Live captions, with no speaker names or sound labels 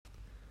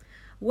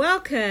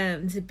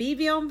Welcome to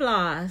BB on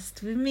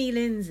Blast with me,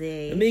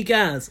 Lindsay. And me,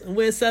 Gaz, and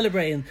we're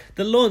celebrating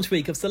the launch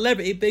week of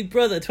Celebrity Big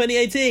Brother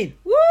 2018.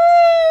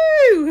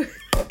 Woo!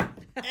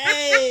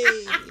 Hey!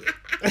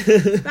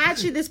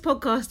 Actually, this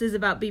podcast is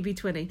about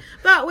BB20,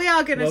 but we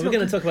are going to. Well, we're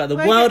going to talk about the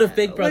world of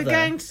Big Brother. We're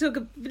going to talk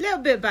a little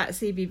bit about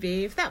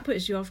CBB. If that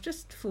puts you off,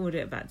 just forward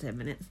it about 10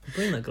 minutes.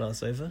 Bring that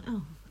glass over.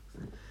 Oh.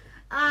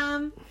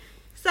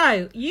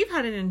 So you've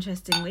had an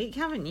interesting week,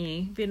 haven't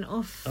you? Been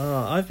off.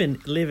 Oh, I've been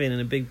living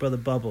in a Big Brother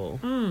bubble.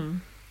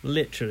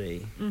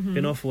 Literally. Mm-hmm.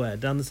 Been off where?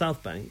 Down the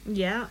South Bank?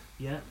 Yeah.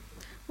 Yeah.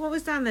 What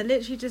was down there?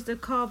 Literally just a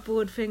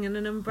cardboard thing and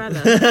an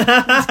umbrella.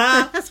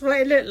 That's what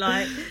it looked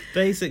like.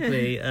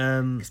 Basically,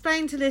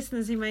 Explain to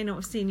listeners who may not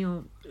have seen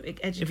your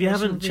educational if you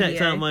haven't checked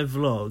video. out my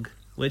vlog,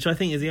 which I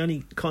think is the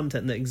only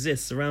content that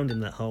exists surrounding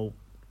that whole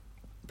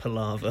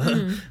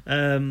palaver,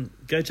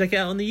 go check it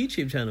out on the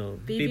YouTube channel,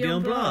 BB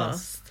on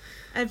Blast.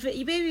 And for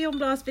your BB on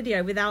Blast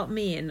video without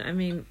me in, I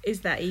mean, is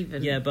that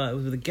even? Yeah, but it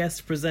was with a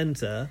guest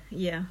presenter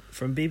Yeah.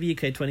 from BB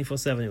UK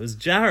 24/7. It was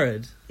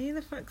Jared. Who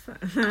the fuck's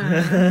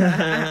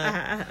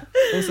that?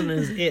 Also known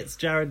as It's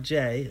Jared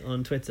J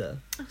on Twitter.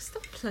 Oh,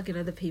 stop plugging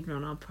other people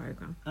on our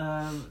programme.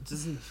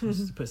 Just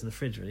put this in the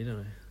fridge, really,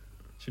 don't I?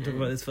 Should we talk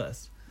about this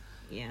first?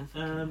 Yeah.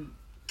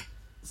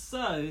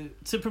 So,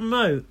 to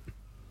promote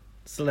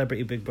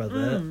Celebrity Big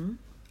Brother,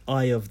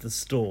 Eye of the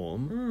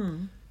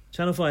Storm,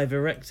 Channel 5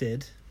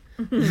 erected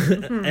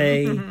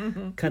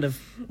a kind of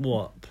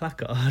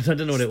placard? I don't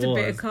know what Just it was.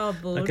 a bit of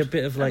cardboard. Like a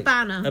bit of like a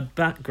banner. a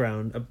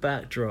background, a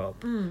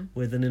backdrop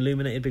with an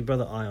illuminated Big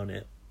Brother eye on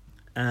it,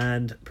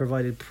 and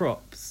provided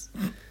props.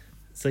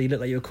 So you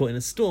look like you were caught in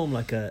a storm,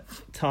 like a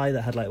tie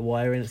that had like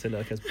wire in it, so it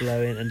looked like it was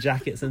blowing, and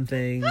jackets and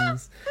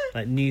things,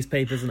 like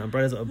newspapers and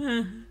umbrellas that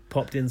were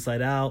popped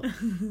inside out.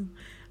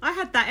 I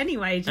had that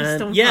anyway,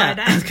 just on yeah,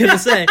 Friday. I was going to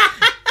say.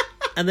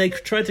 And they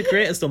tried to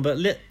create a storm, but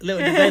little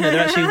did they know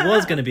there actually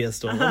was going to be a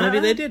storm. Or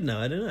maybe they did know,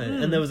 I don't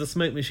know. And there was a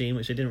smoke machine,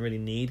 which they didn't really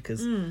need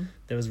because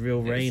there was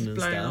real rain and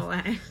stuff.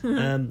 Away.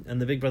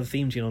 And the Big Brother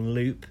theme tune on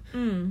loop.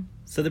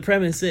 So the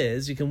premise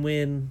is you can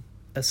win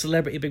a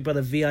Celebrity Big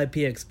Brother VIP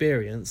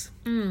experience.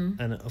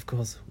 And of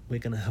course, we're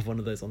going to have one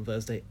of those on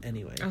Thursday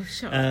anyway. Oh,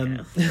 shut up.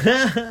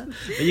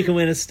 But you can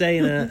win a stay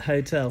in a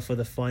hotel for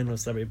the final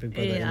Celebrity Big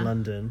Brother in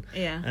London.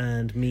 Yeah.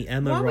 And meet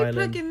Emma Why are we Rylan.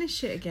 plugging this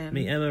shit again?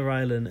 Meet Emma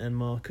Rylan and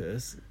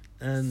Marcus.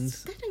 And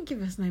they don't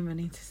give us no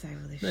money to say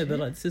all this shit. no, but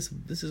like this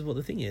is what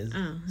the thing is. Oh,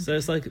 okay. So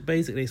it's like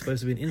basically it's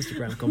supposed to be an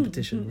Instagram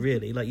competition,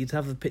 really. Like you'd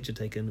have a picture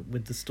taken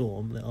with the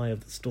storm, the eye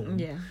of the storm,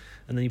 Yeah.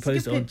 and then you It's a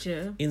post good it on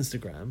picture.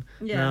 Instagram.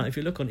 Yeah. Now, if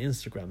you look on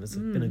Instagram, there's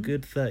been a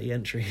good 30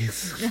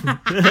 entries.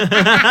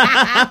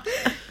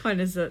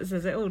 Kind of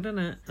says it all, doesn't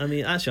it? I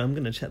mean, actually, I'm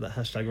going to check that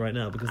hashtag right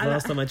now because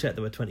last time I checked,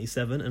 there were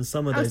 27, and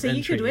some of those so you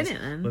entries could win it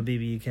then. were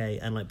BBUK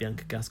and like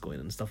Bianca Gascoigne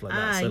and stuff like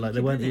that. So you like they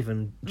could weren't win it.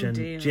 even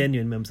dear.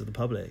 genuine members of the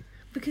public.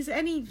 Because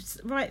any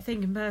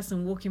right-thinking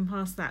person walking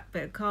past that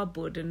bit of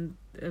cardboard and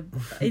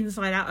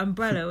inside-out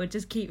umbrella would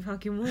just keep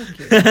fucking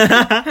walking.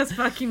 That's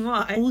fucking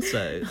why.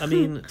 Also, I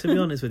mean, to be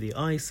honest with you,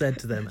 I said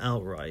to them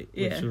outright,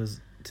 which Yeah.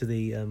 was to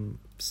the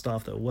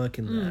staff that were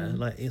working there,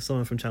 like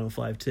someone from Channel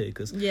 5 too,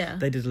 because Yeah.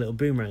 they did a little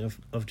boomerang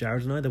of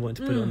Jared and I. They wanted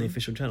to put it on the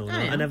official channel. Oh,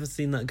 Now, yeah. I never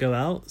seen that go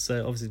out,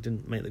 so obviously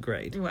didn't make the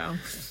grade, Well,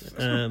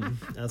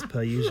 as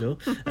per usual.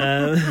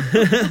 And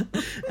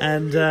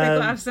they've got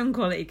to have some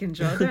quality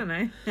control, don't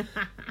they?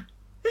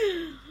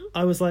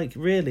 I was like,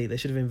 really, they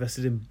should have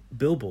invested in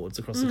billboards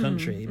across the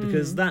country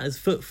because that is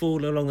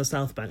footfall along the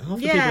South Bank. Half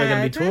the people are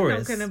going to be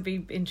tourists. They're not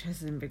going to be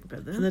interested in Big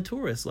Brother. And they're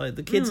tourists. Like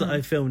the kids that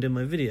I filmed in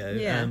my video,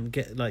 Yeah.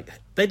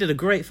 they did a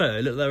great photo.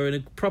 Look, they were in a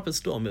proper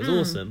storm. It was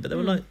awesome, but they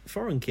were like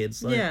foreign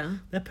kids. Like, Yeah.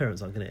 their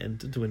parents aren't going to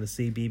enter to win a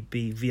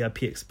CBB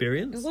VIP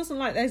experience. It wasn't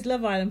like those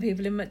Love Island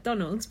people in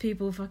McDonald's,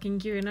 people fucking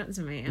queuing up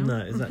to meet 'em. No,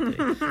 exactly.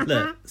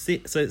 Look, so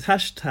it's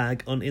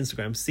hashtag on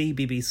Instagram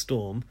CBB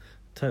Storm.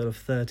 Total of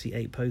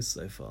 38 posts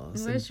so far.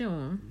 It's Where's your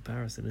one?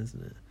 embarrassing,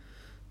 isn't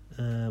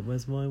it?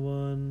 Where's my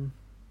one?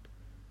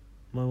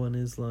 My one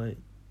is like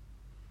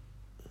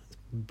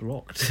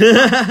blocked.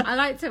 I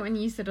liked it when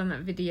you said on that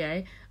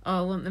video, "Oh,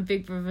 I want the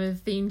Big Brother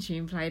theme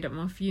tune played at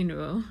my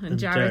funeral," and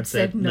Jared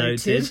said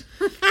noted.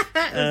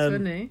 That's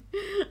funny.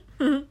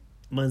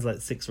 Mine's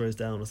like 6 rows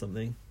down or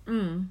something.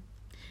 Oh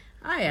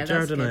yeah, Jared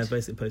that's and good. I have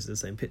basically posted the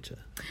same picture.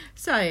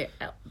 So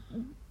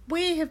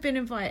we have been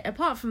invited.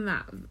 Apart from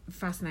that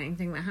fascinating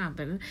thing that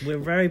happened, We're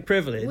very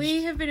privileged.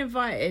 we have been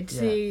invited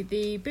to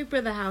the Big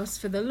Brother house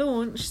for the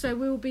launch. So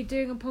we will be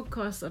doing a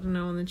podcast. I don't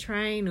know, on the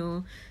train,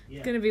 or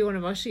it's going to be one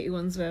of our shitty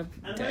ones where we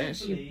And don't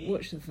actually hopefully-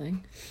 watch the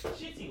thing.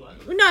 Shitty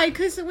one. No,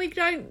 because we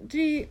can't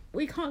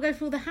go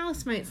for all the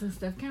housemates and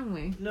stuff, can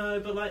we? No,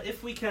 but like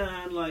if we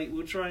can, like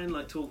we'll try and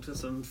like talk to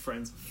some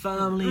friends,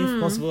 family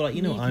if possible. Like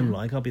you know what I'm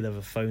like. I'll be there with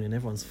a phone in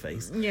everyone's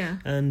face, Yeah.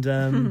 and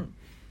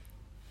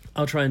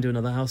I'll try and do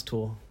another house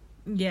tour.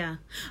 Yeah.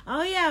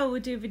 Oh yeah,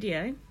 we'll do a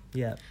video.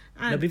 Yeah,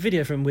 And there'll be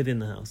video from within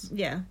the house.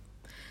 yeah.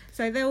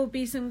 So there will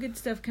be some good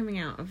stuff coming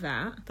out of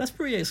that. That's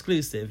pretty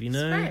exclusive, you It's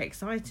know. very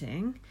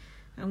exciting.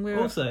 And we're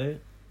Also,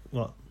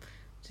 what?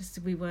 Just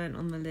we weren't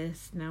on the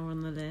list. Now we're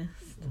on the list.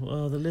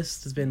 Well, the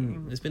list has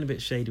been it's been a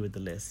bit shady with the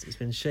list. It's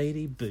been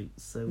shady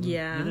boots. So we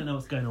don't know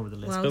what's going on with the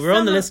list, Well, but we're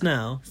on the list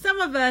now. Some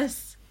of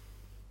us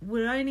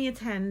will only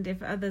attend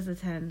if others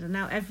attend, and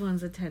now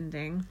everyone's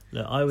attending.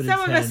 Look, I would.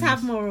 Some attend. of us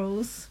have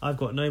morals. I've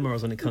got no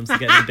morals when it comes to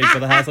getting a Big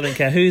Brother house. I don't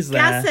care who's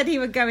there. Gaz said he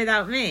would go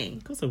without me.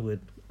 Of course I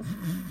would.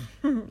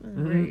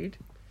 Rude.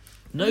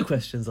 No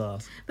questions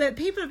asked. But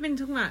people have been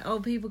talking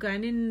about people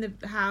going in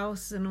the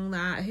house and all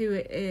that. Who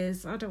it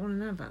is? I don't want to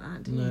know about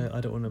that. Do you? No, I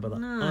don't want to know about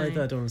that No.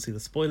 either. I don't want to see the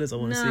spoilers. I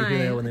want to see who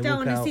they are when they I don't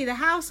walk want out. to see the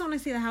house. I want to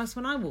see the house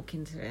when I walk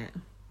into it.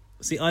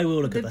 See, I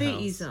will look The at the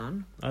booty's house.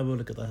 on. I will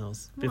look at the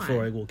house Why?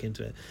 before I walk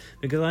into it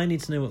because I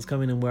need to know what's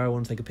coming and where I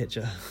want to take a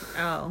picture.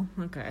 Oh,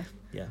 okay.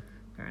 Yeah.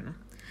 Fair enough.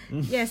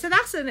 Yeah, so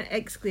that's an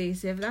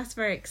exclusive. That's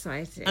very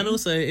exciting. And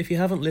also, if you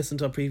haven't listened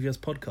to our previous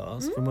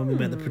podcast from when we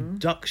met the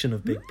production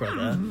of Big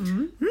Brother,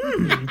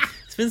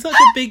 it's been such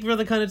a Big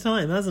Brother kind of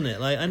time, hasn't it?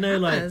 Like I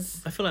know, I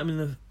feel like I'm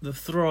in the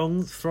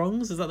throngs.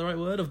 Is that the right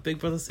word of Big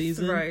Brother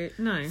season?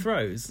 No.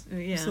 Throws.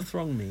 Yeah. What's the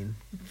throng mean?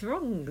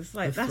 Throngs.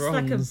 Like The that's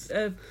throngs. like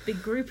a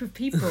big group of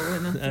people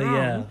in a throng. Oh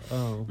yeah.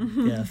 Oh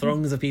yeah.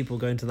 Throngs of people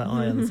going to that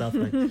eye on the South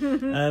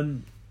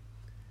Bank.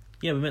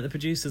 Yeah, we met the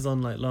producers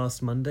on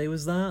last Monday.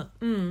 Was that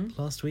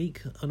last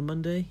week on a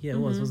Monday? Yeah, it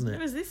was, wasn't it? It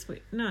was this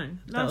week. No,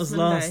 That was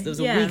Monday. It was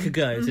a week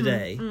ago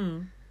today.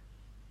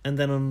 And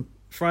then on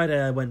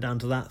Friday, I went down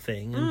to that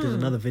thing and did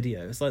another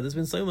video. It's like there's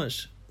been so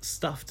much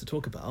stuff to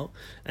talk about.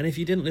 And if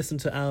you didn't listen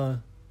to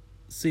our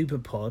super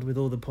pod with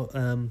all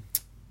the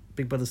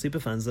Big Brother super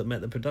fans that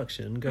met the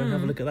production, go and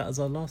have a look at that as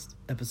our last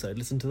episode.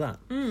 Listen to that.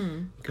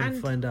 You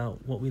can find out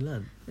what we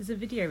learned. There's a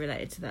video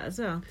related to that as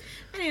well.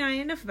 Anyway,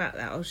 enough about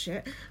that old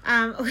shit.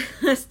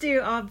 Let's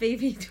do our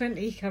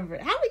BB20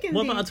 coverage. How are we going to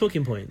What about our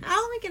talking points?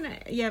 How are we going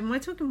to... Yeah, my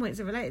talking points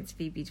are related to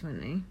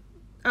BB20.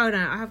 Oh, no,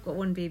 I have got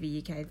one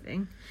BB UK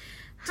thing.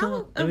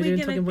 How Are we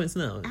doing talking points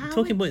now?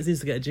 Talking points needs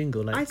to get a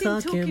jingle. I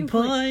think talking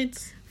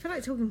points. I feel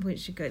like talking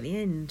points should go at the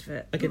end.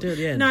 But Okay, do it at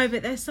the end. No,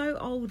 but they're so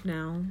old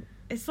now.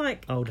 It's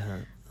like... Old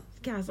hat.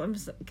 Guys,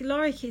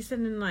 Laurie keeps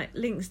sending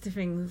links to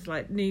things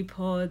like new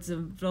pods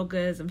and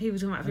vloggers and people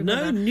talking about.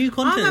 No, new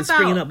content is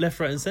springing up left,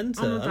 right, and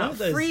centre. I'm about like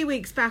those. 3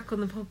 weeks back on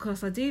the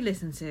podcast I do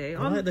listen to.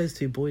 I like those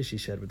two boys she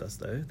shared with us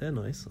though. They're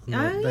nice.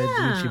 Yeah,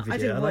 YouTube video. I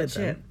didn't watch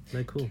them. it.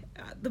 They're cool.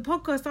 The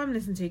podcast I'm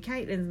listening to,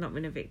 Caitlin's not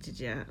been evicted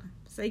yet,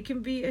 so you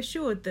can be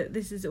assured that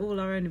this is all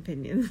our own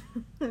opinions.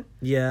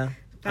 Yeah,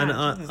 and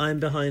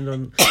I'm behind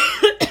on.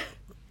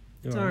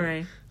 Sorry.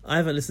 Right. I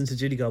haven't listened to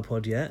Julie Girl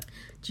pod yet.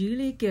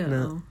 Julie Girl.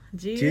 No.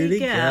 Julie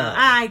Girl.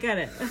 I got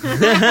it.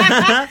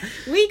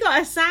 We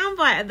got a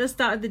soundbite at the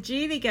start of the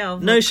Julie Girl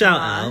podcast. No shout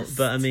out,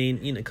 but I mean,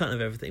 can't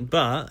have everything.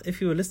 But if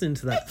you were listening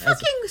to that... It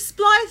fucking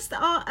spliced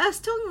us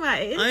talking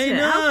about it into I it.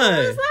 know. How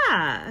cool was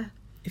that?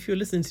 If you were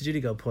listening to Julie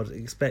Girl pod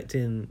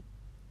expecting...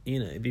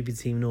 BB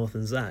Team North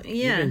and Zach,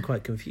 you've been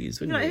quite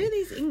confused, wouldn't You're you? Who are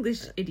these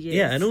English idiots?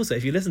 Yeah, and also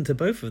if you listen to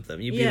both of them,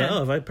 you'd be like, oh,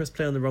 have I pressed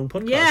play on the wrong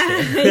podcast?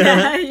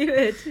 Yeah, you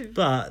would.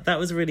 But that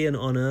was really an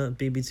honour,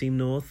 BB Team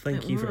North.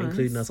 Thank you for was.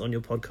 including us on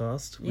your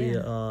podcast. Yeah. We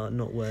are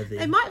not worthy.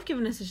 They might have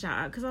given us a shout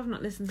out because I've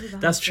not listened to the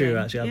whole That's true, thing.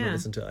 actually. I've not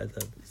listened to it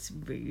either. It's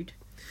rude.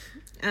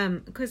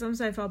 Because I'm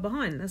so far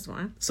behind, that's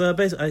why. So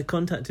basically, I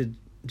contacted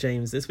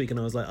James this week and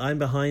I was like, I'm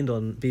behind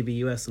on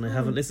BBUS and I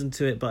haven't listened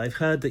to it, but I've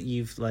heard that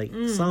you've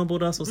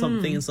sampled us or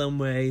something in some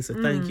way, so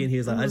thank you. And he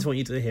was like, I just want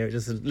you to hear it,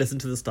 just listen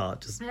to the start,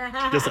 just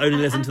only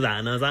listen to that.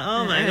 And I was like,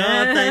 oh my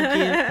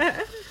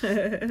god,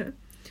 thank you.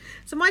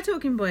 So my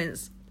talking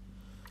points,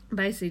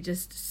 basically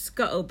just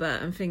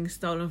scuttlebutt and things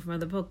stolen from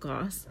other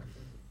podcasts.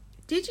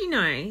 Did you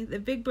know the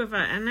Big Brother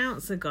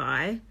announcer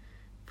guy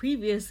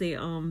previously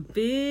on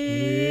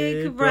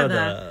Big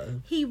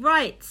Brother, he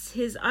writes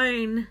his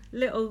own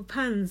little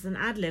puns and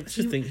ad-libs.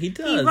 I just think he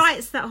does. He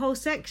writes that whole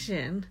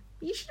section.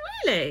 You should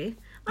really.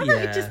 I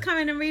thought he'd just come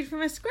in and read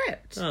from a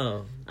script.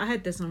 Oh. I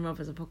heard this on Rob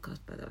as a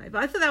podcast, by the way.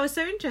 But I thought that was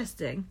so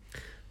interesting.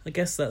 I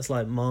guess that's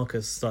like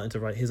Marcus starting to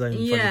write his own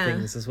funny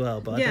things as well,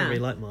 but I don't really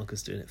like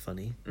Marcus doing it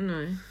funny.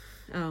 No.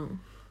 Oh.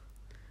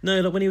 No,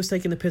 like when he was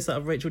taking the piss out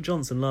of Rachel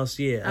Johnson last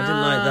year. I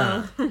didn't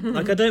like that.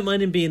 Like, I don't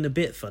mind him being a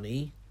bit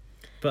funny,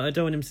 but I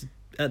don't want him to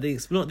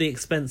not the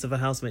expense of a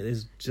housemate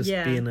who's just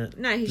being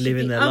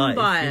living their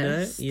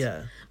unbiased. life,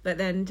 Yeah. But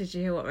then, did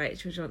you hear what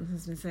Rachel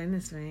Johnson's been saying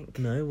this week?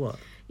 No, what?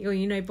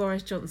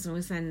 Boris Johnson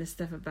was saying this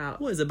stuff about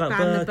what is it about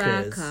ban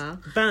burkas? The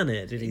burqa. Ban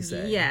it? Did he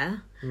say? Yeah.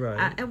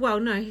 Right. Well,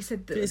 no, he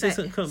said that He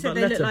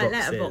they look like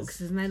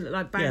letterboxes and they look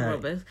like bank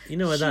robbers. You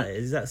know what that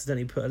is? He's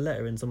accidentally put a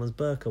letter in someone's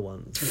burqa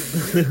once.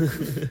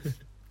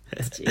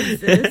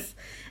 Jesus.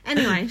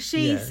 Anyway,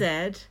 she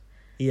said.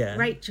 Yeah.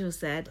 Rachel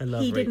said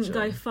he didn't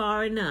go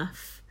far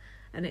enough.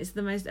 And it's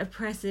the most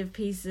oppressive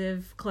piece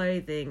of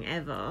clothing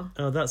ever.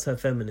 Oh, that's her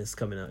feminist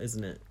coming out,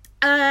 isn't it?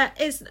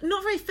 It's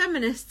not very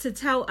feminist to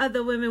tell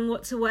other women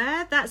what to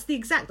wear. That's the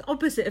exact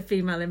opposite of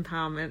female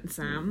empowerment,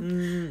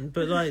 Sam.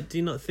 But do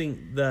you not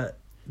think that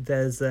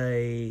there's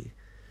a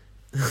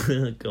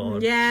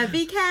God. Yeah,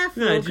 be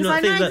careful, No, do you because not I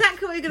know think that-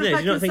 exactly what you're going to do you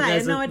fucking not think say,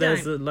 and no, I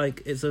there's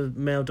don't. it's a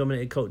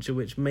male-dominated culture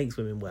which makes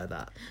women wear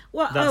that?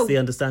 Well, That's the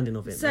understanding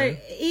of it. So no?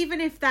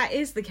 even if that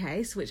is the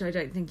case, which I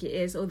don't think it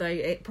is, although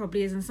it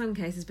probably is in some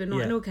cases, but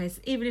not in Yeah. all cases,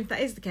 even if that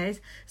is the case,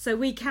 so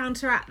we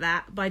counteract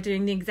that by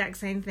doing the exact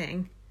same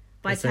thing.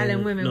 By By saying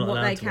telling women not what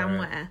allowed they to can wear it.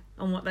 wear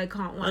and what they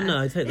can't wear. Oh no,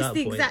 I take it's that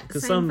the point exact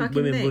because same some fucking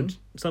women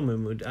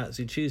thing. would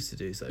actually choose to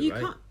do so, You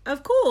right? can't,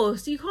 of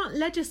course, you can't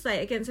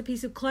legislate against a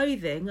piece of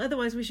clothing.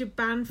 Otherwise, we should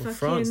ban Well, fucking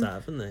France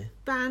have, haven't they?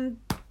 ban.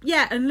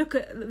 Yeah, and look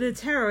at the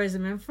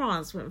terrorism in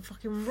France went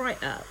fucking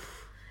right up.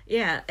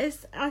 Yeah,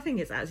 I think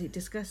it's absolutely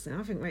disgusting.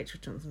 I think Rachel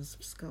Johnson's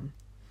scum.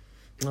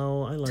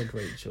 Oh, I like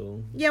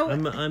Rachel. Yeah,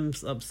 well- I'm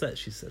upset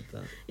she said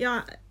that.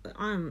 Yeah,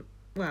 I'm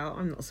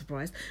not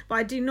surprised, but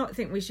I do not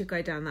think we should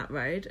go down that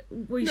road.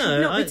 We No,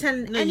 should not be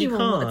telling no, you anyone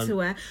what can't. to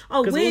wear.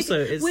 Oh, 'Cause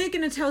also we're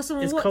going to tell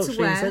someone It's what to culturally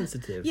wear.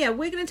 insensitive. Yeah,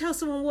 we're going to tell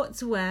someone what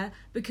to wear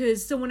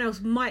because someone else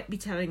might be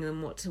telling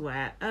them what to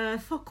wear.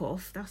 Fuck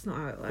off. That's not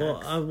how it works.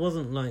 Well, I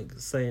wasn't like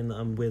saying that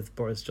I'm with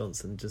Boris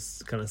Johnson,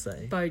 just kind of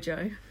say.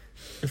 Bojo.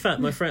 In fact,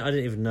 my friend, I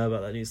didn't even know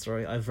about that news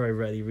story. I very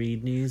rarely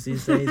read news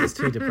these days. It's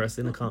too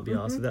depressing. I can't be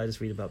asked with that. I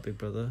just read about Big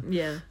Brother.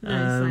 Yeah,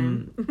 no,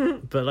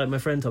 same. But like my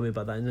friend told me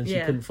about that, and then she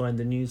Yeah. couldn't find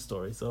the news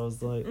story, so I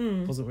was like,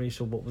 wasn't really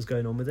sure what was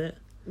going on with it.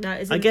 No,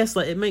 it's I guess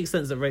like it makes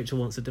sense that Rachel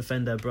wants to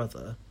defend her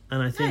brother,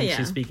 and I think yeah.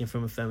 she's speaking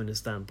from a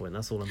feminist standpoint.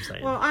 That's all I'm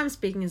saying. Well, I'm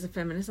speaking as a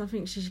feminist. I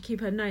think she should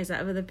keep her nose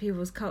out of other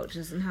people's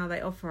cultures and how they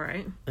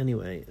operate.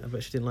 Anyway, I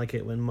bet she didn't like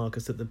it when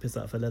Marcus took the piss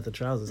out of her leather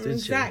trousers, did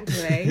she?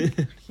 Exactly.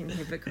 Fucking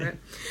hypocrite.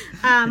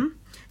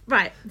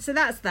 Right, so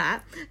that's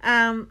that.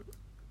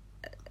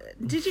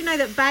 Did you know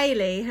that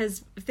Bailey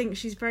thinks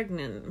she's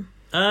pregnant?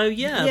 Oh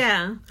yeah.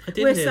 Yeah. I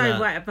did We're hear so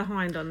that. right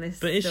behind on this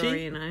But is story,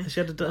 she? you know. She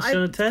had a test.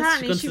 Apparently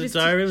She gone she to the was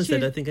diary room and she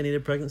said, was- "I think I need a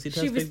pregnancy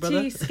test, She was Big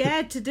Brother." too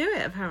scared to do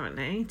it,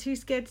 apparently. Too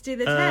scared to do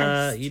the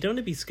test. You don't want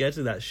to be scared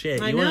of that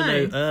shit. I You want to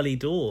know. know early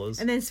doors.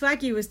 And then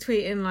Swaggy was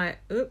tweeting like,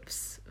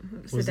 oops,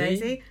 a Was he?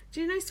 daisy. Do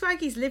you know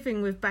Swaggy's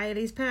living with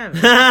Bailey's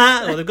parents?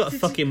 Well, they've got a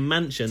Did fucking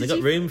mansion. They've did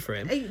got you- room for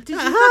him. Did you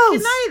That fucking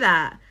house. know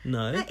that?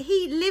 No.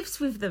 He lives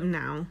with them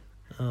now.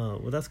 Oh,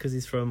 well, that's because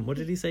he's from. What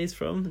did he say he's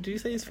from? Did you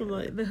say he's from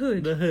like The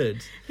hood. The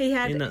hood. He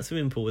had In that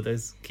swimming pool with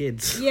those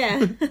kids. Yeah.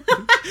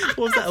 What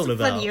was that all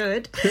about? Funny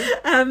hood.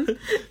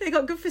 They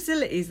got good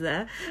facilities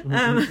there.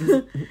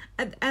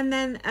 And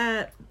then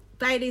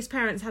Bailey's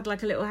parents had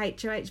like a little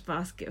HOH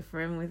basket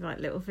for him with like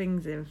little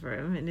things in for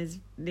him in his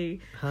new.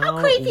 How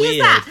creepy is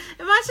weird. that?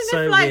 Imagine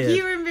So if like weird.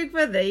 you were in Big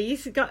Brother, you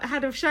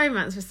had a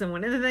showmance for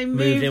someone, and then they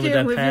moved in with in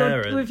their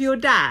parents. with your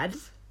dad.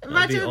 be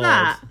Imagine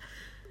that.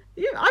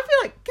 I'd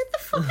be like, get the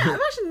fuck out.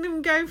 Imagine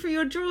them going through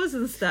your drawers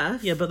and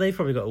stuff. Yeah, but they've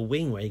probably got a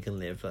wing where you can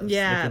live. That's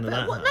Yeah, looking at but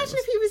that imagine house.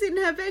 if he was in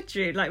her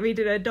bedroom, like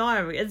reading her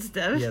diary and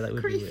stuff. Yeah, that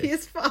would be creepy weird.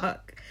 as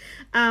fuck.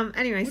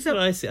 Anyway, What so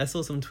did I see? I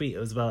saw some tweet. It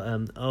was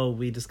about,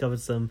 we discovered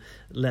some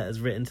letters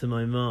written to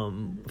my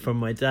mum from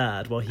my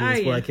dad while he was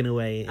yeah. working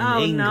away in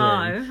Oh,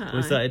 England. no.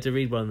 We started to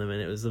read one of them,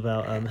 and it was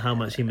about how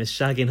much he missed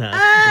shagging her.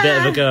 A bit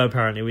of a go,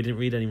 apparently. We didn't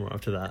read any more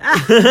after that.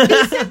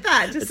 he said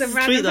that just It's some a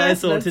random tweet that I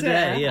person saw on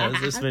today. Twitter. Yeah, it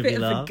just made A me bit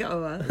of laugh. a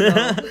goer.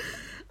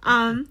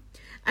 Lol.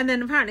 And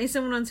then apparently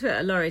someone on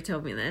Twitter, Laurie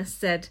told me this,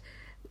 said,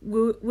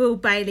 will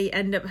Bailey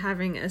end up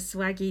having a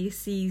Swaggy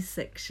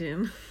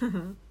C-section?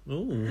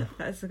 Ooh.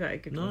 That's quite a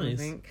good one, I Nice.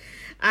 think.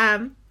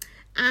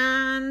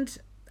 And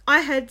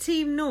I heard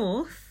Team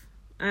North,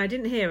 and I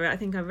didn't hear it, I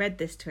think I read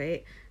this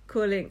tweet,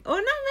 calling, oh no,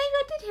 maybe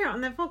I did hear it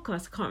on their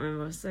podcast, I can't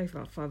remember, I was so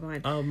far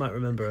behind. I might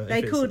remember it They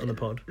if it's called on the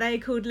pod. They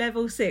called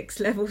level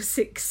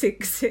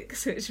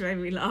 666, which made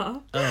me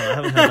laugh. Oh, I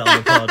haven't heard that on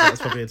the pod.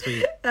 That's probably a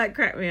tweet. That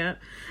cracked me up.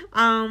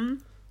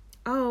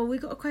 We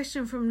got a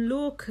question from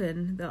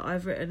Lorcan that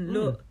I've written.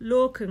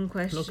 Lorcan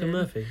question. Lorcan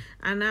Murphy.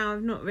 And now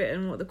I've not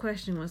written what the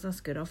question was. That's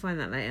good. I'll find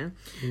that later.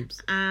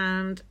 Oops.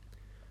 And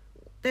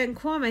then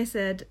Kwame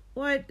said,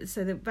 "Why?"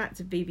 So back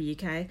to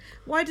BBUK.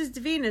 Why does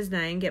Davina's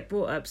name get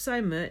brought up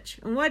so much,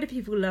 and why do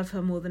people love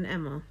her more than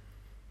Emma?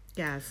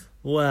 Gaz.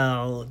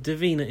 Well,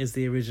 Davina is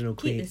the original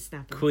this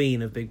snapping.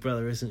 queen of Big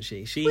Brother, isn't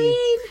she?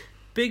 Queen.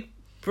 Big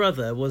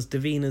Brother was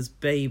Davina's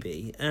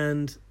baby,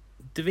 and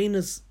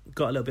Davina's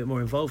got a little bit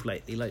more involved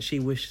lately. Like, she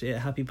wished it a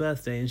happy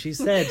birthday, and she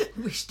said,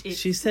 Wished it.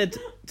 she said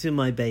to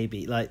my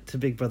baby, like, to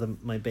Big Brother,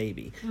 my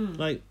baby,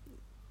 like,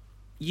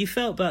 you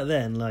felt back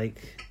then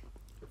like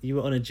you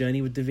were on a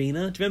journey with Davina.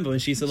 Do you remember when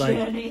she used to like?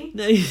 Journey?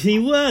 No,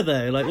 you were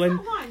though. Like when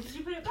Mine. Did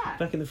you put it back?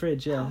 back in the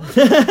fridge, yeah.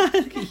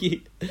 Look at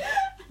you.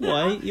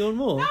 Why? You want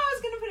more? No, I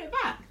was going to put it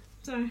back.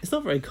 Sorry. It's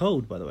not very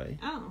cold, by the way.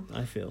 Oh.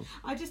 I feel.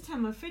 I just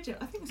turned my fridge up.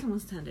 I think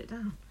someone's turned it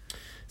down.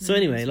 So No,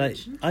 anyway, like,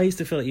 switch. I used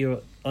to feel like you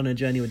were on a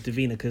journey with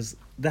Davina because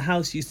the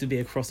house used to be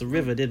across a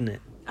river, didn't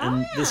it? And Oh,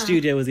 yeah. the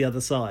studio was the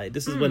other side.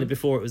 This is when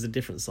before it was a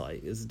different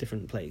site. It was a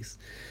different place.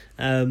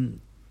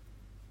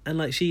 And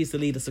like, she used to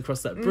lead us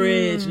across that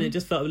bridge, and it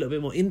just felt a little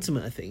bit more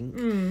intimate, I think.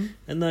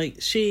 And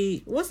like,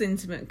 she It was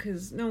intimate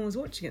because no one was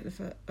watching it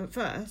at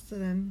first,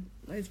 and then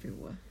loads of people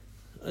were.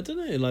 I don't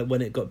know, like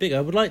when it got big.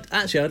 I'd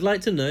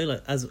like to know,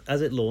 like as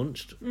it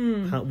launched,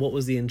 what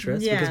was the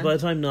interest? Yeah. Because by the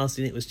time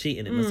Nasty Nick was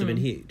cheating, it must have been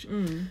huge.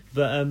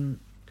 But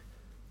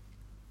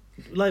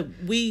like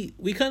we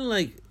kind of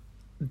like,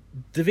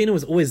 Davina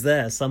was always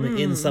there, summer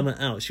in, summer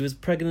out. She was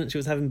pregnant, she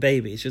was having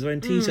babies, she was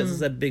wearing t-shirts that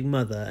said Big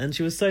Mother, and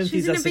she was so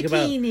enthusiastic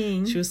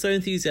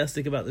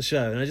about the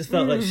show, and I just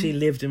felt like she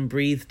lived and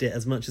breathed it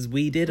as much as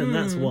we did, and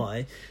that's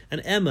why.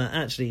 And Emma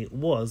actually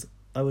was,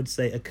 I would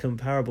say, a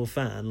comparable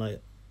fan,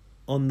 like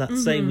on that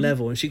same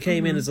level, and she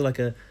came in as like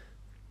a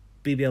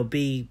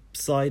BBLB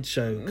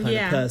sideshow kind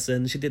of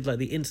person. She did like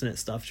the internet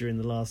stuff during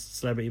the last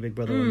Celebrity Big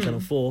Brother on Channel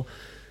 4,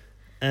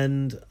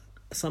 and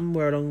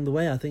somewhere along the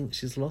way I think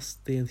she's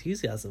lost the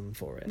enthusiasm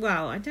for it.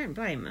 Well, I don't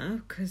blame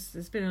her, because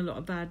there's been a lot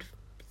of bad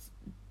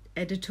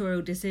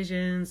editorial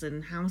decisions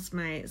and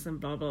housemates and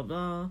blah blah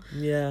blah.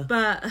 Yeah,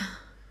 but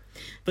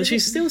she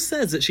still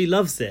says that she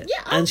loves it.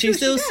 Yeah, and she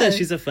still says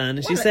she's a fan,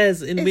 and she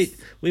says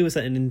we were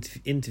saying in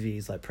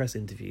interviews, like press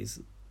interviews,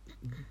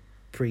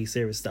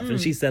 pre-series stuff, and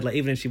she said like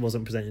even if she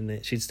wasn't presenting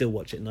it, she'd still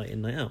watch it night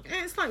in, night out.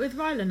 It's like with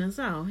Rylan as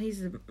well.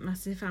 He's a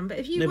massive fan. But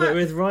if you but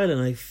with Rylan,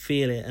 I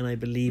feel it and I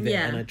believe it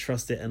and I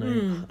trust it, and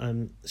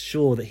I'm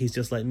sure that he's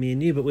just like me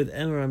and you. But with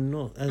Emma, I'm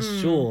not as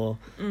sure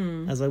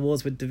as I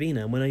was with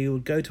Davina. And when I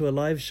would go to a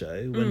live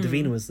show when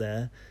Davina was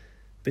there,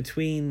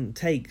 between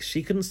takes,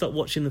 she couldn't stop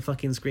watching the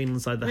fucking screen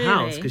inside the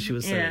house because she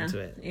was so into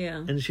it. Yeah.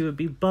 And she would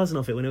be buzzing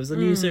off it when it was a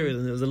new series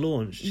and it was a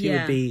launch. She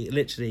would be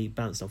literally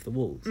bouncing off the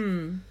walls.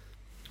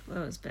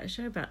 Well, it's a better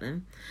show back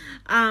then.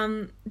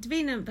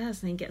 Davina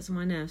personally gets on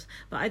my nerves,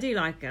 but I do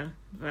like her.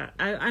 But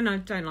I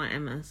don't like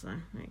Emma, so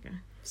there you go.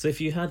 So if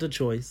you had a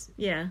choice,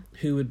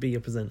 who would be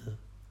your presenter?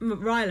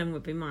 Rylan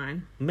would be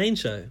mine. Main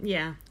show?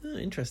 Yeah. Oh,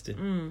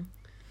 interesting.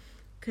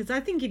 Because I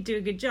think he'd do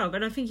a good job,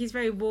 and I think he's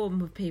very warm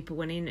with people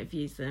when he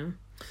interviews them.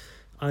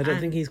 I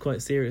don't think he's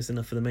quite serious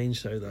enough for the main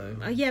show, though.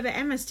 Yeah, but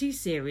Emma's too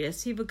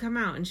serious. He would come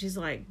out and she's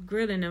like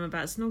grilling him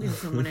about snogging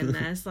someone in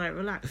there. It's like,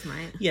 relax,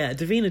 mate. Yeah,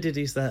 Davina did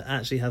used to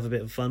actually have a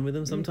bit of fun with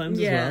him sometimes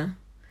as well.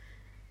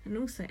 And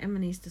also, Emma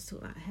needs to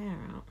sort that hair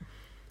out.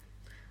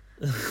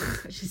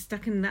 But she's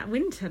stuck in that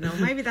wind tunnel.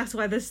 Maybe that's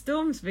why the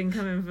storm's been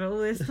coming for all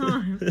this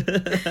time. Do you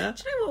know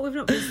what we've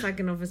not been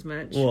slagging off as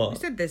much? What? We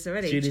said this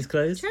already. Julie's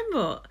clothes?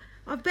 Tremble.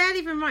 I've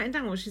barely been writing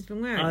down what she's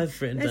been wearing.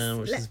 I've written down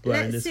what she's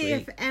wearing this week.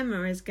 Let's see if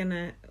Emma is going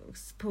to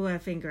pull her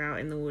finger out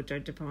in the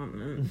wardrobe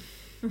department.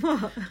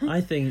 What?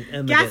 I think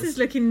Emma Gaz is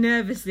looking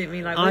nervously at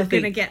me like we're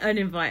going to get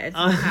uninvited to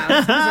the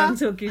house because I'm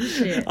talking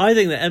shit. I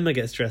think that Emma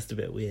gets dressed a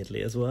bit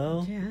weirdly as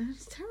well. Yeah,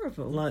 it's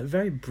terrible. Like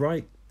very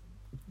bright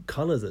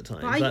colours at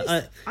times.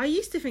 But I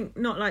used to think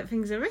not like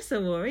things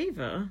Arissa wore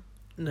either.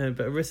 No,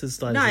 but Arissa's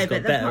style has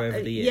got better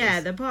over the years.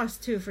 Yeah, the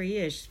past 2 or 3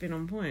 years she's been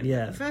on point.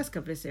 Yeah. The first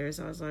couple of series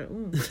I was like,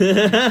 ooh.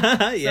 Yeah,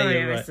 sorry,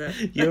 you're right.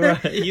 Arissa. You're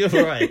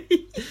right.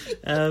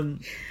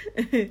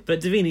 But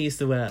Davina used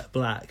to wear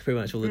black pretty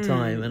much all the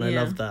time, and I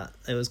loved that.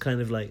 It was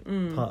kind of like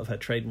part of her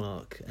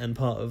trademark and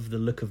part of the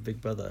look of Big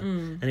Brother.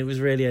 And it was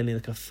really only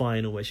like a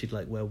final where she'd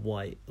like wear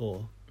white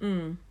or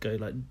go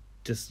like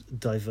just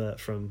divert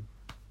from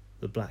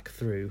the black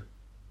through.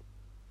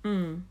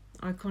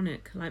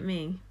 Iconic, like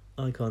me.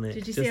 Iconic.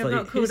 Did you Just see I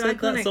got called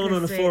Iconic? Someone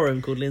on a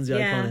forum called Lindsay Iconic.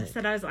 Yeah,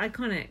 said I was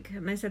iconic,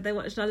 and they said they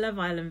watched our Love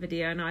Island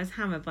video and I was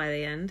hammered by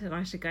the end and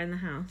I should go in the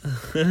house.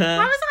 Why was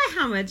I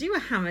hammered? You were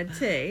hammered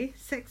too.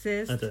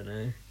 Sexist. I don't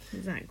know.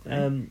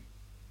 Exactly.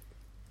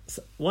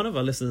 So one of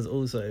our listeners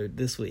also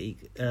this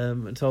week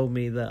told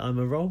me that I'm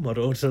a role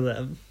model to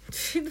them.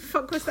 Who the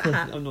fuck was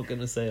that? I'm not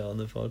going to say it on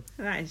the pod.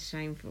 That is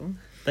shameful.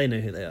 They know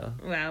who they are.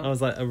 Well, I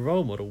was like, a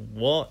role model?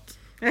 What?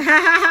 Who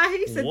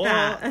said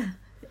that?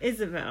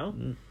 Isabel.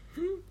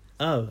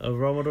 Oh, a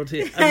role model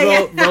to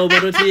role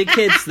model to your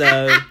kids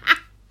though.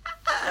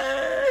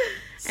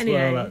 Anyway,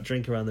 swirl that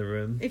drink around the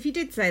room. If you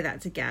did say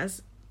that to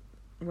Gaz,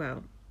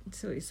 well,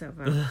 sort yourself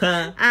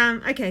out.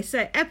 Okay,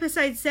 so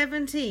episode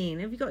 17.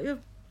 Have you got your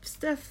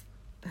stuff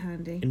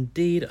handy?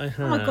 Indeed, I have.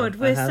 Oh my god,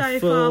 we're so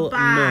far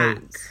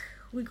back.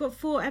 We got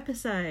 4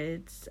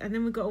 episodes, and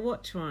then we got to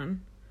watch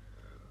one.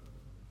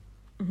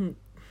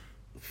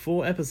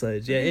 4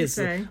 episodes, yeah, it is.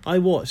 So. I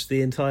watched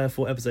the entire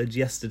 4 episodes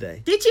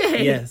yesterday. Did you?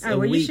 Yes. Oh,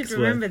 well, you should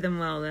remember them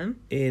well then.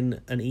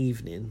 In an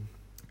evening.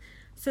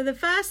 So the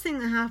first thing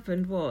that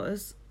happened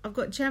was I've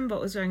got Chembot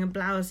was wearing a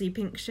blousy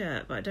pink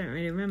shirt, but I don't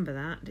really remember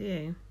that. Do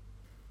you?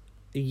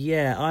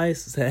 Yeah,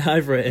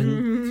 I've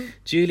written.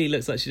 Julie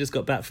looks like she just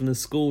got back from the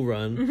school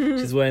run.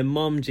 She's wearing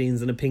mom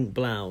jeans and a pink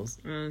blouse.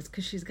 Oh, it's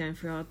because she's going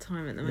through a hard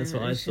time at the moment. That's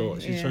what I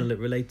thought. She's trying to look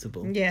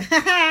relatable.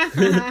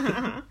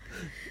 Yeah.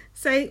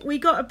 So we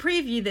got a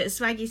preview that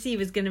Swaggy C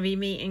was going to be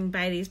meeting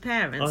Bailey's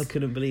parents. I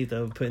couldn't believe they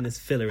were putting this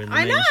filler in the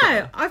I main know.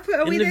 show. I've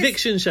put in the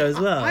Eviction show as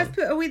well. I've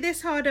put we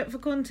this hard up for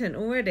content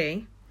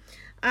already.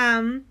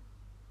 Tyler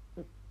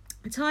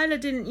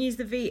didn't use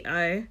the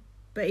veto,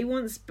 but he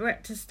wants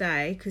Brett to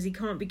stay because he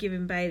can't be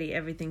giving Bailey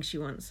everything she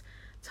wants.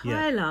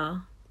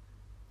 Tyler.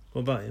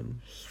 What about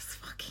him? He's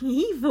fucking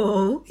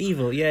evil.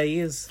 Evil, yeah, he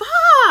is. Fuck!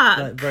 fuck?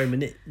 Like very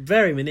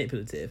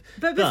manipulative.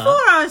 But before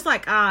I was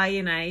like,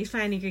 he's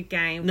playing a good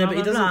game. No, blah, but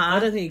he blah, doesn't. blah. I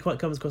don't think he quite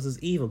comes across as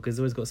evil because he's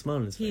always got a smile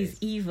on his He's face.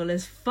 evil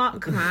as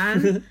fuck,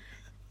 man.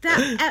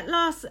 That at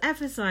last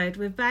episode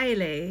with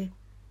Bailey.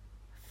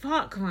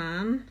 Fuck,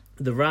 man.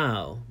 The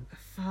row.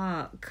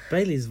 Fuck.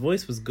 Bailey's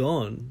voice was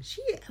gone.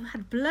 She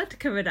had blood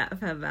coming out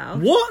of her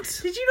mouth. What?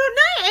 Did you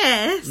not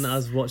notice? No, I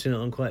was watching it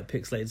on quite a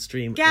pixelated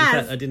stream. Gaz, In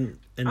fact, I didn't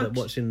end up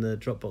watching the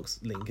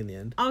Dropbox link in the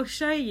end. I'll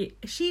show you.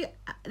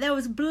 There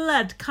was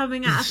blood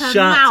coming out of her Shut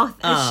mouth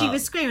as she up.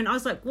 was screaming. I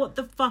was like, "What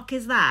the fuck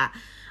is that?"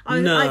 I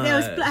was No. like,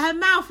 her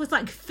mouth was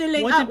like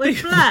filling Why up did with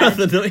Big blood.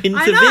 Brother not I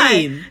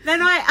intervene? know.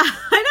 Then I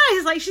know,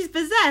 it's like she's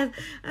possessed.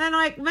 And then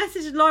I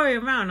messaged Laurie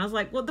around. I was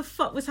like, what the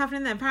fuck was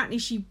happening there? Apparently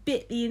she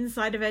bit the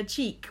inside of her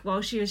cheek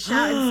while she was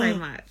shouting so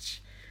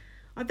much.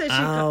 I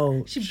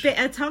thought she bit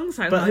her tongue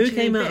so much. But who and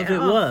came bit out of it it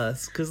off.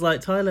 worse? Because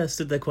like Tyler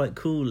stood there quite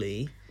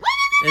coolly,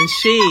 and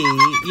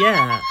she,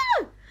 yeah.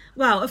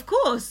 Well, of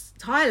course,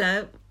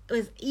 Tyler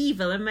was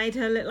evil and made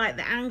her look like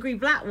the angry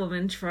black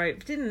woman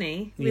trope, didn't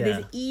he? With Yeah.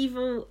 his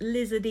evil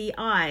lizardy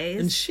eyes.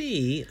 And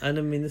she, and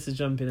I mean this is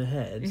jumping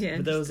ahead, Yeah,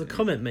 but there was a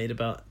comment made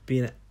about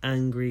being an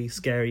angry,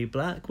 scary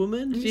black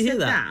woman. Did Who you hear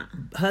said that?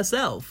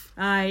 Herself.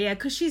 Yeah,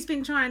 because she's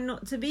been trying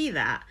not to be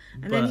that,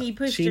 and then But he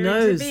pushed she her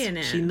knows, into being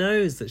it. She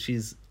knows that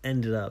she's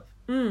ended up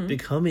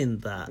becoming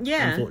that,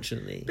 Yeah.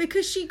 unfortunately.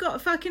 Because she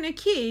got fucking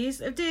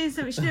accused of doing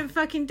something she didn't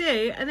fucking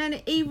do, and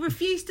then he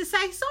refused to say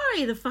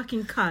sorry, the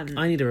fucking cunt.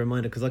 I need a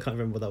reminder because I can't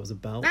remember what that was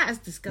about. That is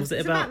disgusting. Was it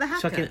It's about the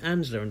hacker. chucking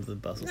Angela under the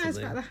bus or No, it's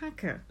something? about the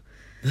hacker.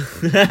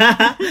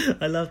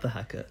 I love the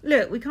hacker.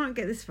 Look, we can't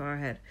get this far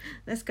ahead.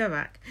 Let's go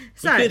back.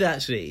 So, We could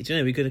actually, do you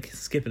know, we could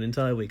skip an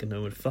entire week and no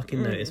one would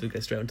fucking notice. We'd go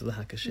straight onto the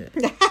hacker shit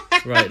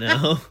right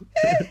now.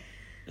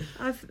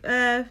 I've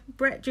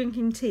Brett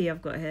drinking tea.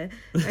 I've got here.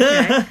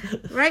 Okay,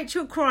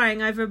 Rachel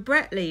crying over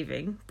Brett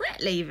leaving.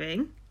 Brett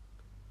leaving.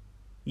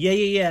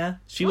 Yeah.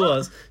 She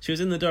was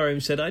in the door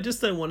and she said, "I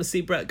just don't want to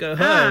see Brett go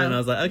home." And I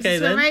was like, "Okay, this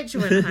is then." when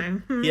Rachel went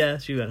home. Yeah,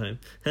 she went home.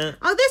 Huh?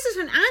 Oh, this is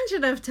when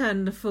Angela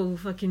turned the full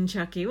fucking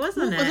Chucky,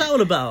 wasn't What it? was that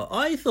all about?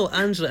 I thought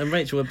Angela and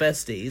Rachel were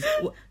besties.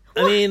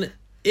 I mean,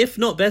 if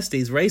not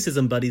besties,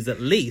 racism buddies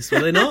at least, were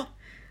they not?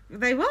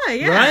 They were,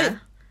 yeah. Right?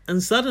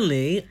 And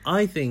suddenly,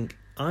 I think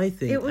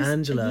It was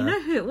Angela. You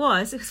know who it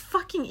was? It was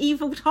fucking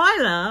evil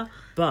Tyler.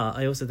 But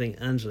I also think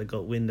Angela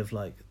got wind of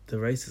like the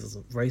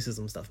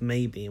racism stuff,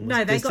 maybe, and was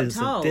No, they got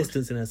told.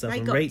 distancing herself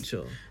from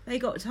Rachel. They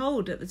got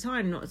told at the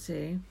time not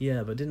to.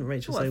 Yeah, but didn't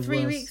Rachel say 3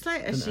 worse weeks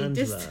later than she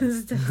Angela?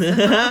 distanced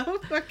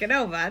herself. Fucking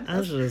hell, man.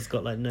 Angela's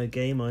got like no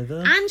game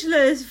either. Angela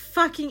is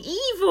fucking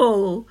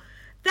evil.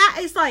 That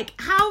is like,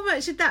 how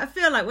much did that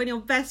feel like when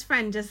your best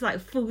friend just like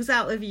falls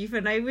out with you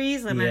for no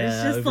reason? And it's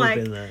Yeah, just we've all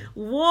like, been there.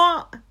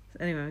 what?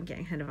 Anyway, I'm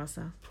getting ahead of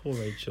ourselves. Poor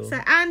Rachel. So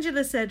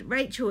Angela said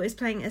Rachel is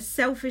playing a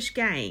selfish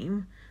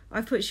game.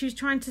 I put she was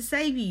trying to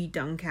save you,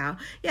 dumb cow.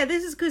 Yeah,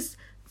 this is because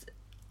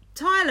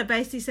Tyler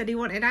basically said he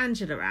wanted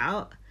Angela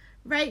out.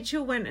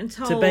 Rachel went and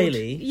told... To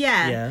Bailey?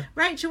 Yeah. Yeah.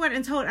 Rachel went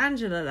and told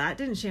Angela that,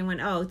 didn't she? And went,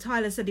 oh,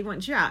 Tyler said he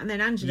wants you out. And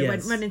then Angela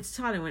Yes. went into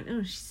Tyler and went,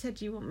 oh, she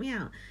said you want me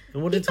out.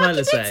 And what He did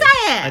Tyler fucking say? did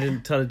say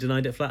it. Tyler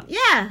denied it flat.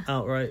 Yeah.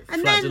 Outright.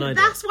 And flat then denied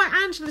that's it.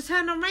 why Angela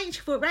turned on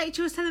Rachel, but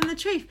Rachel was telling the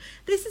truth.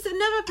 This is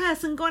another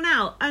person gone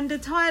out under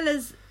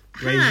Tyler's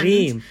hand.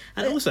 Regime.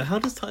 And also, how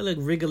does Tyler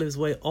wriggle his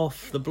way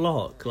off the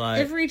block?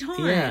 Like Every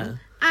time. Yeah.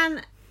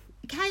 And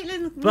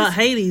Caitlin was... But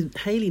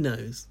Haley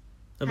knows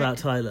about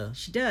Tyler.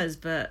 She does,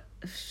 but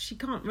she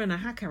can't run a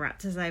hacker rat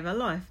to save her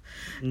life.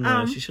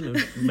 No, she shouldn't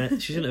have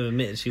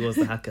admitted she was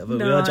the hacker. But we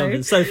No. are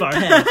jumping so far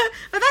ahead.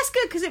 But that's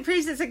good because it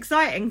proves it's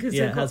exciting because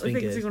Yeah, we've it got has the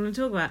been things good. we want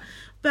to talk about.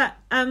 But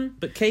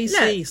But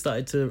KC Look.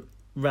 started to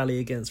rally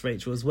against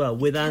Rachel as well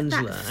with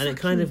Angela, and it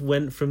kind of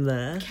went from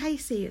there.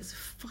 Casey is a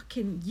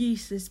fucking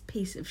useless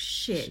piece of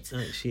shit.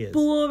 She is.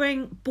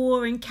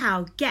 Boring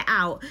cow. Get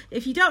out.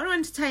 If you don't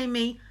want to entertain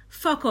me,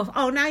 fuck off.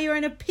 Oh, now you're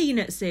in a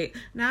peanut suit.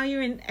 Now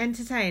you're in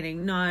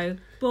entertaining. No.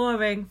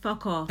 Boring.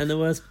 Fuck off. And the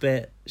worst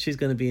bit, she's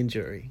going to be in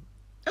jury.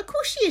 Of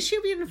course she is.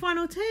 She'll be in the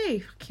final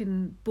two.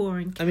 Fucking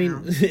boring cow. I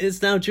mean,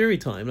 it's now jury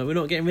time. Like, we're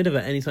not getting rid of her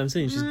anytime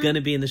soon. She's going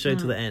to be in the show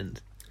to the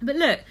end. But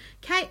look,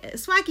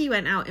 Swaggy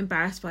went out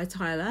embarrassed by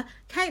Tyler.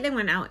 Caitlin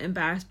went out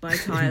embarrassed by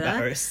Tyler.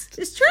 Embarrassed.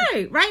 It's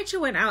true.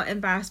 Rachel went out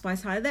embarrassed by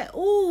Tyler. They're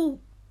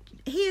all...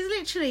 He has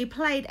literally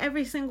played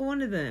every single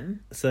one of them.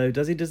 So,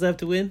 does he deserve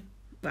to win?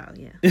 Well,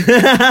 yeah.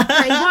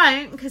 But he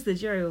won't, because the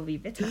jury will be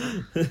bitter.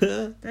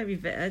 Don't be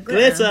bitter.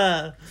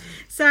 Glitter!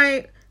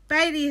 So,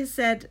 Bailey has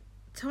said,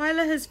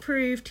 Tyler has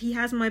proved he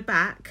has my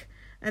back.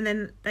 And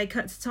then they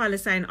cut to Tyler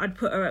saying, I'd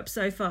put her up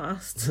so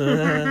fast.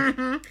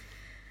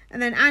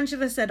 And then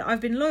Angela said,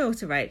 I've been loyal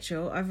to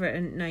Rachel. I've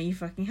written, no, you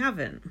fucking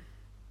haven't.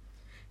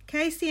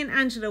 Casey and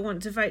Angela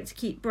want to vote to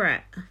keep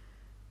Brett.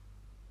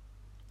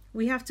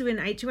 We have to win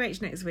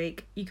HOH next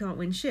week. You can't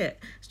win shit.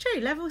 It's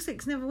true. Level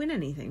 6 never win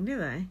anything, do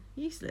they?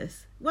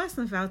 Useless. Worse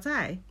than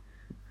Falte.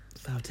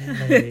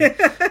 Falte.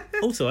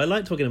 Also, I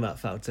like talking about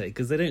Falte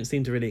because they don't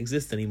seem to really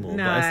exist anymore.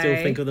 No. But I still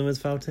think of them as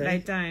Falte. They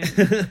don't.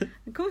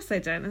 Of course they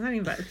don't. There's only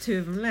about 2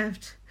 of them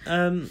left.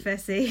 Um,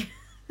 Fessy.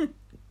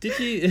 Did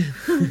you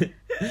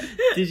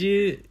did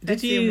you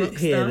Rockstar.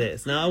 hear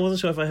this? Now I wasn't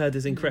sure if I heard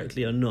this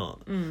incorrectly or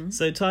not.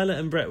 So Tyler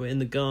and Brett were in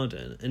the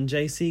garden, and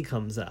JC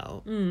comes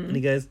out, and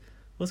he goes,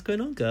 "What's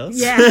going on, girls?"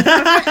 Yeah,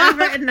 I've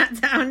written that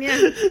down. Yeah.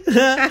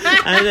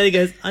 And then he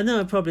goes, "I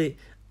know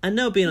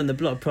being on the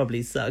block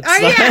probably sucks." Oh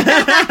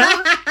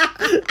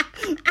yeah.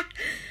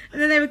 And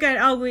then they were going,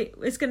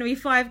 it's going to be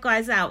 5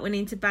 guys out. We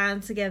need to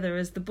band together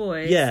as the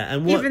boys. Yeah,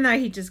 and even though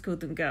he just called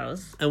them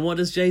girls. And what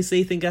does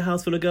JC think a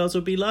house full of girls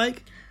would be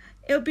like?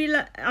 It would be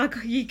like,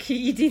 you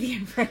do the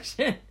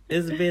impression.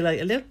 It would be like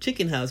a little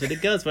chicken house with the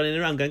girls running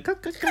around going,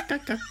 "Cuck, cuck, cuck,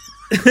 cuck, cuck."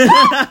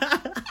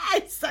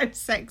 It's so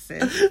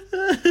sexist.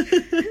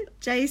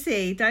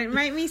 JC, don't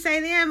make me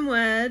say the M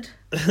word.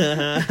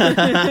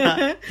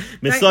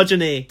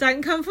 Misogyny.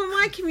 Don't come from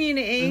my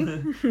community.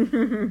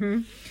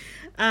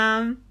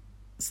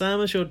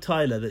 Sam assured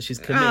Tyler that she's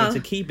committed to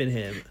keeping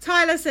him.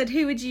 Tyler said,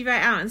 "Who would you vote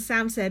out?" And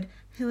Sam said,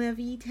 "Whoever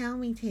you tell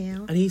me to."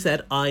 And he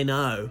said, "I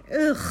know."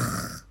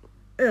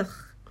 Ugh.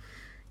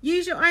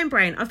 Use your own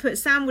brain. I put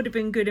Sam would have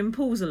been good in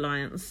Paul's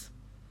alliance.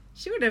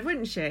 She would have,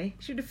 wouldn't she?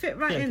 She would have fit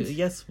right in.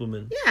 Yes,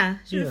 woman. Yeah,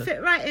 she would have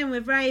fit right in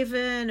with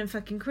Raven and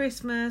fucking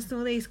Christmas and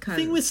all these kinds.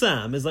 The thing with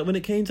Sam is, like, when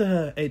it came to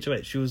her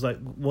HOH, she was like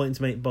wanting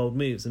to make bold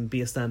moves and be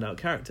a standout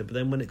character. But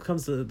then when it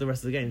comes to the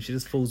rest of the game, she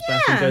just falls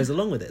back and goes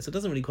along with it. So it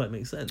doesn't really quite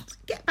make sense.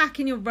 Get back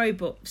in your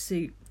robot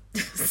suit.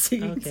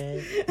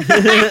 Okay.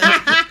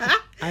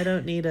 I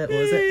don't need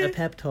a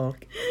pep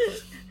talk.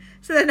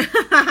 So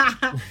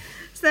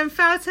then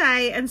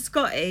Falte and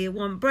Scotty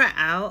want Brett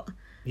out.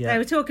 Yeah. They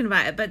were talking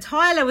about it, but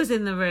Tyler was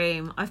in the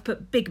room. I've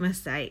put big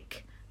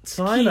mistake.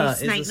 Tyler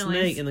is a noise.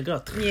 snake in the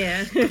gut.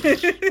 Yeah.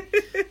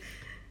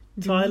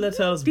 Tyler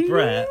tells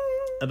Brett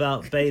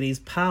about Bailey's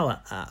power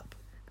app.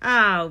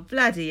 Oh,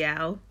 bloody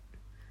hell.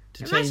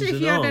 To Imagine change if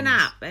the you had an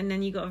norms. app and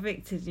then you got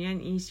evicted and you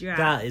hadn't used your app.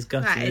 That is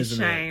gutting, That is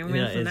isn't shame, it?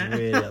 Yeah, isn't it's it?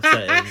 really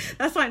upsetting.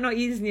 That's like not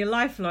using your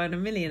Lifeline, a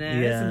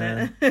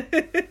millionaire, isn't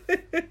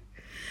it?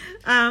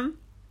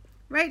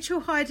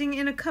 Rachel hiding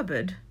in a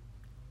cupboard.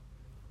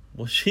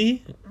 Was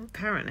she?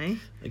 Apparently.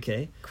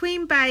 Okay.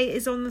 Queen Bey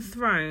is on the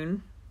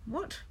throne.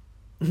 What?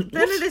 None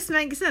of this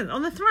makes sense.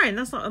 On the throne?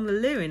 That's not on the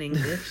loo in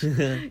English.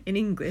 In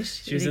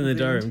English. She was in the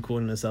diary room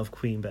calling herself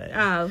Queen Bey.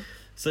 Oh.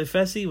 So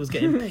Fessy was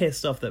getting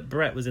pissed off that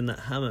Brett was in that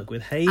hammock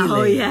with Hayley.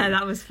 Oh, yeah,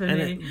 that was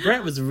funny. And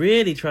Brett was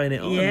really trying it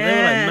on. Yeah. They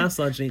were like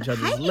massaging each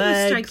other's Hayley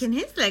legs. was stroking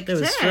his leg They too.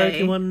 were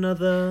stroking one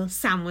another.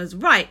 Sam was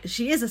right.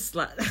 She is a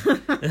slut.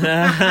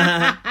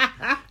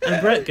 And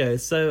Brett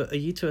goes, "So are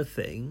you two a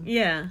thing?"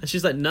 Yeah. And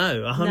she's like,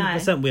 "No,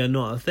 100% we are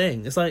not a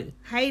thing." It's like,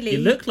 Hayley. you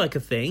look like a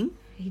thing.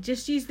 He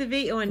just used the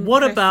veto on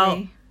What Fessy. about...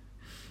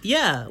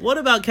 Yeah, what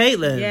about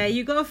Caitlyn? Yeah,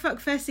 you gotta fuck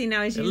Fessy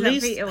now. He's At used that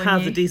least veto on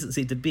have you. the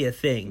decency to be a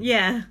thing.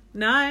 Yeah,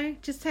 no,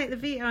 just take the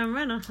veto and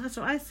run off. That's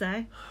what I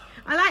say.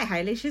 I like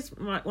Hayley. She's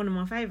like one of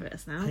my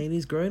favourites now.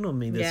 Hayley's grown on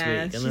me this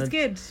week. She's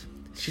good.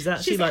 She's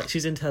actually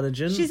she's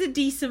intelligent. She's a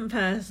decent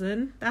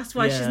person. That's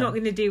why she's not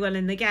going to do well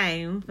in the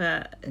game.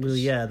 But well,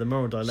 yeah, the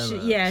moral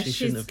dilemma. She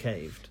shouldn't have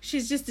caved.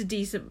 She's just a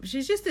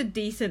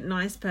decent,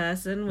 nice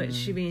person,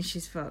 which means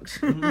she's fucked.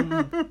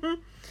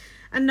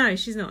 And no,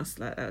 she's not a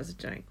slut. That was a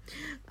joke.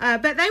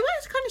 But they were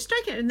kind of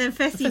striking it, and then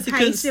Fessy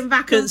paced him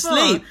back and forth.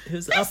 Sleep. It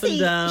was Fessy, up and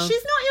down.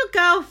 She's not your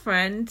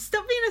girlfriend.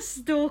 Stop being a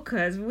stalker.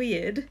 It's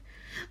weird.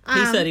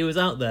 He said he was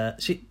out there.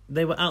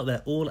 They were out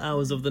there all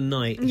hours of the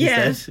night. He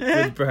said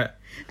with Brett.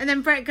 And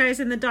then Brett goes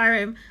in the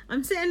diary room.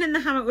 "I'm sitting in the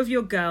hammock with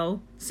your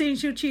girl. Soon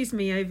she'll choose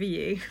me over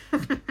you."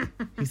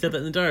 He said that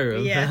in the diary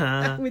room.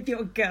 Yeah, with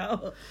your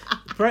girl.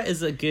 Brett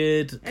is a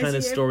good kind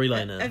of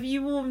storyliner. Have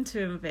you warmed to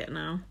him a bit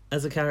now?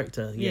 As a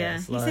character,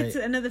 yes. Yeah, he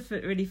said another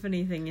really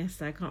funny thing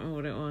yesterday. I can't remember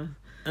what it was.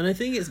 And I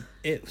think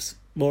it's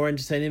more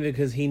entertaining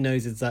because he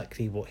knows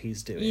exactly what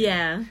he's doing.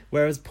 Yeah.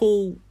 Whereas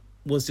Paul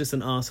was just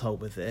an asshole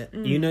with it.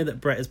 You know that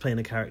Brett is playing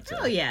a character.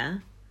 Oh yeah.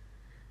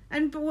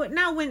 But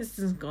now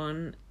Winston's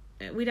gone.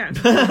 We don't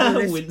have to deal with all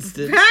this.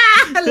 Winston.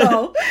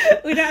 Hello.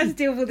 We don't have to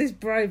deal with this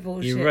bro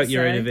bullshit. You wrote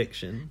your own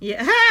eviction.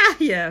 Yeah.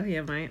 yeah,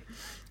 mate.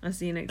 I'll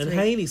see you next week. And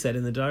Hayley said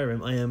in the diary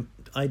room,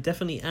 I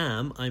definitely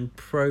am. I'm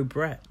pro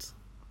Brett.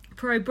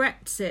 Pro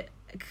Brexit.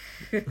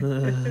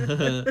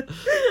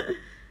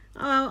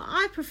 Oh,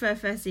 I prefer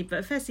Fessy,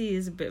 but Fessy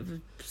is a bit of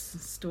a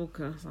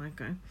stalker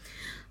psycho.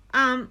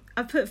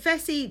 I put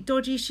Fessy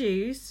dodgy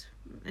shoes.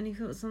 Any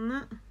thoughts on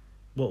that?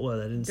 What were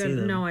they? I didn't see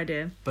them. No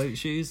idea. Boat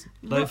shoes?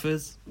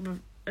 Loafers?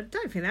 I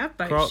don't think they have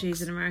boat Crocs.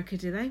 shoes in America,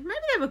 do they?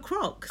 Maybe they were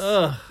Crocs.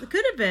 Ugh. They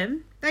could have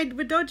been. They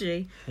were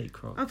dodgy. Hate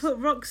Crocs. I put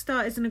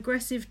Rockstar as an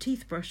aggressive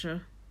teeth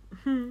brusher.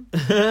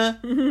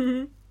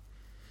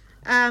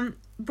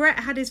 Brett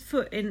had his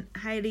foot in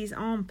Hayley's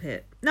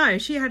armpit. No,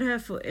 she had her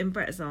foot in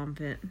Brett's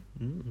armpit.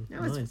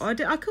 That was nice.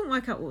 I couldn't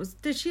work out what was.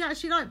 Did she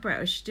actually like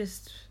Brett, or she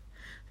just?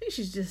 I think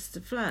she's just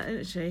a flirt,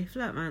 isn't she?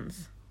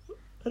 Flirtmans.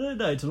 I don't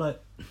know,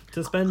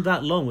 to spend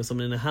that long with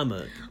someone in a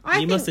hammock,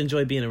 you must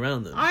enjoy being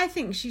around them. I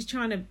think she's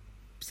trying to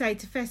say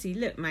to Fessy,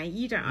 "Look, mate,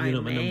 you don't own me. You're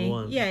not my number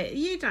one. Yeah,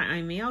 you don't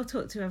own me. I'll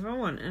talk to whoever I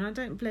want, and I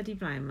don't bloody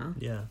blame her.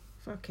 Yeah.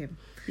 Fuck him."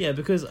 Yeah,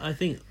 because I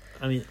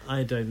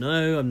don't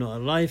know, I'm not a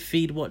live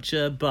feed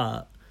watcher,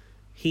 but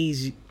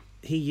he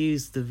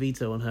used the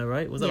veto on her,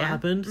 right? Was that what Yeah.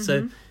 happened?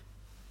 So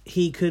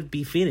he could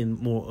be feeling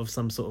more of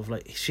some sort of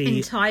like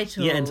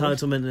Entitled. Yeah,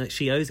 entitlement, that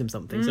she owes him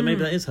something. So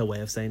maybe that is her way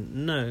of saying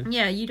no.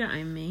 Yeah, you don't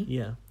own me.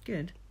 Yeah.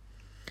 Good.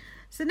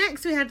 So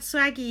next we had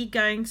Swaggy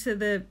going to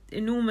the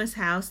enormous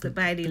house that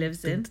Bailey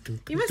lives in.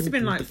 He must have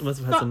been like,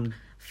 Must have had some.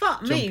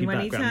 fuck me jumpy when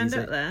he background turned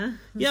music. up there.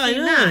 Yeah, I Seen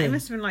know. That. He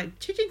must have been like,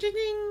 ching, ching, ching,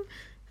 ching.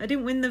 I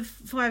didn't win the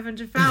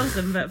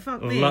 500,000, but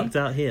fuck me. Lucked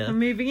out here. I'm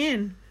moving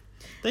in.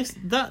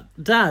 That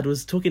dad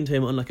was talking to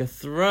him on like a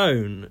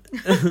throne.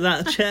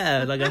 That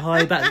chair, like a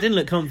high back. It didn't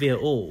look comfy at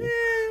all.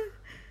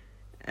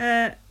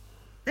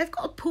 They've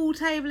got a pool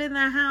table in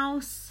their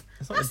house.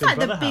 It's like That's the Big like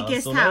the Brother house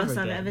biggest all house over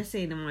I've again. ever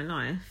seen in my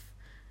life.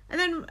 And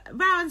then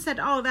Rowan said,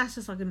 "Oh, that's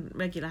just like a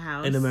regular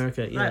house In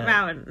America, yeah. Like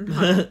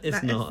Rowan,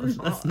 It's not.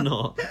 That's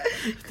not.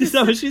 Is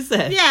that what she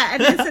said? Yeah,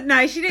 and then said,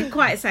 no, she didn't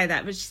quite say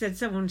that, but she said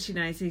someone she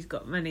knows who's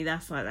got money.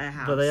 That's like their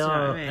house. But they do you know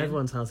are. what I mean?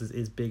 Everyone's house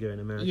is bigger in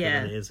America Yeah.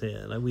 than it is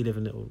here. Like we live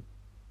in little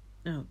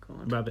Oh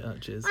god. rabbit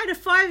hutches. I had a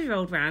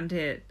 5-year-old round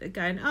here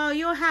going, "Oh,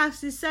 your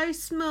house is so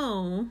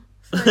small."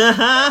 It's like,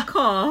 fuck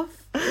off.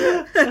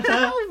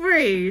 How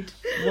rude.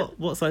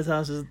 What size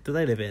houses do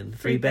they live in?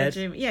 3 bed.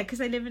 Bedroom. Yeah, because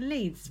they live in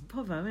Leeds.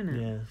 Povo, isn't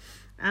it? Yeah.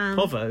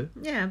 Povo.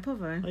 Yeah,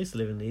 Povo. I used to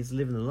live in Leeds.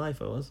 Living the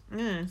life I was.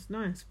 Yeah, it's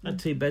nice. I had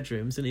 2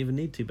 bedrooms. Didn't even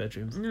need 2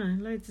 bedrooms. No,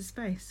 loads of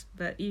space.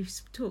 But you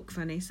talk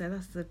funny, so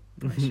that's the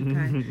price you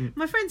pay.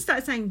 My friend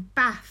started saying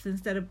bath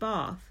instead of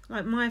bath.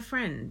 Like my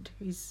friend,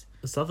 who's...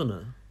 A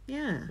southerner.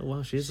 Yeah. Oh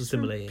wow, she is She's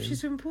assimilating.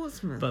 She's from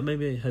Portsmouth. But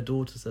maybe her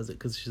daughter says it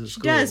because she's at She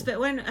school. does, but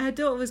when her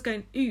daughter was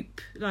going oop,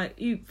 like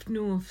oop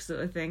north sort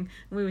of thing,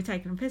 and we were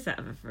taking a piss out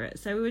of her for it.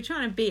 So we were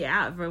trying to beat it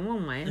out of her in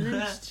one way, and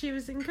then she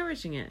was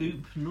encouraging it.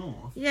 Oop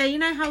north. Yeah, you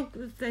know how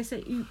they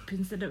say oop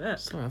instead of up?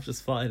 Sorry, I've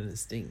just farted and it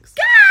stinks.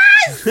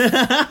 Guys! Can't do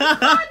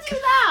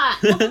that!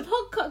 On the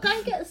podcast, go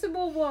and get some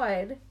more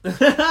wine.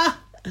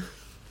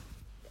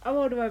 I'm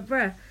holding my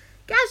breath.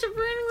 Guys, you're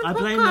ruining the I podcast.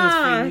 blame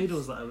those 3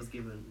 noodles that I was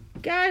given.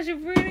 Guys, you're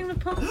ruining the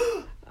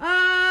podcast.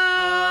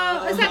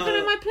 Oh, is that going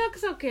in my plug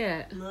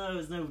socket? No,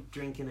 there's no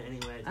drink in it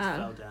anyway. It just Oh.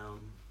 fell down.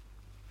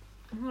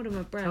 I'm holding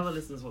my breath. Tell the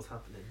listeners what's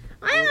happening.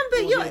 I am, but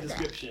Audio you're...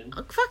 description.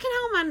 Fucking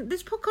hell, man.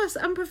 This podcast's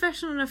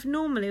unprofessional enough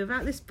normally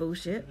without this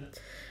bullshit.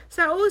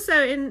 So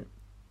also in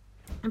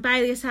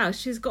Bailey's house,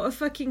 she's got a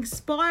fucking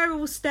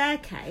spiral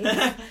staircase.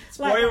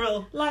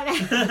 Spiral. Like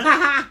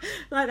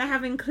like they're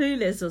having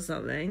Clueless or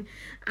something.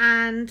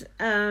 And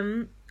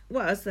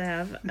what else they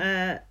have?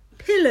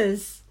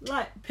 Pillars.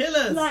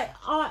 Pillars.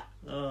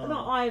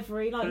 Not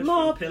ivory, like Push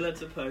from pillar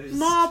to post.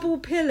 marble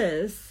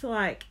pillars.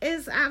 Like,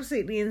 it's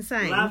absolutely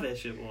insane.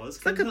 Lavish it was.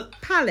 It's like a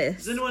palace.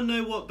 Does anyone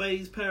know what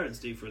Bailey's parents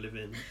do for a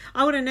living?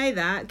 I want to know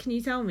that. Can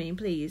you tell me,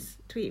 please?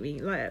 Tweet me,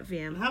 like at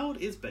And VM. how old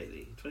is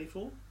Bailey?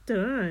 24?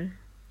 Don't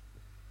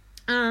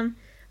know.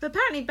 But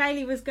apparently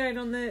Bailey was going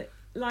on the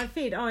live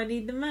feed. Oh, I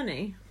need the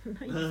money.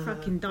 No, you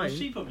fucking don't. Well,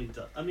 she probably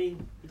does. I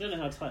mean, I don't know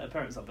how tight her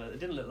parents are, but it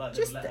didn't look like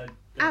Just they let her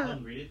go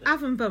hungry, did they?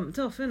 Haven't bumped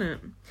off, innit?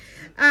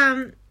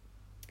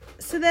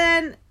 So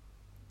then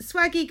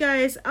Swaggy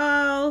goes,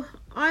 "Oh,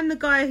 I'm the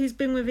guy who's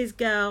been with his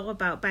girl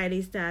about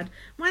Bailey's dad.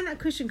 Mind that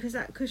cushion, because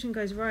that cushion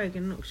goes rogue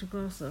and knocks your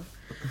glass off."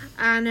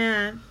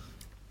 And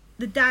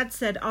the dad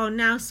said, "Oh,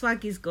 now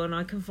Swaggy's gone,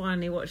 I can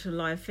finally watch the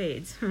live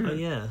feed." Oh,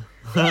 yeah.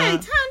 Yeah, he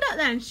turned up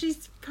then.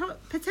 She's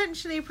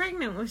potentially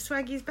pregnant with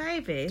Swaggy's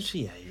baby.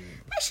 She ain't.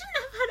 They shouldn't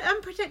have had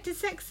unprotected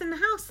sex in the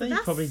house. So They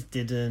that's, probably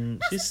didn't.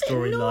 that's She's a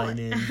bit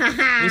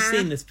storylining. We've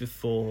seen this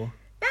before.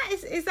 That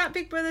is that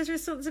Big Brother's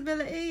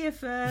responsibility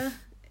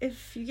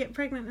if you get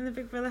pregnant in the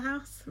Big Brother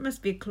house? There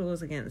must be a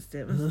clause against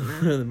it,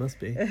 mustn't There must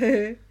be.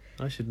 there?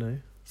 I should know.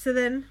 So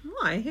then,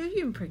 why? Who have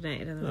you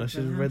impregnated in the I Big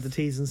should have Brother read the house?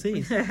 T's and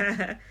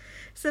C's.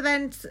 So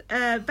then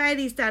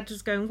Bailey's dad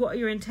was going, "What are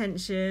your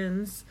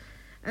intentions?"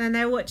 And then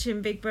they're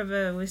watching Big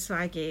Brother with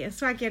Swaggy. And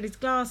Swaggy had his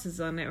glasses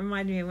on. It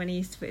reminded me of when he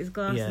used to put his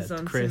glasses Yeah,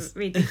 on Chris. to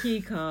read the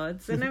cue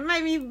cards. And it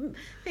made me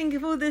think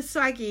of all the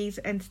Swaggy's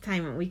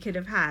entertainment we could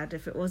have had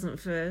if it wasn't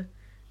for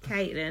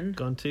Caitlin.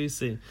 Gone too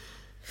soon.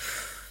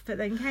 But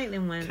then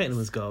Caitlin went. Caitlin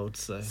was gold,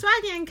 so.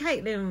 Swaggy and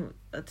Caitlin,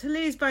 to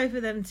lose both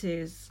of them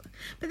two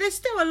but there's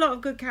still a lot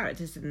of good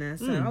characters in there,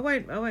 so I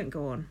won't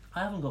go on. I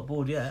haven't got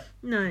bored yet.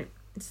 No,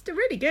 it's still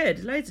really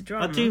good. Loads of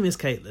drama. I do miss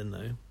Caitlin,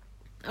 though.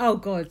 Oh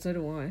god, so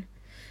do I.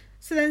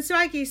 So then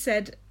Swaggy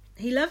said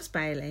he loves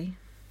Bailey.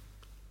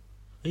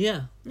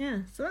 Yeah.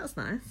 Yeah, so that's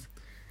nice.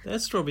 They're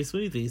strawberry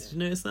smoothies. Did you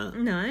notice that?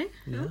 No,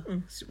 Yeah.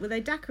 Oh, were they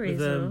daiquiris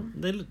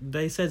With, or?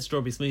 they said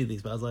strawberry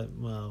smoothies, but I was like,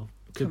 well,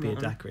 could Come be a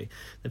on. daiquiri.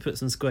 They put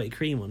some squirty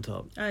cream on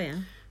top. Oh yeah.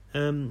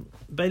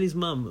 Bailey's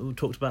mum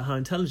talked about how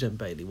intelligent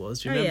Bailey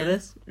was. Do you remember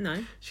this?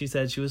 No. She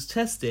said she was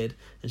tested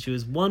and she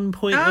was 1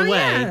 point Oh, away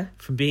yeah.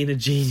 from being a I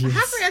genius.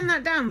 have written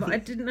that down, but I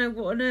didn't know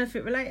what on earth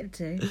it related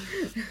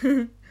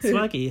to.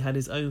 Swaggy had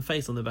his own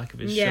face on the back of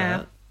his Yeah,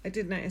 shirt. I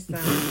did notice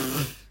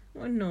that.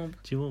 What a knob.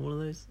 Do you want one of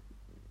those?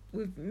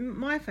 With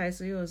my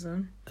face or yours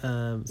on? We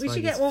Swaggy's,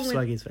 should get one with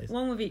Swaggy's face.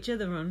 one with each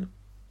other on.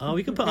 Oh,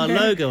 we could put our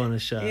logo on a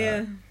shirt.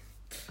 Yeah.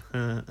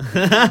 Uh, Do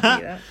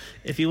that.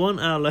 if you want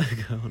our logo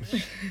on a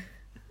shirt.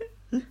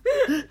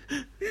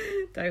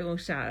 Don't all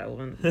shout at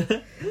once.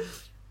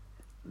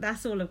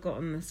 That's all I've got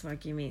on the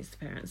Swaggy Meets the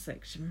Parents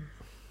section.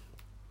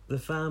 The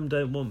fam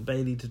don't want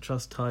Bailey to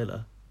trust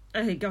Tyler.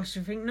 Oh gosh,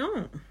 I think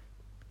not.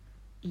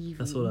 Evil.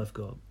 That's all I've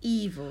got.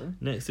 Evil.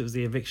 Next, it was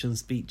the eviction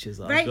speeches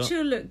that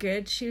Rachel looked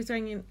good. She was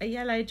wearing a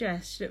yellow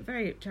dress. She looked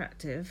very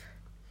attractive.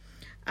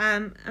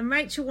 And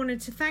Rachel wanted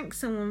to thank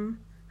someone,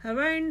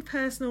 her own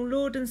personal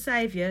Lord and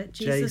Saviour,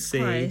 Jesus JC.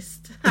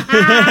 Christ.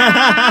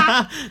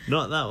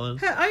 Not that one.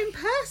 Her own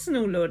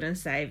personal Lord and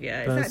Saviour.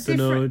 Is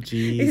Personal that different?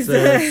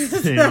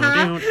 Jesus.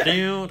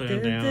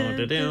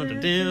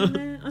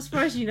 I'm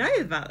surprised you know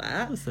about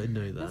that. Of course I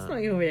know that. That's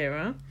not your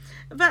era.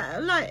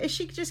 But, like, is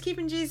she just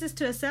keeping Jesus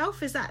to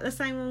herself? Is that the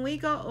same one we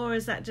got? Or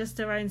is that just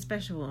her own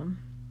special one?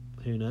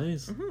 Who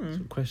knows? Mm-hmm.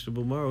 Some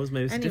questionable morals.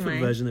 Maybe it's a different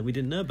Anyway. version that we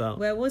didn't know about.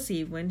 Where was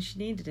he when she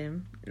needed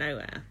him?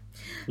 Nowhere.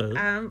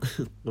 Oh.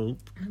 Oh.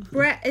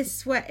 Brett is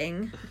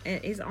sweating.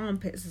 His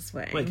armpits are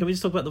sweating. Wait, can we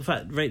just talk about the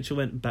fact Rachel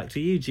went back to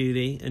you,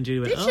 Julie, and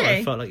Julie went, Did I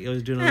she? felt like you were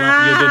doing a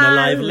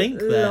live link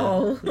there.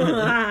 Lol.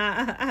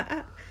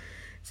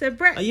 So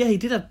Brett... Oh, yeah, he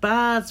did have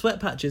bad sweat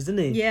patches,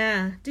 didn't he?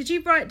 Yeah. Did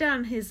you write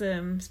down his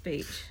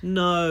speech?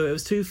 No, it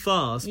was too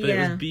fast, but it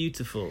Yeah. was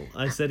beautiful.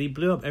 I said he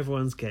blew up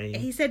everyone's game.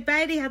 He said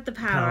Bailey had the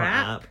power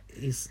app.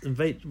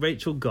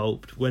 Rachel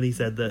gulped when he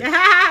said that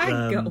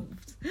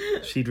Gulped.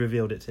 she'd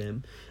revealed it to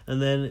him.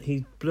 And then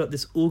he blew up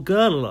this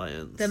all-girl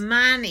alliance. The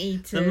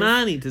man-eaters. The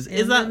man-eaters.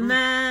 Is that... The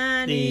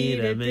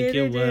man-eater. Make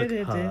you work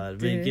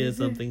hard. Make you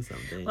something.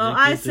 Well,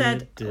 I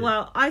said...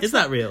 Well, Is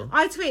that real?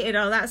 I tweeted,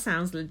 oh, that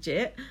sounds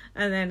legit.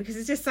 And then, because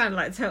it just sounded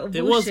like total bullshit,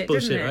 It was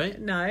bullshit, didn't it?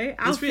 right? No.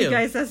 Alfie real.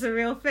 goes, that's a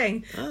real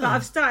thing. Ah. But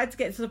I've started to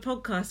get to the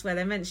podcast where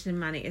they're mentioning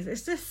man-eaters.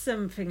 It's just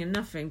something and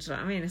nothing, do you know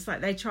what I mean? It's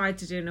like they tried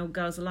to do an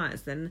all-girls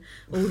alliance, then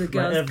all the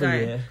girls every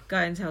year. go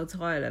and tell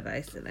Tyler,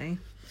 basically.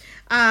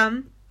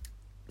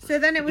 So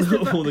then it was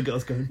All the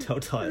girls go and tell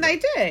Tyler. They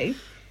do.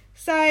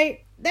 So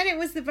then it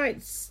was the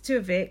votes to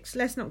evict.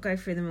 Let's not go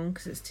through them all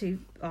because it's too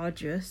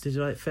arduous. Did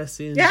you like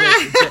Fessy and Yeah.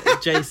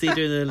 JC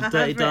doing the I've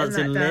dirty written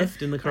dancing that down.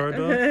 lift in the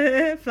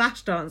corridor?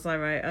 Flash dance, I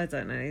wrote. I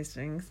don't know these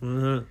things.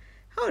 Uh-huh.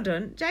 Hold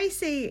on.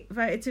 JC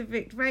voted to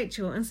evict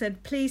Rachel and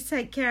said, please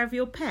take care of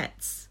your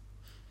pets.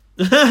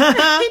 He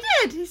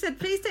did. He said,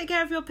 please take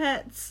care of your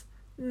pets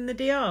in the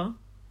DR.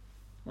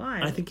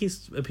 Why? I think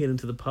he's appealing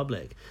to the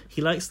public.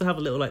 He likes to have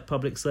a little like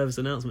public service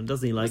announcement,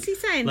 doesn't he? Like, What's he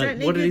saying? like Don't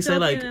leave what did your he say?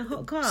 dog Like in a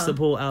hot car.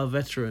 support our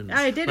veterans.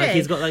 Oh, did like, he?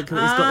 He's got them like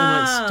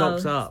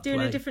stocked up. Doing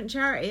like, a different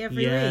charity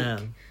every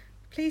week.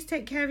 Please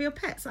take care of your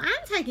pets. I'm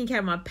taking care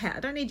of my pet. I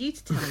don't need you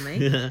to tell me.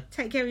 Yeah.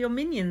 Take care of your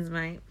minions,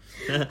 mate.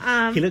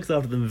 He looks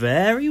after them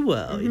very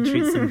well. He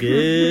treats them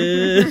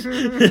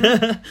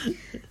good.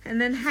 And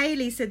then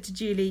Hayley said to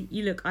Julie,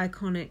 you look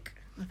iconic.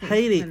 I think-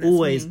 Hayley and that's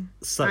always me.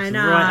 sucks I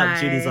know, right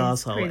up Julie's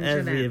arsehole cringe,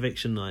 every innit?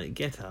 eviction night.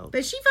 Get out.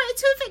 But she voted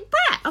to evict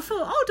Brett. I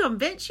thought, hold on,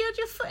 bitch. You had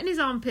your foot in his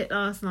armpit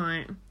last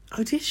night.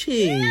 Oh, did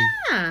she?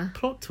 Yeah.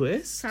 Plot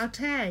twist.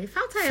 Falte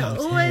Falte.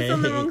 always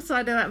on the wrong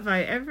side of that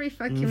vote every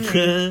fucking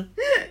week.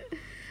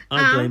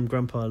 I blame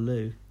Grandpa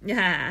Lou.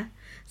 Yeah.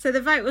 So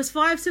the vote was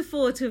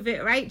 5-4 to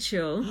evict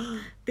Rachel.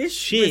 This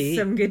She was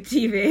some good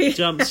TV.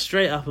 Jumped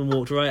straight up and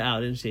walked right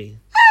out, didn't she?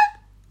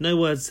 No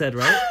words said,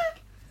 right?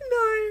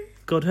 No.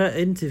 God, her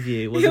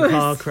interview was It a was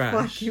car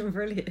crash. fucking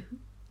brilliant.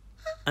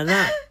 And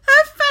that...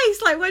 Her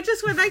face, like,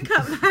 when they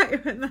cut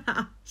back and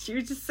that, she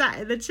was just sat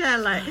in the chair,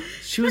 like,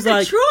 She was a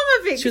like... trauma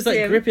victim. She was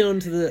like gripping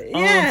onto the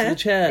arms Yeah, of the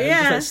chair and yeah.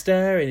 just like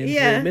staring into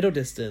Yeah. the middle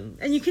distance.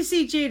 And you could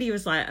see Judy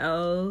was like,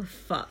 oh,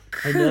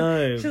 fuck. I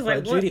know. She was But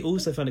like, Judy what?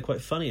 also found it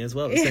quite funny as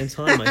well at the same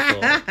time, I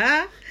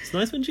thought. It's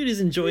nice when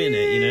Judy's enjoying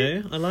it, you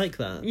know? I like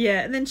that.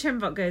 Yeah, and then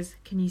Chembok goes,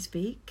 can you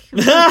speak?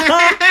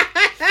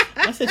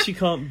 I said she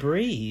can't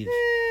breathe.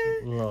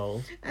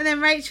 Lol. And then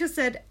Rachel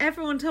said,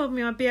 everyone told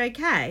me I'd be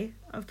okay.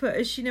 I've put,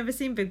 has she never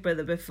seen Big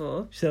Brother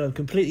before? She said, I'm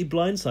completely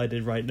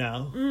blindsided right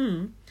now.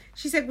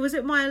 She said, was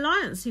it my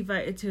alliance who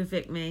voted to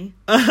evict me?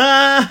 Did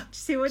you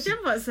see what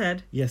Chembok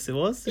said? Yes, it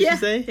was. Did she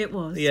say? it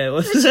was. Yeah, it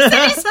was. She said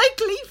it so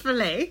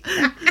gleefully.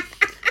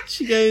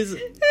 She goes,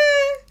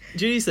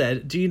 Judy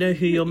said, do you know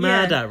who you're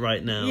mad at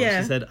right now?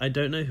 Yeah. She said, I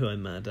don't know who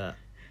I'm mad at.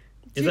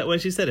 Is that where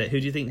she said it? Who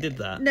do you think did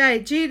that? No,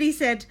 Julie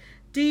said,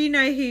 do you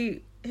know who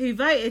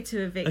voted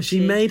to evict Oh, she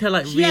you? made her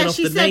like reel off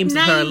she the said names of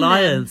her name them.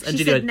 alliance. And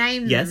She Judy said went,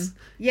 name yes, them.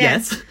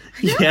 yes,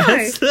 No.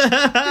 yes. But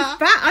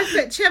I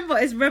put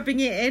Chembot is rubbing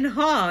it in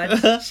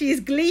hard. She is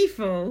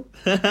gleeful.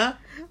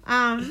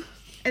 And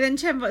then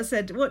Chembot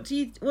said, what do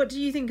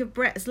you think of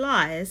Brett's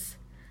lies?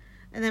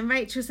 And then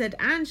Rachel said,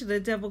 Angela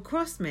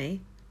double-crossed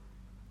me.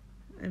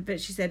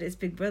 But she said, it's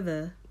Big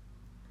Brother.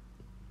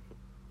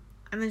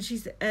 And then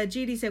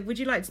Judy said, would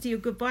you like to do your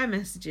goodbye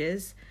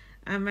messages?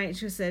 And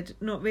Rachel said,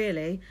 not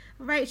really.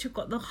 Rachel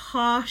got the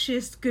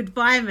harshest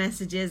goodbye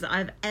messages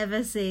I've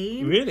ever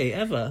seen. Really?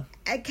 Ever?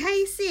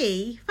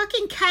 KC,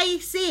 fucking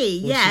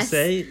KC, What'd yes. she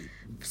say?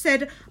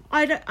 Said,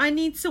 I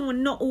need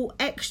someone not all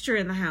extra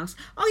in the house.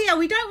 Oh yeah,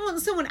 we don't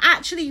want someone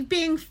actually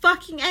being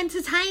fucking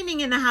entertaining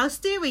in the house,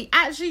 do we?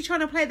 Actually trying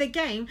to play the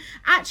game,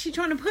 actually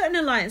trying to put an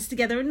alliance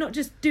together and not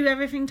just do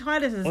everything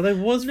Tyler says. Although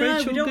was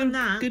Rachel we don't want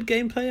that. good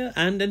game player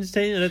and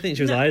entertaining? I don't think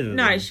she was either of them.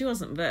 No, she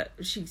wasn't, but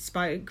she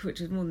spoke,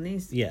 which is more than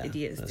these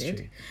idiots that's did.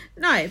 True.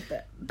 No,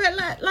 but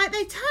like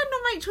they turned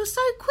on Rachel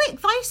so quick.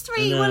 Those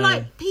three were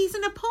like peas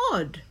in a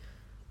pod.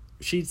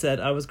 She said,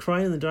 I was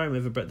crying in the diary room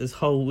over Brett this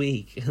whole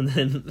week. And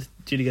then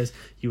Julie goes,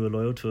 you were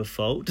loyal to a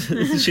fault?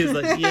 She was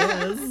like,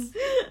 yes.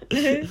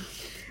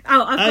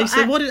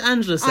 So what did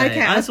Angela say? Okay,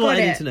 That's what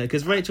I need to know.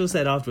 Because Rachel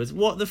said afterwards,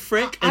 what the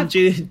frick? And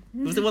Julie,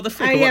 was it what the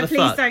frick or what the please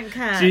fuck? Don't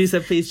curse. Julie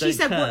said, please don't curse.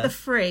 She said, what the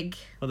frig?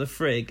 What the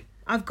frig?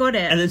 I've got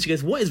it. And then she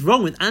goes, what is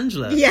wrong with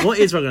Angela? Yeah. What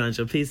is wrong with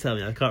Angela? Please tell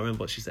me. I can't remember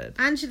what she said.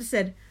 Angela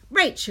said,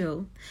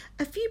 Rachel,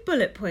 a few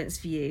bullet points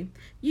for you.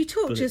 You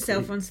talked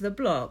yourself onto the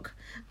block,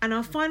 and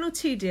our final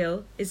 2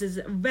 deal is as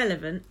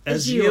relevant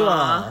as you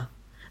are.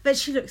 But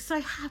she looked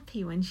so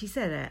happy when she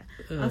said it.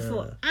 I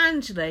thought,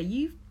 Angela,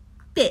 you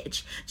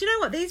bitch. Do you know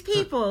what? These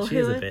people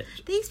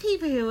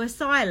who are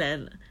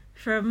silent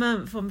for a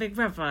month on Big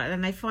Brother and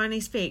then they finally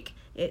speak,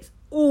 it's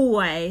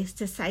always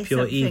to say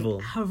pure something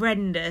evil.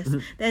 Horrendous.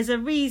 There's a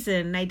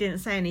reason they didn't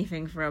say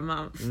anything for a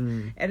month.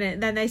 And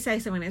then they say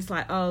something, it's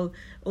like, oh,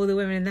 all the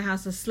women in the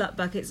house are slut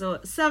buckets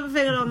or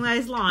something along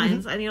those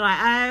lines. And you're like,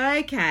 oh,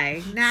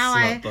 okay. Now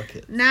I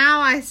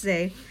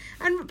see.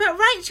 But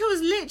Rachel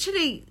was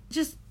literally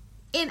just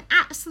in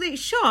absolute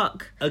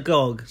shock.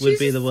 Agog would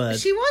be the word.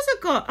 She was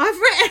agog. I've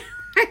written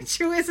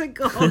Rachel is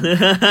agog.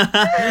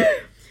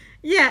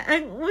 Yeah,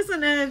 and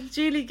wasn't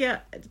Julie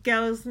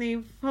Girl's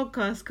new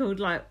podcast called,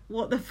 like,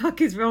 What the Fuck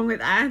is Wrong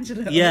with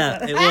Angela?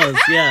 Yeah, it was,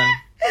 yeah.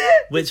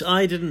 Which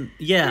I didn't,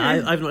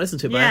 I've not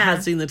listened to it, but I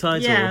had seen the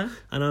title,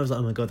 and I was like,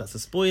 oh my God, that's a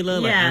spoiler,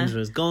 like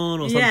Angela's gone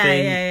or something.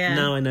 Yeah.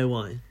 Now I know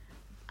why.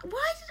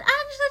 Why did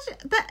Angela...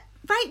 But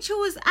Rachel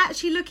was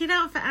actually looking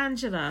out for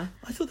Angela.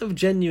 I thought they were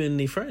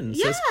genuinely friends.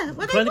 Yeah, so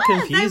well, they were.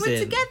 Confusing. They were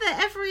together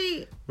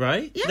every...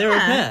 Right? Yeah. They were a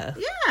pair.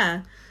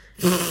 Yeah.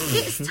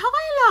 It's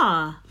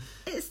Tyler.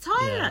 It's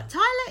Tyler. Yeah.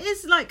 Tyler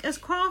is like as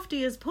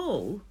crafty as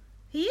Paul.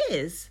 He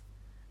is.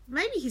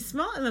 Maybe he's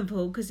smarter than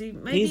Paul because he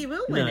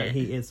will win it. No,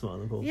 he is smarter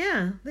than Paul.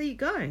 Yeah, there you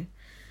go.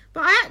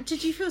 But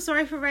did you feel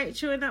sorry for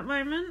Rachel in that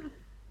moment?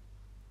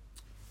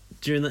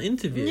 During that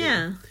interview?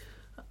 Yeah.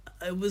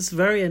 It was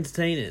very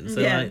entertaining.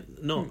 So like,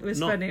 not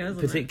funny,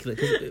 wasn't particular.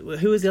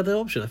 Who was the other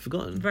option? I've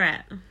forgotten.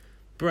 Brett.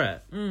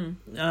 For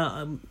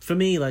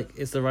me, like,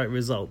 it's the right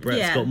result.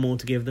 Brett's got more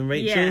to give than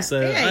Rachel,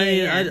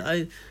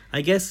 so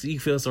I guess you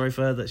feel sorry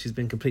for her that she's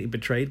been completely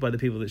betrayed by the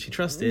people that she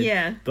trusted.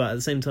 Yeah. But at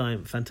the same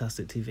time,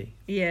 fantastic TV.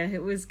 Yeah,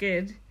 it was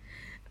good.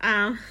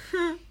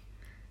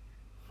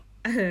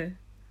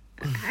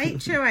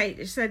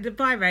 HOH said,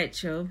 bye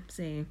Rachel.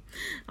 See,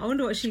 I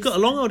wonder what she's got a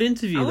long old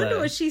interview. I wonder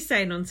what she's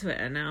saying on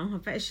Twitter now. I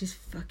bet she's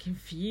fucking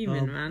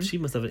fuming, man. She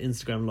must have an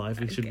Instagram live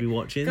we should be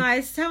watching.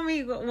 Guys, tell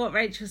me what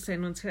Rachel's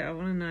saying on Twitter. I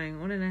want to know. I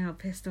want to know how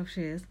pissed off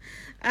she is.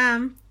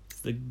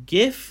 The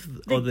GIF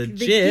or the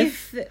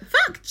GIF?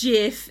 Fuck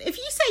GIF. If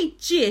you say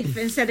GIF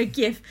instead of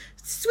GIF,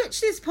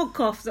 switch this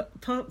podcast.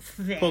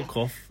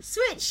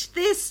 Switch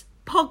this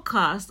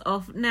podcast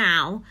off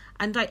now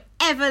and don't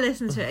ever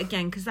listen to it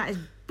again because that is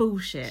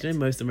bullshit. Do you know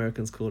most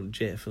Americans call it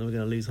GIF and we're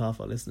going to lose half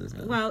our listeners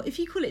now? Well, if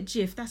you call it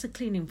GIF, that's a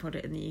cleaning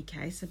product in the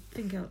UK, so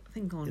think on.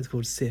 It's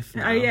called SIF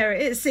now. Oh yeah,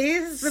 it is. See,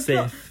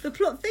 the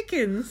plot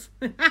thickens.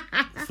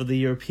 For the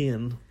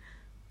European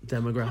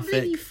demographic. I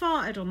believe you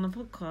farted on the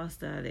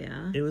podcast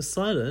earlier. It was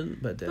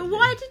silent, but deadly. But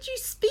why did you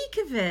speak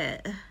of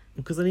it?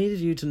 Because I needed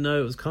you to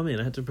know it was coming.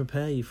 I had to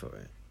prepare you for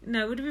it.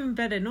 No, it would have been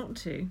better not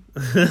to.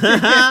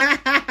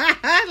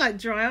 Like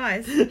dry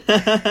ice.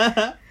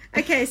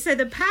 Okay, so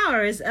the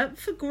power is up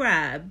for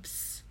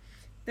grabs.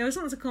 There was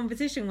once a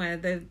competition where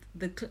there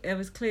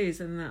was clues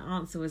and the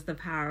answer was the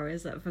power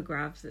is up for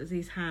grabs. It was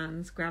these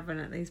hands grabbing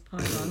at these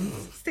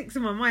pylons. Sticks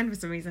in my mind for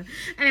some reason.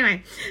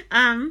 Anyway,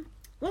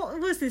 what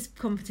was this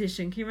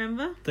competition? Can you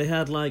remember? They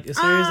had like a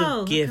series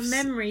of GIFs.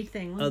 Like a memory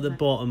thing. At the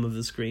bottom of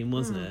the screen,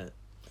 wasn't it?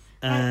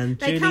 And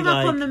they come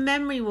up on the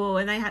memory wall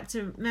and they had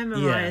to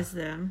memorise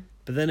them.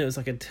 But then it was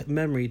like a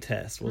memory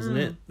test, wasn't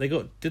it?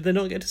 Did they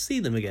not get to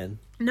see them again?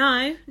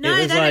 No,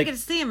 they don't get to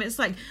see them. It's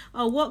like,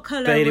 what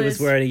colour Bailey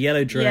was wearing a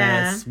yellow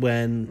dress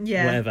when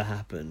whatever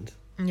happened.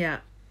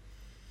 Yeah.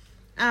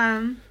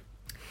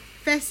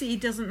 Fessy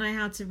doesn't know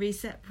how to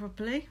reset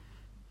properly.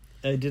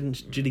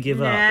 Didn't Julie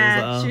give up?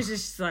 Yeah, she was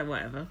just like,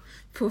 whatever.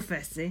 Poor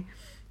Fessy.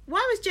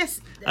 Why was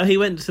Jess... Oh, he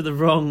went to the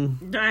wrong...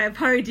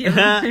 podium.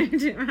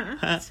 Fessy,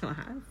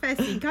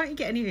 can't you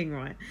get anything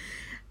right?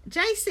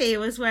 JC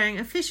was wearing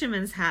a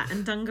fisherman's hat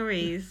and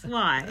dungarees.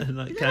 Why?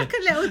 like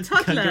a little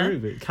toddler. Kangaroo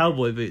boots.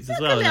 Cowboy boots as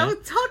well. Like a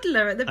little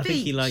toddler at the beach. I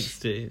think he likes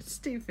to.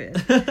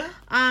 Stupid.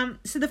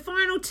 So the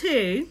final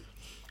 2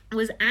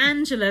 was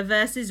Angela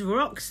versus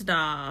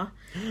Rockstar.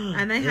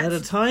 And they had a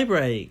tie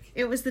break.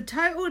 It was the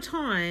total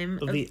time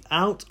of the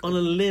Out on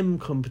a Limb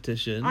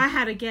competition. I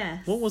had a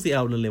guess. What was the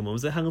Out on a Limb one?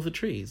 Was it Hang Off the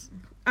Trees?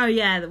 Oh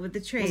yeah, with the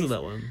trees. Wasn't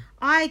that one?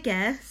 I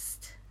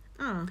guessed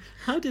Oh.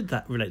 How did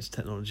that relate to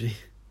technology?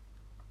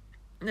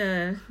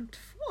 Oh,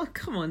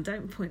 come on,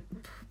 don't point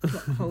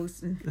plot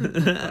holes.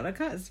 God, I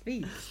can't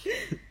speak.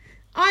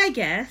 I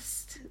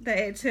guessed that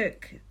it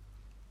took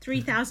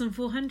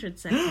 3,400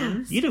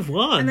 seconds. You'd have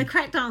won. And the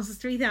correct answer is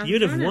 3,400.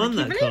 You'd have won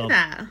that, Can you believe Carl.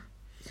 that?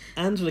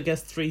 Angela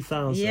guessed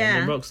 3,000 Yeah.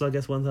 and Rockstar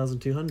guessed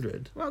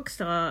 1,200.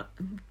 Rockstar,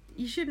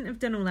 you shouldn't have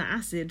done all that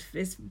acid.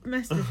 It's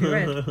messed with your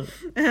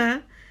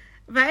head.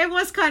 But it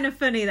was kind of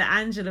funny that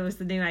Angela was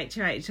the new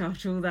HOH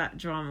after all that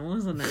drama,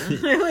 wasn't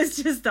it? It was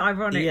just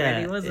ironic, Yeah,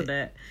 really, wasn't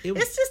it? it-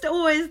 It's just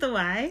always the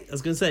way. I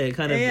was going to say, it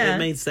kind of Yeah. it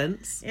made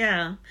sense.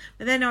 Yeah.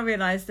 But then I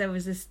realised there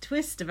was this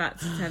twist about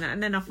to turn out.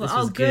 And then I thought, This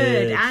was oh,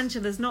 good. good.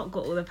 Angela's not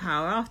got all the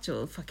power after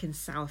all. Fucking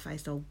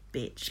sour-faced old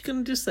bitch. You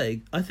can just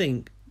say, I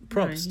think,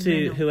 props No, you may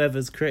to not.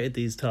 whoever's created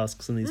these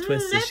tasks and these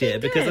twists they've this year,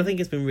 been because I good. think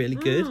it's been really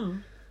good.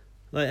 Mm.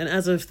 Like, and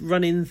as a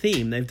running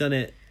theme, they've done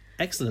it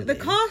excellently. The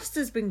cast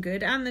has been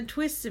good and the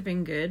twists have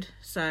been good.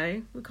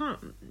 So we can't...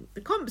 The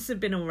comps have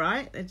been all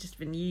right. They've just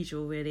been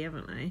usual, really,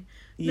 haven't they?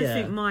 Yeah.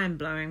 Nothing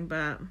mind-blowing,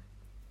 but...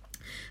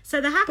 So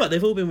the hack... But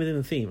they've all been within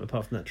the theme,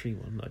 apart from that tree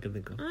one that I can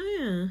think of. Oh,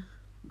 yeah.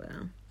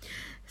 Well.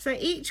 So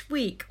each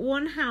week,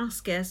 one house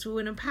guest will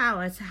win a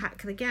power to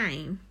hack the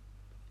game.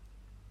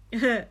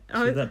 Should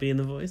that be in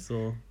the voice,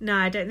 or...? No,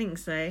 I don't think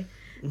so.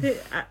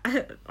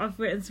 I've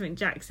written something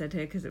Jack said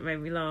here because it made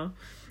me laugh.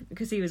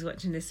 Because he was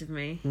watching this with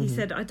me. He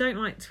said, I don't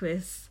like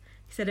twists.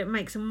 He said, it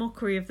makes a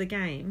mockery of the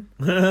game.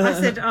 I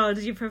said, oh,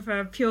 did you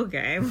prefer a pure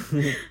game?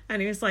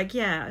 And he was like,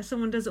 yeah,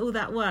 someone does all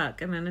that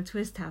work and then a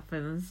twist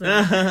happens. So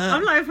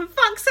I'm like, for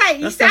fuck's sake,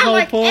 you That's the sound whole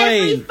like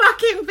every point.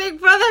 fucking Big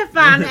Brother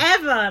fan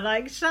ever.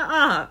 Like, shut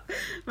up.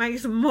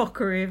 Makes a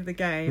mockery of the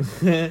game.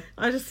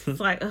 I just was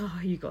like, oh,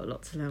 you got a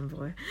lot to learn,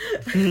 boy.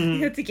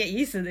 You have to get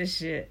used to this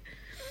shit.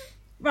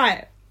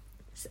 Right.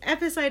 It's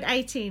episode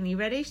 18. You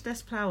ready?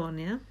 Let's plow on,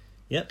 yeah?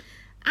 Yep.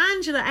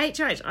 Angela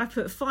HH, I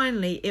put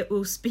finally it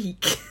will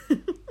speak.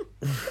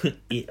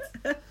 It.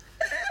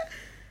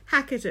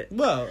 Hack at it.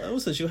 Well,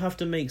 also, she'll have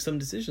to make some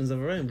decisions of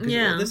her own. Because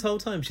Yeah. this whole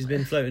time she's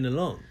been floating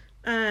along.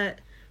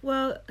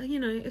 Well, you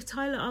know, if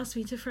Tyler asked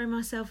me to throw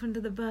myself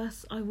under the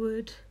bus, I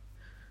would.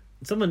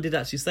 Someone did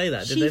actually say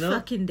that, did She they not?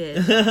 fucking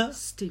did.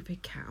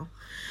 Stupid cow.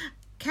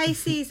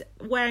 Casey's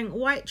wearing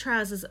white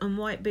trousers and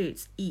white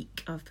boots.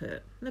 Eek, I've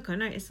put. Look, I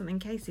noticed something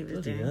Casey was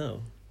Bloody doing.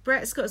 hell.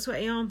 Brett's got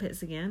sweaty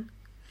armpits again.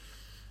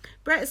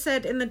 Brett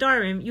said in the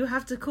diary room, you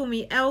have to call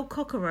me El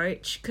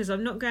Cockroach because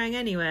I'm not going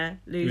anywhere,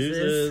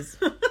 losers.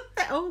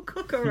 El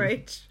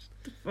Cockroach.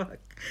 The fuck?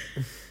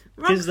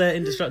 Because they're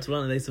indestructible,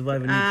 aren't they? They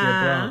survive a nuclear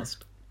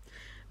blast.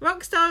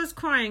 Rockstar's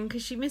crying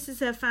because she misses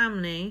her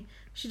family.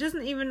 She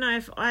doesn't even know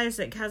if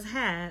Isaac has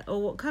hair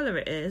or what colour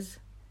it is.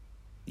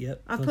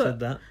 Yep, I I put- said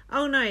that.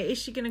 Oh no, is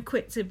she going to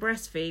quit to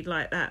breastfeed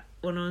like that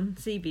one on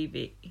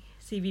CBB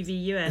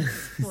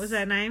US? What was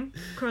her name?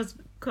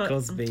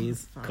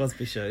 Cosby's. Oh, fuck.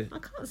 Cosby Show. I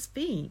can't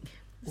speak.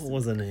 What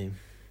was her name?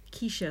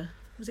 Keisha.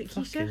 Was it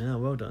Keisha? Fucking hell,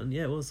 well done.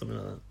 Yeah, it was something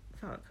like that.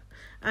 Fuck.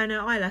 Oh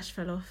no, eyelash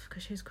fell off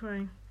because she was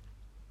crying.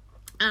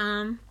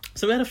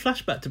 So we had a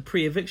flashback to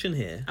pre-eviction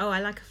here, Oh, I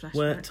like a flashback.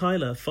 where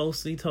Tyler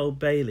falsely told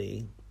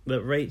Bailey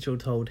that Rachel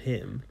told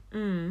him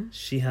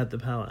she had the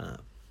power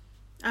app.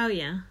 Oh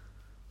yeah.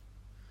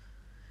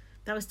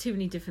 That was too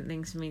many different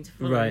things for me to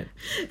follow. Right.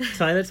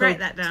 Tyler Write told,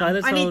 that down.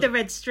 Tyler I need told, the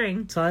red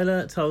string.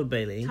 Tyler told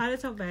Bailey Tyler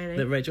told Bailey.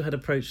 that Rachel had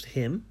approached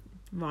him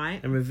Right.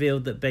 and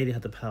revealed that Bailey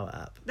had the power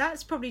app.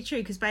 That's probably true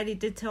because Bailey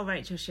did tell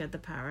Rachel she had the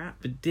power app.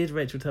 But did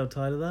Rachel tell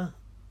Tyler that?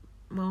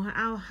 Well,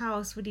 how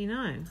else would he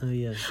know? Oh,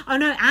 yeah. Oh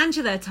no,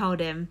 Angela told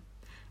him.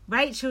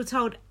 Rachel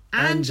told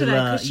Angela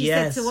because she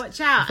yes. said to watch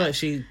I out. thought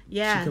she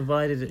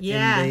confided it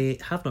Yeah. in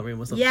the have-not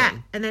room or something. Yeah,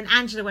 and then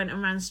Angela went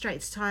and ran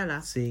straight to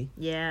Tyler. See?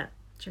 Yeah,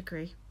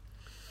 trickery.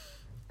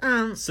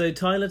 So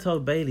Tyler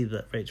told Bailey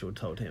that Rachel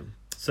told him.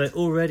 So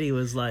already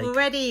was like...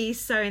 Already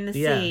sowing the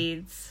Yeah.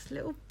 seeds.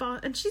 Little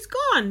and she's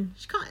gone.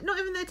 She can't. Not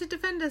even there to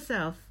defend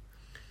herself.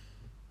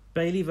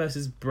 Bailey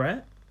versus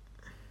Brett?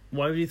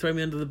 Why would you throw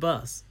me under the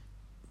bus?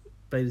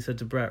 Bailey said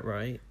to Brett,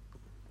 right?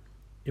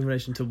 In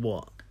relation to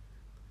what?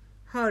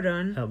 Hold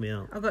on. Help me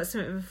out. I've got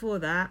something before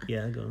that.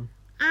 Yeah, go on.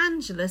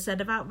 Angela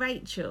said about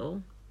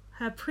Rachel,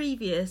 her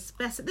previous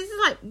best. This is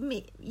like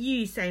me,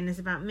 you saying this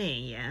about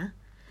me, yeah.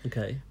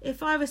 Okay.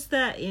 If I was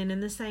 30 and in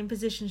the same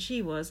position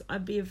she was,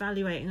 I'd be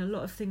evaluating a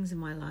lot of things in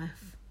my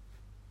life.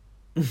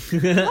 Why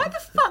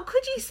the fuck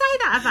could you say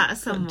that about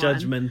someone?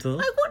 Judgmental.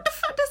 Like, what the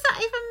fuck does that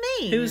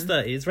even mean? Who's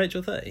 30? Is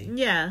Rachel 30?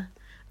 Yeah.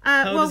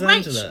 How old is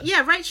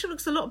Angela? Rachel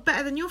looks a lot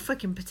better than your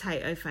fucking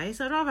potato face.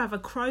 I'd rather have a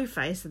crow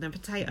face than a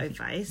potato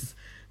face.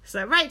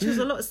 So Rachel's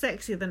a lot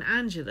sexier than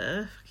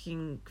Angela.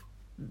 Fucking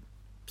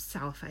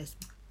sour-faced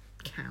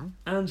cow.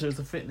 Angela's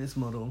a fitness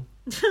model.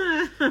 So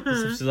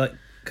she's like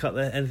cut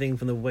anything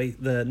from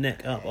the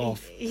neck up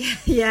off.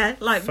 Yeah,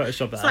 like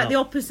Photoshop that it's like out. the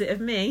opposite of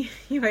me.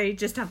 Where you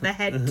just have the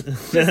head,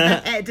 just the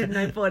head and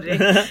no body.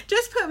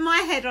 Just put my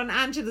head on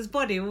Angela's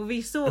body, we'll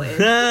be sorted.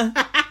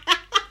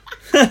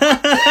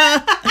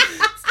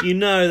 You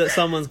know that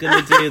someo's going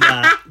to do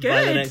that by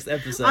the Good. next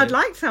episode. I'd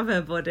like to have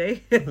her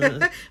body,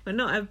 but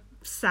not a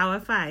sour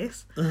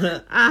face.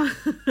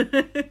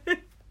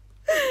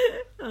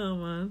 Oh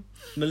man,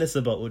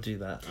 Melissa Bot will do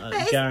that.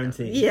 I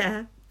guarantee.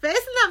 Yeah, but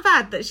isn't that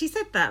bad that she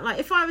said that? Like,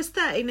 if I was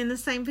 13 in the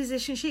same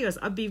position she was,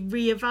 I'd be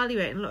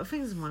reevaluating a lot of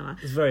things in my life.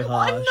 It's very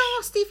What harsh. a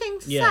nasty thing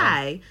to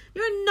say.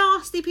 You're a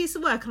nasty piece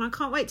of work, and I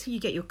can't wait till you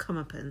get your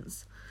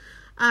comeuppance.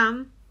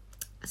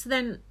 So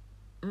then,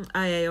 oh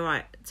yeah, you're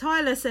right.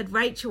 Tyler said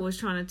Rachel was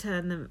trying to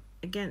turn them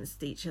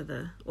against each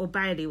other, or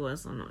Bailey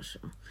was. I'm not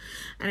sure.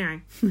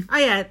 Anyway, oh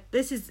yeah,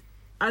 this is.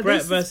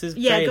 Brett versus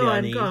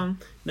Bailey. Go on.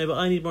 No, but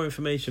I need more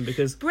information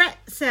because Brett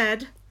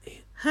said,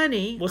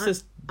 honey... What's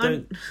this?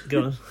 Don't...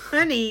 Go on.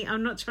 Honey,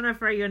 I'm not trying to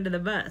throw you under the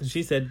bus.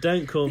 She said,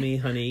 don't call me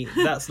honey.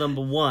 That's number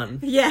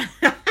one. Yeah.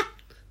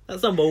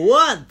 That's number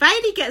one.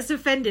 Bailey gets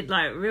offended,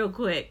 like, real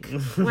quick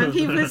when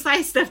people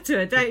say stuff to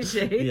her, don't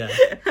she? Yeah.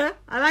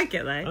 I like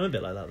it, though. I'm a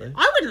bit like that, though.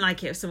 I wouldn't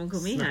like it if someone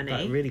called me Snap honey.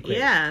 back really quick.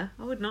 Yeah,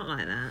 I would not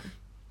like that.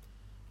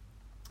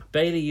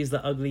 Bailey used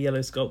that ugly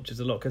yellow sculpture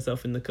to lock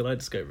herself in the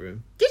kaleidoscope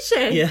room. Did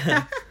she?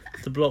 Yeah.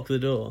 To block the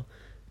door.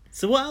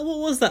 So what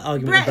was that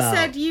argument Brett about?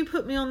 said you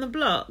put me on the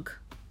block.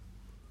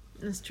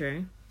 That's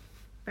true.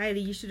 Bailey,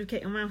 you should have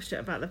kept your mouth shut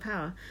about the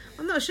power.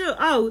 I'm not sure.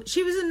 Oh,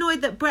 she was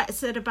annoyed that Brett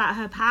said about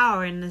her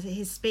power in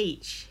his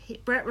speech.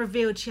 Brett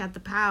revealed she had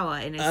the power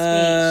in his speech.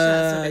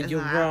 That's what it was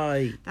you're about.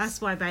 right. That's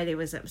why Bailey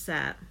was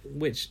upset.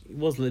 Which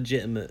was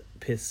legitimate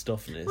pissed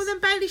offness. Well, then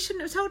Bailey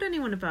shouldn't have told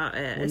anyone about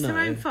it. Well, It's her no.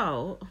 own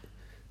fault.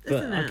 But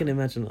Isn't I it? can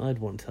imagine I'd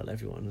want to tell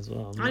everyone as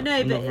well. I know,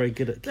 I'm not but- very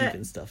good at but-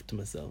 keeping stuff to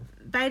myself.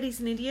 Bailey's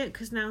an idiot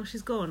because now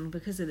she's gone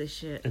because of this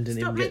shit. And didn't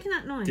Stop even making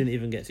that noise. Didn't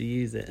even get to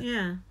use it.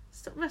 Yeah.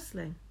 Stop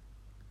wrestling.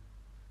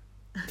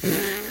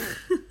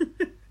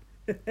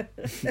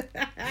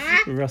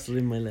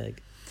 Rustling my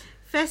leg.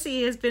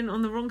 Fessy has been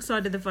on the wrong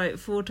side of the vote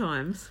 4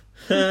 times.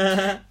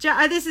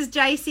 This is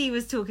JC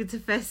was talking to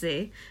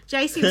Fessy.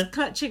 JC was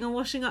clutching a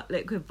washing up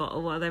liquid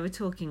bottle while they were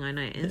talking, I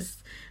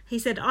noticed. He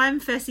said, I'm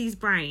Fessy's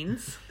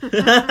brains.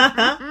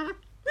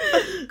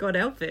 God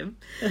help him.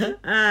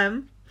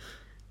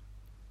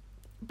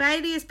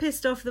 Bailey is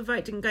pissed off the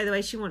vote didn't go the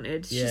way she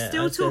wanted. She's Yeah,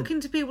 still I said- talking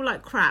to people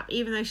like crap,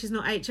 even though she's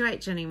not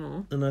HOH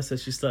anymore. And I said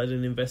she started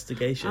an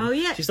investigation. Oh,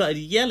 yeah. She started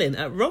yelling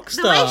at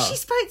Rockstar. The way she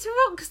spoke to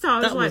Rockstar, I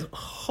was that like, was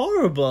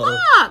horrible.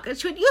 fuck! And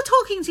she went, you're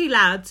talking too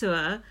loud to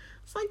her.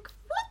 It's like,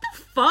 what the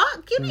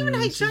fuck? You don't even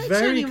HOH She's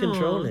very anymore.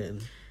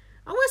 controlling.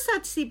 I was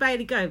sad to see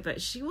Bailey go,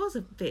 but she was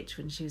a bitch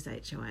when she was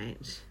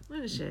HOH.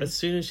 Wasn't she? As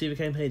soon as she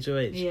became HOH,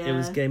 Yeah. it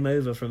was game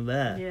over from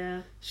there.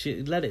 Yeah.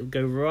 She let it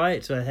go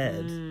right to her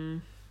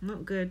head.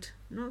 Not good.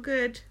 Not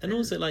good. And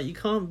also, like, you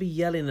can't be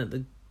yelling at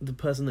the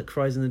person that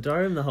cries in the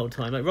diary room the whole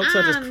time. Like,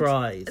 Rockstar just And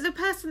cries. the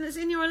person that's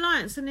in your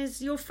alliance and is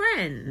your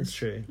friend. That's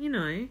true. You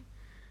know.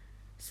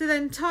 So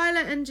then Tyler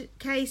and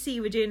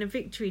Casey were doing a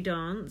victory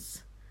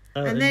dance.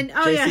 Oh, And then-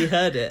 oh, JC yeah.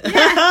 heard it. Yeah.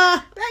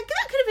 that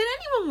could have been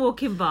anyone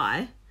walking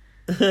by.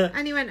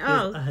 And he went,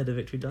 oh. I had a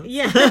victory dance.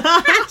 Yeah.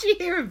 How'd you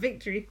hear a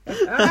victory?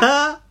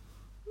 I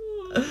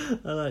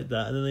like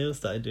that. And then they all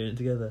started doing it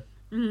together.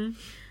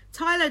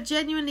 Tyler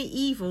genuinely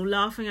evil,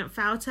 laughing at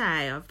Faute,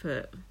 I've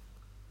put.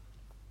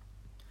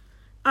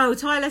 Oh,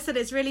 Tyler said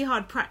it's really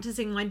hard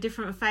practicing my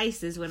different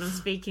faces when I'm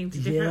speaking to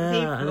different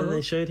people. And then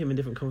they showed him in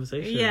different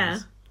conversations. Yeah.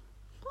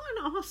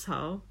 What an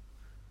arsehole.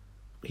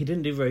 He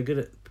didn't do very good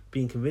at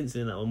being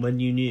convincing in that one when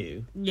you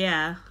knew.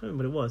 Yeah. I can't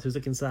remember what it was. He was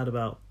looking sad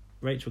about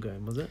Rachel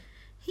going, was it?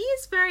 He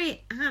is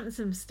very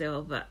handsome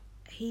still, but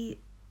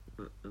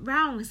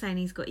Rowan was saying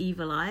he's got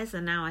evil eyes,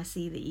 and now I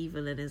see the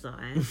evil in his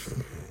eyes.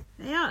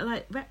 They are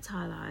like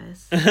reptile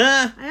eyes. They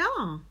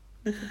are.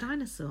 Like a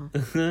dinosaur.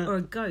 Or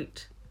a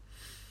goat.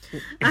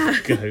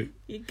 Goat.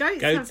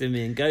 Goats Go have to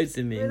me and go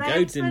to me and they go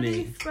have to funny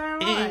me.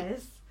 square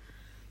eyes.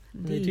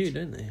 They Indeed. do,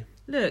 don't they?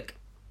 Look,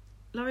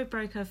 Laurie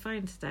broke her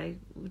phone today.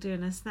 We're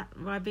doing a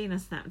Ribena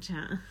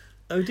Snapchat.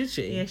 Oh, did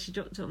she? Yeah, she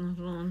dropped it on the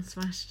floor and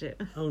smashed it.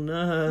 Oh,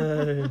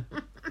 no.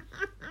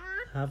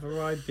 Have a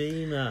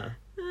Ribena.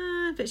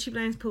 But she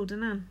blames Paul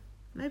Danan.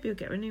 Maybe you'll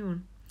get her a new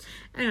one.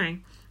 Anyway.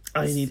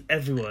 I need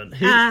everyone.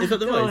 Who is that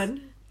the go voice?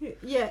 on.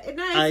 Yeah,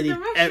 no, it's I the need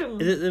Russian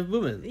one. is it the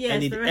woman? Yeah, I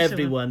it's need the Russian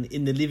everyone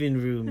in the living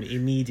room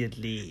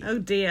immediately. Oh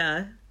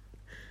dear.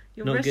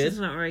 Your Not Russian's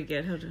good? not very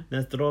good. Hold on.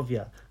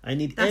 Nastrovia. I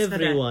need That's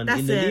better. everyone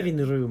That's in the it. living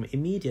room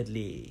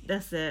immediately.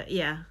 That's it.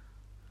 Yeah.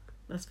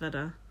 That's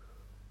better.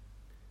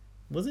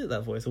 Was it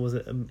that voice or was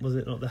it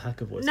not the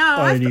hacker voice? No,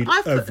 I I've need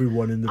put-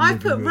 everyone in the I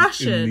living put room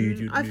Russian.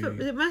 immediately. I put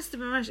it must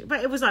have been Russian,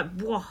 but it was like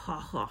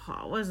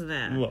wahahaha, wasn't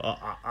it?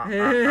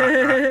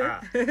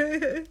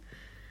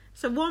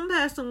 So one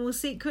person will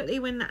secretly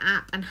win the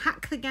app and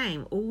hack the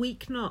game all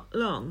week not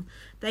long.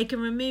 They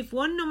can remove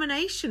one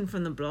nomination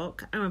from the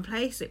block and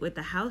replace it with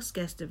the house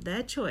guest of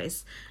their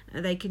choice.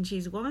 They can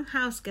choose one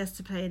house guest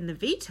to play in the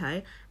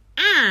veto,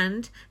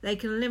 and they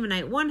can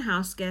eliminate one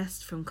house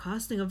guest from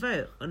casting a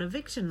vote on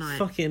eviction night.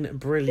 Fucking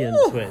brilliant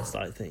Ooh. twist,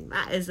 I think.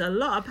 That is a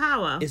lot of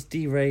power. It's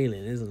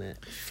derailing, isn't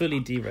it? Fully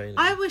derailing.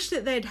 I wish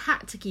that they'd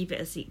had to keep it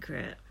a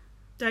secret.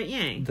 Don't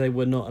you? They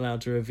were not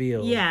allowed to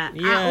reveal. Yeah,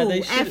 at all,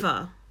 they should.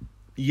 ever.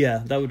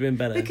 Yeah, that would have been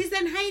better. Because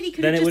then Hayley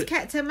could Then have it just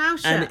kept her mouth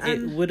shut.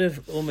 And it would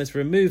have almost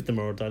removed the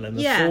moral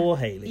dilemma for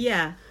Hayley.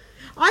 Yeah.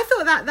 I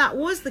thought that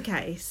was the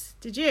case.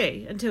 Did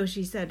you? Until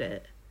she said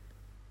it.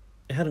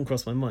 It hadn't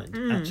crossed my mind,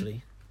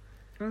 actually.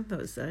 I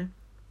thought so.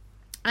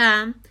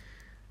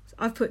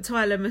 I've put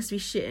Tyler must be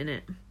shit in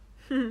it.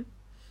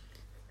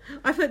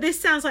 I put this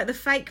sounds like the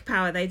fake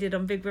power they did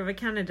on Big Brother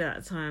Canada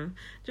at the time.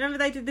 Do you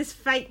remember they did this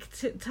fake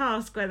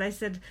task where they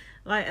said,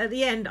 like, at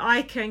the end,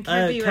 Ica and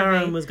Kevin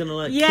Karen was going to,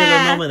 like, kill or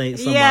nominate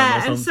someone or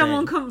something. And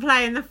someone couldn't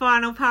play in the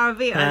final power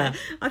veto.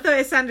 I thought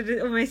it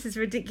sounded almost as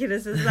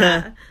ridiculous as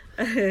that.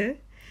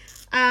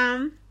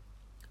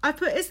 I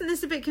put, isn't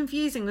this a bit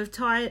confusing with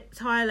Tyler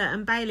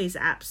and Bailey's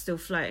app still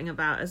floating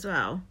about as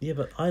well? Yeah,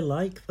 but I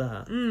like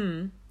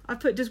that. I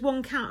put, does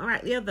one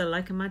counteract the other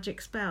like a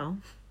magic spell?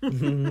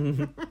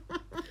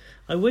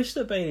 I wish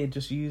that Bailey had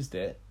just used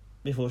it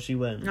before she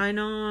went. I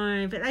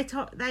know, but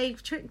they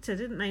tricked her,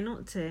 didn't they,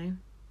 not to?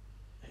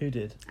 Who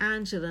did?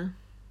 Angela.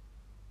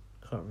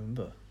 Can't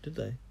remember. Did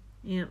they?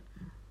 Yeah.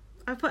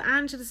 I put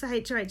Angela to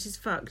HOH is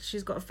fucked.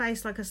 She's got a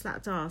face like a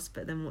slapped ass,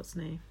 but then what's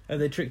new? Oh,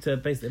 they tricked her,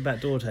 basically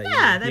backdoored her.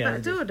 Yeah, they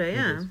backdoored her,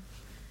 yeah.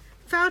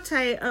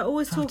 Falte are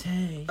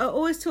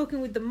always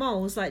talking with the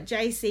moles like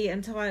JC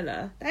and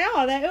Tyler. They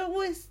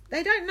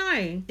don't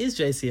know. Is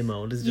JC a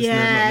mole? Does he just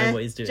not know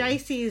what he's doing?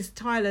 JC is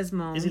Tyler's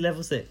mole. Is he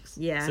level 6?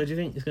 Yeah. So do you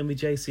think it's going to be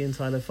JC and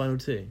Tyler final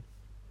 2?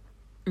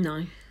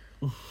 No.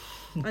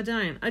 I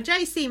don't.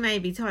 JC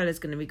maybe, Tyler's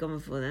going to be gone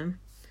before them.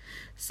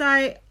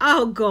 So,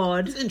 oh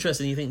God. It's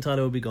interesting you think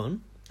Tyler will be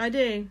gone. I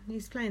do.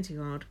 He's playing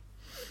too hard.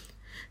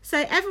 So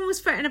everyone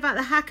was fretting about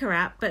the hacker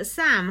app, but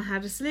Sam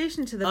had a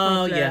solution to the problem.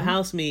 Oh yeah,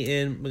 house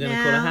meeting. We're going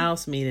to call a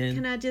house meeting.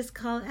 Can I just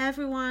call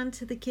everyone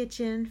to the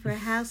kitchen for a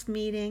house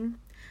meeting?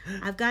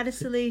 I've got a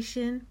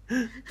solution.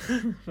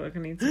 Fuck, I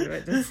need to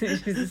write this.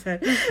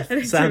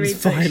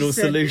 Sam's final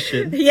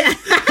solution. Yeah.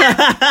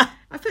 I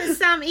put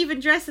Sam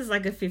even dresses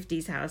like a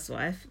 50s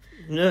housewife.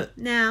 Yeah.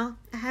 Now,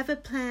 I have a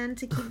plan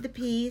to keep the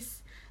peace.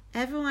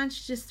 Everyone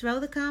should just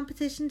throw the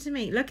competition to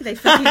me. Luckily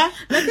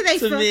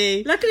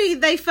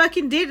they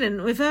fucking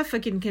didn't with her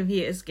fucking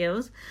computer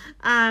skills.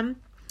 And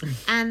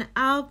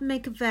I'll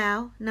make a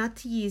vow not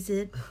to use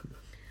it.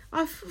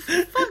 Oh,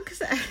 fuck's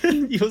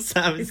sake. Your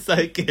Sam is so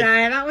good.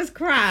 No, that was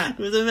crap.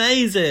 It was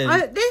amazing.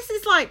 This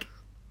is like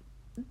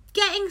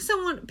getting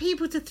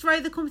people to throw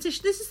the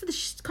competition. This is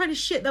the kind of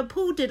shit that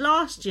Paul did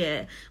last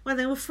year when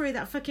they all threw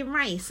that fucking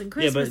race and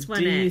Christmas won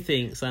it. Do you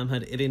think Sam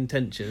had ill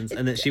intentions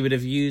and that she would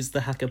have used the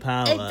hacker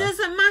power? It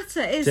doesn't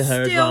matter. To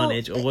her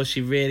advantage, or was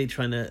she really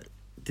trying to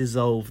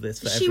dissolve this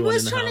for everyone in the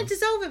house? She was trying to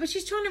dissolve it, but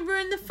she's trying to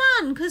ruin the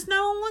fun because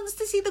no one wants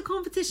to see the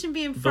competition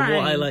being thrown. But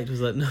what I liked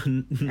was that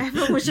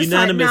everyone was just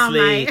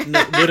unanimously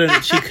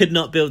like, she could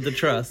not build the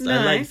trust. No.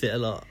 I liked it a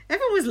lot.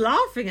 Everyone was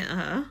laughing at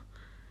her.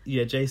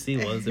 Yeah, JC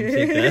was in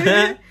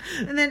particular.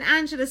 And then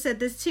Angela said,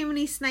 "There's too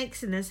many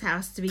snakes in this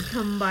house to be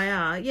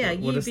come-by-are." Yeah,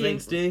 what do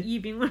snakes do?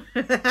 You being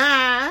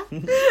that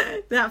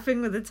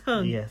thing with the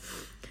tongue. Yes.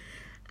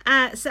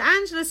 So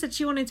Angela said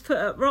she wanted to put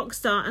up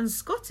Rockstar and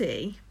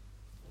Scotty.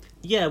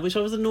 Yeah, which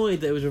I was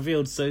annoyed that it was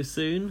revealed so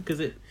soon because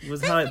it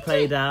was how it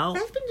played out.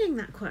 They've been doing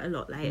that quite a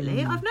lot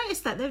lately. I've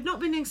noticed that they've not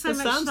been doing so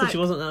much. Sam said she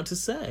wasn't allowed to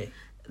say.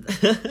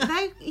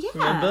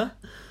 Remember?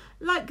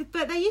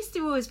 But they used to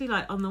always be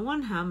like, on the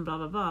one hand, blah,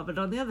 blah, blah, but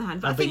on the other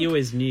hand... I think you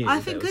always knew. I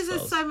think because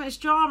there's so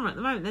much drama at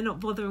the moment, they're not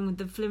bothering with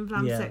the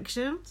flim-flam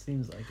section.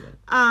 Seems like it.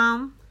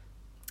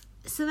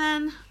 So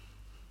then...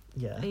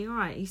 Yeah. Are you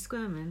alright? Are you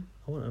squirming?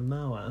 I want a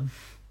Mawam.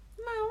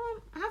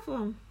 Have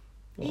one.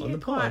 What, on the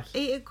pod?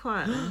 Eat it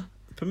quietly.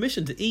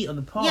 Permission to eat on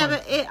the pod? Yeah,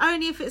 but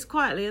only if it's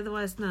quietly,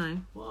 otherwise no.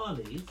 What are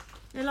these?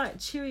 They're like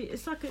chewy...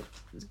 It's like a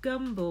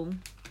gumball.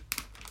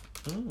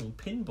 Oh,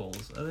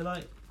 pinballs. Are they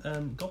like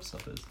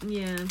gobstoppers?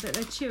 Yeah, but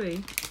they're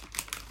chewy.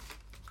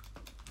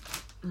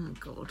 Oh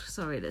God,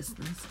 sorry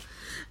listeners.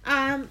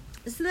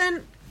 So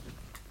then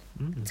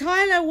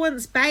Tyler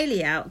wants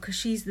Bailey out because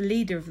she's the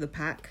leader of the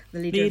pack. The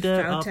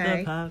leader of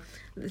the pack.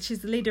 She's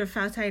the leader of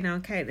Falte now.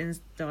 Caitlin's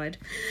died.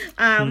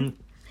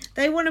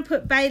 They want to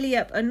put Bailey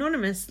up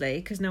anonymously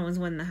because no one's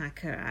won the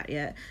hacker out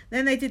yet.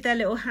 Then they did their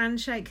little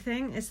handshake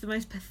thing. It's the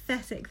most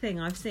pathetic thing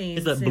I've seen.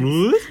 Is that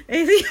blue?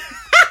 Is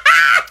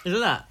it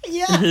that?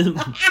 Yeah.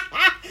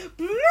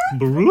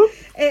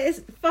 It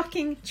is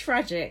fucking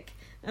tragic.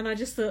 And I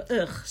just thought,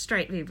 ugh,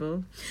 straight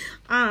people.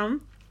 So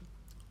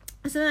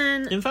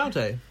then... In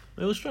Falte?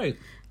 It was straight?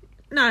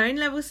 No, in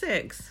level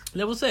 6.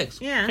 Level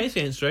 6? Yeah. Casey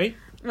ain't straight.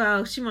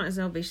 Well, she might as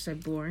well be. She's so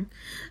boring.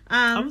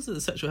 I was at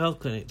the sexual health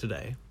clinic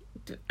today.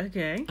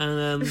 Okay.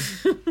 And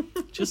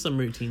just some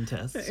routine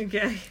tests.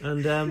 Okay.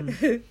 And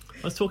I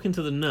was talking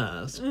to the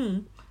nurse.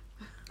 And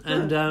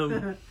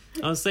I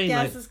was saying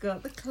Gaz has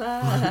got the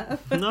club.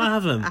 No, I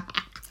haven't.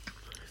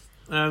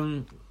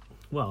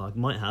 Well, I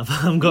might have. I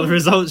haven't got the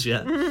results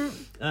yet.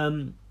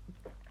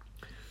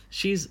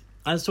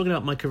 I was talking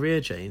about my career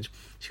change.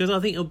 She goes, I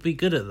think you'll be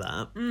good at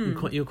that.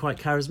 You're quite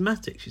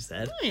charismatic, she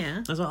said. Oh,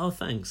 yeah. I was like, oh,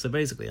 thanks. So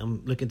basically,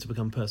 I'm looking to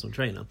become a personal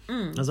trainer.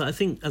 I was like, I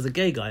think as a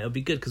gay guy, it'll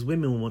be good because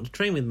women will want to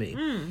train with me.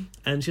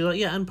 And she was like,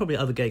 yeah, and probably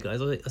other gay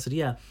guys. I said,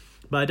 yeah.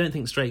 But I don't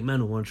think straight men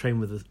will want to train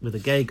with a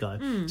gay guy.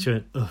 She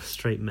went, oh,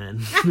 straight men.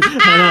 And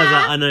I was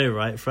like, I know,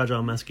 right?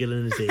 Fragile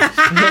masculinity.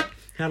 Had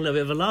a little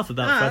bit of a laugh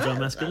about fragile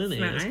masculinity.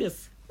 That's nice. It was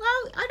good.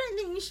 Well, I don't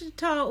think you should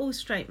tar all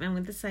straight men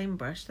with the same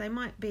brush. They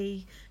might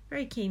be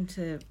very keen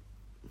to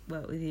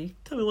work with you.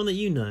 Tell me one that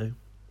you know.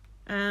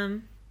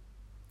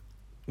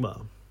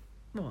 Well,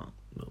 what?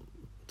 I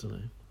don't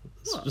know.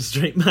 What? A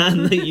straight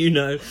man that you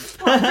know.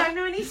 What, I don't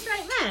know any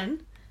straight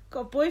men? Got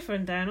a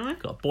boyfriend, don't I?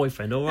 Got a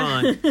boyfriend, all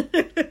right.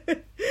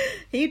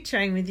 He'd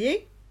train with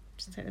you.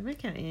 Just take the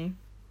mick out of you.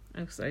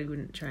 Oh, so he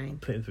wouldn't train.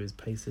 Put him through his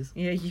paces.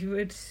 Yeah, you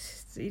would.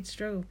 He'd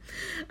struggle.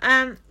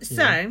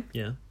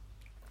 Yeah.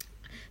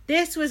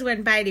 This was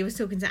when Bailey was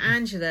talking to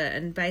Angela,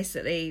 and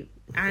basically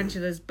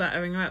Angela's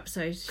buttering her up,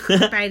 so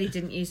Bailey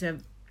didn't use her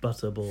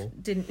Butterball.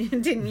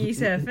 didn't use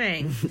her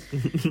thing.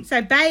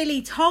 So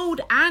Bailey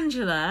told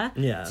Angela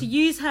to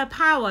use her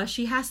power.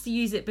 She has to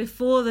use it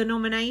before the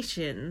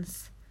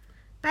nominations.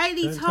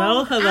 Bailey Don't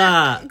told tell her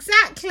that.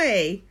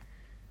 Exactly.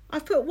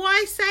 I've put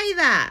why say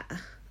that.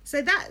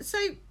 So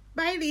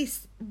Bailey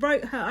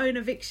wrote her own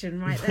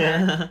eviction right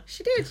there.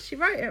 She did. She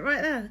wrote it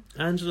right there.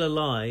 Angela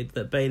lied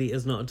that Bailey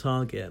is not a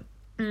target.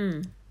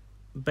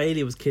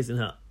 Bailey was kissing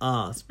her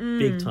ass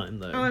big time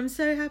though. Oh, I'm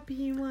so happy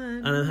you won.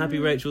 And I'm happy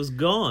Rachel's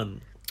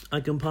gone. I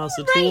can pass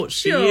the Rachel.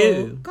 torch to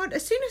you. God,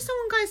 as soon as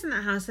someone goes in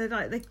that house, they're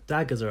like the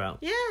Daggers are out.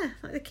 yeah,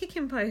 like the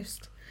kicking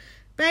post.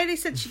 Bailey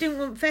said she didn't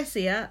want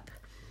Fessy up.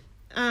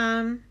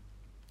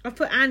 I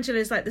put Angela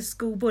as like the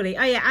school bully.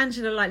 Oh yeah,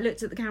 Angela like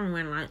looked at the camera and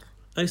went like,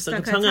 Oh,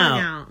 stuck her her tongue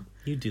out.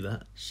 You do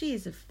that. She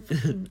is a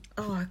fucking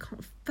I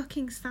can't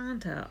fucking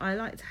stand her. I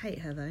like to hate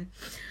her though.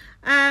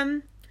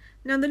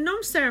 Now the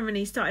nom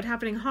ceremony started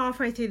happening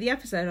halfway through the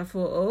episode. I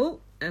thought,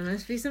 oh, there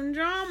must be some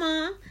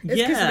drama. It's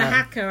because of the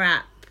hacker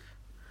app.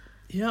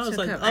 Yeah, I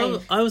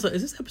was like,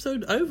 is this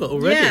episode over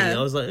already? Yeah.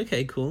 I was like,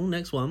 okay, cool,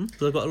 next one.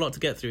 Because I've got a lot to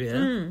get through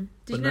here.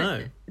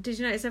 Did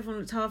you notice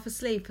everyone looked half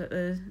asleep at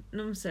the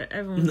nom ceremony?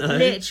 Everyone No.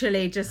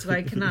 literally just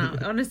woken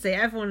up. Honestly,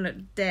 everyone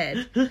looked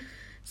dead.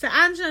 So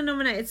Angela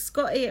nominated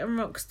Scotty and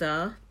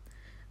Rockstar.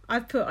 I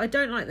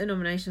don't like the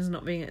nominations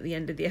not being at the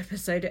end of the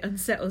episode. It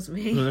unsettles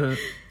me.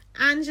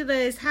 Angela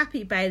is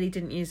happy Bailey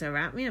didn't use her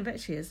rap. I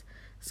bet she is.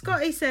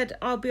 Scotty said,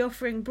 I'll be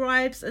offering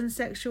bribes and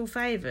sexual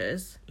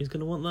favours. Who's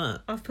going to want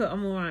that? I've put,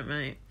 I'm alright,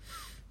 mate.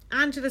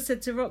 Angela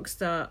said to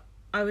Rockstar,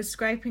 I was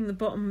scraping the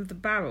bottom of the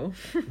barrel.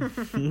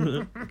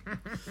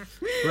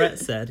 Brett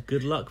said,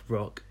 good luck,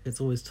 Rock. It's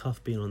always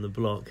tough being on the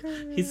block.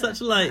 He's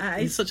such a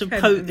he's such a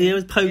poke. He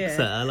always pokes Yeah.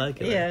 her. I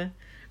like it. Yeah.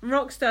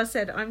 Rockstar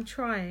said, I'm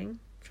trying.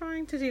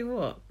 Trying to do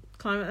what?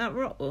 Climb up that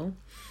rock wall?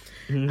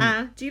 Do you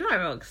like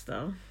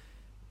Rockstar?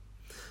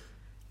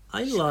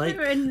 I She's like...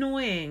 kind of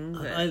annoying.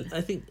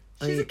 I think...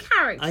 She's a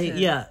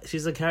character.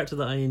 She's a character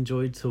that I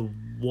enjoyed to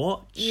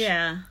watch.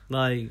 Yeah.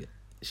 Like,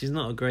 she's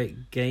not a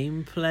great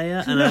game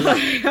player. And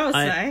No,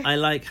 I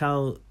like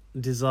how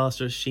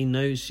disastrous she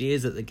knows she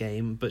is at the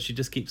game, but she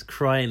just keeps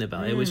crying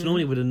about it, which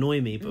normally would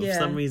annoy me, but for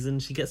some reason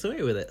she gets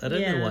away with it. I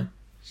don't know why.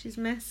 She's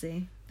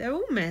messy. They're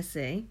all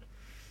messy.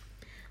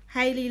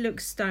 Hayley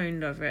looks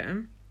stoned over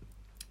it.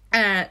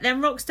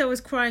 Then Rockstar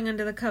was crying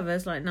under the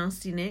covers like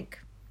Nasty Nick.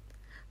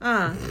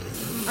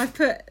 I've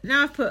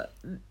put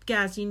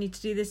Gaz, you need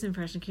to do this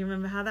impression. Can you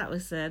remember how that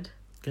was said?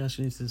 Gosh,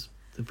 she needs this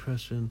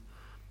impression.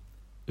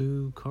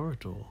 Ooh,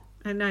 corridor.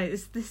 I know,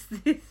 it's this.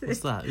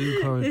 What's that?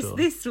 Ooh, corridor. It's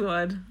this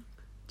one.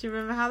 Do you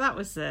remember how that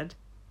was said?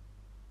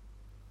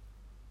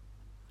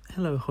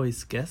 Hello,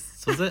 hoist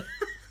guests. Was it?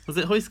 Was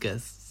it hoist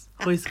guests?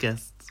 Hoist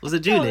guests. Was it I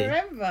Julie?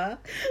 can't remember.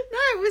 No,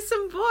 it was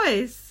some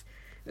voice.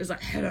 It was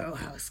like, hello,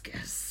 house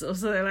guests, or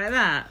something like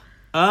that.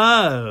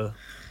 Oh.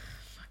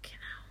 Fucking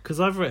hell. Because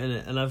I've written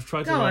it and I've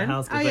tried to Go write on.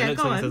 house guests, but it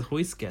looks like it says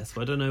hoist guests,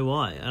 but I don't know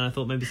why. And I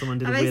thought maybe someone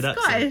did Are a they weird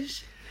accent.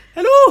 Scottish?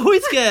 Hello,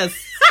 hoist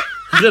guests.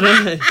 I don't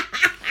know.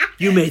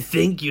 You may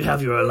think you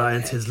have your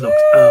alliances locked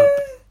up.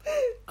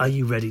 Are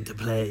you ready to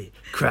play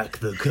Crack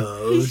the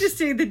Code? He's just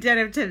doing the Den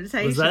of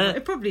Temptation. Was that?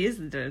 It probably is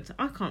the Den of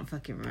I can't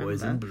fucking remember.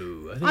 Boys in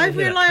Blue. I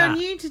hear that rely cat. on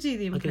you to do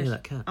the I can impression. hear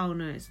that cat. Oh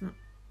no, it's not.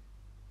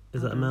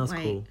 Is that a mouse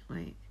call?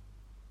 Wait.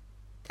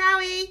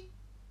 Towie!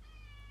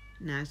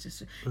 No, it's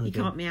just... He Okay.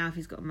 can't meow if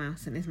he's got a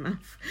mouse in his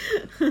mouth.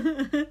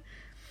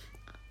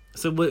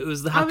 So it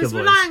was the I hacker was voice.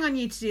 relying on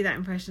you to do that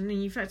impression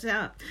and you fucked it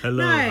up.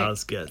 Hello, No.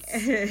 house guests.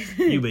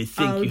 You may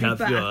think I'll you be have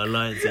back. your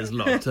alliances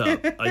locked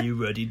up. Are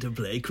you ready to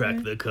play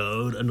Crack the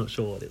Code? I'm not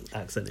sure what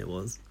accent it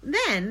was.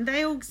 Then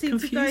they all seem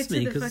to go Confused me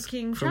to the because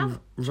fucking from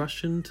travel...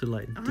 Russian to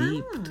like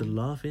deep to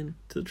laughing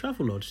to the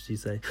travel lodge. Did you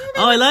say?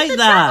 they Oh, I went to like the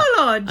that.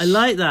 travel lodge. I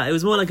like that. It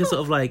was more like a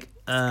sort of like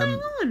What's going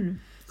on?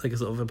 like a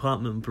sort of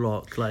apartment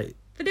block, like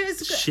But it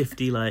was...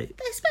 shifty, like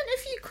They spent a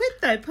few quid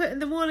though putting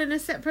them all in a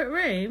separate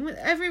room.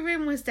 Every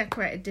room was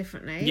decorated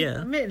differently.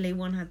 Yeah. Admittedly,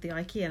 one had the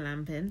IKEA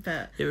lamp in,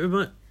 but it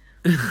remind.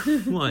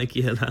 What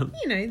IKEA lamp?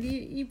 you know the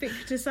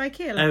ubiquitous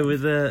IKEA lamp. Oh,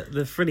 with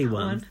the frilly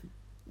one.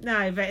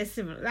 No, but it's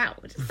similar.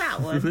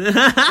 That one.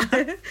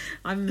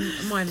 I'm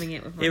miming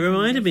it with my It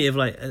reminded fingers. me of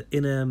like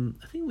in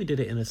I think we did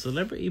it in a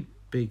Celebrity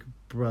Big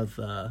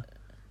Brother.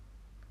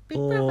 Big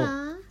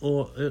Brother.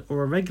 or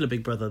a regular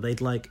Big Brother.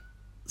 They'd like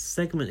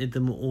segmented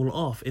them all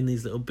off in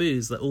these little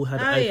booths that all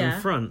had open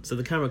front, so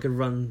the camera could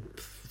run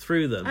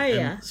through them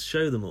and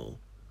show them all.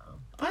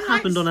 That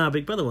happened on Our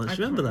Big Brother once.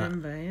 Do you remember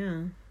that?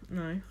 Yeah.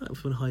 No. That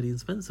was when Heidi and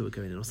Spencer were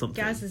going in or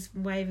something. Gaz is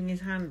waving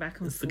his hand back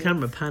and it's forth. the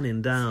camera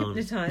panning down.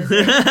 Hypnotising.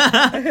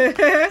 I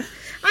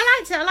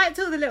liked it. I liked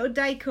all the little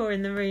decor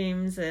in the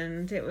rooms,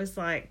 and it was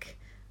like,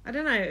 I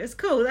don't know, it was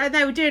cool.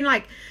 They were doing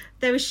like,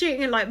 they were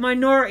shooting it like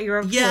Minority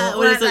Report. Yeah,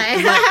 when it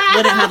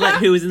had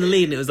like who was in the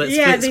lead, and it was like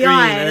split screen,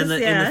 eyes, and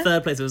then in the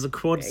third place it was a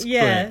quad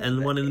split,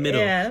 and one in the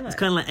middle. Yeah, it's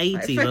kind of like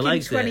 80s. I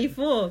liked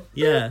 24. it.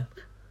 Yeah,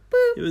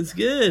 Boop. It was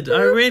good.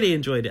 I really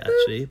enjoyed it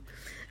actually.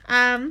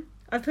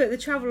 I put The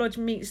Travelodge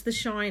meets The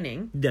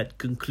Shining. That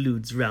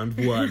concludes round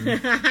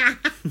 1.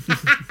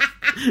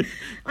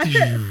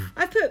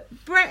 I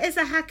put Brett is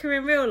a hacker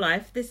in real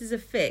life. This is a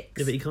fix.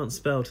 Yeah, but he can't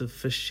spell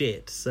for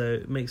shit, so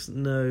it makes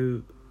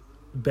no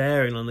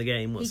bearing on the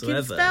game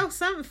whatsoever. He can spell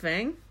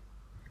something.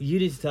 You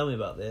need to tell me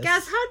about this.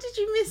 Gaz, how did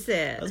you miss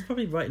it? I was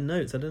probably writing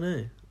notes, I don't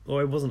know. Or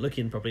I wasn't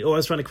looking properly. Or I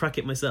was trying to crack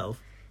it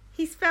myself.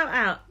 He spelled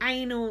out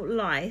anal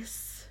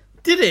lice.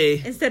 Did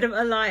he? Instead of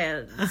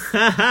alliance. Do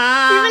you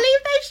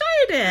believe they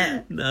showed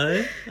it?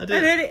 No, I don't.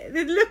 And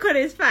then the look on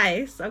his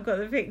face, I've got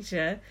the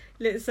picture,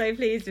 looked so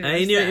pleased with himself.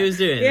 He knew what he was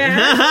doing.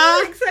 Yeah,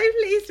 he looked so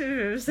pleased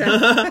with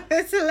himself.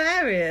 It's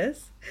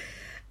hilarious.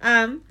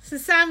 So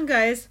Sam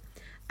goes,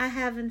 I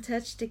haven't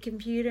touched a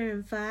computer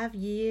in 5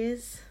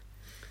 years.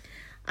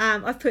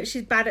 I've put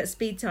she's bad at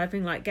speed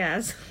typing like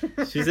Gaz.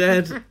 She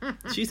said,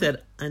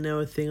 I know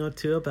a thing or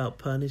two about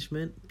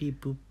punishment.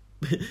 Beep boop.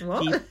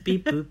 What?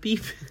 Beep beep boop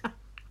beep.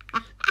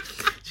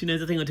 She knows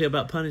a thing or two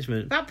about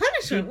punishment. About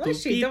punishment? Beep, What's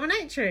boop, she? beep.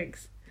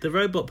 Dominatrix? The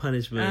robot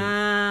punishment.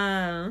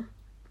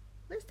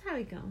 Where's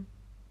Terry gone?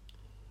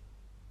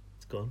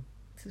 It's gone.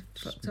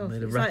 It's fucked off.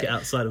 Made a racket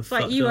outside and it's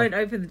like fucked you off. won't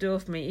open the door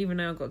for me, even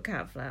though I've got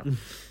cat flap.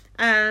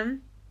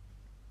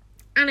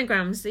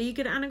 Anagrams. Are you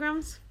good at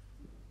anagrams?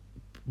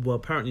 Well,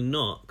 apparently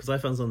not, because I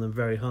found some of them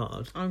very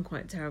hard. I'm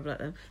quite terrible at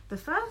them. The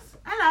first...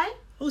 Hello.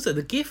 Also,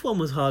 the GIF one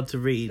was hard to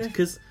read,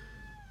 because...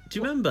 Do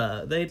you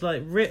remember they'd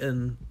like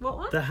written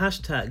the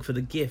hashtag for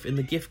the GIF in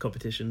the GIF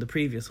competition, the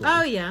previous one?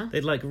 Oh yeah.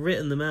 They'd like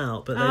written them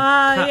out, but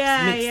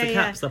they'd mixed the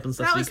caps up and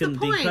stuff, that so you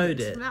couldn't decode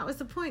it. That was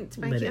the point,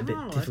 to make Made it it a bit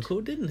hard.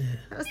 difficult, didn't it?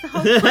 That was the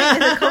whole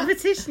point of the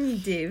competition, you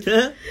do.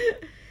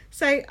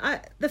 So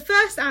the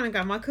first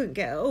anagram I couldn't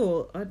get at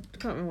all. I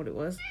can't remember what it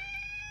was.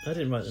 I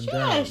didn't write them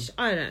down.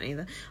 I don't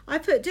either. I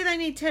put, do they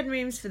need 10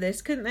 rooms for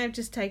this? Couldn't they have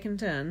just taken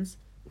turns?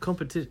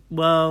 Competition.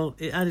 Well,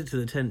 it added to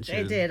the tension.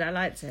 It did. I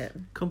liked it.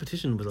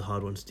 Competition was a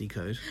hard one to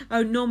decode.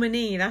 Oh,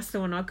 nominee. That's the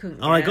one I couldn't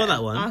get. Oh, I got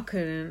that one. I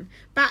couldn't.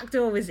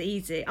 Backdoor was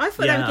easy. I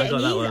thought they were getting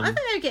easier. I thought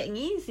they were getting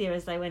easier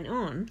as they went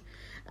on.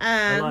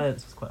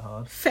 Alliance was quite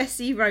hard.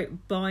 Fessy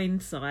wrote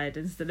blindside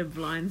instead of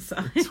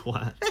blindside.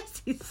 Twat.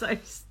 Fessy's so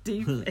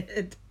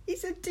stupid.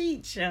 He's a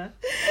teacher.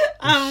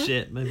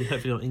 Shit. Maybe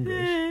hopefully not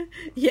English.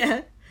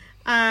 Yeah.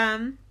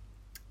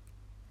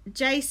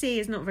 JC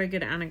is not very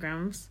good at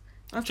anagrams.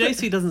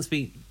 JC doesn't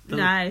speak...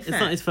 No, it's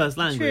not his first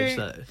language,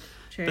 though.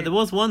 True. But there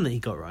was one that he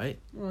got right.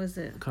 What was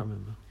it? I can't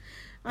remember.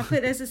 I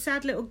put there's a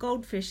sad little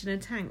goldfish in a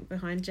tank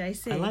behind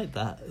JC. I like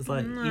that. It's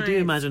like, No, you do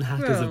imagine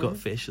hackers have wrong. got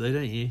fish, though,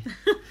 don't you?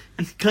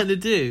 You kind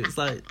of do. It's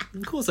like,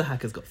 of course a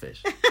hacker's got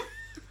fish.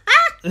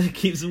 It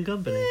keeps them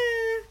company.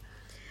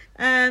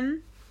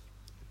 The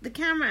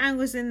camera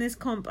angles in this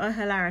comp are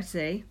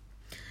hilarity.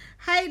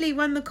 Hayley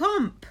won the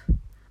comp.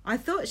 I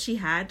thought she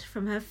had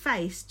from her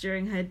face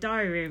during her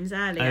diary rooms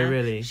earlier. Oh,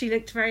 really? She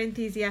looked very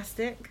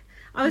enthusiastic.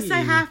 I was so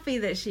happy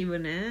that she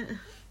won it.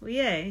 Well,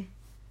 yeah.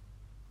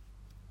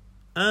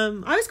 I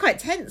was quite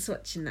tense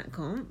watching that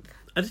comp.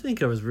 I didn't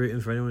think I was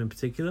rooting for anyone in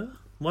particular.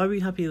 Why were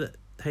you happy that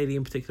Hayley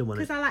in particular won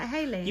it? Because I like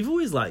Hayley. You've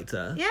always liked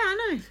her. Yeah,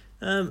 I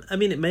know. I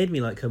mean, it made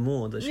me like her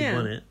more that she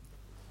won it.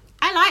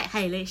 I like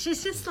Hayley.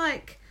 She's just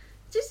like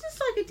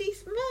a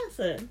decent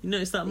person. You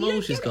notice that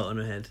mole she's got on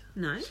her head?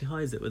 No. She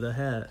hides it with her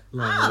hair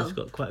line. Oh. She's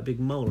got quite a big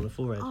mole on her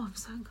forehead. Oh, I'm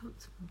so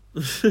uncomfortable.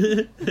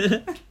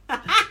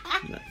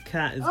 That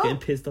cat is getting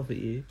pissed off at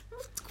you.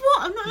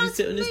 What? I'm not Did allowed you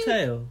sit to on his move.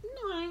 tail?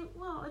 No,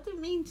 well, I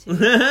didn't mean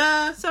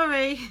to.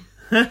 Sorry.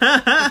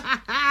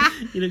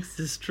 He looks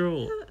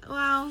distraught.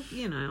 Well,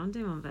 you know, I'm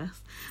doing my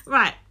best.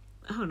 Right,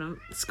 hold on.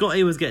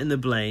 Scotty was getting the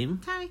blame.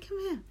 Terry, come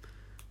here.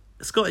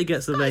 Scotty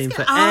gets the blame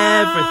for everything.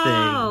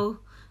 Oh,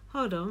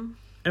 hold on.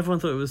 Everyone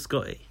thought it was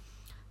Scotty.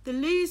 The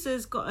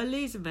losers got a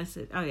loser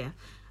message. Oh, yeah.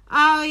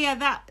 Oh, yeah,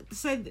 that...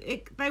 So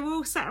they were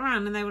all sat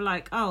around and they were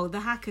like, oh,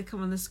 the hacker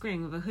come on the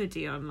screen with a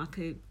hoodie on, like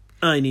a...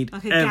 I need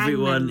Like a gang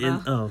everyone in...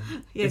 member. Oh,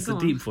 Yeah, it's go a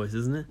on. deep voice,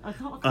 isn't it?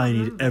 I need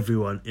remember.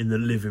 everyone in the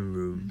living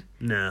room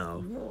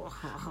now.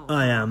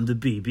 I am the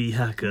BB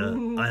hacker.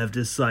 I have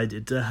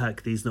decided to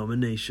hack these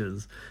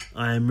nominations.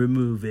 I am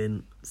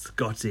removing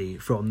Scotty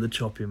from the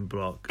chopping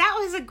block. That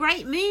was a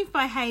great move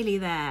by Hayley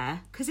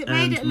there. Because it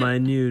made And it my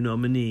look... new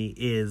nominee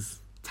is...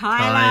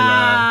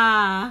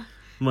 Tyler.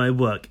 My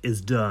work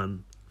is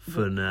done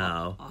for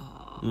now.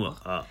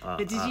 But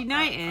did you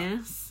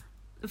notice...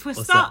 For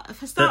What's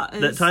starters...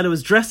 that Tyler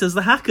was dressed as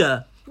the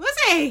hacker. Was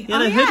he? He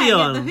had a hoodie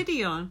on. He had the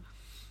hoodie on.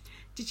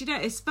 Did you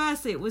notice?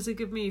 Firstly, it was a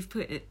good move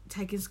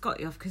taking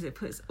Scotty off because it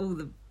puts all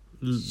the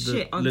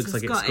shit onto looks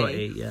like Scotty. it's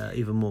Scotty, yeah,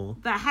 even more.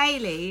 But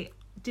Hayley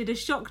did a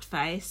shocked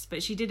face,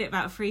 but she did it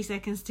about 3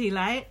 seconds too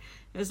late.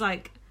 It was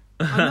like,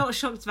 I'm not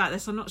shocked about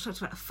this. I'm not shocked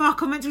about.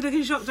 Fuck! I'm meant to be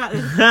looking shocked about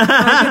this.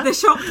 I did the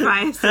shocked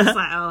face. It's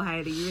like, oh,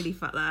 Hayley, you really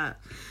fucked that.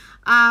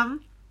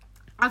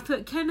 I've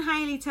put, can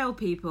Hayley tell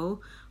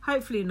people?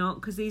 Hopefully not,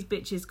 because these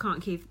bitches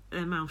can't keep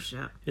their mouth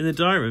shut. In the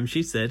diary room,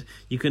 she said,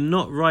 "You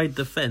cannot ride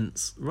the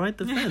fence, or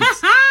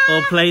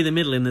play the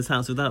middle in this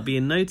house without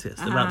being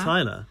noticed." About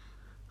Tyler.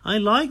 I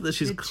like that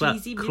she's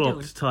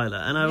clocked Tyler,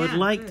 and I would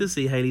like to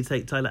see Hayley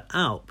take Tyler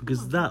out,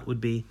 because that would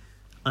be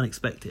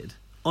unexpected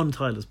on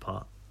Tyler's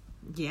part.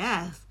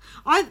 Yes,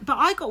 I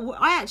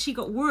actually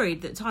got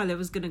worried that Tyler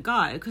was going to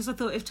go, because I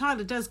thought if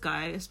Tyler does go,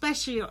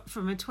 especially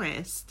from a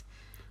twist,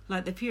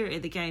 like the purity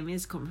of the game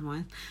is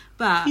compromised.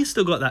 But he's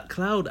still got that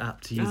cloud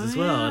app to use as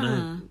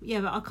well.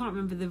 Yeah, but I can't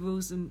remember the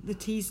rules and the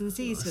T's and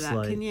C's for that.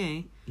 Like, can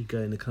you? You go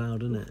in the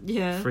cloud, isn't it?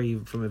 Yeah. Free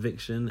from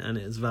eviction, and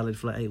it's valid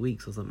for like 8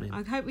 weeks or something.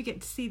 I hope we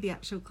get to see the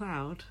actual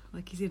cloud,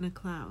 like he's in a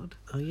cloud.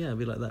 Oh yeah, it'd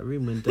be like that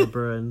room when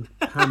Deborah and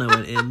Hannah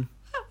went in.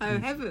 Oh,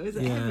 heaven! Was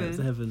it heaven? heaven? Yeah, it's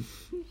heaven.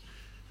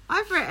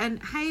 I've written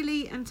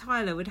Hayley and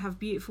Tyler would have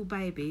beautiful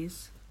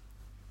babies.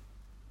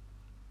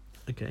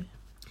 Okay.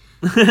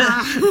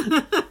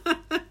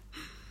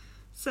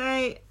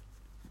 So,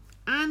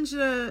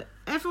 Angela,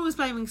 everyone was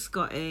blaming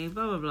Scotty,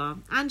 blah, blah, blah.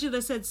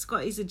 Angela said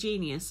Scotty's a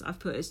genius. I've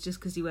put it's just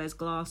because he wears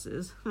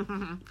glasses.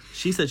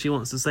 She said she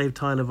wants to save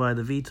Tyler via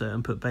the veto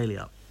and put Bailey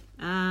up.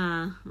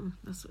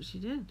 That's what she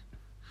did.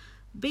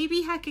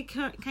 BB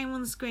Hacker came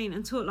on the screen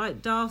and talked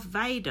like Darth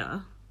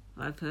Vader,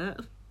 I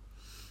put.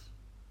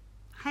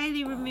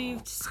 Hayley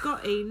removed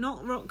Scotty,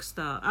 not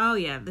Rockstar. Oh,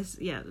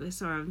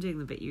 sorry, I'm doing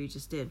the bit you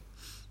just did.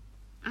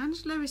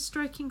 Angela is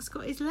stroking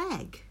Scotty's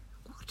leg.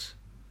 What?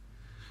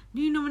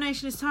 New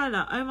nomination is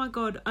Tyler. Oh my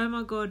god, oh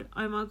my god,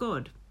 oh my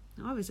god.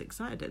 I was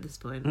excited at this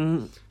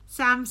point.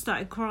 Sam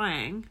started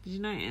crying. Did you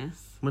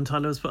notice? When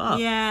Tyler was put up?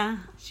 Yeah,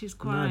 she was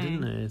crying. No, I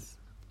didn't notice.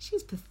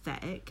 She's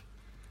pathetic.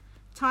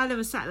 Tyler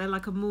was sat there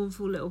like a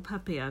mournful little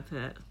puppy, I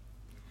put.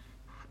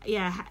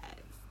 Yeah,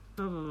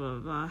 blah, blah, blah,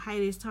 blah.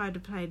 Hayley's tired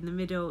of playing in the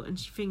middle and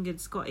she fingered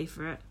Scotty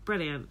for it.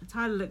 Brilliant.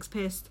 Tyler looks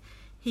pissed.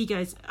 He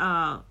goes,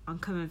 "Oh, I'm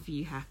coming for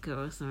you, hacker,"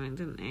 or something,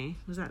 didn't he?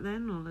 Was that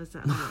then, or was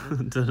that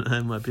later? Don't know,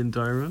 it might be in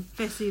diary room.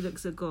 Fessy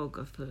looks agog,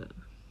 I've put.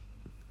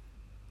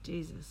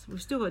 Jesus. We've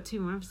still got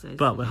 2 more episodes.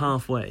 But we're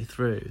halfway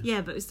through.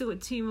 Yeah, but we've still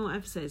got 2 more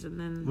episodes and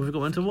then... We've got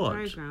one to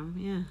watch? Program,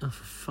 yeah. Oh,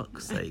 for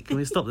fuck's sake. Can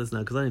we stop this now?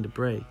 Because I need a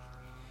break.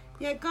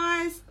 Yeah,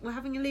 guys, we're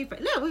having a leave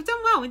break. Look, we've done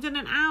well. We've done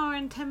an hour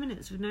and 10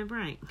 minutes with no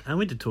break. And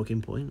we did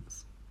talking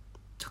points.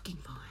 Talking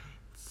points.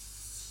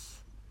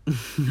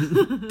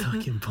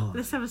 Talking points.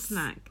 Let's have a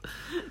snack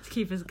to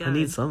keep us going. I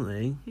need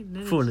something.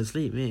 Falling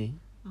asleep, me.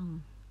 Oh,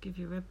 give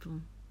you a Red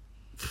Bull.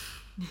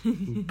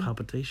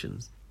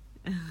 Palpitations.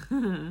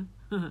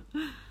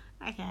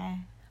 Okay,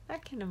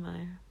 back in a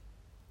moment.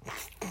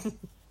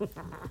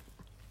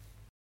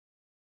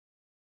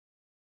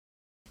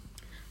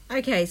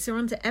 Okay, so we're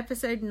on to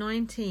episode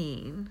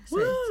 19. So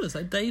woo! It's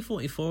like day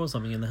 44 or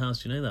something in the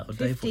house. Do you know that? Or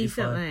day 45.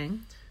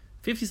 Something.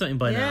 50 something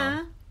by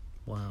now.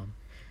 Wow.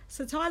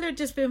 So Tyler had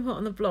just been put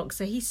on the block,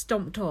 so he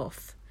stomped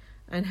off.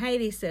 And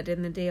Hayley said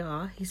in the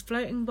DR, he's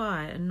floating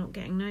by and not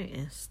getting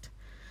noticed.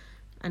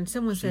 And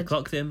someone said...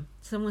 clocked him.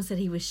 Someone said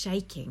he was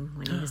shaking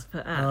when he was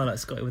put up. Oh, like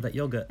Scotty with that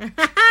yoghurt.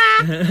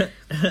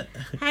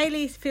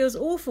 Hayley feels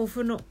awful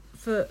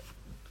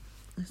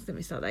let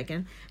me start that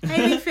again.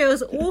 Hayley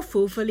feels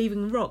awful for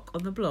leaving Rock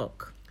on the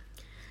block.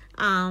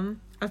 I've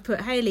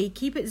put, Hayley,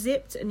 keep it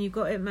zipped and you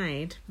got it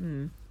made.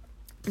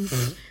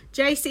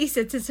 JC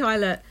said to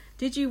Tyler,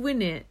 did you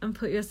win it and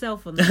put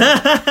yourself on the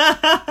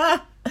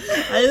block?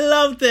 I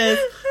love this.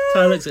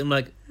 Tyler looks at him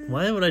like,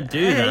 why would I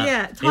do that?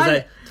 Yeah, He's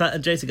like,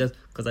 JC goes,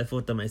 because I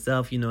thought to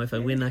myself, if I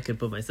win, I could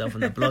put myself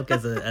on the block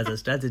as a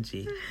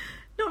strategy.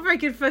 Not very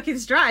good fucking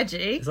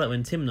strategy. It's like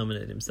when Tim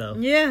nominated himself.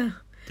 Yeah.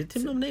 Did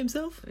Tim nominate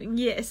himself?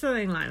 Yeah,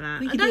 something like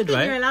that. I don't think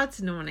you're allowed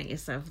to nominate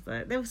yourself,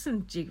 though. There was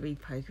some jiggery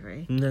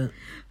pokery. No.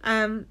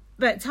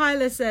 But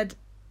Tyler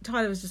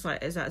was just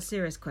like, is that a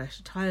serious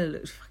question? Tyler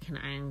looked fucking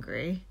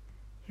angry.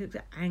 He looked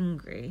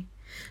angry.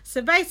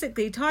 So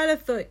basically, Tyler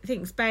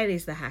thinks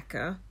Bailey's the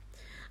hacker.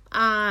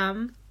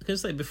 I can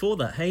say before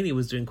that, Hayley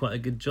was doing quite a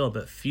good job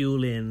at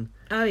fueling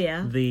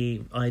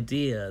the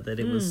idea that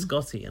it was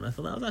Scotty, and I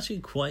thought that was actually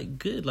quite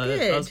good.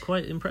 I was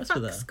quite impressed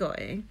with that.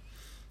 Scotty.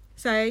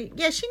 So,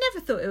 yeah, she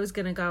never thought it was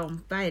going to go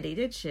on Bailey,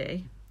 did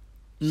she?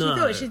 No. She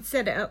thought she'd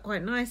set it up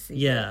quite nicely.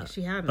 Yeah,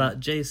 she hadn't. But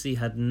JC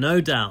had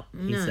no doubt,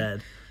 he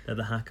said, that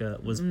the hacker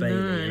was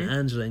Bailey, and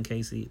Angela and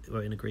Casey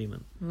were in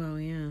agreement. Well,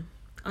 yeah.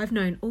 I've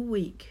known all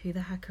week who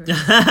the hacker is.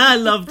 I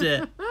loved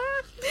it.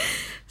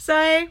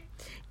 So,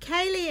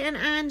 Casey and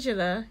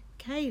Angela...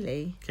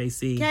 Casey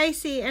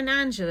and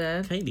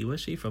Angela... Kaylee,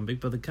 where's she from?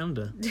 Big Brother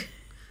Canada.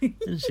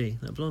 Isn't she?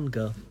 That blonde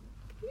girl.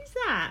 Who's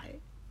that?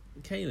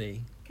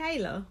 Kaylee.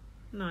 Kayla?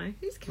 No.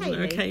 Who's Kaylee? Isn't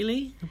there a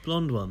Kaylee? A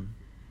blonde one.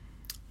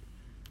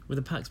 With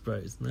the Pax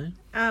Bros, no?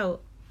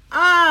 Oh.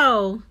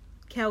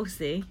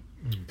 Kelsey.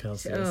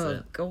 Kelsey,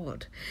 Oh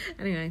God!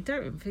 Anyway,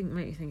 don't make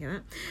me think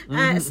of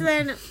that. So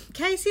then,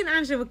 Casey and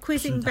Angela were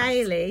quizzing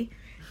Bailey.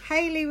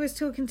 Haley was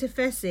talking to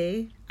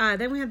Fessy.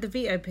 Then we had the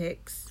veto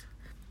picks.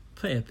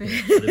 Player pick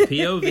for the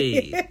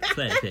POV.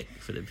 Player pick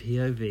for the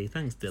POV.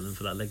 Thanks, Dylan,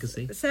 for that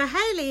legacy. So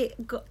Haley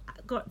got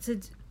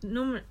to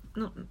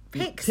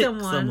pick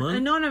someone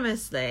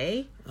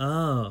anonymously.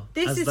 Oh,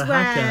 this is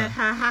where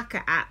her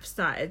hacker app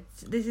started.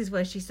 This is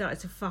where she started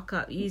to fuck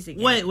up using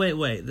it.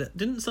 Wait.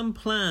 Didn't some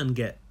plan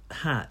get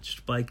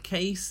hatched by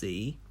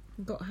Casey?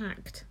 Got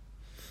hacked.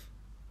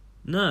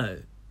 No.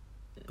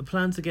 A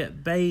plan to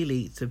get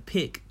Bailey to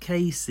pick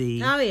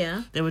Casey. Oh,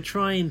 yeah. They were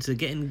trying to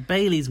get in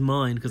Bailey's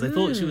mind, because they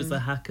thought she was the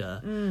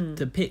hacker,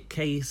 to pick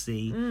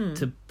Casey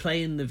to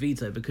play in the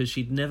veto, because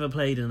she'd never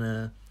played in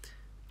a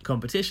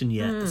competition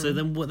yet. So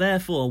then,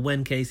 therefore,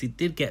 when Casey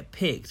did get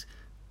picked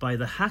by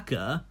the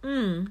hacker,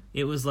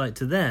 it was like,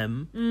 to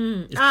them,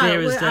 it's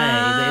clear as day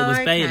that it was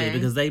Bailey,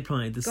 because they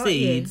planted the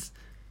seeds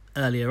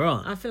earlier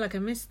on. I feel like I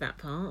missed that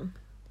part.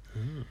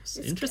 It's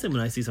interesting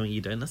when I see something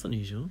you don't. That's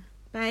unusual.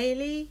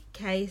 Bailey,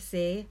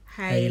 Casey,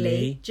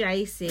 Haley,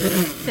 JC,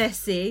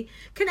 Fessy.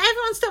 Can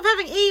everyone stop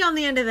having E on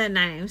the end of their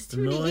names? Too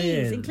many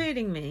E's,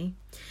 including me.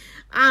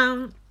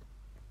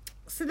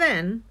 So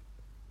then,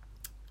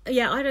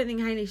 yeah, I don't think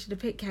Haley should have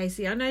picked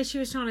Casey. I know she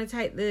was trying to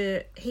take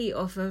the heat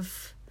off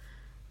of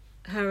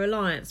her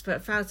alliance,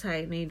 but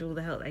Falte need all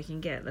the help they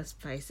can get, let's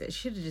face it.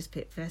 She should have just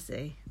picked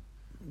Fessy.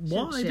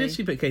 Why did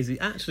she pick Casey?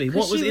 Actually,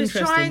 what was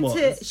interesting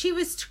she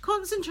was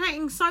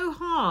concentrating so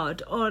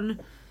hard on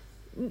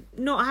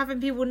not having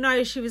people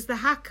know she was the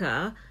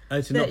hacker. Oh,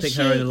 to not pick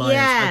her own alliance.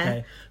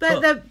 Yeah,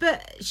 okay.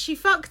 But she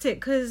fucked it,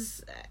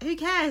 because who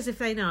cares if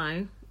they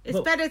know? It's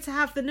better to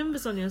have the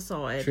numbers on your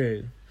side.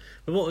 True.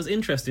 But what was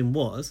interesting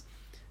was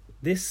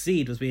this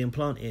seed was being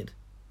planted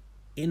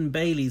in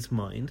Bailey's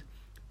mind.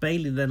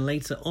 Bailey then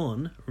later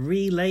on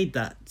relayed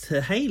that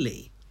to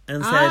Haley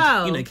and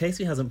said,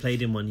 Casey hasn't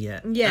played in one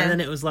yet. Yeah. And then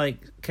it was like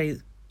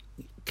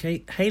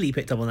Haley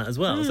picked up on that as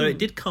well. So it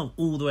did come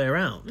all the way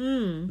around.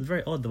 It was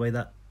very odd the way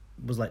that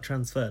was like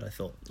transferred, I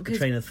thought. The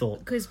train of thought.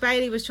 Because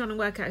Bailey was trying to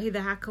work out who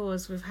the hacker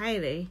was with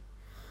Haley,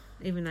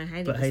 even though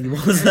Haley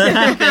was the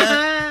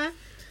hacker.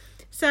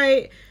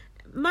 So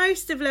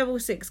most of level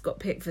 6 got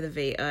picked for the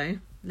veto.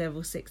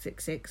 Level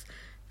 666.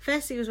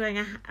 Fessy was wearing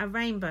a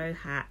rainbow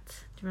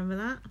hat. Do you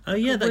remember that? Oh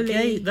yeah,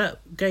 that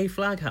gay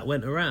flag hat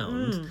went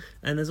around.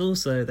 And there's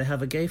also, they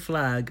have a gay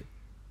flag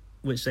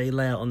which they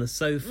lay out on the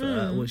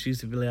sofa, which used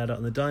to be laid out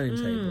on the dining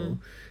table.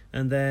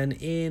 And then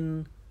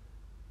in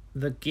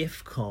the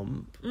gift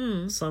comp,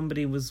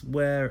 somebody was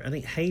I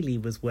think Haley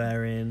was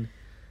wearing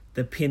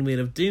the Pinwheel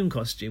of Doom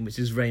costume, which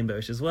is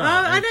rainbowish as well.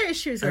 Oh, I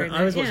noticed she was wearing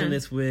that. I was watching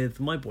this with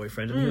my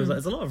boyfriend, and he was like,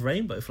 there's a lot of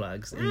rainbow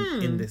flags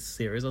in this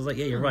series. I was like,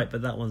 yeah, you're right,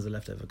 but that one's a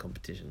leftover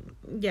competition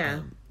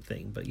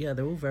thing. But yeah,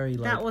 they're all very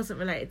like... That wasn't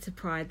related to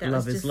Pride. That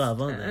love was just is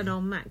love, aren't they? An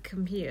old Mac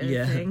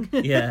computer thing.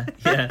 yeah.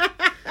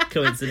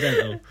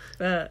 Coincidental.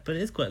 But it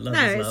is quite love is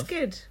love. No, it's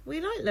good.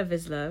 We like love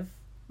is love.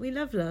 We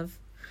love love.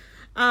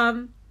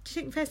 Do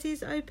you think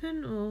Fessy's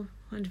open or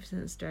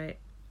 100% straight?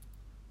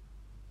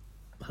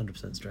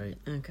 100% straight.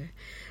 Okay.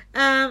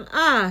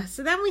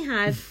 So then we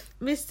had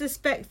Mr.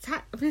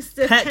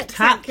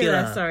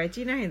 Spectacular. Sorry, do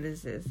you know who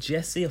this is?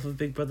 Jesse off of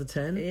Big Brother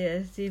 10.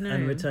 Yes, do you know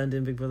And him? returned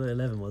in Big Brother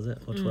 11, was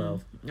it? Or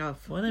 12? Oh,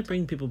 why do they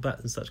bring people back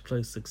in such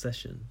close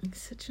succession?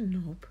 He's such a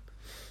knob.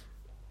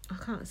 I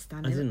can't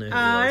stand him. I didn't know who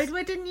he was.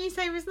 Well, didn't you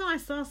say he was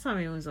nice last time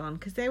he was on?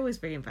 Because they always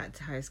bring him back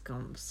to host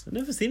comps. I've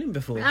never seen him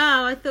before. Oh,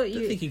 I thought you... I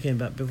don't think he came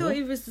back before. I thought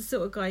he was the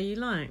sort of guy you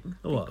like.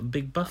 Oh, what? A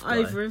big buff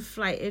guy?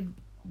 Overinflated,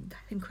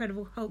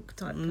 Incredible Hulk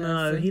type person.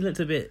 No, he looked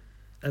a bit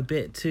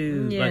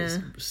too like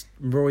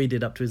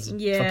roided up to his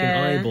fucking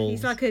eyeballs.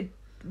 He's like a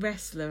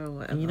wrestler or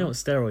whatever. And you know what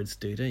steroids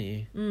do, don't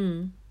you?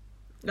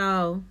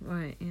 Oh,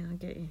 right. Yeah, I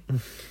get you.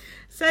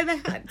 So they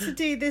had to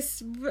do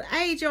this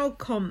age-old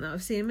comp that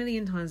I've seen a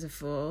million times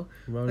before,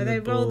 where they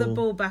roll the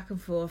ball back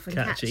and forth and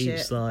catch each it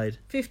side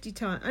 50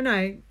 times. I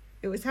know.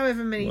 It was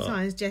however many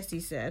times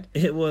Jessie said.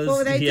 It was... What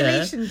were they,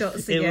 deletion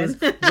dots again?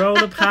 It was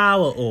roll a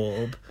power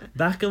orb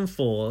back and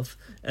forth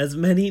as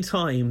many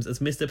times as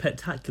Mr.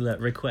 Spectacular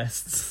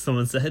requests,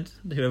 someone said,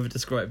 whoever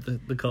described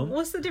the comp.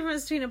 What's the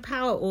difference between a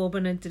power orb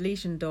and a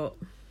deletion dot?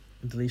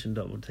 A deletion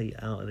dot will take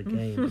it out of the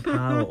game. A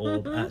power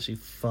orb actually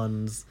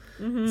funds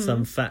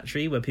some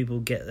factory where people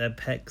get their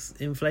pecs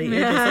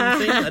inflated or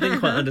something. I didn't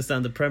quite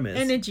understand the premise.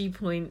 Energy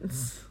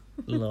points.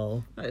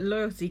 Lol. Like a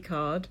loyalty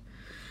card.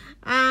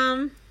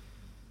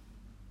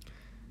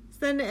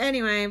 Then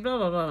anyway, blah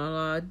blah blah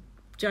blah.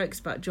 Jokes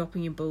about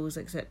dropping your balls,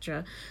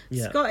 etc.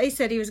 Yeah. Scotty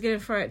said he was going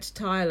to throw it to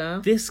Tyler.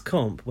 This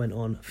comp went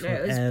on forever.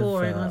 Yeah, it was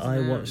boring, wasn't it?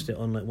 I watched it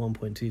on like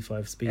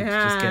 1.25 speed to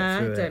just get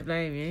through it. Don't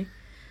blame you.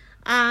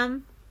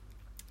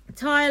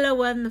 Tyler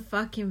won the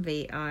fucking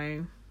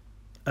veto.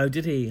 Oh,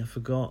 did he? I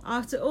forgot.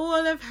 After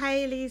all of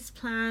Haley's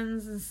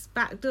plans and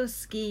backdoor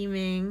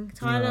scheming,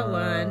 Tyler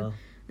won.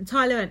 And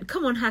Tyler went,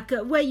 "Come on,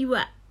 hacker, where you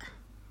at?"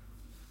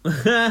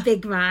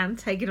 Big man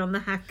taking on the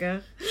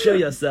hacker. Show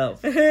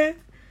yourself.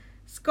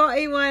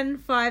 Scotty won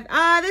 5.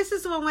 This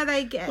is the one where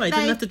they get. Wait,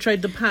 didn't have to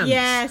trade the pants.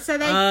 Yeah, so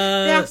they.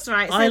 That's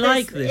right. So I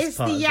like this it's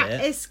part of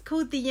it. It's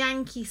called the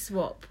Yankee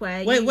swap,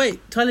 where. Wait.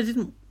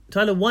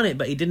 Tyler won it,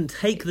 but he didn't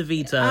take the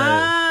veto.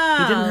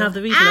 He didn't have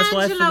the veto. That's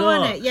why I forgot. Angela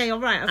won it. Yeah, you're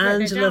right.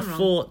 Angela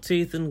fought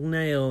tooth and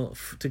nail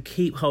to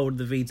keep hold of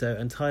the veto,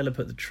 and Tyler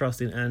put the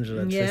trust in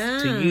Angela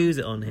to use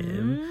it on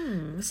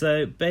him.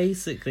 So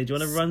basically, do you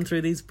want to run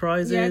through these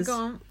prizes? Yeah, go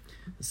on.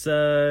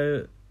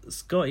 So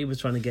Scotty was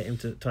trying to get him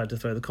to try to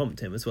throw the comp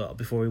to him as well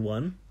before he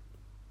won.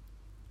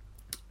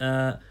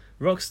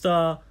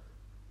 Rockstar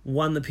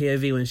won the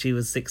POV when she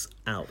was 6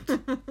 out.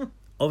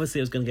 Obviously,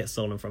 it was going to get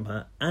stolen from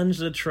her.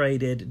 Angela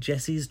traded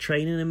Jesse's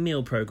training and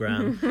meal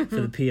program for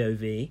the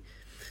POV.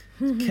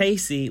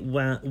 Casey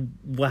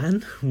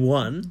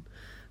won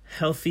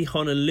Healthy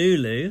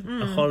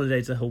Honolulu, a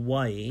holiday to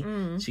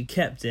Hawaii. She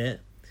kept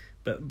it,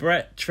 but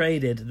Brett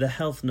traded the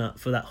health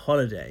nut for that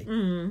holiday.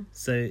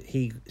 So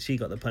she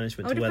got the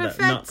punishment to wear that nut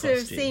costume. I would have preferred to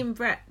have seen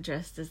Brett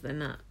dressed as the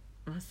nut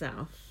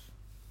myself.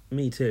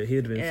 Me too. He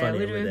would have been funny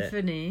with it. Yeah, it would have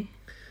been funny.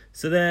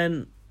 So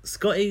then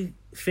Scotty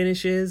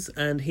finishes,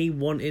 and he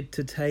wanted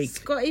to take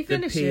Scotty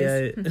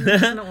finishes.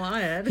 That's not what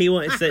I heard. He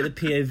wanted to take the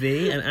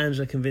POV, and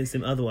Angela convinced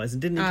him otherwise.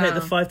 And didn't he take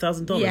the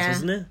 $5,000?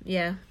 Wasn't it?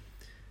 Yeah.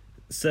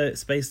 So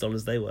space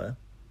dollars they were.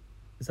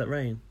 Is that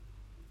rain?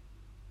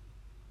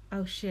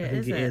 Oh shit! I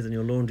think it is, and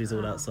your laundry's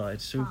all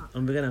outside.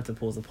 We're gonna have to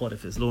pause the pod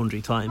if it's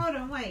laundry time. Hold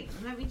on, wait.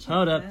 Let me check.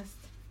 Hold up. First.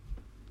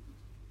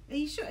 Are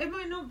you sure? It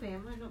might not be.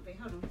 Hold on.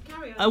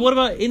 Carry on. What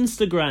about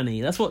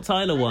Instagranny? That's what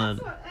Tyler won.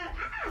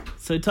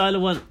 So Tyler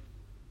won.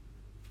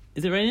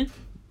 Is it raining?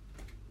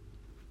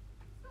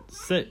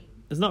 So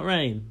it's not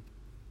rain.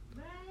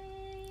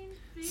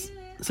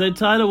 So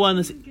Tyler won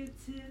this.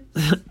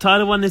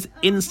 Tyler won this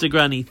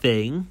Instagranny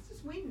thing. It's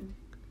just wind.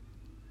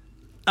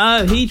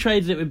 Oh, he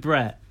traded it with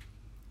Brett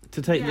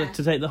to take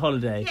the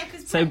holiday. Yeah,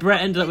 so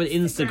Brett ended up with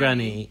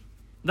Instagranny.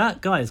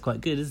 That guy is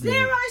quite good, isn't he?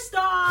 0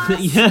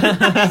 stars.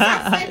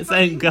 Yeah,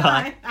 same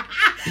guy.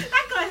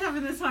 That guy's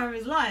having the time of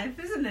his life,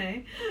 isn't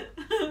he?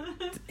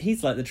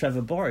 He's like the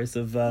Trevor Boris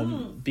of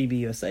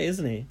BBUSA,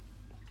 isn't he?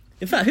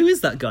 In fact, who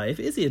is that guy?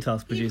 Is he a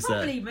task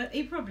producer?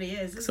 He probably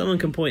is. Someone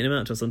can point him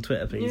out to us on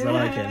Twitter, please. I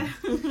like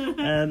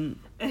him.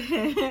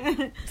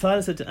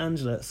 Tyler said to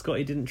Angela,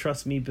 Scotty didn't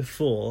trust me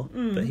before,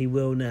 but he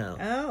will now.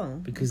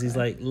 Oh. Because he's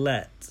like,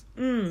 let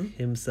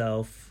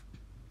himself...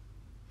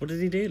 What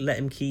did he do? Let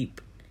him keep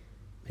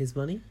his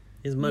money?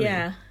 His money?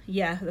 Yeah,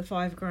 the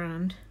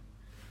 $5,000.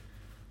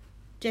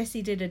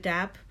 Jesse did a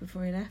dab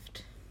before he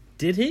left.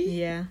 Did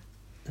he? Yeah.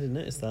 I didn't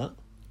notice that.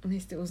 At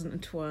least it wasn't a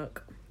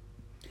twerk.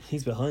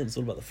 He's behind. It's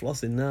all about the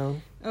flossing now.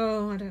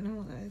 Oh, I don't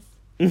know what that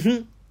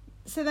is.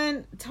 So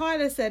then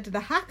Tyler said the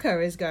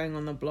hacker is going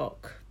on the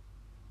block.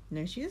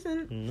 No, she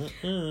isn't.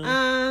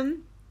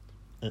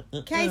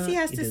 Casey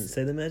has he to... didn't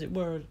say the magic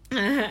word.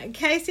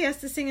 Casey has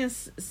to sing a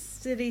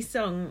silly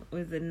song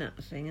with the nut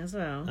thing as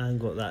well. I haven't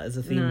got that as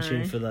a theme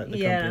tune for the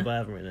company, but I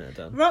haven't written it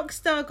down.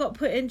 Rockstar got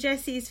put in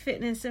Jesse's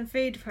fitness and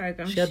food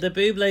program. She had the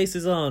boob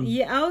laces on.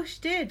 Yeah,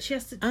 she did. She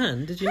has to...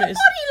 And did you her notice...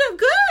 body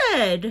looked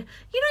good.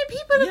 You know,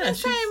 people have been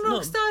saying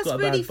Rockstar's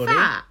really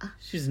fat.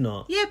 She's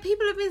not. Yeah,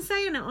 people have been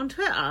saying it on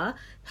Twitter.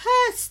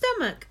 Her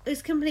stomach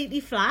is completely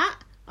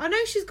flat. I know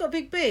she's got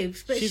big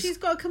boobs, but she's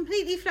got a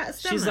completely flat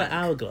stomach. She's like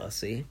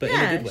hourglassy, but in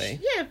a good way.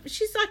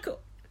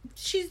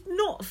 She's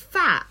not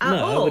fat at all.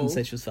 No, I wouldn't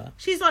say she was fat.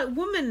 She's like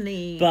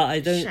womanly. But I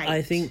don't. shaped.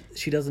 I think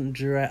she doesn't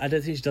dress. I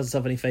don't think she does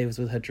herself any favors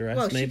with her dress.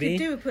 Well, maybe she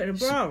could do with putting a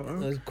bra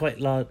on. It was quite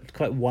large,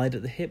 quite wide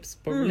at the hips,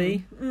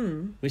 probably,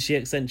 which she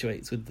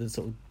accentuates with the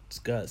sort of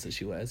skirts that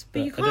she wears.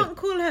 But you can't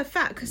call her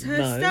fat because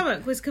her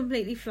stomach was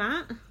completely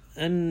flat.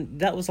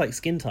 And that was like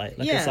skin tight,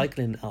 like a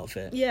cycling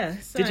outfit. Yeah.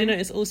 So. Did you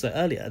notice also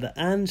earlier that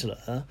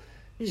Angela,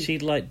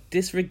 she'd like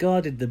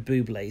disregarded the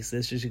boob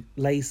laces,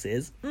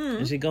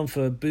 and she'd gone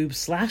for boob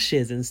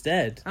slashes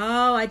instead.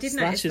 Oh, I did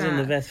notice that. Slashes on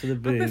the vest for the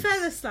boobs. I prefer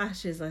the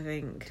slashes, I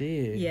think. Do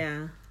you?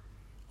 Yeah.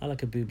 I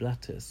like a boob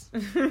lattice. I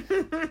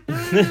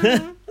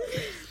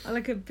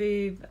like a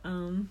boob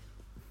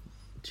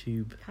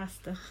tube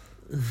pasta.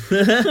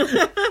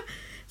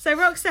 So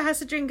Rockstar has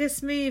to drink a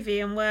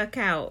smoothie and work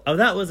out. Oh,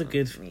 that was a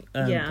good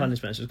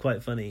punishment. It was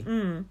quite funny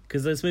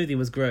because the smoothie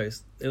was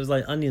gross. It was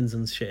like onions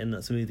and shit in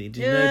that smoothie. Did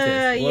you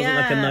notice? It wasn't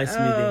like a nice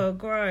smoothie. Oh,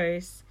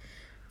 gross.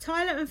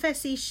 Tyler and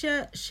Fessy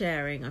shirt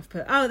sharing. I've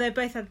put. Oh, they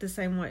both had the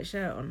same white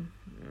shirt on.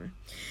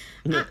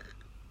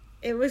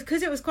 It was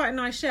because it was quite a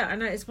nice shirt. I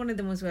noticed one of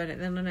them was wearing it.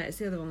 Then I noticed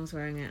the other one was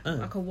wearing it,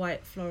 like a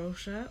white floral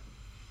shirt.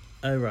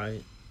 Oh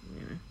right.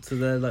 Yeah. So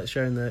they're like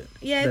sharing their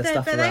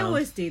stuff but around. they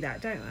always do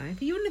that, don't they?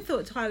 But you wouldn't have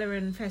thought Tyler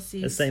and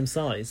Fessy the same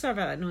size. Sorry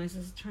about that noise.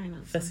 There's a train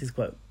outside. Fessy's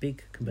quite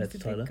big compared to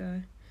Tyler.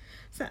 Guy.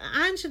 So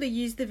Angela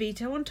used the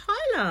veto on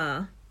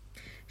Tyler.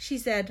 She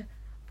said,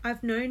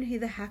 "I've known who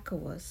the hacker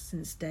was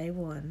since day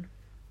one."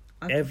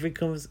 Every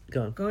conversation...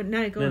 Go on. No.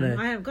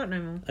 I haven't got no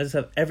more. I just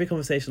have... Every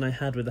conversation I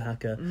had with the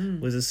hacker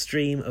was a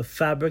stream of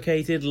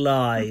fabricated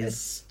lies. A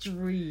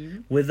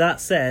stream. With that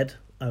said,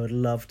 I would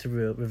love to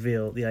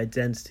reveal the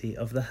identity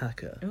of the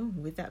hacker. Oh,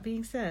 with that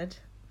being said...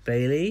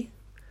 Bailey,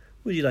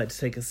 Would you like to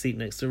take a seat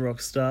next to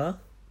Rockstar?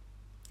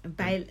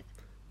 Bailey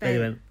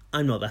went,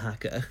 I'm not the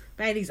hacker.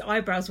 Bailey's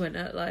eyebrows went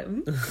up like,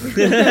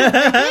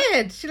 I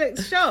did. She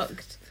looked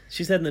shocked.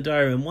 She said in the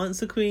diary room,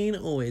 once a queen,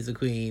 always a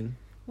queen.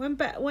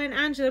 When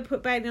Angela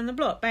put Bailey on the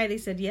block, Bailey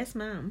said, yes,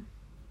 ma'am.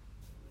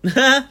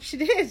 She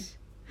did.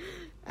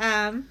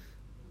 And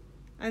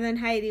then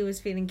Hayley was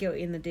feeling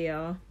guilty in the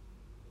DR.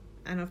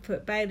 And I've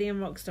put Bailey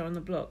and Rockstar on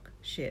the block.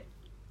 Shit.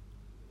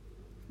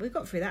 We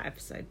got through that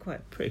episode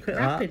quite pretty quick.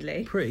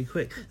 rapidly. Pretty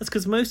quick. That's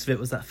because most of it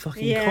was that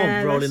fucking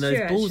comp rolling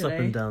those balls up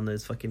and down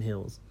those fucking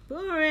hills.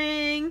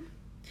 Boring.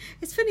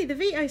 It's funny, the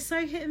veto's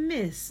so hit and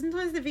miss.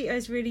 Sometimes the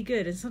veto's really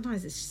good and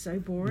sometimes it's so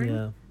boring.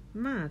 Yeah.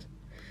 Mad.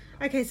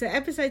 Okay, so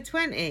episode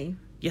 20.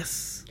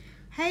 Yes.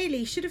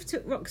 Hayley should have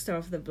took Rockstar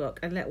off the block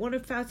and let one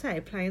of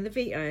Fauteuil play in the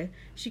veto.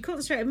 She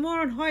concentrated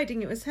more on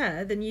hiding it was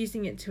her than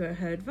using it to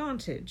her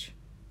advantage.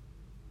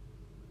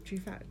 True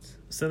fact.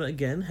 So that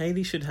again,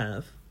 Hayley should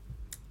have.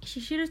 She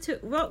should have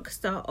took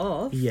Rockstar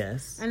off.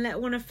 Yes. And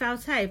let one of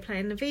Fauteuil play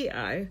in the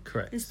veto.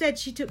 Correct. Instead,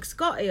 she took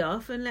Scotty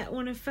off and let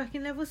one of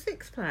fucking level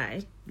 6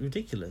 play.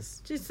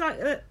 Ridiculous. Just like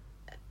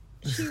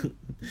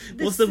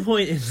What's the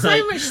point in so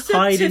like much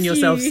hiding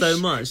yourself so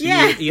much?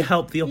 Yeah. You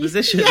help the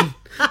opposition.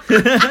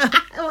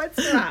 What's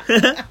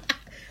that?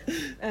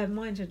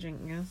 Mind your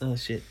drink, yes. Oh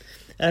shit.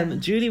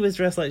 Julie was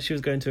dressed like she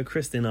was going to a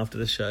christening after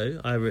the show.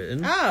 I've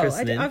written.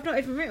 I've not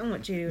even written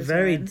what Julie was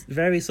wearing.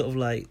 Very sort of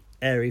like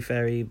airy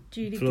fairy,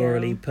 Julie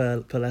florally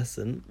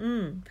pearlescent.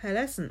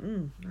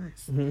 Pearlescent.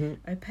 Nice.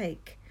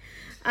 Opaque.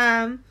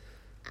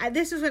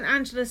 This was when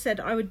Angela said,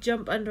 I would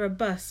jump under a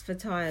bus for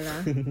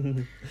Tyler.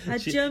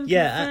 I'd jump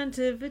in front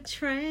of a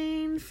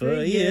train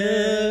for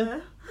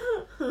you.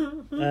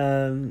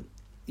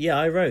 Yeah,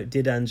 I wrote,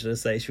 did Angela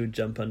say she would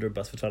jump under a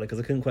bus for Tyler? Because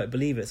I couldn't quite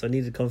believe it, so I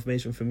needed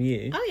confirmation from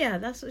you. Oh, yeah,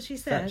 that's what she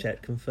said. Fact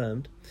check,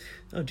 confirmed.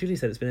 Oh, Julie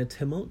said it's been a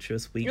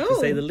tumultuous week, to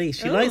say the least.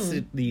 She likes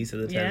the use of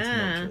the term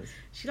tumultuous.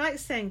 She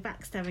likes saying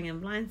backstabbing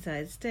and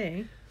blindsides,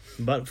 too.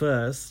 But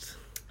first...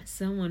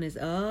 someone is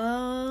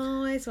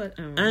always...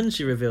 And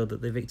she revealed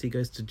that the victory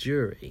goes to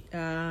jury.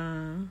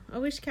 I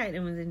wish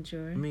Caitlin was in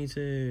jury. Me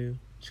too.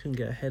 She couldn't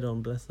get her head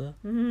on, bless her.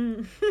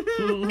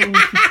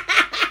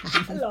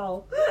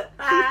 Lol.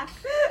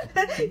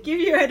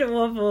 Give your head a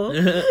wobble.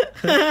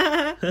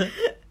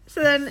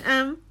 So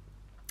then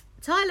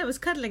Tyler was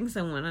cuddling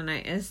someone, I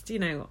noticed,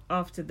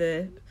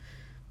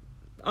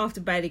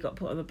 after Bailey got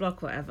put on the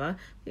block or whatever.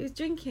 He was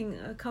drinking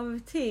a cup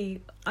of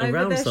tea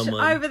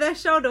over their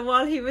shoulder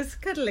while he was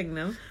cuddling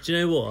them. Do you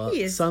know what?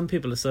 Some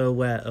people are so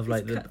aware of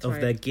of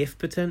their gift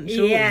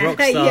potential. Yeah.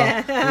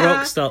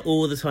 Rockstar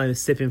all the time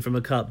sipping from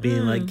a cup,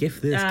 being like,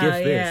 gift this,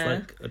 gift this.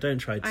 Like, I don't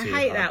try too hard, I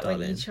hate that darling.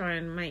 when you try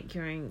and make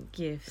your own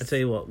gifts. I tell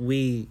you what,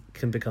 we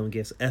can become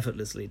gifts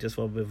effortlessly just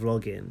while we're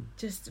vlogging.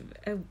 Just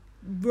a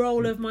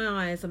roll of my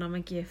eyes and I'm a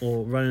gift.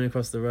 Or running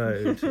across the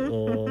road,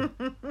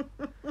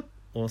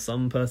 or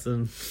some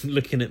person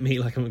looking at me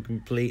like I'm a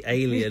complete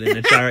alien in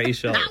a charity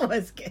shop. That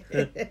was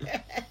good.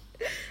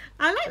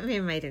 I like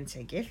being made into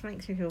a gift.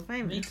 Makes me feel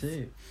famous. Me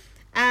too.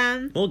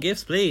 More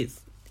gifts, please.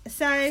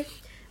 So,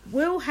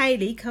 will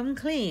Hayley come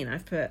clean?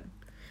 I've put.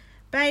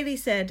 Bailey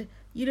said,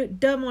 you look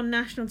dumb on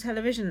national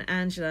television,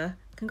 Angela.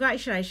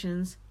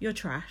 Congratulations, you're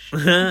trash.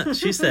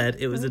 She said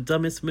it was the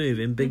dumbest move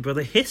in Big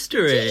Brother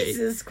history.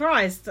 Jesus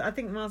Christ. I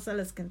think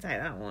Marcellus can take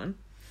that one.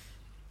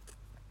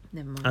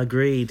 Never mind.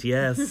 Agreed,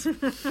 yes.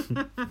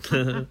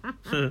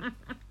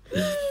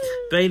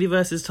 Bailey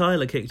versus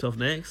Tyler kicked off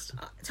next.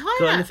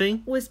 Tyler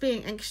was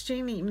being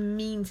extremely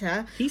mean to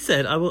her. He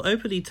said, I will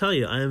openly tell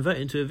you I am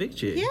voting to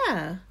evict you.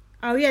 Yeah.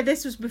 Oh, yeah,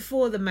 this was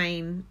before the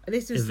main...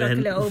 This was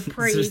event. Like a little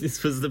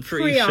this was the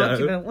pre-show.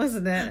 Pre-argument,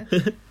 wasn't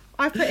it?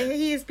 I put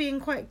he is being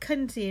quite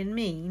cunty and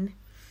mean.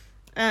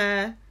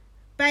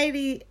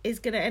 Bailey is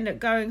going to end up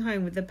going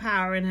home with the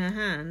power in her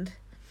hand.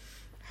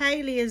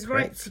 Hayley is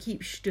right to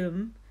keep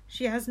stum.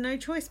 She has no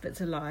choice but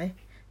to lie.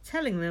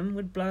 Telling them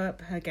would blow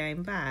up her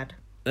game bad.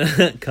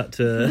 Cut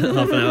to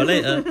half an hour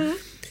later.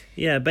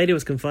 Yeah, Bailey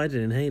was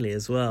confiding in Hayley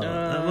as well.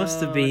 That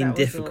must have been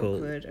difficult.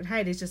 Awkward. And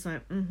Hayley's just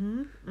like,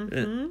 And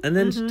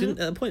then she didn't,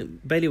 at a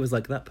point, Bailey was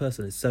like, that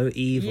person is so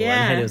evil. Yeah.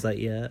 And Hayley was like,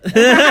 yeah. But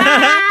Hayley,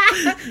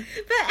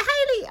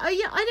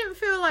 I didn't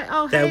feel like,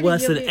 they're Hayley,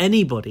 worse than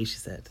anybody, she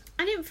said.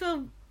 I didn't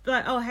feel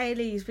like,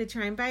 Hayley's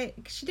betraying Bailey.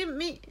 She didn't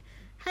meet...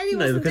 Hayley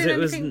wasn't doing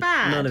anything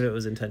bad. None of it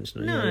was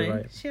intentional. No, yeah,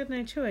 right. She had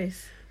no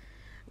choice.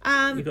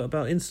 You got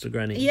about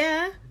Instagranny.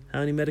 Yeah. How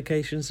many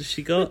medications has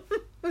she got?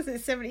 Was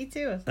it 72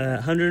 or something?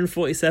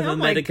 147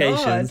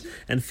 medications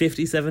and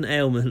 57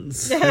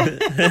 ailments. This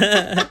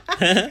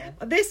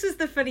was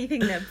the funny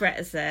thing that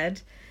Brett said.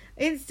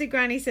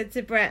 Instagranny said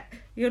to Brett,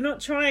 you're not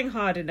trying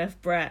hard enough,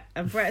 Brett.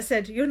 And Brett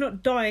said, you're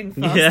not dying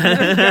fast enough,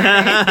 Brett.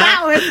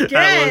 That was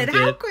good.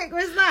 How quick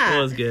was that?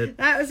 That was good.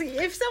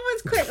 If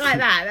someone's quick like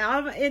that,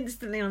 I'm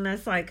instantly on their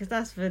side because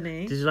that's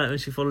funny. Did you like when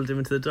she followed him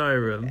into the diary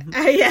room?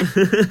 Yeah.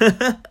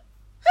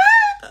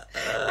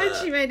 And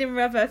she made him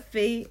rub her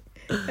feet.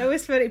 That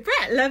was funny.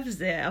 Brett loves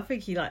it. I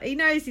think he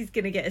knows he's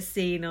going to get a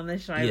scene on the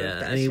show. Yeah, with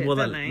that and he shit, wore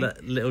doesn't he?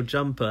 that little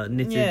jumper,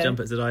 knitted Yeah.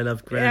 jumper that said "I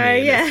love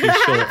Granny." Yeah, And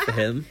it's too short for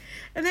him.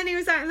 And then he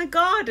was out in the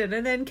garden,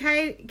 and then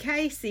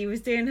Casey was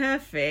doing her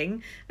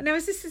thing, and there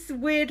was this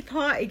weird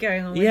party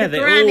going on. With Yeah, the they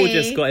all granny,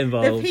 just got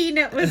involved. The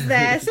peanut was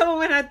there.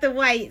 Someone had the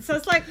weights. So I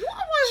was like, what am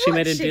I She watching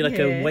made him do like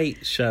here? a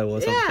weight show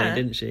or something, Yeah.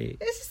 didn't she?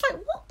 It's just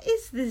like, what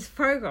is this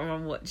program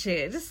I'm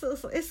watching?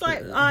 It's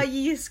like, are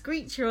you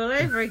Screecher all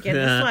over again?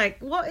 It's like,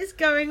 what is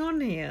going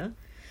on here?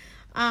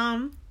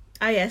 Oh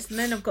yes, and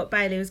then I've got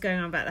Bailey was going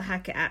on about the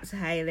Hackett app to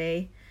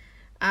Hayley.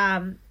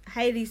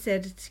 Hayley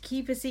said to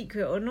keep a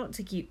secret or not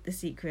to keep the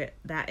secret.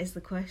 That is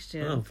the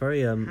question. Oh,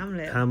 very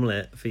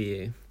Hamlet for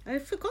you. I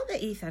forgot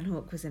that Ethan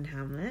Hawke was in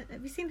Hamlet.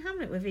 Have you seen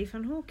Hamlet with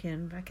Ethan Hawke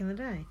in back in the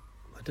day?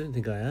 I don't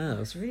think I have.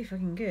 It's really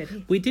fucking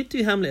good. We did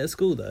do Hamlet at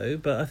school though,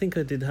 but I think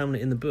I did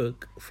Hamlet in the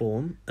book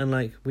form, and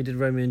like we did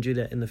Romeo and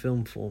Juliet in the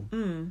film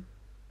form.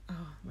 Oh,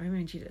 Romeo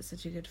and Juliet's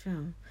such a good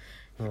film.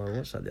 Oh, I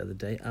watched that the other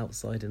day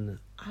outside in the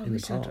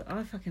park.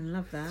 I fucking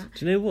love that.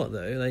 Do you know what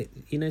though? Like,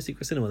 you know,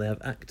 Secret Cinema, they have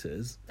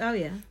actors. Oh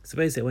yeah. So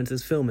basically, I went to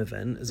this film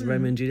event. It's a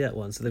Romeo and Juliet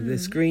one. So they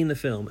screen the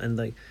film, and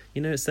like,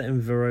 you know, it's set in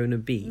Verona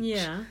Beach.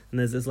 Yeah. And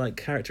there's this like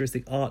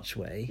characteristic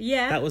archway.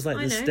 Yeah, That was like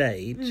I the know.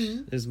 stage.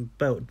 It was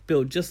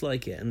built just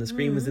like it, and the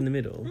screen was in the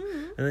middle.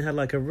 And they had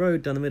like a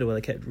road down the middle where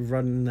they kept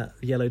running that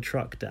yellow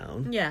truck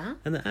down. Yeah.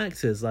 And the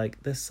actors,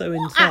 like, they're so in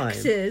What time.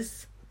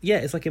 actors? Yeah,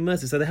 it's like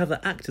immersive. So they have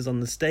the actors on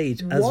the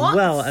stage as What?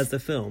 well as the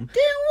film,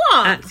 Doing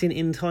what? acting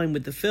in time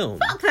with the film.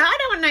 Fuck that! I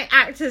don't want no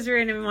actors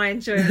ruining my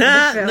enjoyment of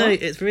the film. No,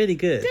 it's really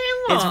good. Doing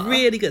what? It's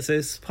really good. So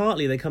it's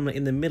partly they come like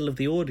in the middle of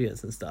the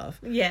audience and stuff.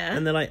 Yeah.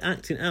 And they're like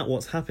acting out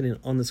what's happening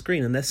on the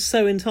screen, and they're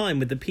so in time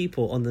with the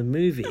people on the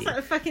movie. It's like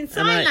a fucking And,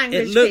 sign like,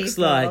 language. it looks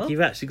people. like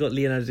you've actually got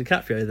Leonardo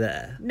DiCaprio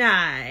there No.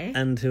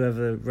 and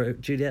whoever wrote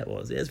Juliet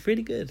was. It's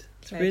pretty good.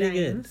 It's Claire really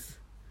Danes. good.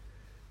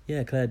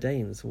 Yeah, Claire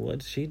Danes. What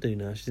does she do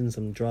now? She's in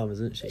some dramas,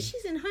 isn't she?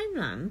 She's in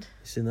Homeland.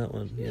 She's in that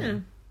one. Yeah.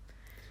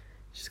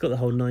 She's got the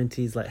whole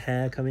 90s like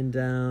hair coming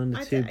down, the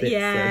I two don't- bits that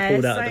yeah, are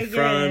pulled so out at the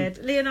front.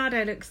 good.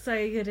 Leonardo looks so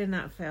good in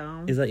that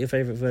film. Is that your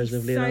favourite version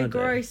He's of Leonardo? so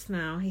gross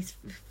now. He's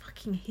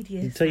fucking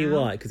hideous. I'll tell you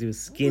now. why, because he was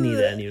skinny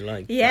then, you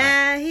like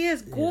Yeah, he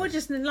is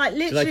gorgeous and like you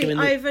like literally him in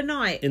the-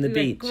 overnight. in the he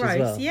went beach as gross.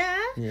 well? Yeah.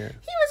 Yeah. He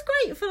was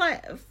great for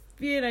like,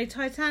 you know,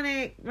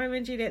 Titanic, Romeo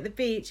and Juliet at the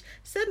beach.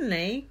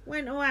 Suddenly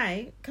went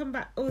away, come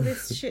back. All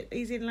this shit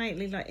he's in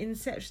lately, like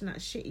Inception, that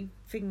shitty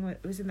thing where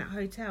it was in that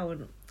hotel,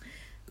 and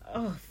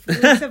all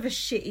this other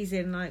shit he's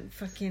in, like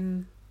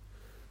fucking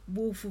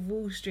Wolf of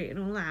Wall Street and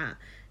all that.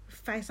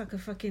 Face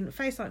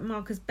like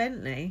Marcus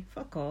Bentley.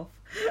 Fuck off.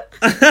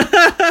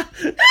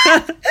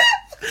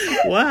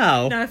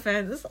 Wow. No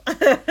offense.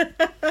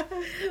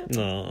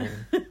 Oh,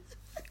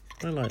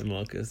 I like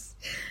Marcus.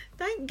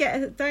 Don't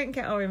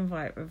get our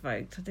invite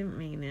revoked. I didn't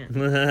mean it.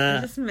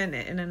 I just meant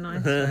it in a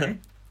nice way.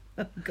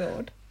 Oh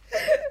God.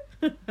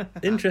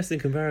 Interesting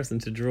comparison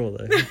to draw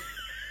though.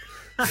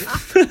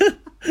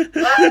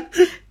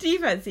 Do you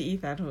fancy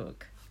Ethan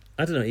Hawke?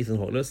 I don't know what Ethan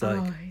Hawke looks like.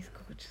 Oh, he's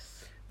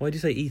gorgeous. Why do you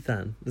say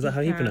Ethan? Is that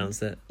how you Ethan.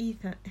 pronounce it?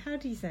 Ethan. How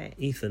do you say it?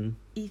 Ethan.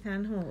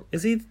 Ethan Hawke.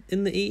 Is he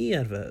in the EE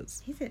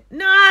adverts? Is it?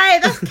 No,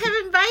 that's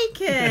Kevin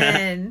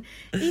Bacon.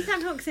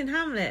 Ethan Hawke's in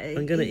Hamlet.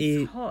 I'm gonna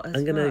He's hot as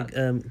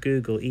fuck.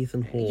 Google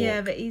Ethan Hawke.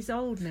 Yeah, but he's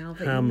old now.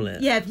 But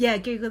Hamlet. Yeah.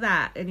 Google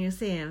that and you'll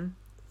see him.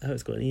 Oh,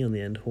 it's got an E on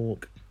the end.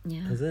 Hawke.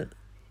 Yeah. Has it?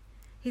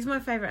 He's my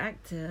favourite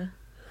actor.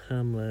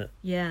 Hamlet.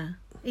 Yeah.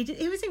 He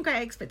was in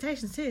Great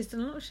Expectations too. He's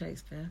done a lot of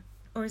Shakespeare.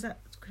 Or is that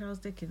Charles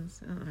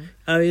Dickens? I don't know.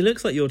 Oh, he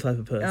looks like your type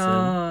of person.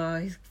 Oh,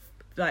 he's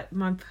like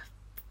my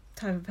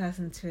type of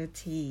person to a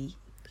T.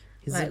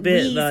 He's like a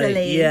bit Weasley.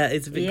 like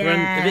it's a bit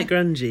Yeah. a bit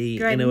grungy,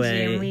 in a Grungy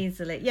way. and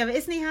Weasley. Yeah, but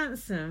isn't he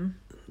handsome?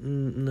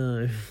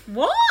 No,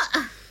 What?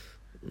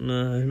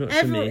 no, not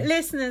for me.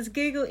 Listeners,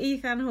 Google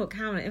Ethan Hawke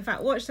Hamlet. In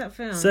fact, watch that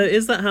film. So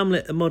is that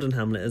Hamlet a modern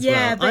Hamlet as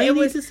Yeah, well? but I it need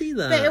was- to see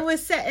that. But it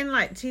was set in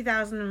like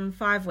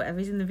 2005, whatever.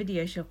 He's in the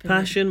video shop.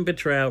 Passion,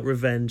 betrayal,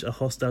 revenge, a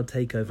hostile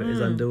takeover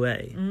is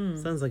underway.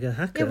 Sounds like a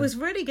hacker. It was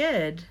really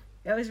good.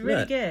 It was really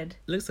Look. good.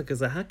 Looks like it's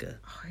a hacker.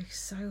 Oh, he's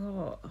so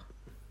hot.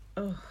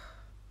 Oh,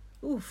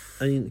 oof.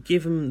 I mean,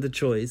 give him the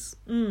choice.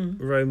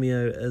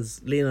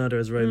 Leonardo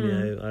as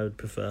Romeo, I would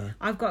prefer.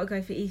 I've got to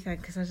go for Ethan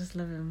because I just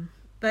love him.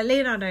 But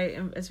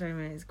Leonardo as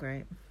Romeo is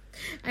great.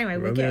 Anyway,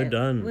 Romeo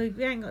done. We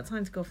ain't got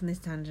time to go off on this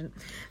tangent.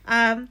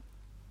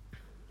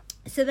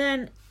 So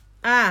then,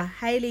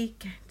 Hayley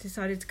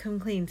decided to come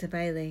clean to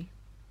Bailey.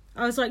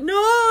 I was like, no!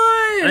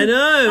 I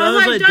know. I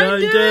was like, don't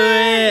do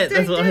it.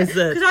 That's what I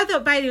said. Because I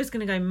thought Bailey was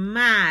going to go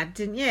mad,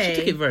 didn't you? She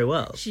took it very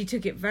well. She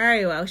took it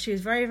very well. She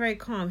was very, very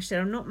calm. She said,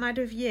 I'm not mad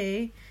with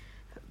you.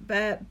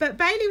 But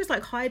Bailey was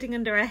like hiding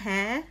under her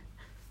hair.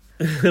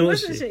 Was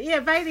Wasn't she? she? Yeah,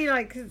 Bailey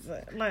like,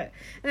 and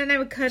then they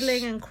were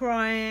cuddling and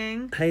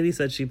crying. Haley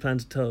said she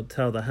planned to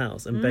tell the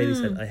house, and Bailey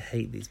said, I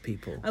hate these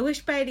people. I wish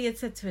Bailey had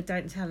said to her,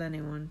 don't tell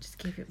anyone, just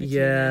keep it between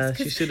Yeah, us.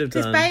 she should have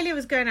done. Because Bailey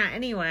was going out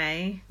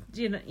anyway.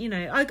 You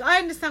know, I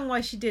understand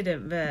why she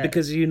didn't, but...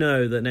 Because you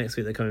know that next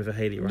week they're coming for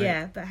Haley, right?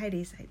 Yeah, but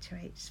Haley's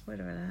HOH,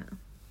 spoiler alert.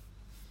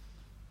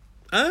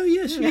 Oh,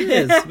 yeah, she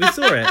is. We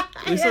saw it.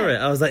 We saw it.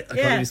 I was like, I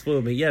can't believe you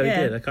spoiled me. Yeah, we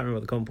Yeah. did. I can't remember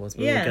what the comp was,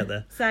 but we'll get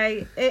there.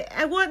 So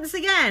once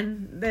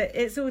again,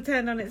 it's all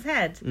turned on its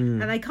head,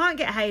 and they can't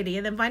get Hayley,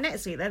 and then by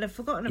next week they'll have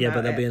forgotten about it. Yeah,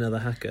 but there'll be another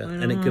hacker,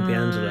 and it could be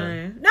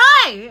Angela.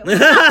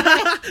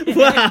 No!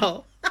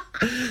 Wow!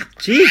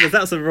 Jesus,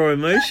 that's a raw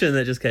emotion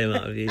that just came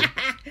out of you.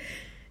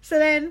 So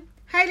then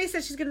Hayley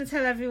said she's going to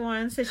tell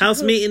everyone. So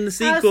House meeting the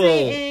sequel. House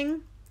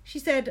meeting. She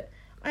said,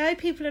 I owe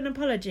people an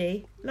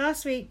apology.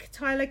 Last week,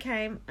 Tyler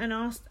came and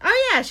asked...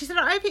 Oh, yeah, she said,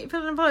 I owe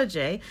people an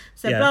apology.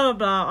 So, blah, blah,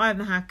 blah, I'm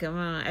the hacker.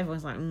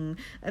 Everyone's like,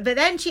 But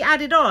then she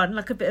added on,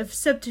 like, a bit of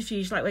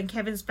subterfuge, like when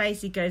Kevin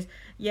Spacey goes,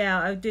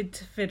 yeah, I did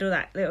fiddle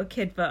that little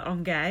kid, but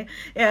I'm gay.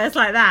 Yeah, it's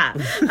like that.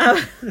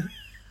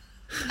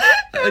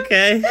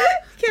 Okay.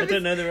 I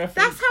don't know the reference.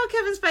 That's how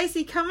Kevin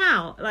Spacey come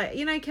out. Like,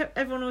 you know,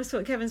 everyone always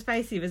thought Kevin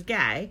Spacey was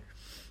gay.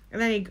 And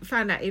then he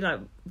found out he,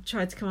 like,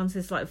 tried to come on to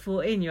this, like,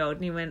 14-year-old.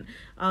 And he went,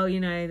 oh, you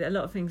know, a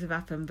lot of things have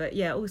happened. But,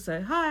 yeah,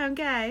 also, hi, I'm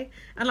gay.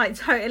 And, like,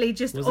 totally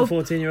just... Was the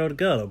 14-year-old a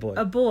girl or boy?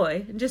 A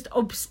boy. And just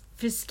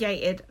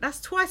obfuscated. That's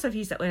twice I've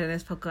used that word in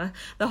this podcast.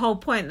 The whole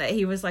point that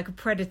he was, like, a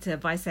predator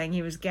by saying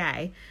he was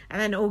gay.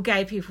 And then all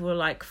gay people were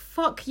like,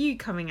 fuck you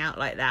coming out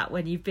like that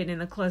when you've been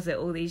in a closet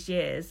all these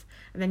years.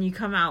 And then you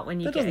come out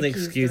when you that get doesn't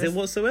excuse it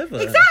whatsoever.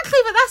 Exactly,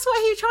 but that's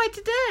what he tried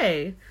to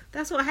do.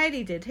 That's what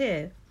Hayley did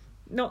here.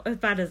 Not as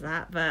bad as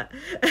that, but...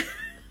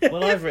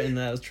 Well, I've written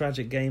that it was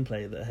tragic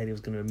gameplay that Hayley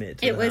was going to admit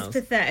to It the was house.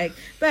 pathetic.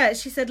 But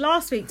she said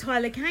last week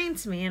Tyler came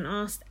to me and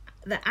asked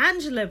that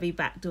Angela be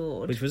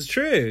backdoored. Which was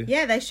true.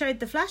 Yeah, they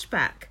showed the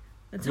flashback.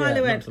 And Tyler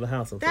not went, to the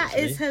house, that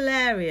unfortunately. is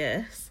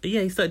hilarious. But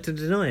yeah, he started to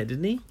deny it,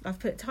 didn't he? I've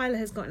put, Tyler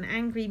has got an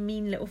angry,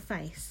 mean little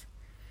face.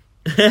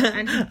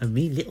 A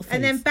mean little face.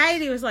 And then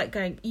Bailey was like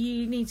going,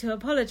 you need to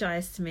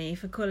apologise to me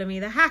for calling me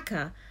the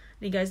hacker.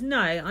 And he goes, no,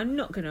 I'm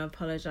not going to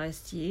apologise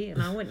to you,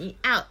 and I want you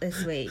out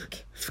this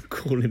week. For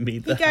calling me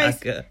the He goes,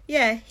 hacker.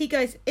 yeah, he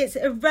goes, it's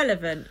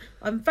irrelevant.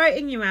 I'm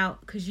voting you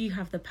out because you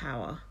have the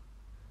power.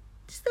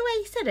 Just the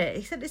way he said it.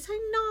 He said it's so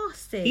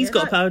nasty. He's It's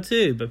got like, power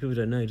too, but people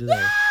don't know, do they?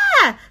 Yeah,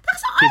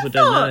 that's what People I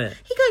don't thought. know it.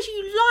 He goes,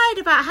 you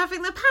lied about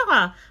having the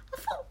power. I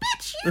thought,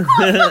 bitch, you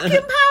got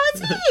fucking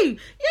power too. You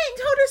ain't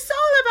told a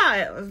soul about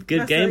it. Good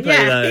That's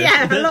gameplay, though.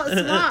 Yeah, a lot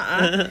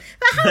smarter.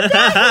 But how dare he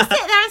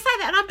sit there and say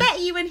that? And I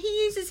bet you when he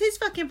uses his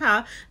fucking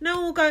power, no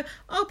one will go,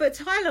 oh, but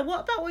Tyler,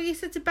 what about what you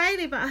said to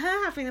Bailey about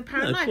her having the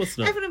power? No, of course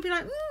not. Everyone will be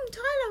like,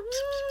 Tyler,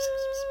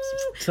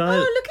 Tyler- oh,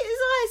 look at his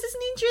eyes.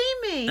 Isn't he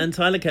dreamy? And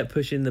Tyler kept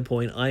pushing the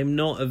point, I'm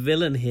not a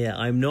villain here.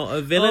 I'm not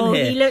a villain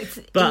here. He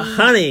looked... But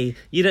honey,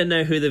 you don't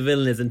know who the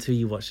villain is until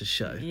you watch the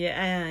show.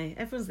 Yeah,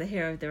 everyone's the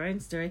hero of their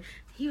own story.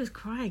 He was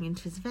crying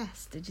into his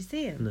vest. Did you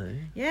see him? No.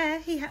 Yeah,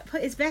 he had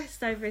put his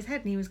vest over his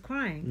head and he was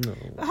crying. No.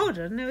 But hold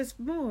on, there was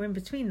more in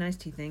between those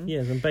two things.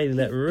 Yes, and Bailey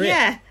let rip.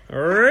 Yeah.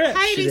 Rip.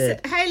 she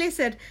did. Haley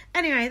said,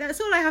 anyway, that's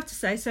all I have to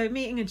say. So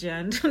meeting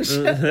adjourned. she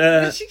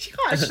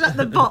can't shut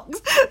the box.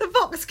 The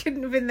box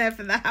couldn't have been there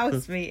for the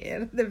house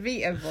meeting. The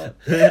veto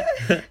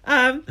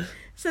box.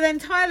 So then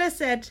Tyler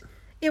said,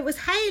 it was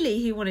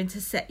Hayley who wanted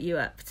to set you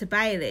up to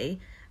Bailey.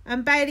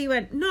 And Bailey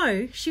went,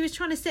 no, she was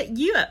trying to set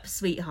you up,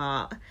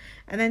 sweetheart.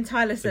 And then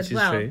Tyler said, Which is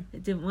well, true.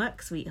 it didn't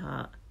work,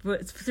 sweetheart.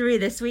 Threw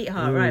the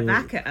sweetheart right Ooh.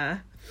 back at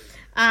her.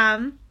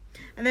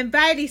 And then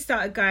Bailey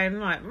started going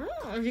like,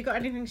 have you got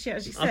anything she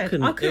actually said? It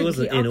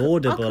wasn't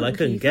inaudible. I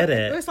couldn't get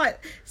it. It was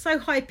like so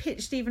high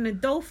pitched, even a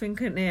dolphin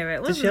couldn't hear it.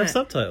 Did Wasn't she have it?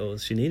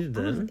 subtitles? She needed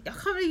them. I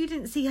can't believe you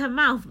didn't see her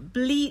mouth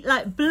bleed,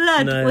 like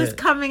blood No. was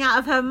coming out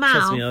of her mouth.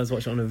 Trust me, I was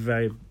watching on a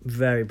very,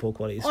 very poor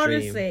quality stream.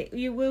 Honestly,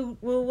 you will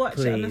watch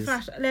it on the Please.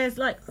 flash. There's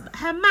like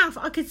her mouth,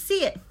 I could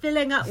see it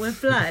filling up with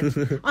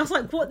blood. I was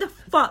like, what the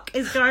fuck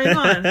is going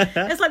on?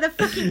 It's like the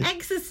fucking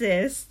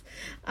Exorcist.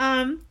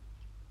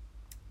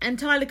 And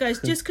Tyler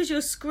goes, just because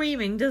you're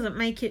screaming doesn't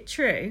make it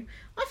true.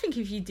 I think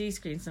if you do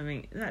scream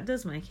something, that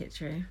does make it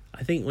true.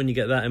 I think when you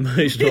get that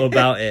emotional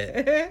about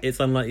it,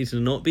 it's unlikely to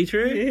not be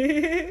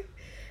true.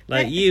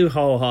 Like, you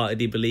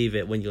wholeheartedly believe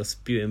it when you're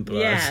spewing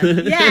blood.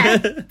 Yeah,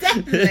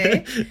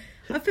 definitely.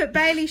 I put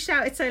Bailey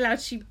shouted so loud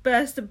she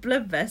burst a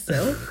blood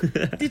vessel.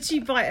 Did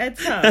she bite her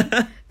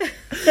tongue?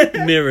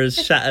 Mirrors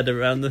shattered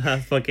around the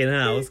fucking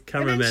house.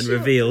 Cameramen she-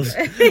 revealed.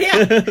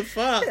 Yeah.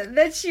 Fuck.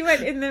 Then she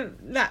went in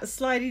that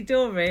slidey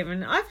door room,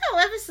 and I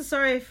felt ever so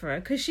sorry for her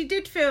because she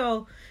did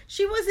feel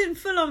she was in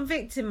full on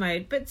victim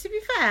mode. But to be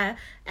fair,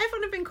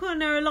 everyone had been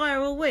calling her a liar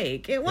all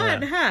week. It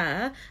weren't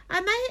her,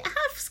 and they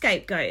have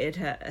scapegoated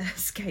her.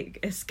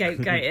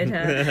 Scapegoated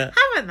her,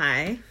 haven't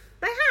they?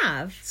 They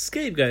have.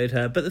 Scapegoated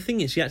her, but the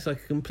thing is, she acted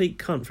like a complete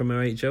cunt from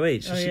her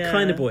HOH. So she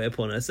kind of brought it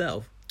upon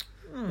herself.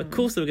 Of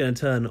course they were going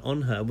to turn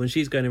on her when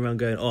she's going around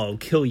going, oh, I'll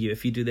kill you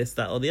if you do this,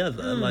 that or the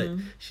other. Like,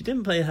 she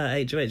didn't play her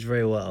HOH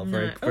very well,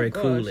 very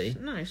coolly.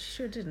 No, she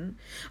sure didn't.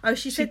 Oh,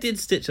 she did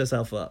stitch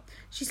herself up.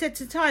 She said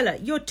to Tyler,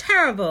 you're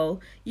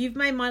terrible. You've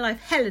made my life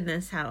hell in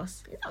this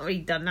house. You've not really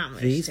done that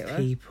much These to her.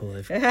 people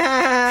have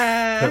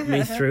put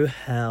me through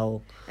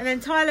hell. And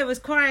then Tyler was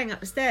crying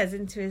upstairs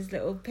into his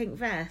little pink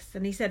vest.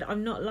 And he said,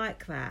 I'm not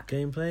like that.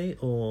 Gameplay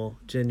or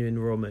genuine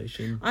raw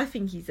emotion? I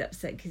think he's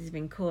upset because he's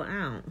been caught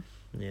out.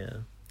 Yeah.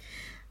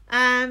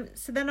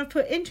 So then I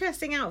put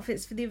interesting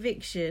outfits for the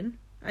eviction.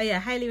 Oh yeah,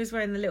 Hayley was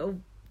wearing the little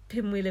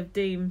pinwheel of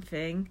doom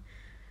thing.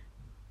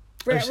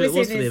 Brett it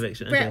was for the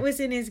eviction. Brett Okay. was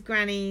in his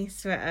granny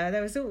sweater.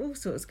 There was all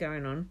sorts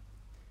going on.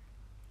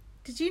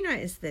 Did you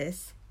notice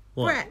this?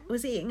 What? Brett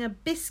was eating a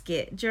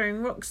biscuit during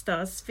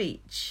Rockstar's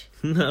speech.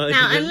 No, I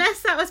Now, didn't.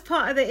 unless that was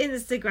part of the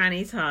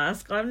Instagranny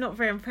task, I'm not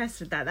very impressed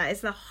with that. That is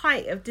the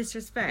height of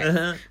disrespect.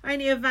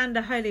 Only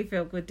Evander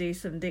Holyfield would do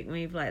some dick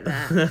move like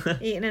that.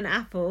 Eating an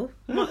apple.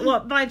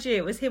 What, mind you,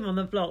 it was him on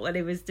the block when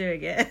he was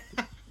doing it.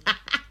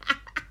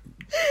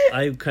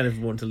 I kind of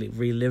want to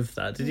relive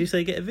that. Did you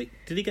say did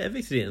he get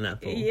evicted eating an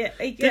apple? Yeah.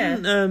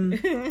 Didn't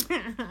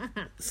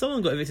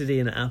someone got evicted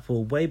eating an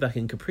apple way back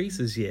in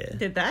Caprice's year?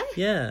 Did they?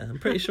 Yeah, I'm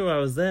pretty sure I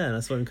was there and I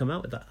saw him come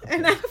out with that apple.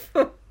 An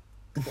apple.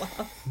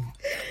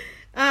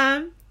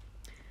 Wow.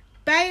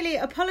 Bailey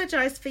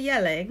apologised for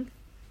yelling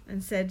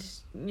and said,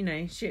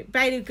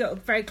 Bailey got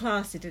very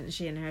classy, didn't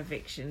she, in her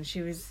eviction?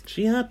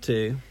 She had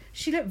to.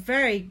 She looked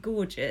very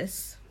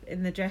gorgeous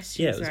in the dress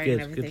she Yeah, was it was wearing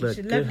good. and everything. Good look,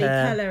 She had good lovely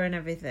hair. colour and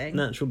everything.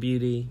 Natural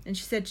beauty. And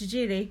she said to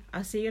Julie,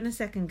 I'll see you in a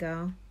second,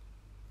 girl.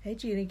 Hey,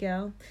 Julie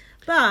girl.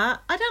 But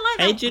I don't like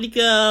that. Hey, Judy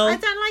girl. I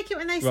don't like it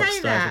when they Rock say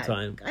star that. every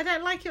time. I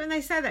don't like it when they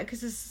say that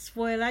because it's a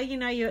spoiler.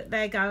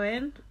 They're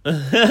going. You know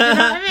what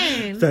I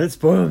mean? Don't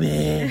spoil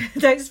me.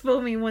 Don't spoil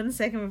me 1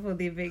 second before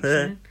the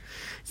eviction.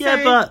 Yeah,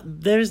 So-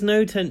 but there's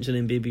no tension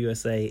in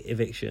BBUSA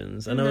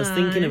evictions. And I was No.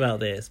 thinking about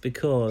this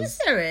because... Yes,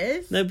 there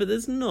is. No, but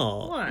there's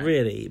not, Why?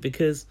 really,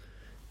 because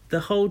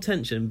the whole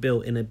tension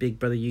built in a Big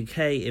Brother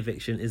UK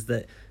eviction is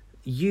that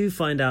you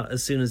find out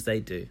as soon as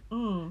they do.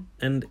 Mm.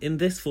 And in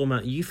this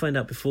format, you find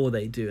out before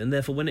they do. And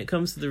therefore, when it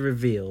comes to the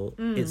reveal,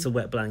 it's a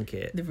wet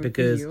blanket. The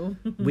because reveal.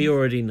 we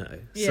already know.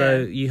 Yeah. So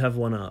you have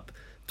one up.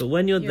 But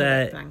when you're You're a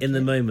there wet in the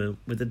blanket. moment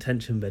with the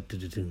tension bed,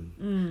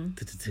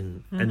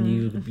 and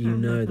you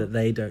know that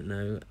they don't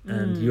know,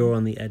 and you're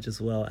on the edge as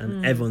well,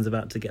 and everyone's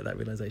about to get that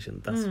realization.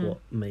 That's what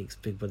makes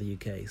Big Brother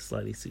UK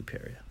slightly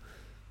superior.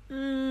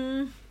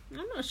 I'm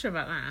not sure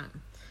about that.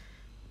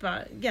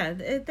 But yeah,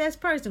 there's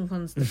pros and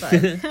cons to both.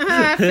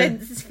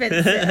 Fence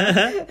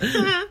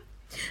it.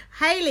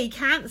 Hayley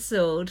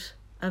cancelled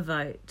a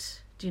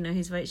vote. Do you know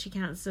whose vote she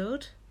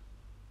cancelled?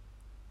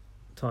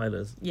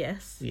 Tyler's.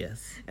 Yes.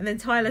 Yes. And then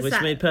Tyler Which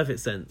sat. made perfect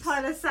sense.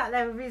 Tyler sat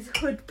there with his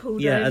hood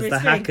pulled Yeah, over as his the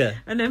thing, hacker.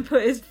 and then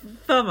put his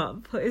thumb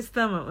up. Went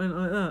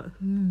like that.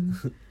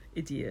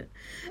 Idiot.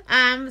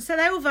 So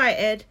they all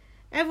voted.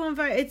 Everyone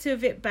voted to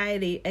evict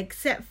Bailey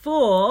except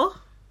for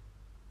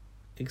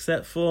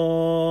Except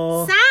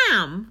for...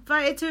 Sam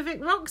voted to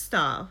evict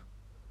Rockstar.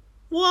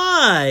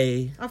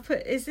 Why? I've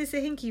put. Is this a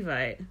hinky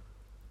vote?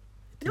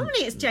 Normally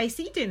it's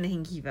JC doing the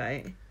hinky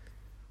vote.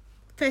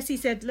 First he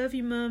said, "Love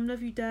you, mum.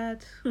 Love you,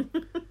 dad."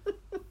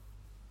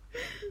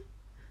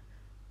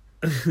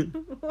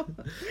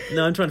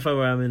 No, I'm trying to find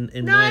where I'm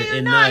in No, notes.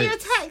 you're not. You're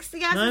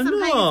texting. I No, I'm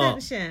wasn't paying not.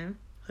 attention.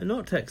 I'm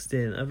not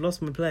texting. I've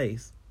lost my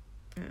place.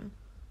 Oh.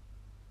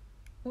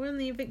 We're on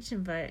the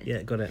eviction vote.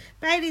 Yeah, got it.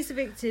 Bailey's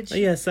evicted. Oh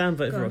yeah, Sam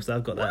voted for Go on. Rockstar.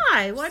 I've got that.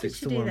 Why? Why did 6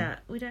 she to do 1. that?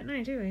 We don't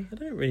know, do we? I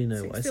don't really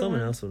know 6 why. to Someone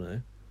 1. else will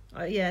know.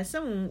 Yeah,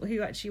 someone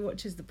who actually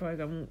watches the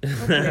programme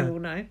probably will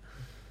know.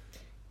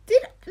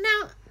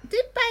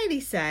 Did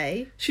Bailey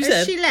say She as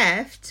said- she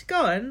left? Go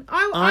on.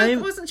 I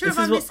wasn't sure this if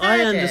I is what misheard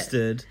I it.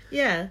 understood.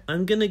 Yeah,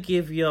 I'm gonna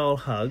give y'all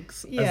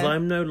hugs as Yeah.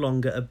 I'm no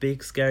longer a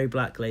big scary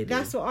black lady.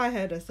 that's what I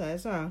heard her say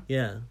as well.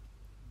 Yeah,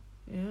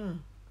 Yeah.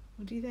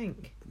 What do you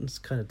think? it's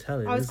kind of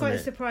telling. I was isn't quite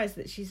it? surprised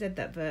that she said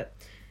that, but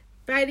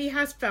Bailey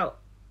has felt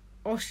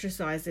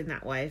ostracised in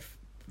that way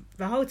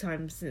the whole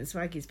time since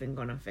Swaggy's been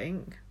gone, I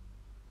think.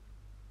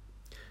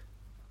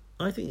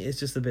 I think it's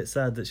just a bit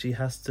sad that she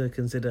has to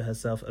consider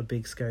herself a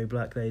big scary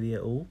black lady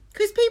at all.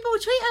 Because people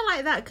treat her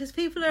like that, because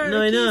people are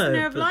No, I accusing know,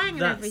 her of but lying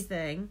and that's-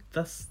 everything.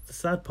 That's the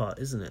sad part,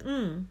 isn't it?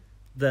 Mm.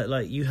 That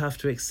like you have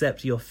to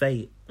accept your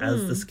fate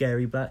as the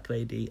scary black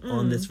lady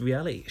on this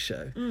reality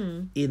show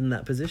in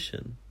that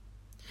position.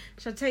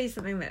 Shall I tell you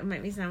something that will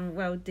make me sound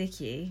well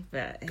dicky?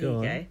 But here Go you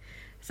on. go.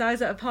 So I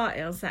was at a party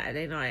on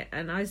Saturday night,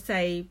 and I'd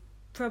say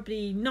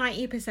probably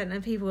 90%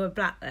 of people were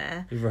black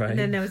there. Right. And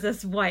then there was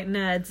us white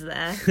nerds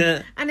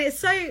there. And it's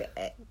so...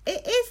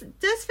 It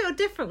does feel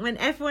different when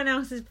everyone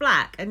else is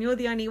black and you're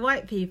the only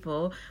white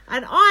people.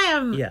 And I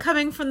am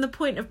coming from the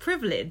point of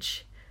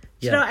privilege.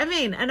 Do you know what I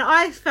mean? And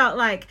I felt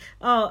like,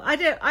 I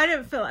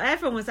don't feel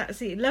everyone was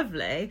absolutely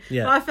lovely.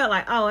 Yeah. But I felt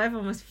like,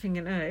 everyone was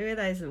thinking, who are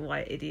those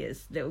white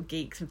idiots, little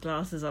geeks with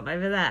glasses on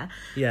over there?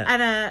 Yeah.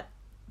 And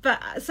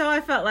but so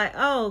I felt like,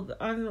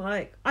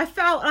 I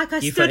felt like I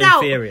You stood felt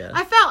out. inferior.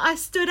 I felt I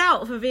stood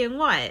out for being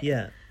white.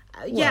 Yeah.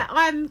 Yeah,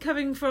 I'm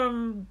coming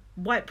from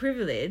white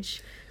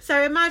privilege. So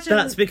imagine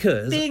That's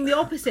because being the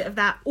opposite of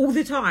that all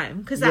the time,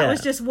 because that Yeah. was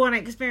just one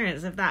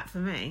experience of that for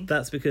me.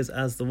 That's because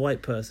as the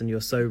white person,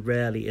 you're so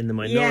rarely in the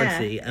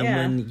minority, and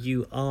when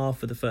you are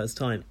for the first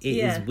time, it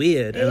is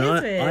weird. It And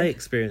is weird. I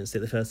experienced it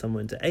the first time I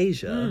went to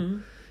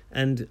Asia,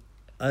 and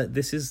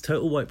this is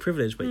total white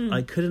privilege, but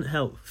I couldn't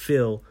help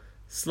feel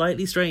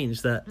slightly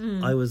strange that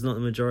I was not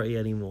the majority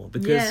anymore,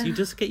 because you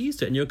just get used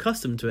to it and you're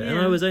accustomed to it. And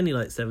I was only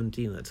like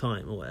 17 at the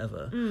time or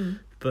whatever.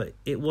 but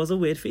it was a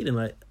weird feeling.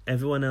 Like,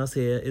 everyone else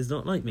here is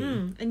not like me.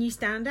 And you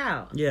stand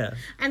out. Yeah.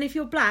 And if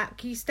you're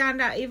black, you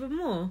stand out even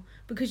more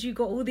because you've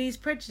got all these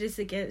prejudice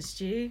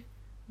against you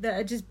that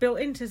are just built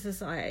into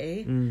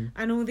society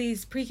and all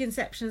these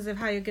preconceptions of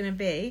how you're going to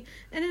be.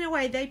 And in a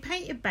way, they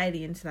painted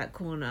Bailey into that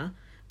corner.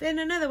 But in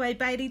another way,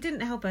 Bailey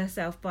didn't help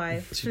herself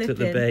by She flipping. took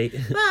the bait.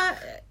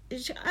 But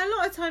a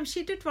lot of times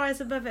she did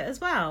rise above it as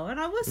well. And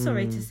I was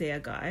sorry to see her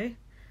go.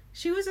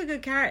 She was a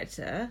good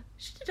character.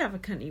 She did have a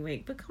cunty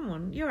week, but come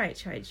on, you're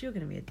HOH, you're going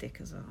to be a dick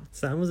as well.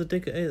 Sam was a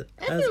dick as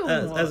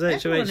Everyone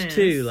HOH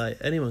too. is. Like,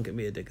 anyone can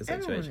be a dick as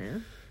Everyone HOH.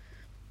 is.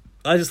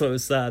 I just thought it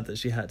was sad that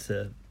she had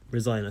to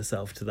resign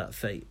herself to that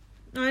fate.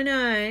 I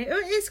know. It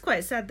is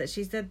quite sad that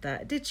she said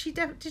that. Did she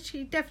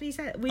definitely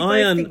say that? We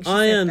I both think she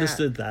said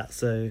understood that.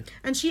 So.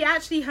 And she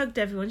actually hugged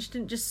everyone. She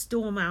didn't just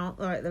storm out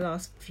like the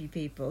last few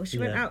people. She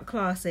went out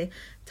classy.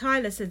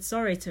 Tyler said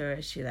sorry to her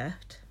as she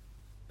left.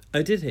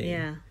 Oh, did he?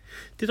 Yeah.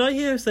 Did I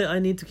hear her say, I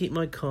need to keep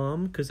my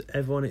calm because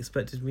everyone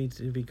expected me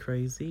to be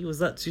crazy? Was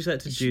that, she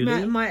said to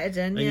Julie? Might have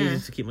done, I yeah.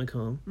 needed to keep my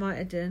calm. Might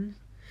have done.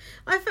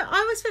 I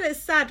always feel it's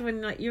sad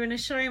when like you're in a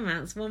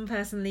showmance, one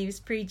person leaves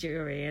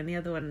pre-jury and the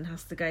other one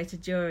has to go to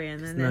jury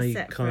and then now they're you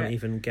separate. can't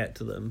even get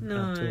to them at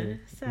all.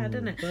 Sad,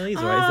 isn't it? Well, he's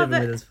right. He's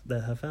living but-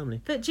 with her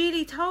family. But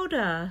Julie told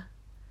her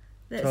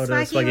that Told her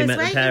Swaggy Swaggy was met the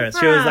waiting parents.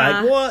 for She was her.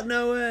 like, what?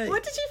 No way.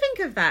 What did you think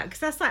of that? Because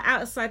that's like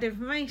outside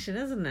information,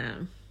 isn't it?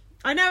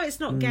 I know it's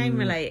not game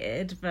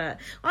related, but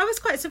I was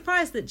quite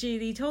surprised that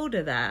Julie told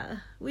her that.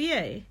 Were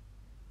you?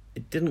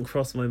 It didn't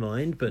cross my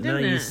mind, but now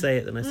Didn't you it? say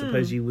it, then I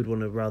suppose you would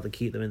want to rather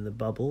keep them in the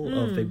bubble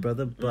of Big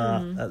Brother,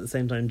 but at the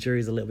same time,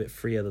 jury's a little bit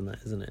freer than that,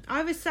 isn't it?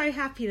 I was so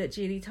happy that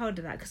Julie told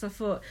her that because I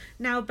thought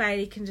now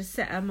Bailey can just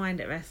set her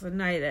mind at rest and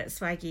know that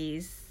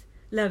Swaggy's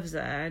loves her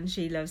and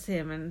she loves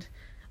him, and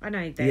I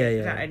know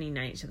they only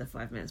know each other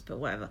 5 minutes, but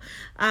whatever.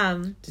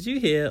 Did you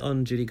hear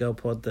on Judy Girl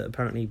Pod that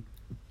apparently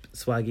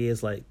Swaggy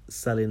is like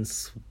selling...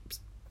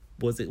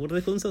 what do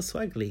they call themselves?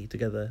 Swaggly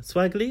together.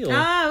 Swaggly?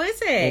 Oh, is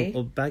he?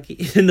 Or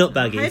baggy? Not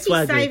baggy, I hope Swaggly.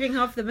 he's saving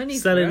half the money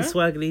Selling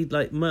for her. Swaggly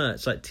like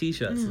merch, like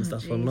t-shirts and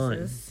stuff online.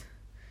 Jesus.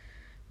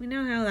 We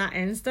know how that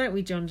ends, don't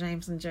we, John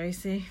James and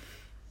Josie?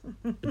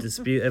 A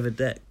dispute over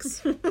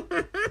decks. With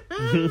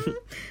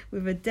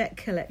a deck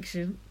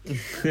collection.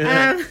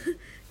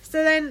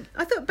 So then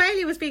I thought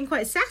Bailey was being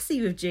quite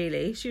sassy with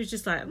Julie. She was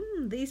just like,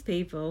 these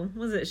people,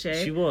 wasn't she?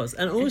 She was.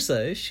 And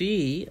also,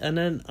 and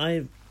then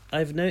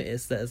I've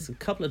noticed that there's a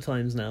couple of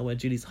times now where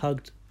Julie's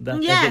hugged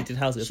that evicted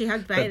house. She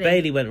hugged Bailey. But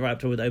Bailey went right up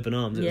to her with open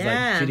arms. It was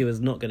like Julie was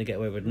not going to get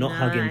away with not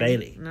hugging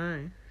Bailey.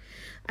 No.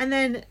 And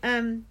then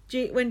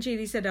when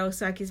Julie said, oh,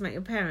 Swaggy's met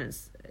your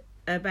parents,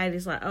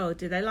 Bailey's like, oh,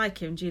 did they like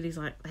him? Julie's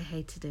like, they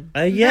hated him.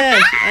 Oh, yeah.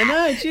 I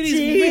know. Julie's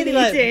really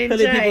like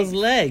pulling people's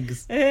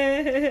legs.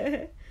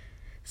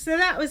 So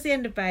that was the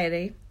end of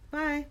Bailey.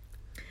 Bye.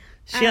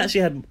 She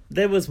actually had...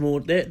 There was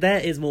more... There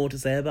is more to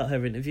say about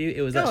her interview.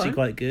 It was actually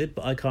quite good,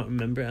 but I can't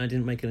remember it. I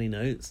didn't make any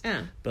notes.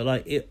 Yeah. But,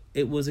 like,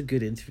 it was a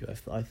good interview,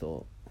 I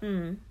thought.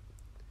 And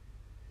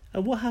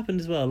what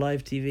happened as well,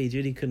 live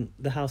TV,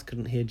 the house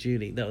couldn't hear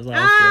Julie. That was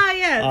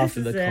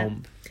after the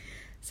comp.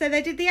 So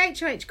they did the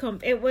HOH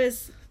comp. It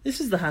was... This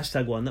is the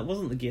hashtag one. That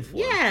wasn't the GIF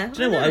one. Yeah,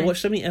 Do you know what? I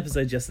watched so many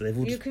episodes yesterday. They've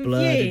all just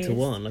blurred into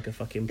one, like a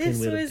fucking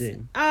pinwheel of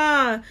doom.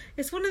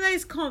 It's one of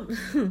those comps.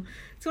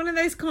 It's one of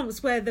those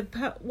comps where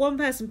one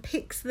person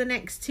picks the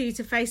next two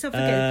to face off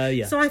again.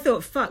 Yeah. So I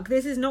thought, fuck,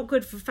 this is not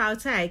good for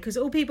Faute because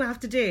all people have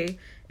to do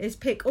is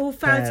pick all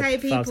Faute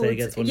people. Faute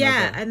against one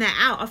another. And they're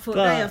out. I thought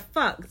they are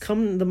fucked.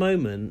 Come the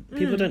moment,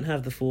 people don't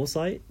have the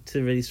foresight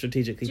to really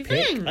strategically Do you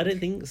pick. think? I don't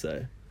think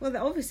so. Well,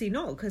 they're obviously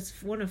not because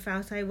one of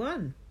Faute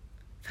won.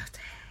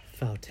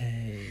 Faute.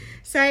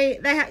 So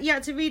you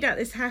had to read out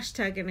this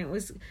hashtag, and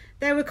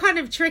they were kind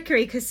of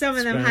trickery because some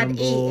of them had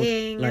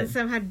eating like and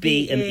some had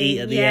beat beating. and eat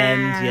at the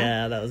end.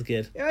 Yeah, that was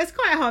good. It was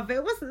quite hard, but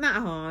it wasn't that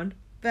hard.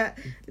 But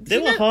They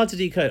were hard to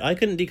decode. I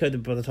couldn't decode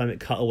them by the time it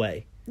cut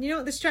away. You know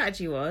what the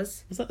strategy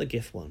was? Was that the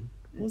GIF one?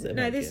 What was it?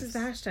 No, about this GIFs? is the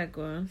hashtag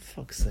one.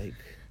 Fuck's sake.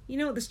 You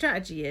know what the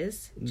strategy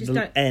is? Just the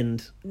don't.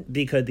 end.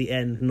 Decode the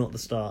end, not the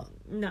start.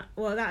 No,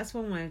 well, that's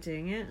one way of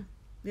doing it.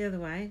 The other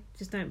way,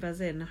 just don't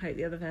buzz in. I hope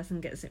the other person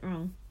gets it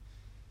wrong.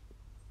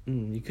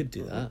 You could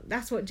do that.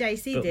 That's what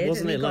JC But did.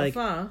 wasn't and it he got like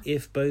far.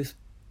 if both?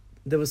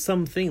 There was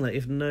something like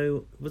if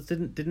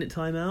didn't it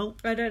time out?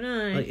 I don't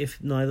know. Like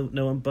if no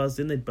one buzzed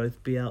in, they'd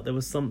both be out. There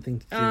was something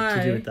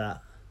to do with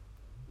that.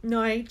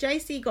 No,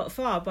 JC got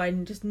far by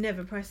just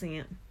never pressing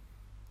it.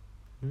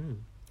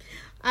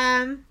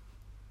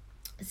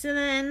 So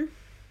then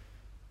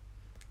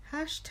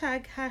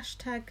hashtag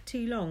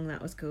too long,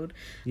 that was called.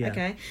 Yeah.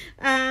 Okay.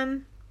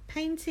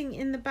 Painting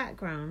in the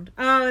background.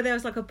 Oh, there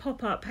was like a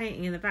pop-up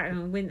painting in the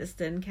background.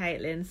 Winston,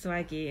 Caitlin,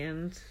 Swaggy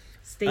and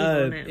Steve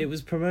on it. It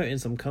was promoting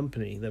some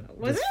company that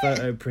Was was it?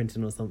 photo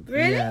printing or something.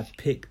 Really? Yeah,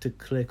 pick to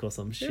click or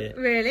some shit.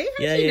 Really?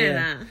 How do you know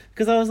that?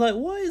 Because I was like,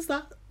 what is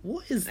that?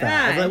 what is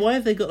that? I was like, why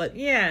have they got like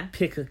Yeah.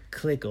 pick a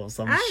click or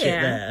some Oh, shit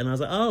yeah. there? And I was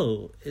like,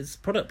 oh, it's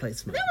product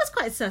placement. That was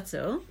quite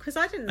subtle because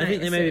I didn't know. I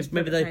think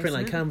maybe they print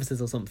like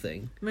canvases or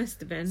something. Must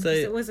have been. So- So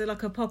it was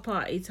like a pop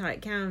arty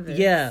type canvas.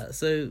 Yeah,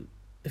 so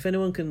if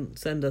anyone can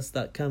send us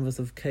that canvas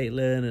of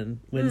Caitlin and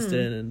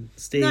Winston and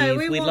Steve,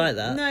 we'd like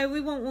that. No, we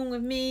want one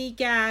with me,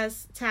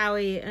 Gaz,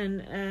 Towie,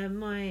 and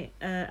my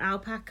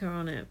alpaca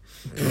on it.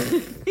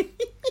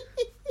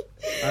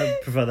 I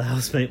prefer the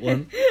housemate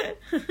one.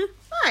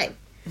 Right.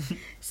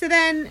 So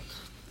then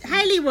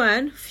Hayley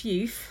won,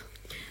 phew.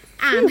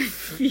 And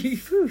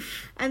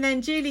and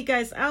then Julie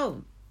goes,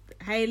 "Oh,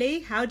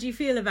 Hayley, how do you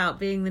feel about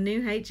being the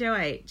new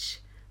HOH?"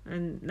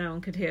 And no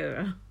one could hear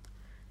her.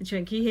 And she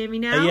went, "Can you hear me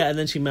now?" Oh, yeah, and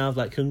then she mouthed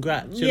like,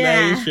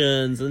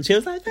 congratulations. And she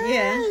was like, thanks.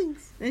 Yeah.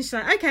 And she's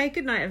like, "Okay,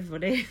 good night,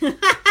 everybody." And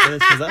then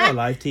she was like, oh,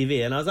 live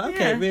TV. And I was like,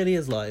 okay, Yeah. it really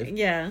is live.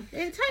 Yeah,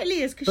 it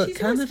totally is because But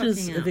she's always Canada's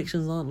fucking up.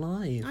 evictions aren't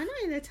live. I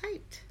know, they're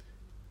taped.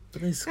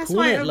 But they That's call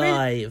why it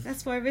live.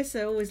 That's why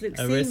Arissa always looks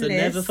Arissa seamless.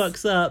 never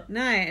fucks up. No,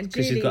 and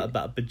Because Julie... she's got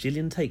about a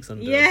bajillion takes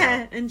under her Yeah,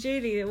 belt. and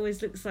Julie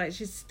always looks like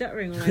she's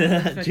stuttering all over the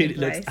fucking Julie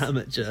place. looks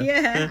amateur.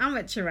 Yeah,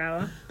 amateur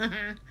hour.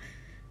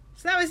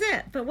 So that was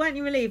it. But weren't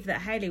you relieved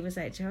that Hayley was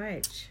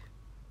HOH?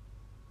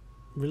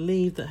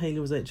 Relieved that Hayley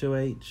was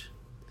HOH.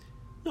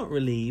 Not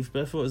relieved,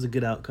 but I thought it was a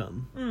good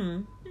outcome.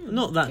 Mm.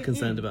 Not that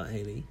concerned about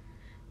Hayley.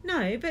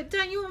 No, but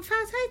don't you want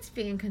Fauteuil to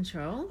be in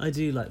control? I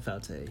do like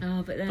Fauteuil.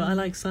 Oh, but then... But I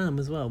like Sam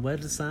as well. Where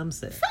does Sam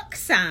sit? Fuck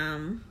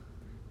Sam!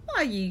 What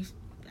are you,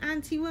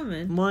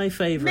 anti-woman? My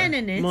favourite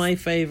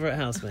Meninist.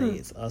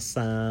 housemates are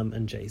Sam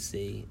and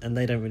JC, and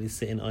they don't really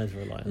sit in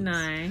either alliance.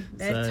 No,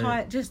 they're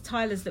So- just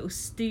Tyler's little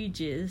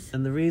stooges.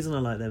 And the reason I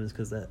like them is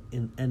because they're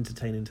in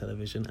entertaining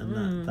television,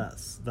 and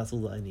that's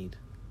all that I need.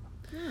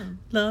 Yeah.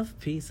 Love,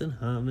 peace, and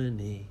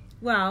harmony.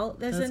 Well,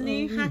 there's That's a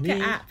new all we hacker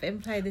need. app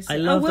in play this I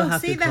week. love the we'll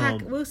hacker see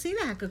comp. We'll see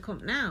the hacker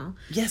comp now.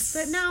 Yes.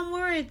 But now I'm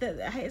worried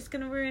that it's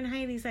going to ruin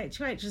Hayley's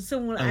HOH and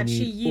someone will I actually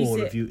need use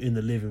all it. of you in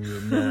the living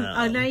room now.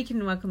 I know you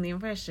can work on the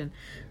impression.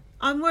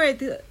 I'm worried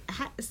that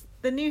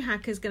the new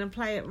hacker's going to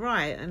play it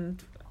right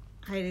and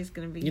Hayley's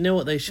going to be... You know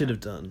what they should have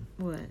done?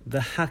 What?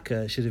 The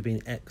hacker should have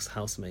been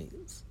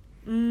ex-housemates.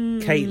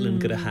 Caitlin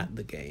could have hacked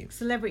the game.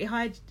 Celebrity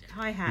high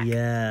hack.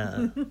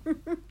 Yeah.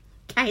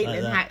 Caitlin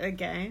Like that. hacked the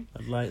game.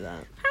 I'd like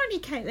that. Apparently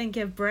Caitlin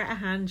gave Brett a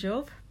hand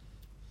job.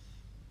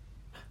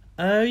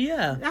 Oh,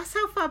 yeah. That's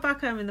how far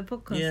back I'm in the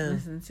podcast Yeah. to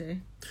listen to.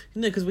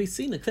 No, because we've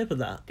seen a clip of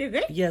that. Did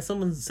we? Yeah,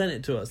 someone sent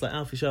it to us, like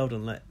Alfie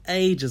Sheldon, like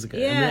ages ago.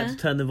 And we Yeah. had to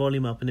turn the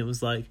volume up, and it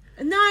was like,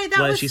 No, that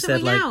where was she said,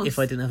 something like, else. if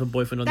I didn't have a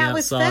boyfriend on that the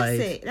was outside,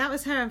 Fessy. That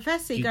was her and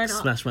Fessy you'd going,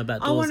 smash my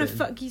back I doors want to in.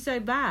 fuck you so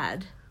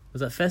bad.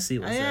 Was that Fessy,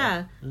 was Oh, it?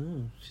 yeah.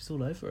 Oh, she's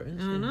all over it, isn't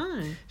she? I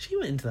know. She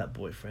went into that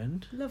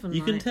boyfriend. Love and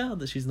You can light. tell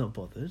that she's not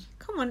bothered.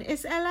 Come on,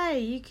 it's LA.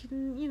 You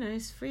can,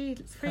 it's free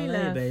LA,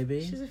 love.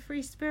 baby. She's a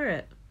free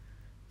spirit.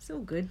 It's all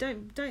good.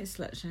 Don't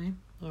slut shame.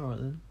 All right,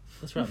 then.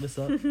 Let's wrap this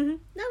up. No,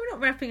 we're not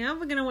wrapping up.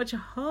 We're going to watch a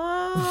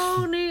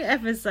whole new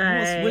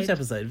episode. Which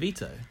episode?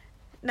 Veto?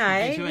 No,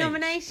 HOH.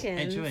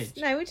 nominations.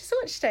 HOH. No, we just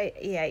watched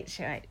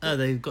EHOH. Oh,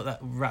 they've got that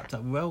wrapped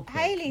up well quick.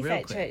 Hayley's real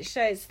HOH. quick.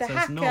 So it's the So it's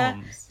hacker.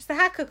 noms. It's the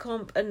hacker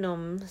comp and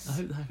noms. I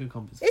hope the hacker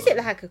comp is Is fun. it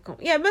the hacker comp?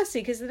 Yeah, it must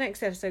be because the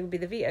next episode will be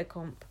the veto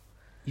comp.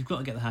 You've got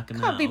to get the hacker now.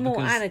 Can't be more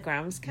because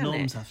anagrams, can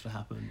noms it? have to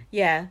happen.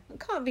 Yeah, it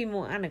can't be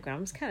more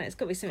anagrams, can it? It's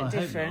got to be something I hope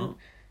different. not.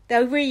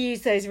 They'll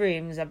reuse those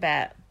rooms, I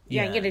bet. You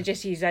ain't Yeah. going to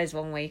just use those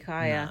one week,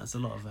 are you? Nah, it's a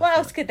lot of effort. What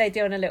else could they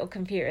do on a little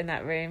computer in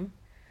that room?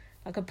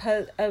 Like a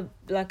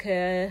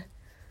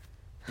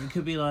It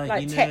could be like,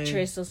 like you know,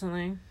 Tetris or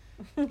something.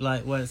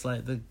 like where it's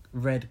like the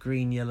red,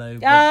 green, yellow.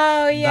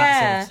 Oh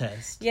yeah, That sort of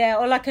test. yeah,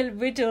 or like a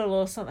riddle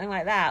or something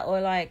like that, or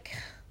like.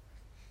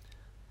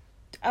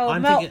 Oh,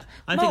 I'm thinking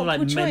like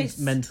multiple choice.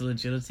 mental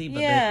agility,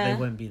 but Yeah. they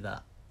won't be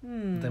that.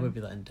 They won't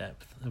be that in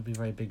depth. It'll be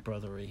very big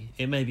brothery.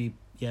 It may be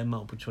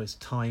multiple choice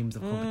times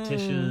of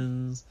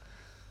competitions.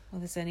 Well,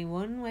 there's only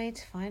one way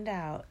to find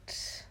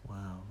out.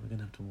 Wow, we're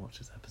gonna have to watch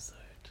this episode.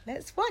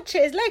 Let's watch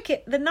it.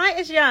 The night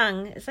is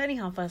young. It's only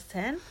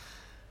 10:30.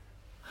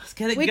 Let's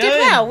get it We going. did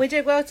well. We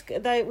did well.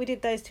 We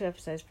did those 2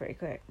 episodes pretty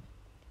quick.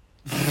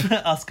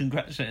 Us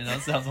congratulating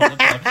ourselves on the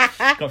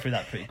pod. Got through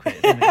that pretty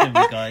quick, didn't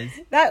we, guys?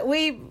 That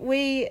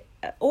we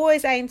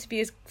always aim to be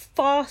as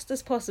fast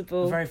as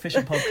possible. A very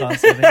efficient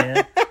podcast over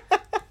here.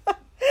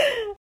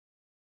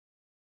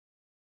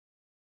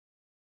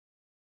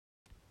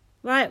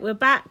 Right, we're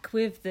back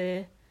with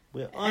the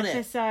We're on it.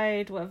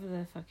 episode, whatever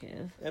the fuck it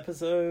is.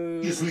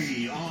 Episode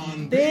Previously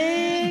on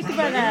Big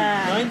Brother.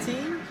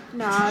 19?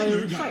 No,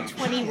 it's like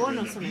 21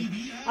 or something.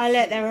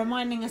 They're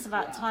reminding us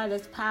about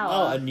Tyler's power.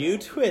 Oh, a new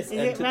twist Is it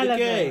entered the relevant?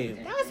 game.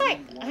 That was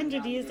like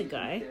 100 years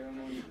ago.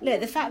 Look,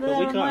 the fact that But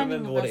we they're can't reminding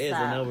remember what us it is,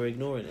 that. and now we're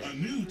ignoring it. a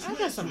new That twist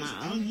doesn't was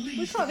matter. We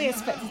unleashed can't be on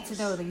expected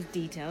to know all these The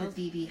details.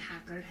 BB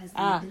hacker has the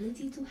Ah.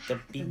 ability to The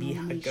hack the BB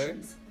hacker?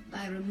 nominations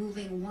by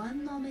removing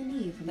one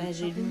nominee from By the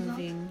chopping block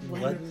removing and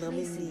one replacing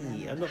nominee. them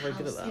with I'm not very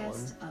good at a that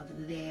house guest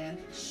of their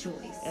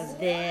choice. Of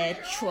their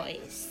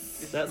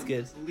choice. That's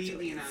good.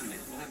 Completely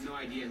anonymous. We'll have no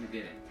idea who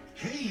did it.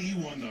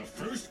 Hayley won the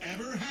first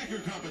ever hacker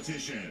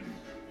competition.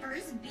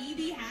 first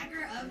BB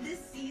hacker of this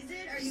season?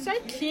 Are you So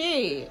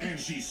cute. And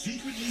she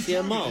secretly See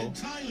a mole?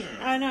 targeted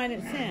Tyler. Oh no, I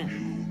didn't see it.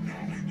 New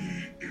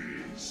nominee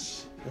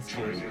is That's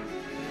good.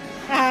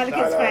 Ah, look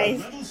at his face.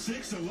 Level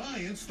 6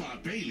 Alliance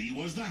thought Bailey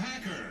was the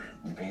hacker.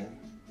 Bailey,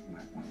 you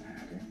might want to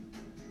hacker.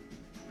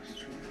 That's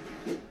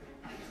true.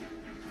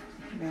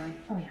 Really?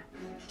 Oh, yeah.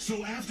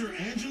 So after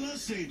Angela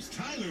saves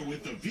Tyler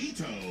with the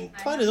veto,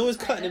 Tyler's always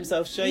cutting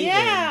himself shaving.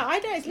 Yeah, I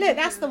don't. Look,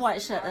 that's the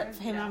white shirt that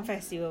him and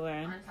Fessy were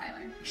wearing.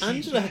 she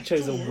Angela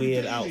chose a backdoored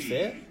weird Bailey.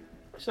 outfit.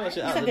 She looks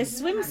like like a the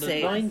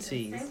swimsuit.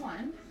 90s.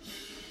 one.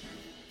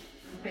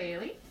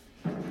 Bailey.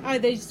 Oh,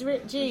 those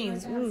ripped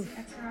jeans. Ooh.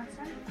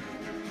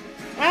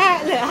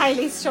 Ah, look,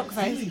 Hailey's shock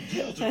face. Feeling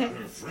guilt about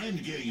her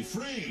friend getting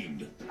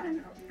framed. I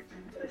know.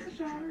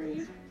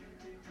 Sorry.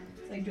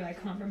 It's like, do I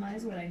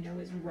compromise what I know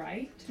is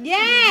right?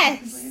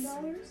 Yes.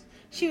 $1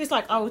 She was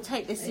like, "I will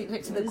take this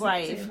secret to the What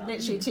does it say grave." about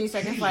Literally me? 2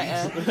 seconds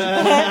later,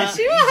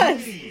 she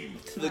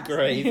was. To the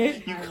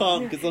grave. You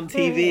can't because on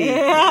TV.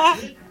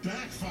 It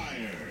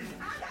backfired.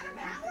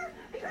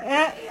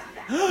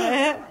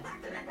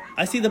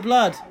 I see the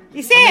blood.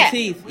 You see On the it?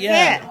 teeth, You see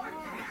yeah. it?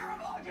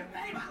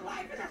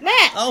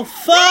 Look. Oh,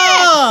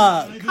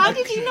 fuck! How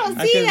did you not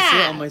I see couldn't that? see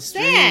it on my See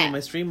stream. it? My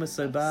stream was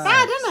so bad.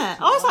 Bad, isn't it?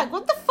 I was like,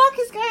 "What the fuck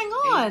is going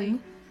on?"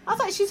 I was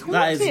like, "She's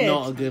haunted." That is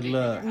not a good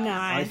look. No.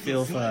 I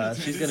feel for her.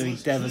 She's going to be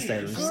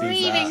devastated when she sees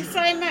Breathing that.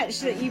 so much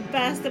that you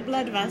burst a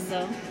blood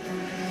vessel.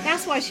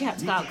 That's why she had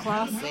to go out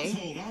classy.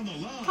 Household on the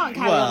line. Can't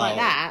carry on like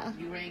that.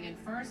 You rang in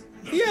first,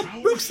 Yeah,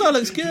 Brookstar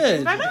looks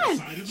good. I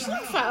know. She looks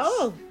like,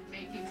 oh,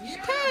 making she's you.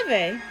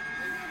 curvy.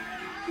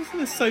 What's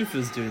the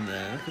sofas doing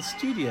there? Like a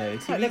studio.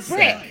 Like TV the set.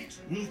 brick.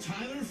 Will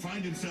Tyler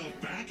find himself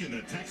back in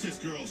the Texas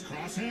girls'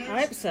 crosshairs?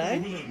 I hope so. Or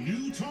will a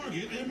new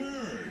target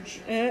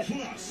emerge?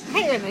 Plus, I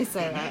hate when they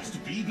say that. next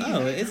BB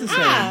Oh, it is a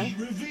Ah. shame.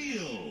 be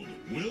revealed.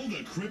 Will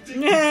the cryptic?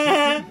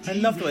 I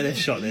love the way they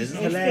shot this. It's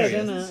It's good,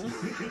 hilarious. isn't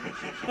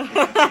it?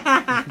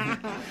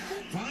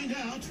 Find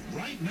out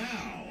right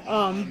now.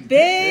 On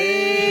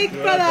Big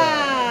Brother.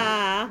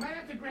 Might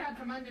have to grab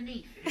from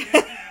underneath.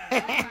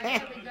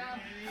 Alright, here we go.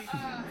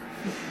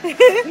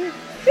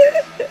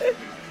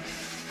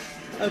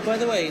 Oh, by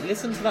the way,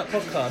 listen to that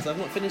podcast. I've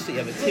not finished it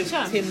yet, but Which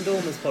one? Tim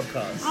Dormer's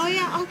podcast. Oh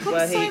yeah, I've got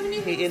Where so many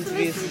he things to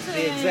interviews listen to.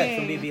 the exec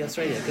from BB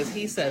Australia because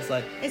he says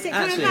like Is it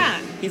coming actually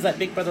back? he's like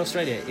Big Brother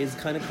Australia is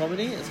kind of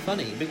comedy. It's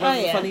funny. Big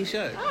Brother's yeah. a funny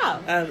show. Oh.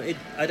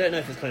 I don't know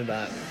if it's coming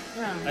back.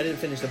 Oh. I didn't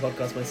finish the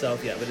podcast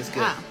myself yet, but it's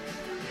good. Ah.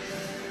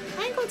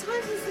 I ain't got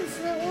time to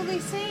listen to all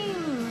these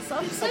things.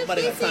 I'm so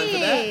Nobody got time for busy.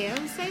 that.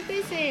 I'm so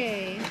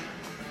busy.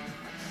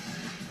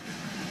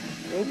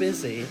 We're all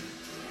busy.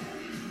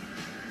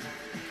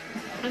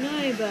 I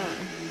know,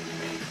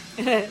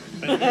 but.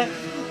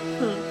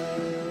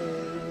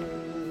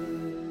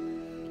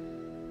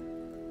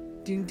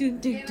 Dun, dun,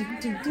 dun, dun,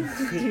 dun, dun,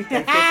 dun,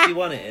 dun.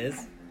 51 it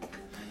is.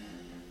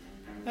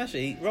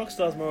 Actually,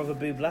 Rockstar's more of a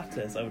boob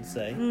lattice, I would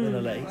say, than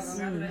a lace.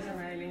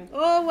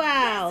 Oh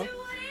wow!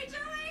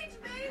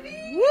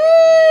 baby!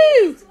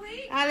 Woo!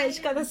 Sweet. Alex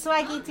got the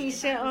swaggy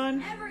t-shirt on.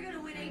 Never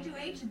gonna win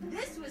H2H.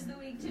 This was the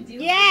week to do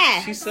it.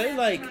 Yeah. She's so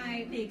like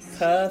My big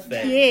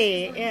perfect.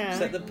 Yeah,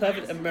 She's like the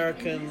perfect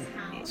American.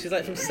 She's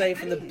like from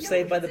Saved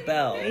by the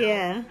Bell.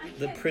 yeah.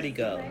 The pretty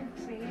girl.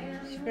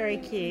 She's very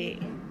cute.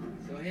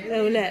 So Oh,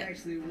 Haley's look.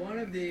 actually one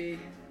of the.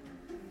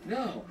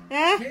 No.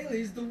 Huh?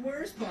 Haley's the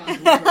worst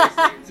possible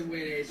person to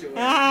win HOH.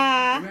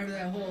 Ah. Remember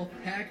that whole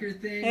hacker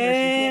thing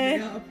where she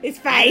put me up? His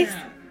face.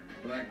 Yeah.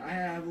 But I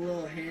have a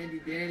little handy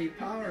dandy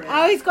power.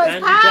 Oh, he's got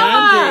his Dandy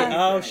power. dandy.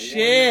 Oh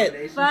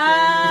shit!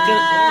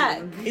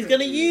 Fuck. He's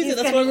gonna use He's it.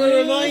 That's gonna why we're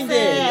use reminded.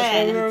 it. That's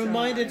why we're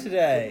reminded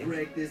today.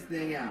 Break this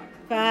thing out.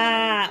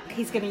 Fuck.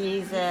 He's gonna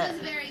use it.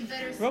 very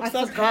bittersweet. Rockstar's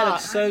hair forgot.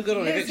 looks so good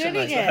on It looks eviction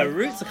really nights, but her good.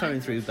 roots are coming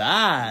through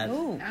bad.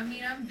 Ooh. I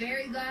mean, I'm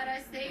very glad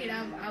I stayed.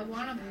 I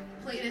want to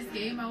play this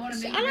game. I want to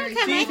make I it like very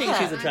her Do you simple. think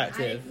makeup. she's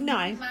attractive?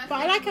 No, but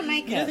I like her You don't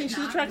makeup. think she's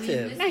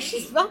attractive? No,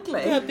 she's Look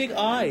at her ugly. big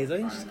eyes. I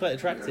think she's quite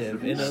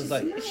attractive in a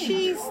like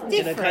She's in a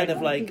different. kind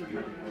of like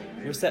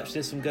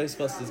receptionist from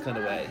Ghostbusters kind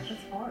of way.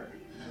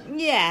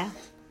 Yeah,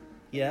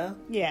 Yeah.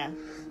 yeah.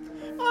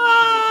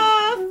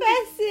 Oh,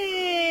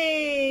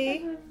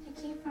 Fessy.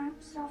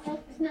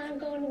 It's not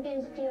going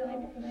against you.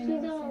 She's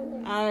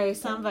all Oh,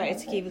 Sam voted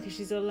to keep her because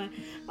she's all alone.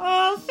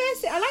 Oh,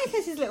 Fessy. I like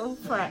Fessy's little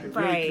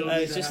braid. Oh,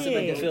 it's just to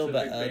make her Cute. feel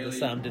better that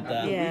Sam did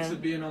that. Yeah. Weeks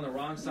of being on the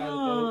wrong side of the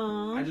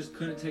Aw. boat, I just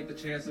couldn't take the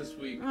chance this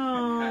week Aw.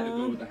 and had to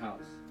go with the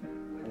house.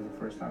 That was the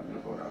first time in the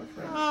boat I was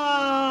afraid. Fessy's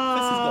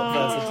got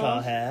Oh.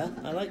 versatile hair.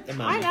 I like the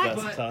man I with like-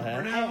 versatile For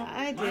hair. now,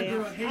 I my do.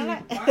 girl I Haley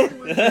like- finally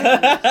went to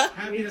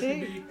happy You as do? can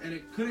be, and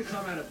it couldn't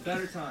come at a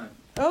better time.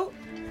 Oh.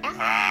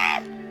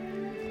 Ah.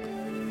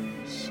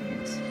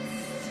 Shit.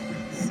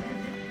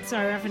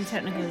 Sorry, we're having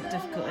technical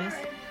difficulties.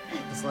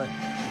 It's like,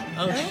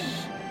 oh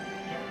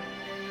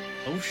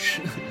sh.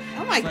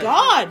 Oh my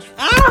god!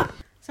 Ah!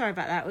 Sorry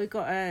about that. We've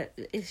got a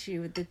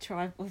issue with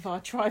with our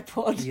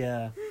tripod.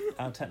 Yeah,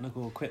 our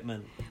technical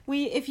equipment.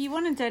 If you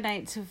want to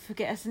donate to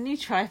get us a new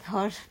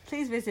tripod,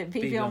 please visit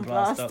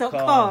bbonblast.com,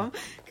 bbonblast.com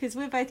because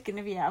we're both going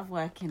to be out of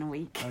work in a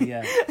week. Oh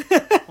yeah.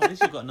 Well, at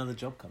least you've got another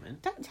job coming.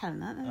 Don't tell them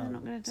that. They're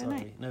not going to donate.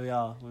 Sorry. No, we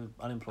are. We're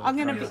unemployed. I'm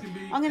gonna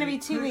be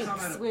 2 Could've weeks come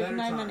at a with better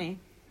no time. money.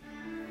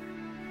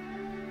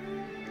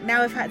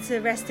 Now we've had to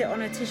rest it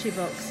on a tissue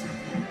box.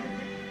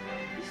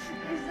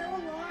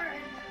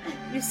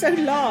 You're so large. You're so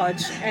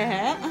large.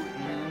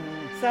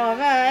 So I've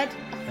heard.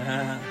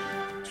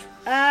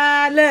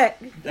 Look.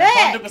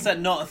 They're Look. 100%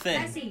 not a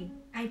thing. Bessie,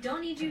 I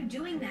don't need you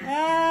doing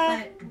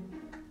that. But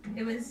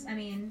it was, I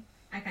mean,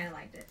 I kind of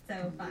liked it.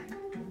 So fine.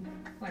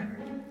 Whatever.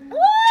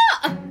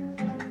 What?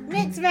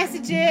 Mixed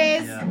messages.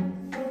 Yeah.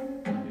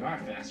 You are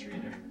a fast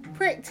reader.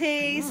 Prick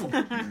tease. I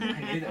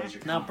knew that was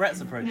your Now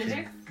Brett's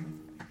approaching.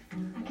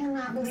 I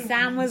cannot believe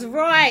Sam was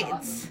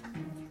right.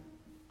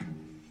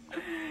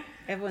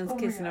 Everyone's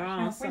kissing her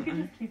ass. aren't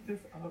they? keep this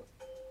up.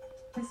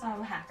 I saw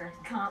the hacker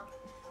comp.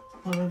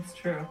 Well, that's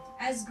true.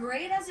 As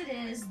great as it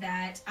is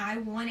that I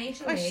won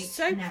HOH Oh, she's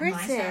so and that my pretty.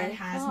 side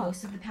has Oh.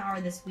 most of the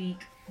power this week,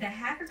 the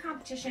hacker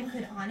competition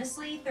could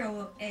honestly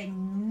throw a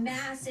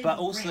massive But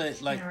also, wrench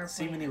in like, our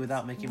seemingly plans.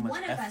 without making much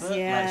One of us effort. could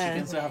Yeah. Like, she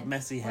can still have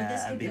messy Or this hair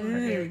could and be go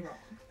pretty very wrong.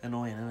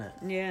 annoying, isn't it?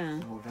 Yeah.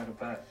 Oh, we've had a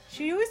bet.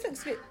 She always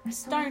looks a bit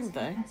stoned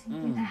though.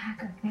 The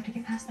hacker. We have to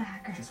get past the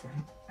hacker. Just wait.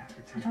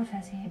 After I 10. told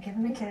Jesse, give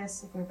him a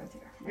kiss if we're both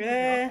here.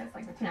 Yeah.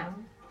 No,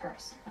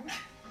 gross.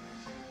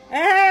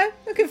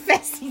 Look at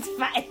Fessie's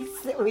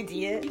face, little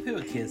idiot. Give her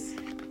a kiss.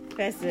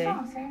 Fessie.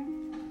 Oh, sir.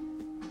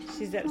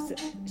 She's upset.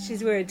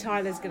 She's worried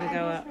Tyler's gonna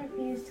go up. I just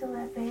refuse to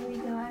let Bailey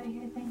go out of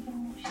here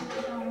thinking that she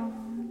was all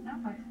alone. No,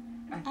 but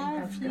I think I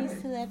that's refuse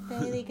good. to let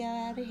Bailey go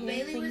out of here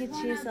Bailey was thinking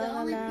one she's of the all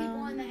only people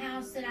alone. in the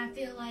house that I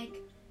feel like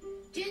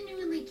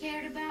genuinely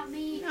cared about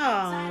me Aw.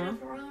 outside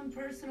of her own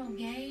personal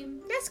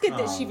game. That's good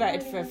that she Aw.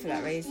 voted for her for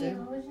that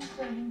reason. I was just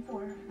waiting for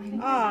her. I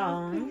think Aw.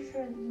 I was pretty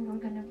sure that you were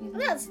gonna be the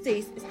Well, that's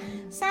decent.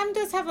 Sam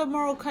does have a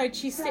moral code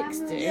she sticks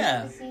to.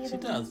 Yeah, she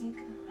does.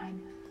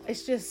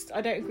 It's just,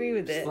 I don't agree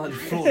with it. Slightly I'm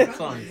flawed at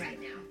struggling times. right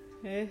now.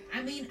 Yeah.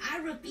 I mean, I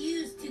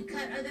refuse to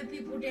cut other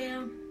people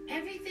down.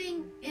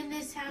 Everything in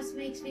this house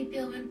makes me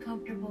feel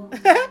uncomfortable,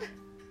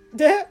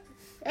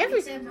 Every...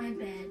 except my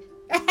bed.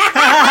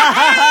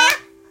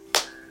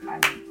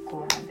 I'm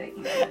glad that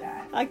you did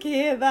that. I can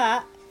hear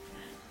that.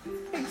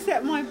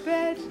 Except my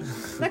bed.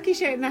 Lucky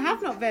she don't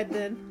have not bed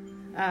then.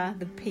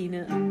 The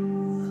peanut.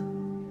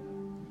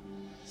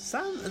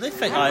 Sam, are they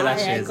fake Yeah,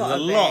 eyelashes? There's gotta a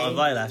lot be. of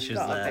eyelashes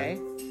Gotta there.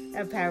 be.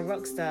 A pair of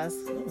rock stars.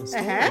 Oh, Uh-huh.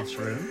 storage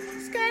room.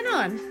 What's going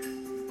on?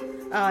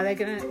 Oh, they're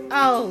gonna.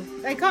 Oh,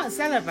 they can't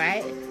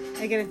celebrate.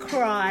 They're gonna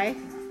cry.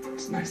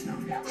 It's nice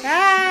knowing you.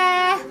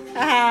 Ah!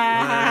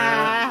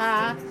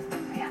 Ah! We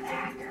got the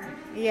hacker.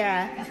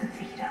 Yeah, We got the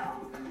veto.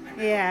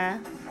 yeah.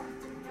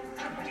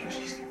 Somebody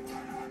she's gonna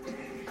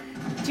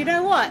run on. Do you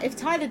know what? If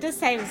Tyler does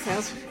save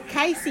himself,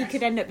 Casey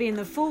could end up being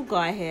the fall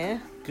guy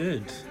here.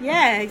 Good.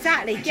 Yeah,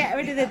 exactly. Get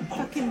rid of the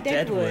fucking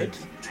deadwood.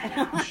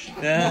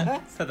 Yeah,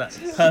 said that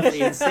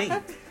perfectly in sync.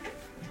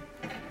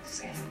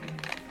 Say,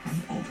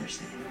 I'm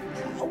overstaying.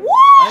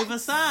 What? Over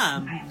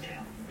Sam. I am too.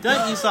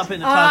 Don't you stop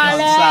hitting the Oh, target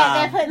look, on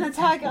they're Sam. putting the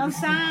target on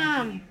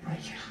Sam. Right,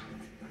 yeah.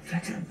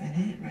 That could have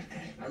been it right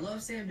there. I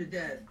love Sam to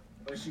death,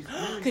 but she's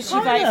really Because she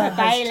trying- voted Tyler for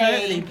has Bailey.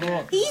 totally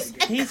brought- He's a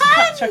He's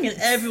cunt. chucking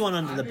everyone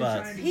under I've the been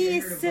bus. trying to He get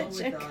is her to such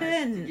vote a with us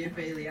cunt. To get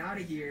Bailey out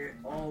of here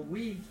all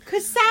week.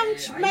 Because Sam And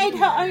I made even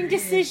her let own in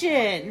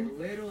decision. A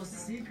little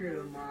secret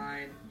of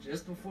mine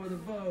just before the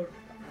vote.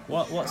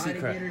 What Trying to get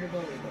secret? her to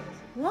vote with us.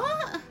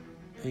 What?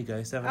 Here you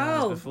go, 7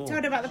 hours Oh, before.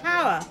 told her about the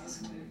power.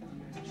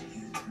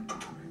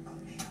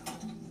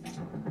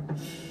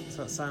 It's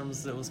like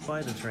Sam's little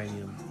spider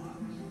training.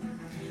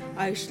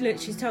 Oh, look,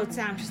 she's told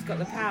Sam she's got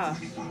the power.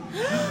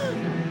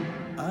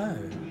 Oh,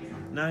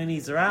 now he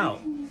needs her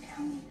out.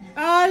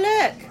 Oh,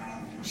 look.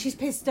 She's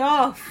pissed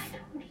off.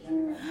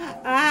 No,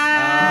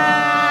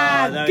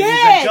 he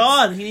needs her good.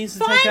 gone. He needs to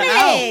take her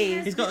Finally.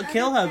 out. He's got to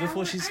kill her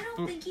before she I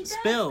don't think he does. I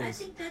spills.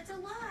 think that's a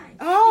lie.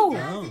 Oh. If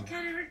he does, Oh. it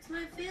kind of hurts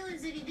my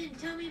feelings that he didn't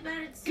tell me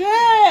about it. Good.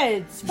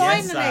 Yes,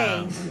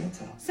 Finally. Sam.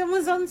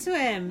 Someone's onto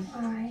him.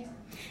 Alright.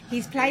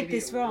 He's played Maybe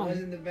this it wrong.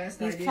 wasn't the best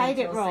He's idea played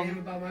to it tell wrong. Sam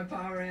about my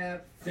power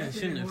app. Yeah, I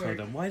shouldn't have told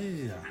him. Why did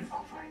he do that? I'm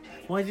over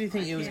it. Why do you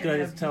think it was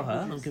good to tell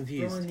her? I'm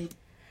confused.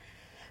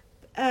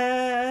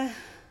 Why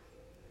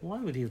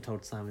would he have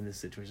told Sam in this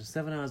situation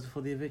 7 hours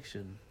before the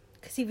eviction?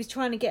 Because he was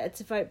trying to get her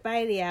to vote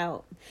Bailey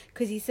out.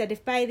 Because he said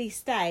if Bailey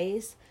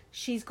stays,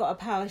 she's got a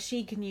power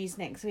she can use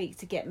next week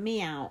to get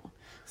me out.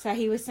 So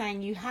he was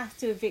saying, you have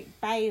to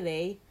evict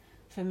Bailey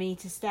for me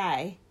to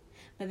stay.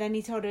 But then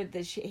he told her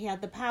that he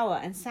had the power.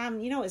 And Sam,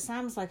 you know what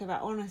Sam's like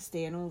about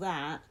honesty and all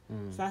that.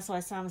 So that's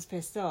why Sam's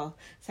pissed off.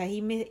 So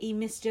he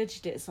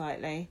misjudged it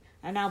slightly.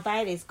 And now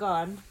Bailey's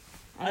gone.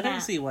 And I don't now-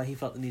 see why he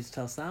felt the need to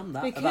tell Sam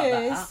that about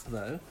that Because- app,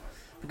 though.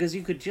 Because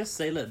you could just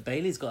say, look,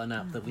 Bailey's got an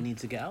app that we need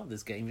to get out of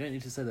this game. You don't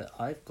need to say that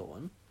I've got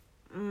one.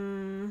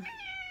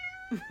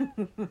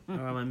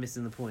 Or am I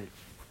missing the point?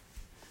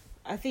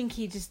 I think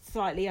he just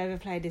slightly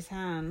overplayed his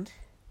hand.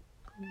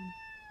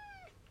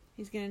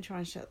 He's going to try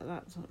and shut the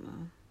laptop now.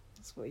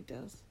 That's what he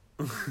does.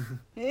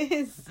 It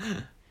is.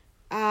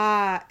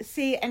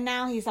 See, and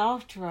now he's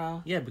after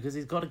her. Yeah, because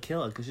he's got to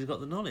kill her because she's got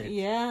the knowledge.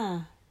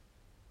 Yeah.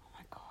 Oh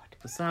my God.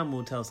 Sam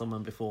will tell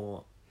someone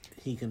before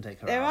he can take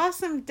her There out. are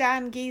some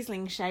Dan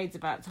Giesling shades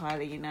about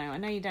Tyler, you know. I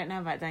know you don't know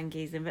about Dan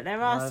Giesling, but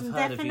there are I've some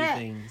heard a few definite.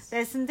 things.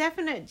 There's some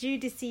definite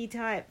Judas-y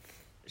type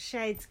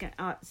shades.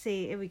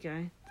 See, here we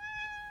go.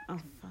 Oh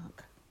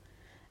fuck,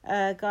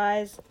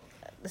 guys,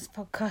 this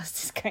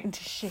podcast is going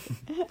to shit.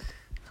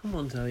 Come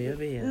on, Toby,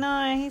 over here.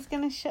 No, he's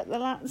going to shut the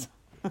laptop.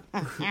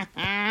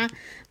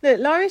 Look,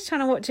 Laurie's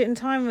trying to watch it in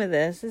time with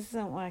us. This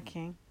isn't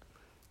working.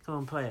 Come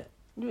on, play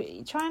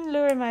it. Try and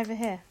lure him over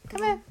here.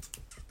 Come here.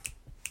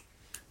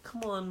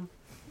 Come on.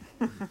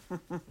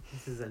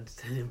 This is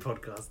entertaining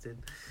podcasting.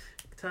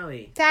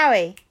 Towie,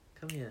 Towie.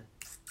 come here.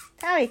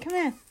 Towie, come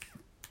here.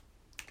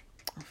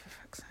 Oh, for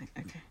fuck's sake.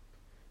 Okay.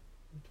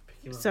 Pick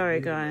him up Sorry,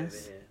 and move him guys.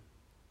 over here.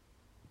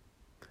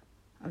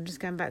 I'm just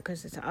going back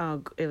because it's...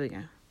 Oh, here we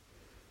go.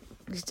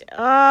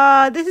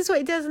 Oh, this is what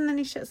he does and then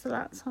he shuts the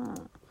laptop.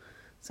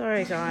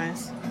 Sorry,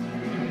 guys.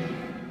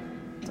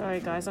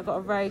 I've got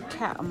a rogue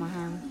cat on my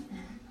hand.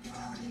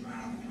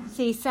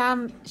 See,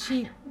 Sam,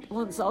 she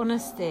wants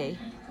honesty.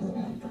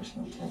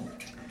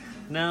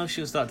 Now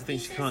she'll start to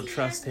think she can't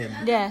trust him.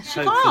 Yeah,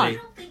 she Hopefully. I can't.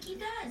 don't think he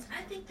does.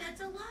 I think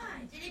that's a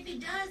lie. And if he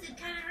does, it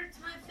kind of hurts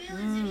my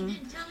feelings that he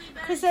didn't tell me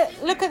about Because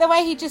it. look at the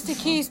way he just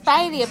accused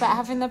Bailey about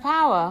having the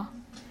power.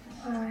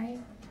 Alright.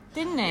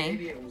 Didn't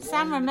Maybe he? it wasn't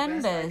Sam the best idea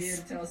remembers.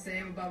 to tell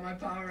Sam about my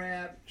power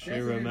app. She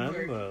That's what it worked.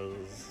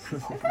 remembers.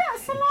 Look at that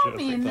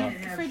salami in the Can't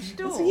have fridge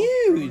people door. throwing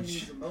Huge.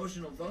 these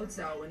emotional votes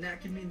out when that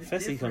can mean the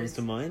Fessy comes difference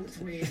to mind.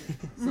 between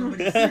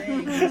somebody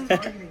saying he's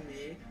targeting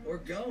me or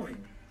going.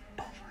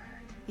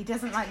 He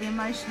doesn't like the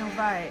emotional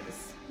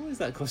votes. What is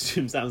that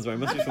costume Sam's wearing?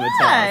 Must I be don't from know. a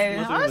task. I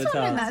Must be was from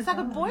a wondering that. task. It's like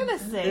a boiler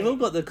They've all suit.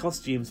 got the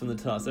costumes from the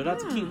task. They're allowed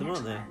to keep them,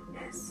 aren't they?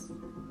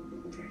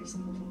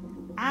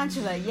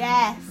 Angela,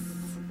 yes.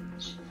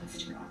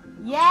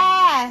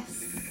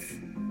 Yes.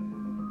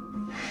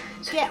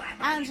 Get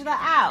Angela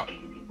out.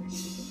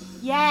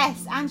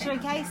 Yes, Angela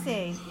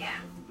Casey.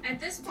 At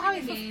this Tell point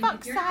in me, the for game,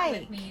 fuck's if you're not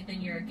sake. with me,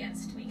 then you're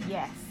against me.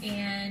 Yes.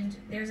 And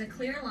there's a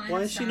clear line Why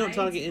of is she not sides.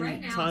 targeting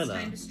right now, Tyler?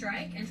 It's time to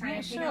strike and try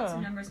Yeah, to take out sure.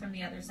 some numbers from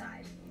the other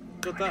side.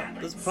 God,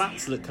 those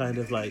plaques look kind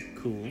of like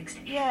cool.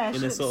 Yeah, In she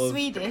a looks sort of-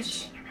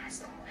 Swedish.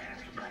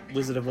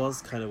 Wizard of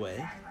Oz kind of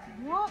way.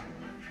 What?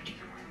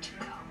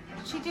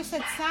 She just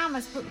said Sam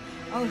has put...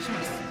 Oh, she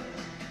was...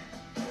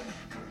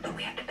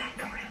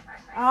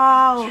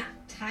 Oh,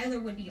 Tyler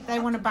would be. They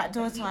want to optimal,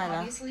 backdoor but he Tyler.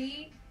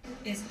 Obviously,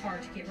 is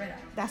hard to get rid of.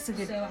 that's a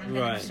good... So I'm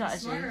gonna Right. be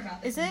strategy. smarter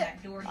about Is this and it?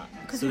 backdoor him.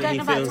 Because So we that don't he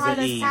know about feels at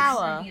Tyler's ease.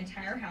 power. The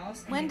entire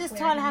house. and When does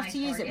declare Tyler him have my to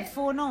use it? target,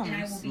 Before and I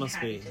norms? will be Must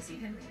happy be. to see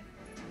him leave.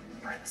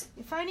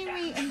 If only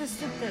we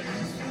understood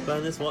things.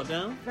 Burn this what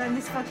down? Burn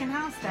this fucking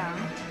house down.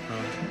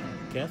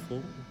 Oh,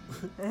 careful.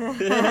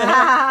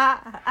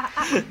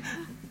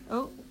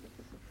 Oh.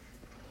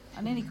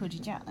 I nearly called you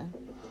Jack then.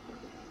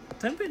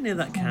 Don't be near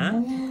that cat.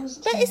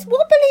 But it's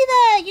wobbly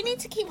there. You need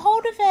to keep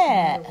hold of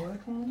it.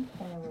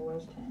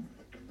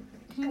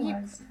 Can you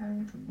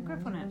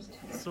grip on it?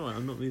 It's alright,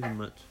 I'm not moving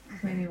much.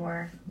 Maybe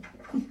we're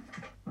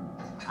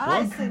I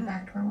like What? seeing,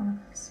 back to where one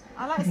of us.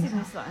 I like seeing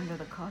this like under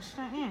the cosh,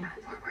 don't you?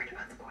 We're worried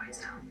about the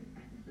boys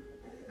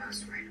now.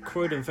 Most worried about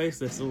Croydon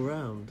faceless all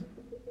round.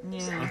 I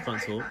Yeah.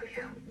 can't talk,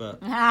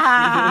 but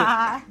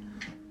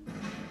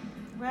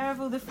Where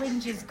have all the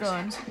fringes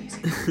gone?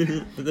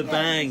 with the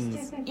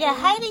bangs. Yeah,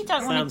 Hayley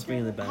don't want Sam's to.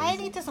 bringing the bangs.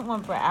 Hayley doesn't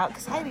want Brett out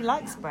because Hayley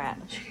likes Brett.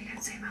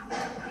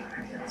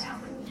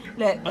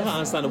 Look, I don't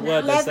understand a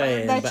word they're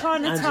saying, they're but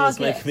trying to Angela's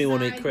target. making me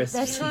want to eat They're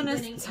crisps. trying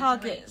to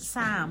target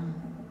Sam.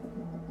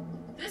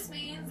 This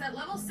means that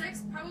level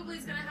 6 probably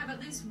is going to have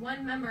at least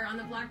one member on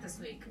the block this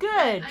week. Good.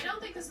 I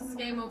don't think this is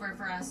game over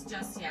for us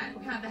just yet.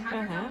 We have the hacker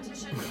Uh-huh.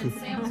 competition, and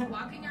Sam's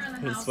walking around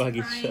the His house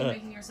swaggy crying, shirt.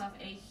 making yourself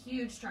a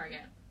huge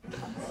target.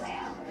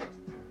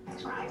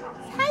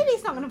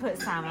 Hayley's not going to put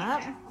Sam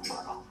up.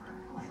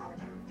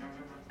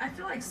 I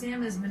feel like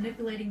Sam is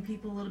manipulating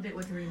people a little bit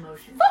with her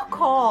emotions.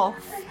 Fuck off.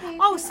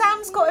 Oh,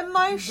 Sam's got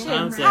emotion.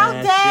 How How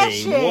dare dare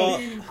she? she?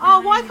 What? Oh,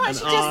 why can't An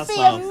she just be a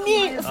arsehole.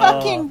 mute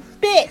fucking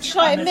bitch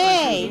like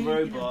me?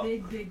 Robot.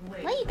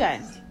 Where are you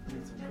going?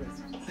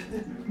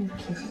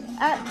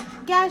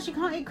 Gaz, you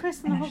can't eat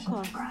Chris in the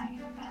podcast.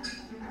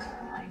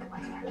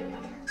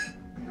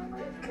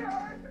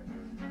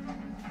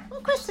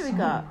 What Chris have we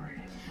got?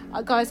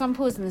 Guys, I'm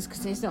pausing this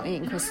because he's not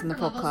eating Chris in the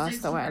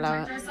podcast. I won't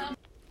allow it.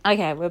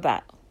 Okay, we're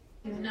back.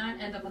 Do not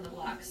end up on the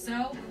block.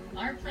 So,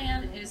 our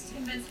plan is to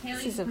convince Haley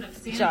This is to a put up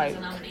Sam as joke. a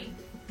nominee.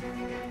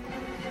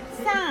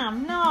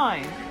 Sam,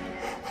 no.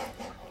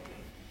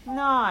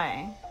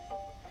 No.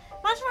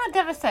 Imagine how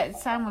devastated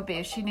Sam would be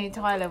if she knew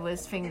Tyler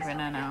was fingering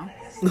her now.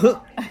 Why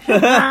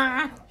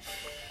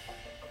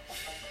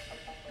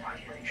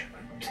do you think she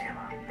put Sam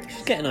up?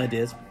 She's getting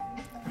ideas.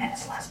 And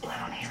it's less blood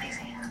on Haley's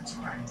hands.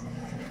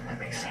 That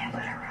makes Sam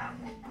let her out.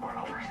 We're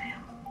over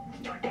Sam.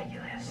 It's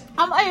ridiculous.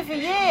 I'm over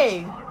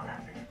you.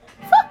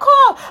 Fuck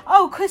off.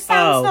 Oh, because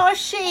Sam's Oh. not a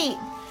sheep.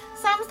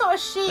 Sam's not a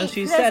sheep. And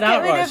she Let's said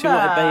get rid outright of she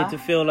wanted her. Babe to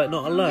feel like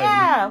not alone.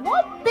 Yeah,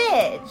 what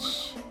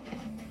bitch?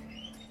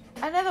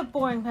 Another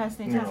boring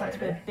person who turns out to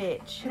be a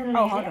bitch.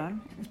 Oh, hold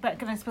on. Is Beck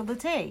going to spill the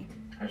tea?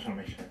 I just want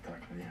to make sure I talk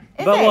with you.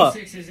 Is About it?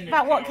 what?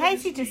 About what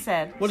Casey just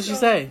said. What did she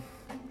say?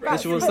 That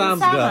she wants Putting Sam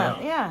to go Sam out.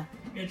 out, yeah.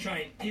 I'm gonna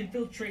try and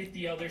infiltrate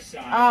the other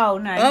side. Oh,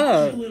 no.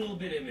 Oh. A little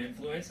bit of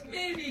influence.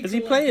 Maybe Is he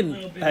collect a playing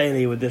little bit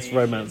Haley of with this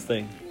information. romance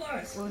thing?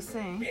 Plus, We'll see.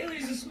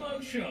 Haley's a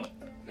smoke show.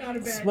 Not a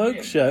bad Smoke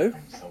gig. show?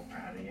 I'm so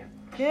proud of you.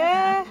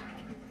 Yeah.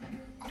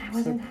 I So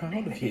wasn't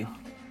proud of you.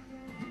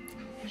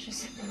 It was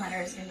just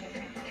letters in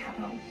different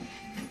capital.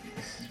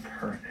 This is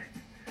perfect.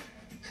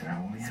 So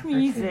now when we It's have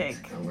music. our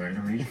kids, they'll learn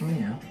to read from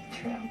you,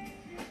 True.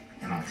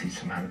 and I'll teach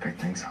them how to pick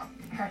things up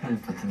Perfect.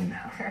 and put them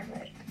down.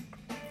 Perfect.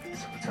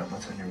 So what's up?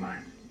 What's on your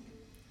mind?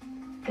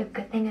 The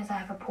good thing is I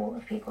have a pool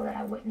of people that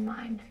I wouldn't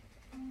mind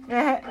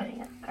putting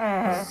in.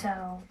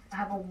 So I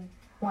have a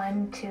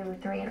 1, 2,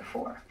 3, and a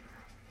 4.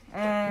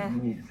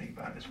 You need to think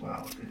about as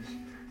well is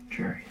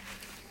jury.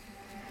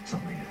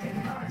 Something to think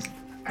about is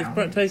Is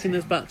Brett taking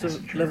this back to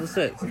level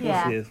 6? Of course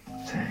Yeah. he is.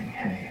 saying,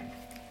 hey,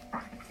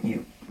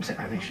 you. I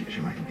think she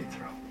might get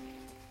through.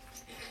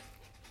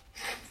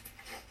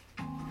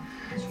 So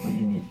what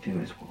you need to do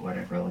is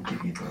whatever will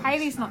give you the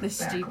Haley's not this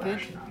stupid.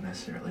 not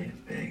necessarily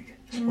a big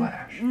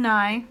splash.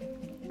 No.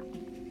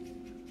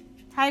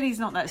 Haley's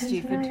not that And so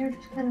now stupid. you're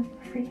just kind of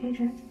a free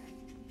agent.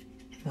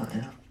 No,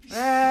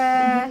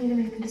 yeah. You need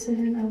to make a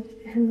decision of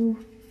who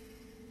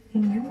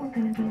you're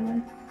going to be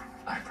with.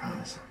 I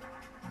promise.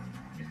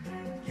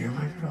 You're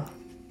my girl.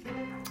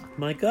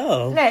 My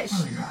girl. Look,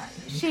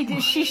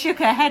 she shook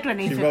her head when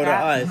he She said rolled her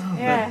that. eyes.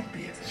 Yeah.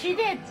 She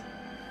did.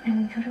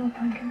 And we go to a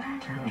pumpkin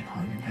patch. You're a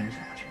pumpkin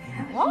patch.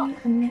 What?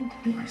 I'm meant to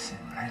be. Listen,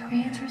 I Your don't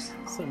answer's so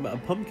Something about a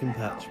pumpkin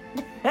patch.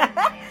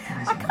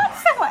 I can't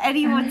say what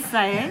anyone's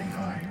saying.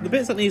 The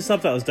bits that need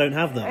subtitles don't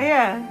have them.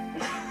 Yeah.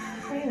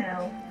 you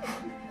know.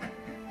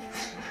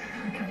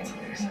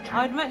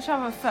 I'd much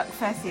rather fuck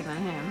Fessy than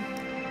him.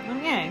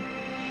 Wouldn't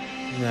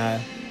you? No.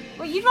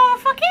 Well, you'd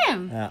rather fuck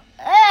him?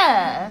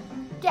 Yeah.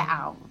 Get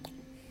out.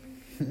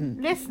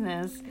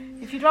 Listeners,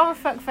 if you'd rather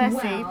fuck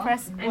Fessy, Well,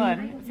 press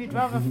 1. If you'd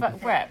rather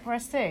fuck Brett,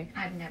 press 2.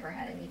 I've never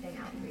had anything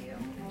out for you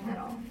at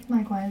all.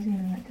 Likewise, you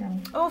know that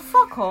too. Oh,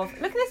 fuck off.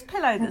 Look at this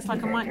pillow that's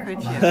like a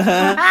microchip.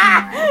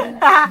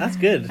 That's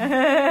good.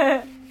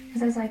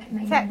 Because I was like,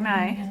 maybe Techno.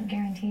 I'm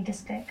guaranteed to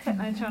stick.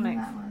 Technotronics.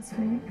 That was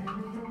sweet.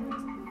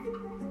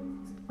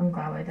 I'm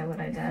glad I did what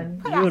I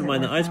did. You wouldn't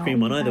mind the ice cream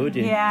one either, would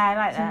you? Yeah, I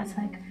like So that. it's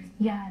like,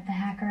 yeah, the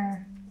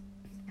hacker.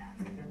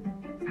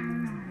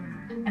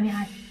 I mean,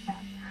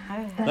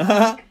 but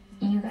like,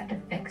 you got to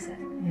fix it.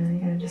 You know, you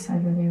gotta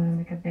decide whether you want to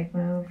make a big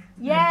move. or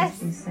Yes.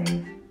 just be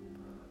safe.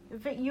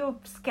 But your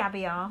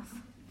scabby ass.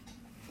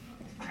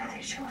 I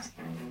think she was.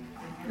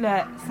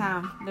 Look,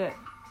 Sam, look.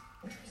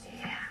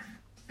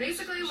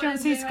 Basically, She what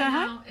wants I'm you doing to go right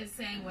home? now is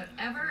saying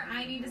whatever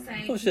I need to say.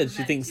 I thought she said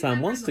she thinks Sam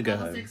wants to go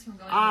home.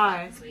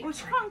 Oh, well,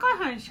 she can't go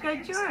home. She go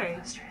to jury.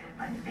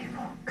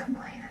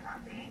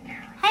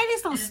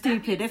 Haley's not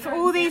stupid. If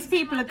all these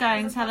people are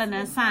going telling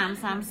her Sam,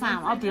 Sam,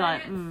 Sam, I'll be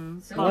like,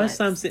 Why is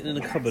Sam sitting in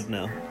a cupboard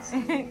now?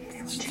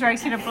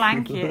 stroking a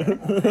blanket.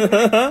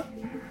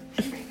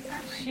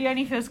 She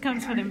only feels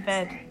comfortable in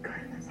bed.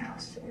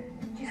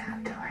 You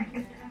have to like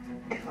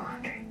do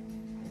laundry.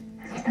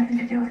 It has nothing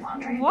to do with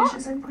laundry. What?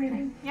 Dishes and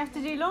cleaning. You have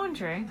to do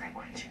laundry. Like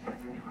when she put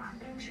you up,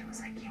 she was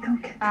like, you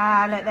don't get.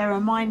 Ah, look, they're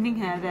reminding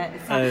her that.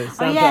 Oh, Sam oh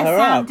put yeah, her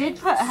Sam up. did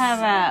put her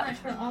So up. much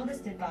for all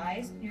this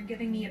advice you're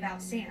giving me about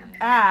Sam.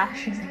 Ah.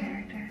 She's a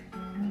character. I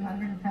love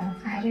her to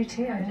death. I do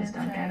too. I just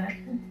don't get it.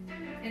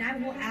 And I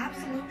will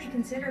absolutely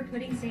consider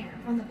putting Sam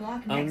on the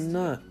block Oh next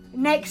no.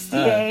 Next to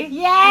you.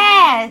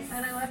 Yes!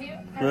 And I love you.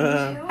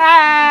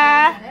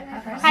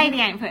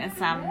 Haley ain't putting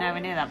Sam nowhere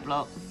near that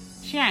block.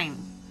 She ain't.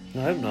 I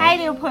hope not.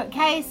 Haley will put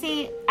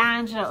Casey,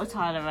 Angela, or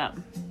Tyler up.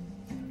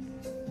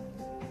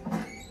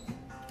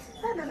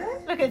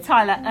 Look at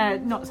Tyler,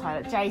 not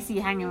Tyler,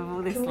 JC hanging with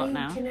all this lot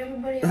now. Can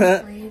everybody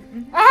else leave?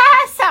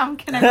 Sam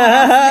can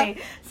have leave.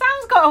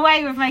 Sam's got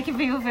away with making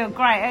people feel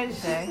great,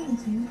 hasn't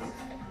she?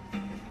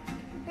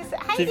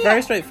 She's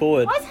very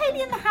straightforward. Why is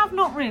Haley in the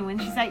have-not room when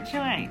she's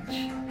HOH?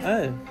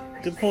 Oh,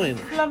 good point.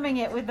 Plumbing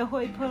it with the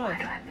hoi polloi.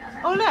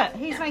 Oh look,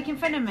 he's making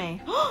fun of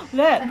me. Look.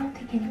 I don't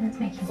think anyone's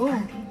making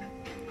fun of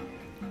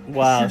you.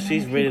 Wow,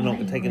 she's really not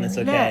taking this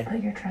okay.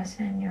 Put your trust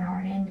in your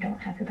heart and don't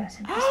have your best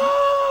interest.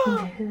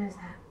 Who is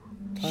that?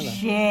 Tyler.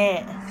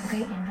 Shit.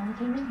 Okay, Angela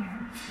came in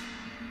here.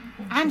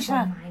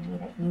 Angela. Remind me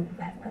that you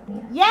have put me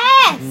up.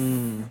 Yes!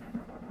 Mm.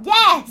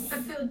 Yes! I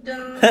feel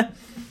dumb.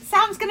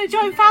 Sam's gonna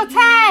join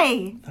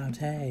Falte!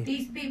 Falte.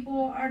 These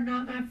people are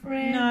not my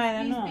friends. No,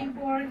 they're These not.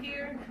 people are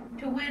here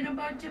to win a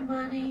bunch of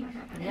money,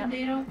 and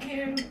they don't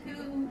care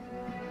who.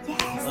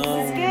 Yes, Oh,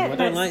 this is good. I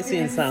don't like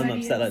seeing Sam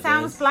upset like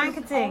Sam's this.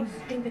 blanketing.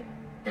 Stupid.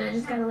 And I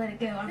just gotta let it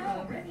go. I'm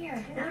No, over it. come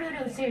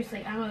here. No,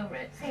 seriously, I'm over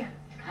it.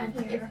 I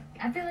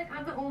feel like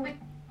I'm the only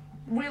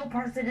real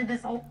person in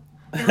this whole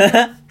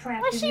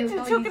trap. What's she and doing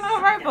you're talking all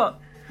to a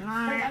robot?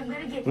 Like, I'm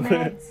gonna get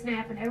mad,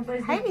 snap, and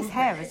everybody's gonna Haley's lose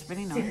hair my is shit.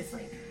 really nice.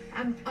 Seriously,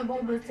 I'm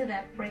almost to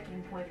that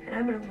breaking point, and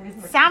I'm gonna lose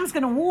my. Sam's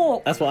gonna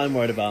walk. That's what I'm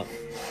worried about.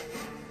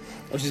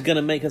 Or she's going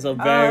to make herself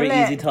a very look.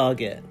 easy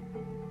target.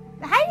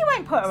 Haley won't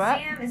ain't put her up.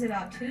 Sam is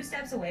about 2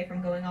 steps away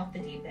from going off the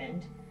deep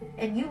end.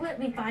 And you let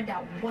me find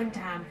out one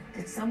time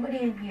that somebody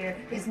in here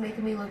is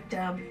making me look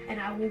dumb, and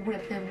I will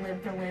rip them limb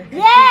for limb. And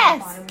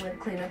Yes! bottom lip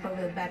clean up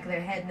over the back of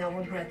their head, and they'll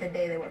regret the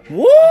day they were.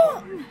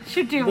 What?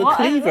 Should do The what?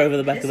 cleaver over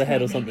the back of the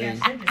head or something.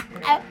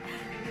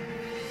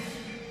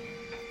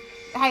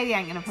 Hayley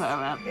ain't gonna put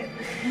her up.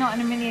 Not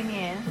in a million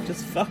years.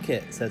 Just fuck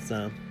it, said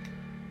Sam.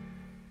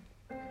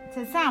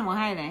 So Sam or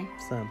Hayley?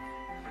 Sam.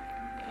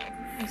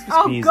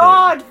 Oh music.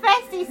 God,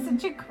 Festy's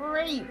such a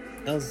creep.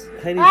 That was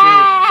Hayley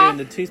doing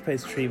the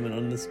toothpaste treatment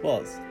on the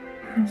spots.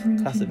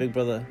 Classic Big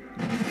Brother.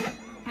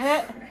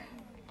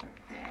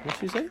 What'd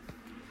she say?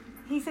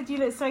 He said you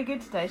look so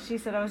good today. She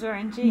said I was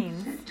wearing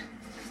jeans.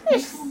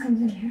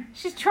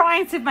 She's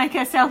trying to make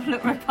herself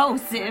look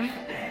repulsive.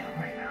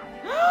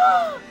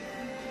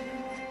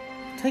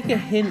 Take a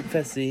hint,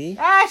 Fessy.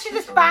 She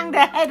just banged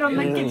her head on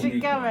the kitchen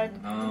cupboard.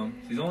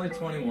 She's only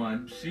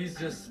 21. She's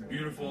just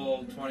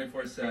beautiful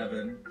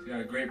 24/7. She's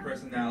got a great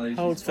personality.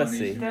 How old's She's funny.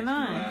 Fessy? She makes me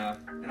laugh.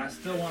 And I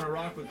still want to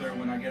rock with her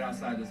when I get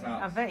outside this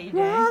house. I bet you do.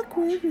 Rock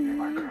with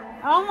me.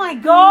 Oh my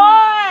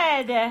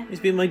God! She's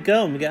been my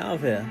girl. I'm gonna get out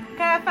of here.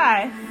 Go her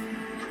face.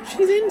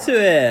 She's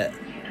into it.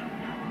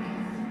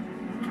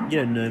 You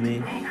don't know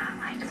me.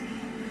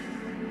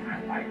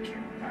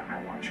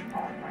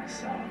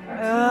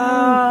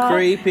 Oh,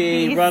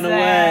 creepy, run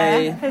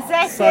away.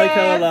 Possessive.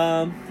 Psycho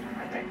alarm.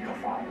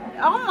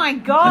 Oh my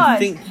God. I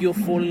think you'll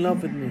fall in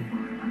love with me.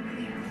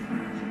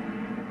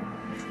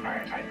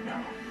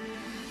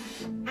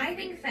 I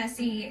think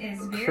Fessy is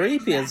very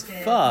Creepy as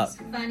attractive. fuck. He's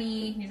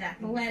funny, he's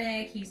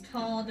athletic, he's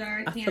tall,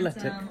 dark,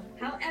 Athletic. handsome.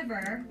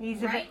 However,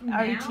 He's a right bit now,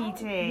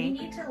 OTT. we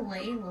need to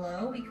lay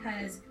low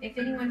because if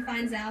anyone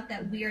finds out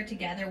that we are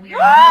together, we are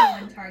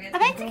number one targets. Are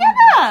they We're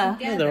going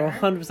together? No, they're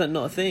 100%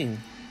 not a thing.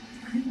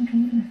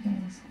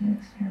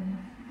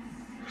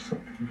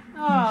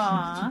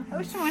 Aww. I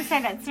wish someone would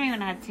say that to me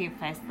when I had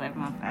toothpaste all over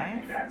my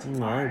face.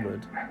 No, I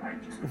would.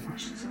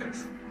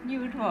 You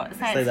would what?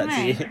 Say, Say it to that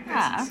to me? you.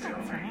 Ah,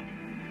 that's right.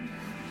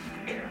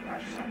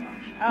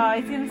 Oh,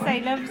 he's going to say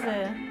he loves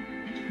her.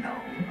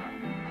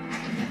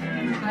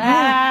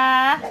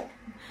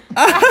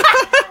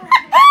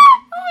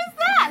 What was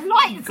that?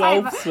 Lightsaber.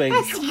 Golf swing.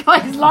 He's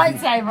got his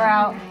lightsaber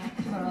out.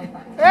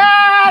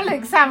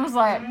 Look, Sam was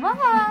like,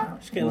 Mama.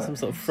 She's getting some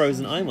sort of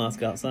frozen eye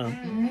mask out,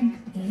 Sam.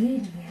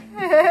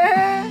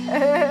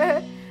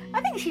 I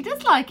think she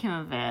does like him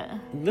a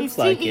bit. Looks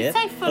like he's it.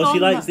 so full Or she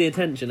on likes the- the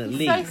attention at he's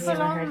least. so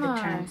full on heard the though.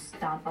 term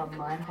stomp a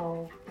mud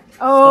hole?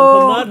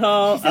 Oh, Stomp a mud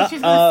hole. She said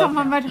she's going to stomp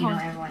a mud You hole. know,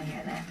 everyone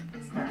hear that.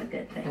 It's not a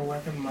good thing. But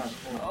what's a mud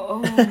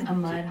hole? Oh. A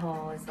mud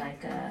hole is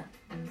like a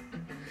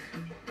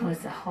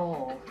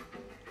hole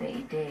that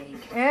you dig,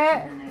 Yeah.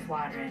 and then there's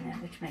water in it,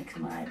 which makes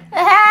mud.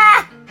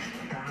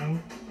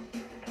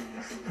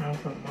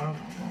 Stomp a mud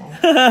hole.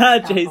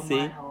 Stomp a JC.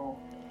 mud hole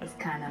is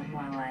kind of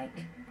more like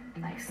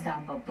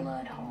stomp a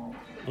blood hole.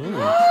 Ooh.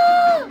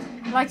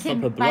 Like in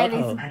Stomp a blood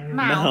Bailey's hole.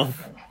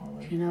 mouth.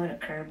 You know what a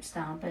curb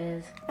stomp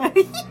is?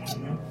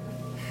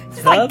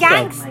 It's like Curb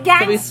gangs, stomp.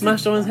 Can we gangs.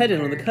 smash someone's head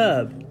in on the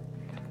curb?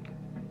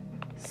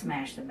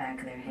 Smash the back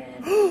of their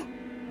head.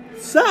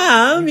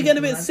 Sam, you're getting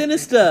a bit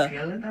sinister.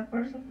 Kill that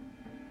person?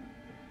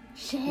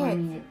 Shit. Well, I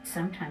mean,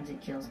 sometimes it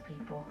kills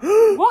people.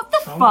 What the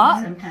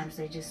fuck? Sometimes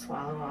they just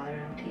swallow all their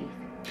own teeth.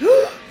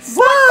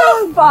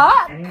 What the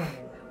fuck?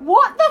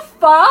 What the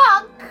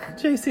fuck?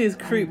 JC is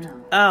creeped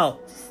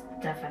out.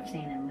 Stuff I've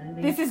seen in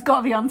movies. This has got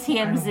to be on What kind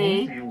of movies do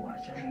TMZ. you watch?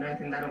 I've never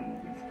seen that in movies.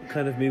 What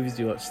kind of movies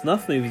do you watch?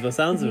 Snuff movies, by the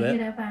sounds Can of you it.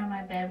 get up out of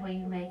my bed while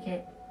you make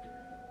it?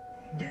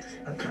 Yes,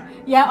 I'll try.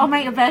 Yeah, I'll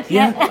make a bed.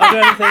 Yeah, Yeah. I'll do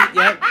anything.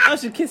 Yeah. Oh,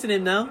 she's kissing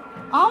him now.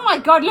 Oh my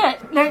God!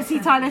 Look, see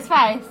Tyler's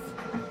face.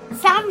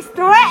 Sam's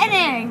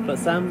threatening. But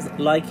Sam's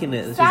liking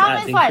it. She's Sam is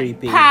acting like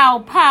creepy. pow,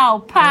 pow,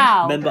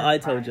 pow. Remember, I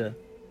told you.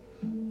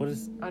 What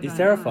is? I He's don't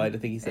terrified. know. I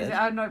think he Is it, said.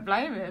 I don't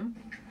blame him.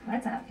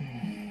 What's up?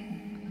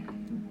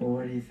 Well,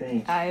 what do you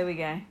think? Oh, here we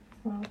go.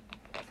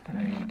 I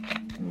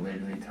mean, you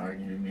literally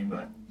targeted me,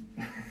 but...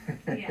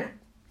 Yeah.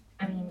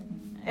 I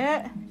mean,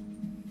 Yeah.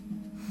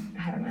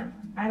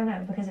 I don't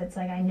know because it's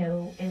like I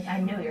know you're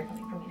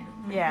coming from me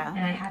now. Yeah. And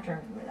I have to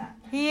remember that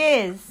He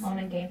is. on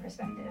a game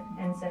perspective,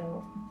 and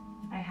so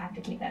I have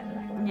to keep that in the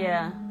back of my mind.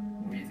 Yeah.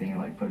 Were you thinking,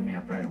 like, putting me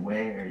up right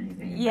away, or are you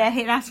thinking... Yeah,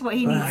 that's what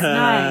he needs to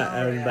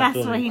Aaron know. back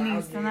That's what on. he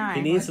needs to know.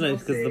 He needs to know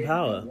because of the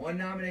power. One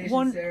nomination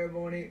One-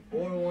 ceremony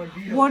or one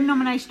veto. One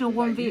nomination or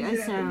one Like, use veto it at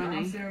the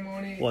ceremony.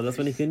 ceremony. Well, that's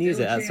when he can use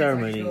it Still a at chance I can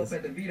show ceremonies. up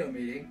at the veto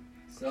meeting.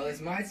 So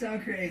this might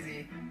sound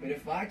crazy, but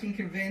if I can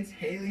convince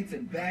Haley to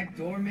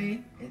backdoor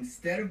me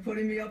instead of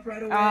putting me up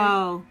right away,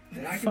 Oh.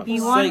 then I can Fuck's He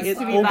pull wants sake, it's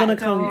to be all gonna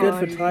come good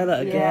for backdoored. Tyler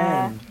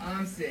Yeah. again.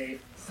 I'm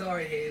safe.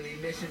 Sorry, Haley.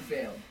 Mission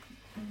failed.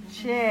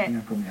 Shit. You're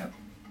gonna put me up.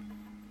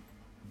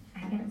 I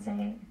can't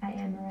say if I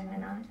am or am I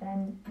not, but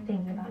I'm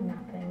thinking about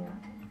not putting you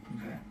up.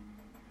 Okay.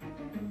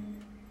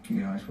 You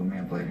can always put me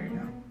up later, you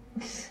know?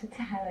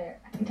 Tyler,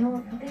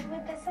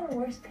 that's the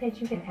worst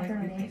pitch you could ever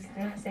make.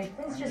 Say,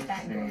 please just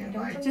backdoor me.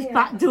 Don't put Just me up.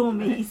 backdoor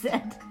me, he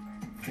said.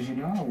 Because you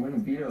know I'll win a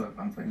veto if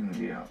I'm putting the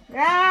veto.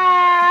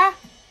 Ah!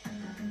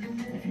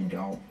 If you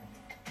don't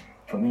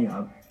put me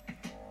up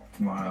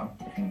tomorrow,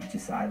 if you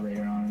decide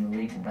later on in the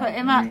week to Put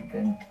him up.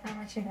 then I'll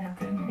let you know.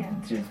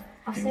 then just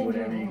I'll do send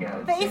whatever you you an gotta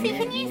email. But if say. you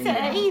can use it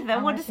at either,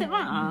 what does it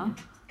matter?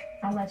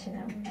 I'll let you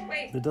know.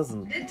 Wait, It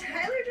doesn't. did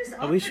Tyler just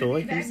Are we offer to sure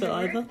be he can use it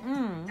backdoored? either?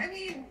 I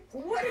mean,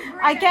 what a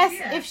great I guess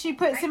idea. if she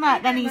puts him I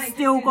up, then think he's I might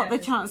still just do got the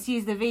that. chance to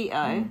use the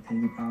veto.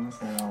 Can you promise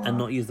that I'll And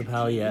not use the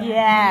power yet.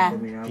 Yeah.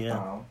 put me up, Yeah.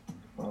 I'll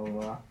blah blah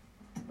blah.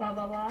 Blah,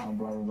 blah, blah. I'll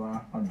blah blah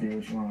blah. I'll do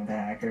what you want with the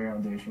hacker. I'll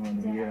do what you want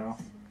with the veto.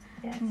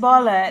 Yes.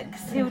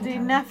 Bollocks. He'll do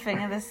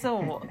nothing of the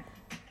sort.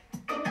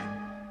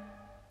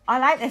 I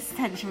like this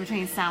tension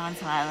between Sam and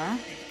Tyler.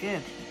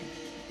 Good.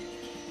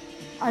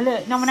 Oh,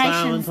 look,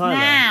 nominations Tyler.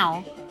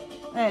 now.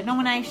 Look,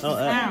 nominations Oh,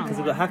 now. because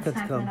we've got Hacker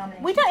to come.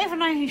 We don't even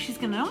know who she's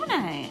going to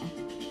nominate.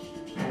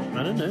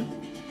 I don't know.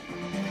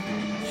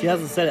 She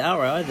hasn't said it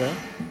outright either.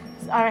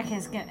 I reckon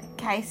it's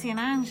Casey and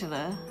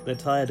Angela. They're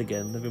tired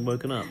again. They've been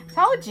woken up.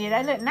 Told you,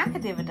 they look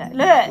knackered the other day.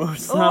 Look. Or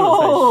Sam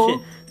Oh. was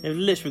like, shit. They've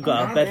literally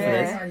got out of bed for I'm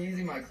this. not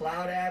using my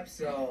cloud app,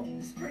 so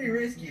it's pretty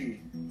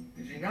risky.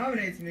 If she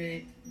nominates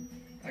me,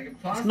 I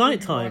could possibly be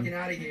nighttime. walking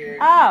out of here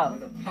Oh.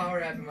 with a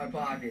power app in my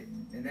pocket,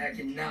 and that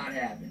cannot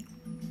happen.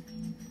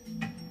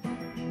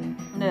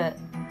 Look.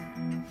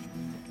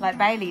 Like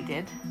Bailey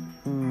did.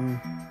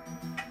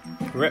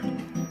 Rip.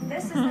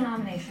 This is the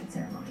nomination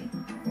ceremony.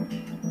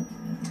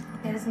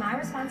 It is my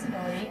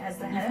responsibility as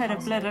the You've head heard of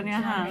of blood on your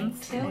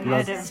hands.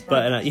 Blood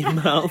spurting out your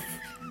mouth.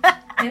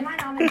 In my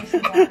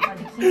nomination book are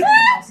the keys of the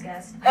house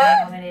guest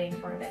I'm nominating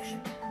for eviction.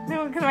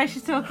 Look at the way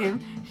she's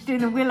talking. She's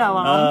doing the Willow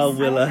Oh, arms.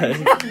 Willow.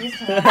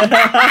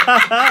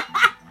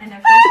 And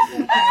their faces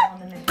will appear on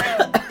the menu.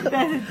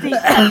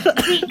 There's a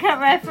deep cut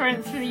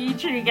reference for the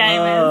YouTube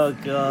gamers. Oh,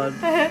 God.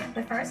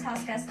 The first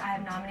house guest I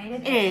have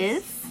nominated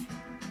Is...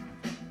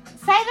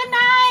 Say the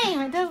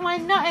name! It does my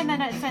not in there,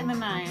 don't say the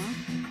name.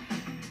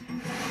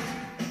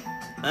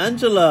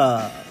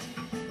 Angela.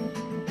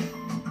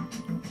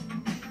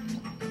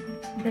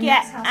 The Get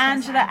next house guest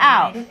Angela I have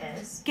out. nominated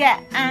is Casey.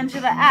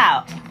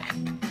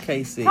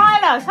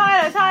 Tyler.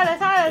 Casey.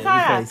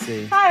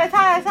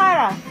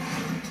 Tyler.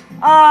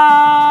 Oh.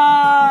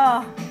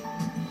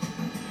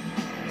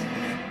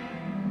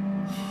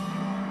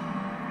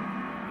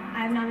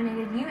 I have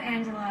nominated you,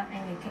 Angela,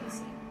 and you,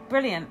 Casey.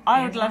 Brilliant.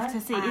 I would Angela, love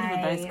to see either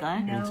of those go. I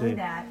know Me too.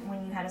 that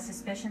when you had a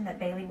suspicion that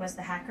Bailey was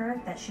the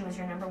hacker, that she was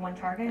your number one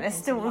target. There's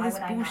and still so all why this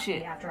would I not bullshit.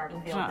 be after I Do you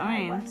revealed know what that I I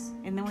mean? was.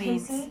 In the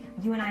weeds. Casey,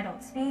 you and I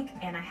don't speak,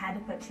 and I had to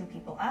put two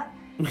people up.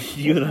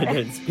 You and I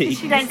don't speak.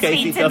 She don't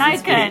Casey speak to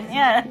doesn't Noken. speak.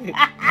 Yeah.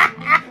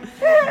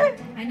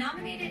 I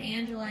nominated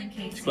Angela and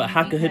Casey. She's got a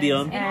hacker hoodie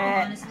because, on. In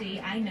all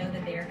honesty, I know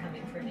that they are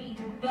coming for me.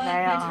 But They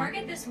my are.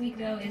 target this week,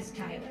 though, is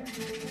Tyler.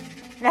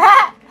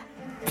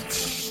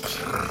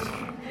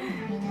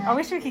 I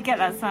wish we could get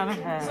that sound of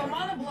So her. I'm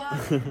on a block.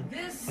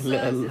 This Have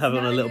it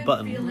on a little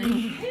button.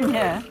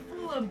 Yeah.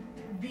 Full of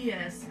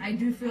BS. I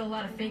do feel a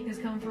lot of fakeness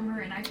coming from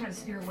her, and I try to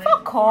steer away.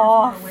 Fuck far,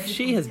 off. far away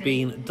She from has fake.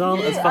 been dull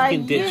You as are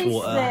fucking ditch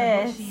water.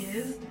 useless. She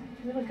is.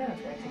 We look good up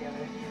there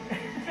together.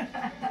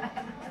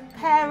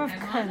 Pair of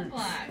I'm on the cunts.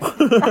 block.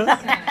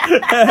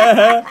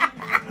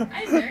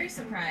 I'm very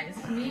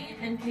surprised. Me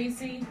and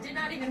Casey did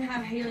not even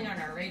have Haley on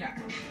our radar.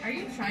 Are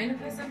you trying to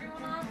piss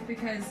everyone off?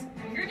 Because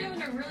you're doing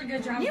a really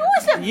good job. You with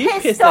wasn't You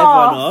pissed, pissed everyone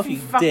off, off, you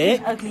fucking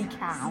dick. ugly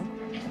cow.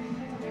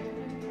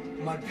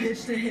 My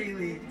pitch to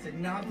Haley to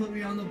not put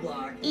me on the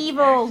block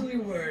Evil. actually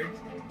worked.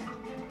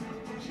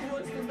 She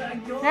wants the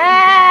back door.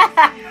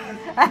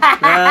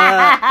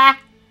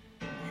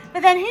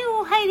 But then who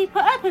will Hayley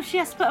put up if she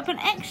has to put up an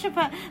extra?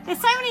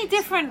 There's so many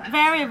different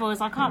variables.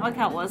 I can't work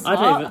out what's I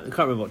can't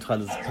remember what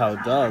Tyler's power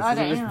does. I Does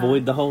it don't just either.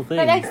 void the whole thing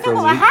But they for still a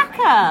got a week?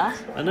 hacker.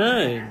 I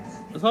know.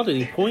 There's hardly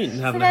any point in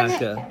having a then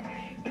hacker.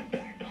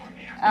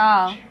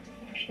 Oh.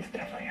 She's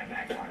definitely a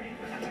back for me.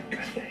 That's a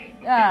good thing.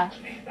 Yeah.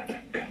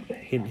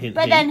 Hint, hint,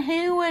 But hint. then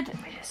who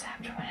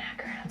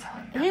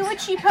would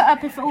she put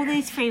up if all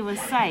these three was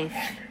safe?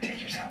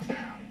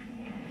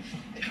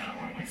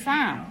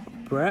 Sam.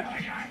 Brett?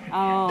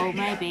 Oh,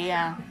 maybe,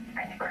 yeah.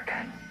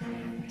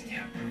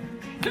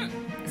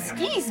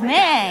 Excuse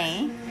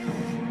me.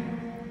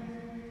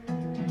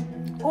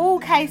 All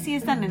Casey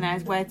has done in there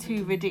is wear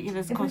two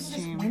ridiculous Did we just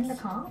win costumes. the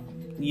comp?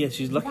 Yeah,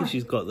 she's lucky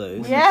she's got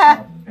those.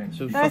 Yeah.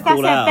 She'll That's fuck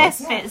all her out.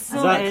 best fit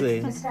sorted.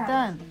 Exactly. Just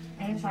Done.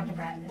 I need to talk to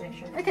Brett to make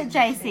sure. Look at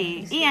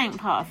JC. He ain't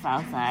part of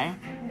Falso.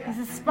 He's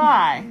a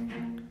spy.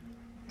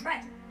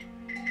 Brett.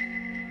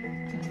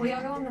 Will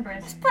y'all go on the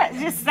bridge? Brett's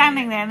just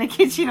standing there in the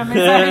kitchen on his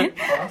own,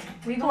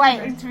 We go on the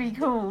waiting bridge. to be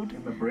called.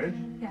 In the bridge?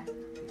 Yeah.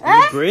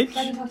 Huh? Bridge?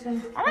 Let me talk to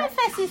him. I like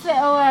Fessy's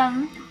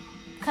little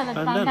coloured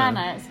Bandana.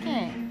 bandana. It's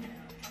cute.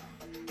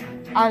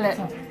 Oh look,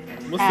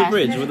 What's the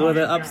bridge? Where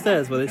they're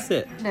upstairs where they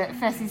sit? look,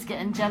 Fessy's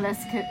getting jealous.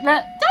 Look, don't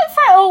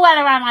throw it all well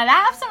around like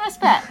that. Have some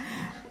respect.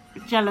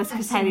 Jealous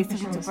because Haley's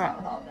talking to Brett.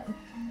 With all of them.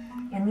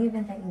 In the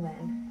event that you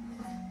win,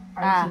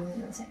 are Ah. you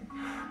keeping the same?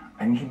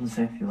 I can keep them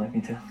safe if you like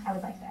me to. I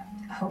would like that.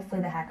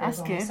 Hopefully the hacker That's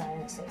is on the good. side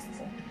and stays the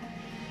same.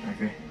 I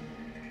agree.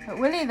 But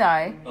will he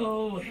though?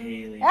 Oh,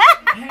 Haley. I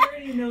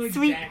already know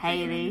Sweet exactly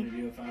Haley. what I'm going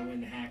to do if I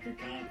win the hacker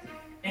comp.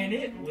 And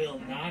and it will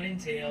not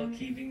entail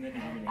keeping the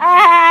nomination.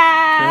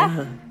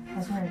 Yeah.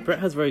 Brett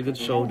has very good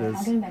shoulders.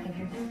 He's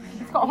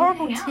got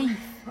horrible teeth.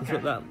 He's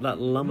got that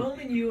lump on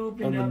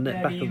the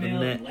back of the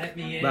neck.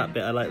 That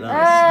bit, I like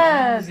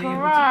that.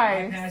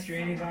 Gross.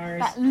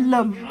 That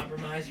lump.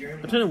 I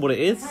don't know what it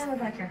is.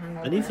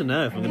 I need to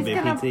know if I'm going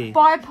to be a PT.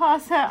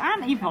 Bypass her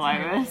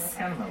antivirus.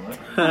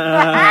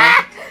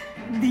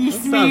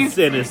 Sounds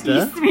sinister.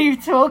 You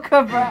smooth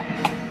talker, Brett.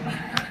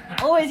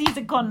 Always use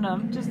a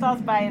condom. Just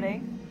ask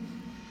Bailey.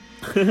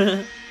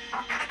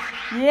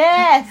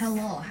 Yes.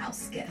 Hello,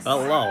 house guests.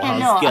 Hello,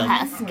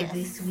 house For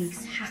this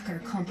week's hacker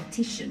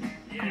competition.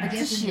 Get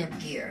in your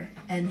gear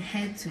and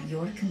head to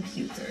your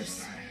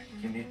computers.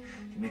 Give me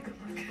a good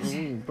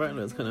look. Brett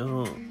looks kind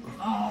of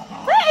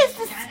hot. That is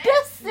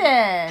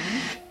disgusting.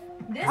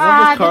 This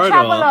the corridor.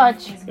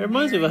 Travelodge. It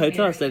reminds me of a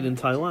hotel I stayed in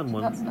Taiwan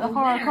once. The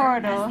horror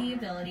corridor. Has the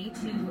ability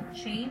to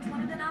change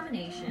one of the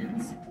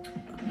nominations,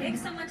 pick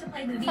someone to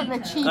play the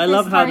veto. I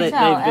love how they've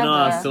been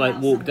asked to like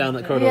walk down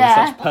that corridor with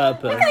such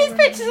purpose. Look at these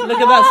pictures of Look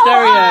the at that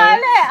stereo.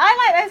 I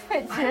like those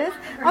pictures.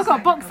 I've got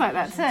a box like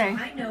that too.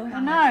 I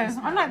know.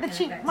 I'm like the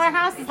cheap. My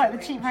house is like the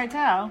cheap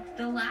hotel.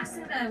 The last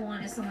thing that I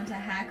want is someone to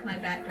hack my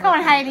back door. Come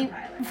on, Hayley.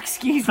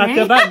 Excuse me. Hack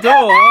her back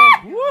door.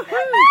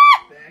 Woohoo!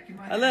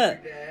 And look.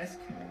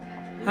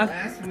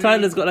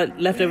 Tyler's got like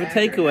leftover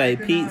takeaway,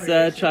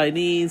 pizza,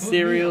 Chinese,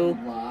 cereal.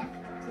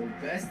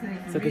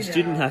 It's like a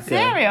student hacker.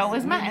 Cereal?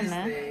 Was Matt in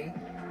there?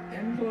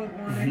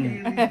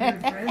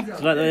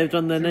 It's like they've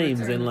done their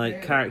names in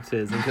like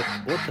characters. And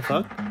what the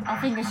fuck? I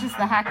think it's just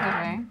the hacker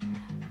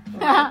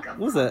thing.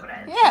 Was it?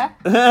 Yeah.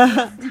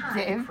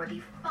 Time for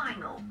the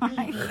final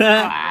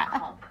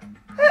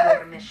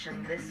Your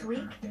mission this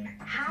week: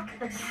 hack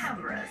the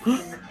cameras in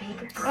the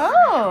big room.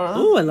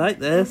 Oh, I like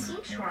this.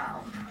 Each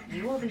round,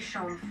 you will be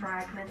shown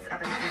fragments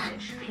of an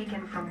image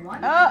taken from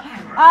one Oh,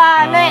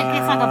 camera. look,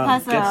 it's like a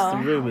puzzle. Guess the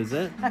room, is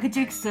it? Like a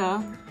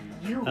jigsaw.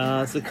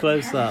 It's a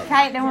close up.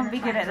 Caitlin would be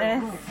good at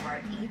this.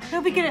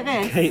 Who'll be good at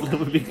this? Caitlin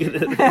would be good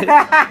at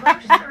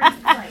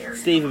this.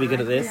 Steve would be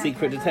good at this.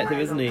 Secret detective,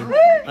 isn't he?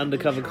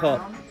 Undercover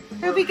cop.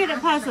 Who'll be good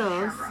at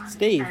puzzles?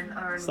 Steve.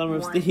 Summer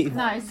of Steve.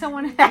 No,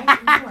 someone.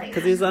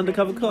 Because he's an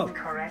undercover cop.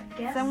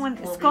 Someone.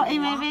 Scotty,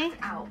 maybe?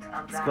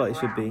 Scotty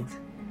should be.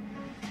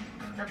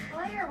 The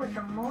player with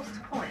the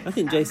most points I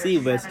think JC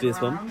will be able to do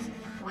this one.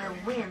 will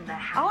win the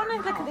I want to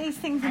look at these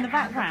things in the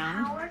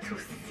background. power to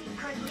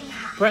secretly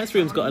hack. Brett's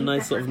room's got a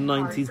nice sort of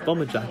 90s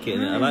bomber jacket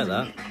in it. I like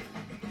that.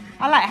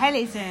 I like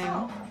Haley's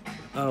room.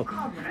 Oh.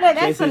 Look, that's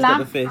JC's the got lamp.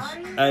 the fish.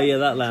 Oh, yeah,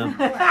 that lamp.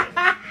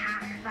 I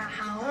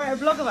wrote a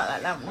blog about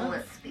that lamp once.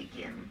 Let's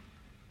begin.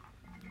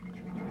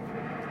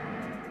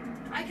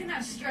 I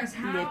cannot stress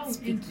how Let's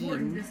important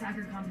begin. this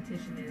hacker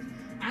competition is.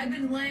 I've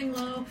been laying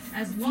low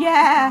as long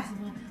Yeah. as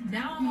possible.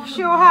 Now I'm on the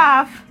Sure move.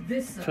 have.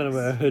 This sucks. Trying to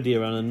wear a hoodie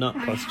around a nut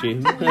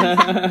costume. Myself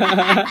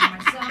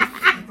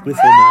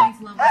Whistle nut.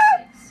 level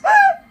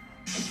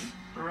 6.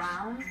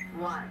 Round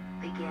 1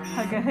 begins.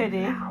 Like a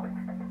hoodie.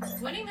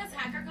 Winning this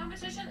hacker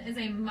competition is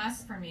a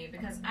must for me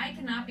because I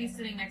cannot be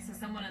sitting next to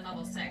someone in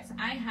level 6.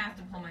 I have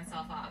to pull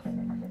myself off.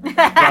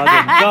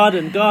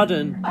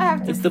 Garden. I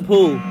have to. It's the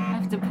pool. I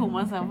have to pull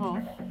myself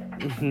off.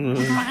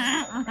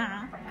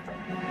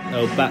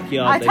 Oh,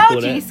 backyard, I they told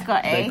call you, it.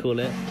 Scotty. They call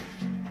it.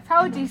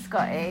 Told you,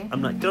 Scotty.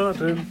 I'm like,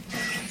 garden.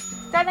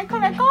 Don't they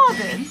call it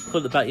garden?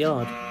 Call it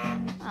backyard.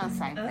 Oh,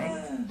 same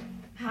thing.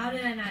 How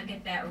did I not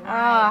get that Oh,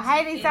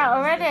 right? Haley's out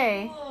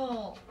already.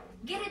 Cool.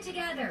 Get it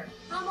together.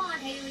 Come on,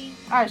 Haley.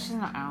 Oh, she's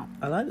not out.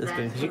 I like this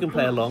game because you can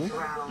play along.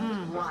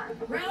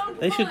 Round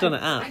They should have done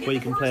an one. I app get where you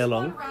the can first play one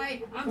along.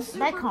 right. I'm super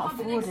They can't pumped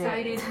and afford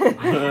excited. it.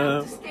 I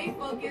have to stay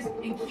focused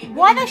and keep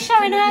Why are going. they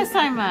showing her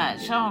so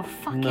much? Oh,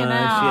 fucking No, she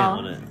hell. ain't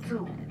on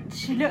it.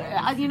 She look.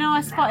 You know,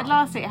 I spotted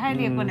last week.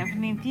 Haley had won it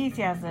from the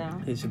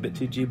enthusiasm. It's a bit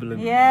too jubilant.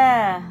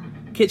 Yeah.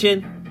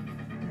 Kitchen.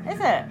 Is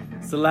it?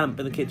 It's the lamp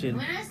in the kitchen.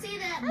 When I see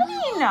that How do blue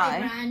you open, know?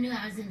 I knew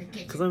I was in the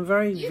kitchen. Because I'm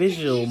very You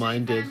visual can usually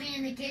minded. find me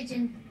in the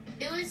kitchen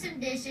doing some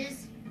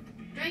dishes,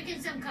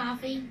 drinking some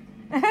coffee,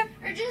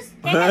 or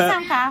just Getting some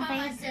around by coffee.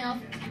 myself.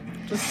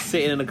 Just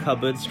sitting in a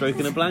cupboard,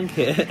 stroking a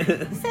blanket.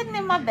 Sitting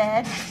in my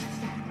bed.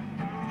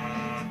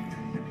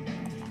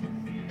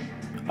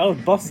 I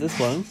would boss this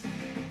one.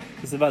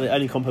 This is about the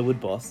only comp I would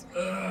boss.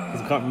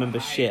 Because I can't remember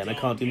shit and I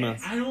can't do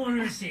maths. I don't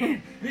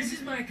understand. This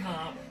is my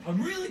comp.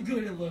 I'm really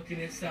good at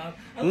looking at stuff.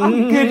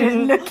 I'm good at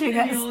looking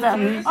at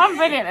stuff. I'm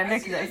brilliant at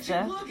looking at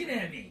stuff. Looking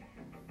at me.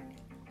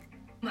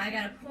 I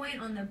got a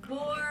point on the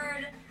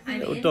board. I'm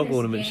Little in dog this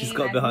ornament game. she's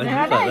got I've behind Yeah,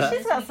 you I like know, that.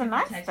 she's got some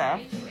nice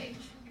stuff.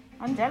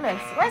 I'm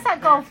jealous. Where's that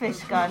goldfish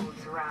gone?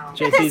 JC's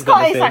got the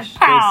Scotty's like, fish.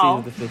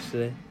 pow. JC's with the fish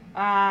today.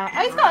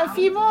 He's got a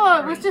few more.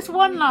 It was just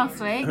one last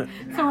week.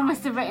 Someone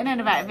must have written in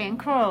about it being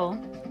cruel.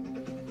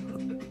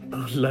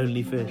 Oh,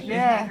 lonely fish.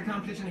 Yeah. Hacker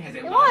competition has a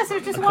It lot was. of It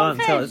was just I one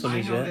can't tell fish. it's on I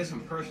his know yet. this from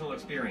personal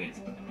experience.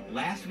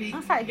 Last week,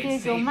 That's like it Google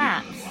saved me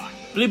Maps. from a lot.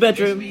 Blue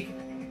bedroom. This week,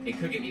 it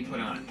could get me put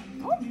on.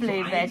 What blue I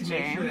need to make sure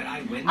bedroom? that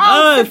I win.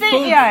 Oh, full-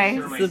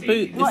 Sabutio. It's the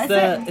boot. What It's is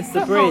the it? it's the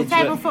Football, bridge.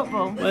 table but-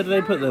 football. Where do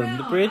they put them?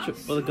 The bridge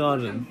or the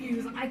garden?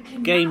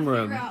 Game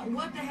room.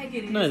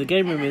 No, the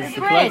game room is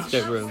the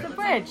kaleidoscope The room.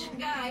 bridge.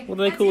 What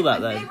do they call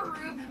that then?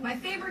 My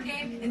favorite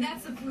game, and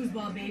that's the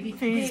foosball, baby.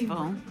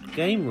 Foosball.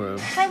 Game room.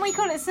 Don't we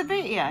call it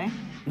Sabutio?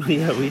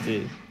 Yeah, we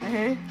do.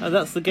 Uh-huh. Oh,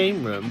 that's the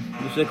game room,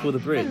 which they call the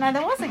I bridge. didn't know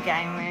there was a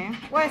game room.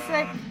 Where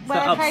they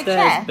that play upstairs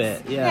chess.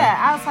 bit, yeah. Yeah,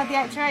 outside the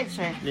HOH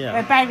room. Yeah.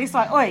 Where Bailey's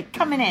like, oi,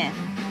 come in here.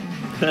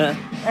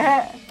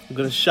 I'm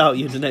gonna shout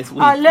you to next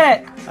week. Oh,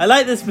 look. I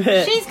like this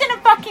bit. She's going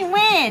to fucking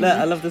win. Look,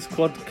 I love this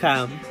quad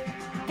cam.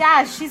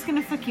 Gaz, she's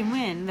going to fucking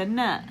win. The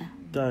nut.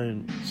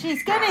 Don't.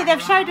 She's going to. They've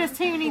showed us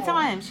too many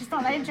times. She's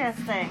not that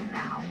interesting.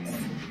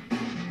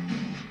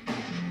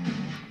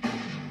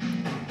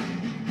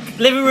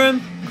 Living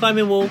room,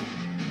 climbing wall,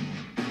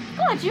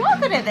 God, you are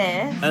good at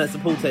this. and it's a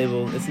pool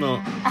table. It's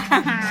not.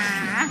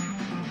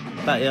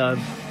 Backyard.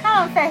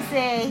 Come on,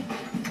 Fessy.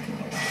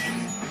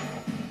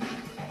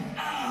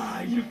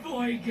 Ah, your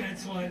boy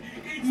gets one.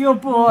 It's Your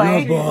boy.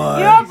 Your boy.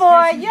 Your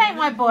boy. You ain't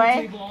my boy.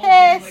 like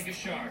a Pissed.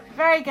 shark.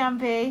 Very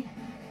gumpy.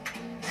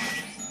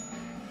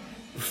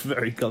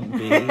 Very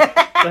comfy.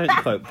 Don't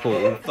quote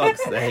Paul.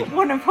 Fuck's sake.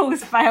 One of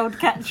Paul's failed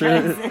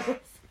catchphrases.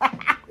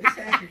 This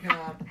hacker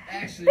comp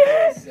actually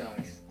really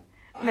sucks.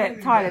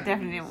 Look, Tyler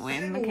definitely didn't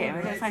win. Look at him.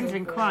 It looks like he's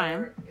been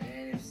crying.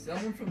 And if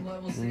someone from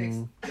level 6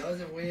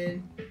 doesn't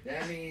win,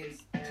 that means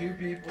 2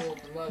 people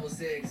from level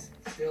 6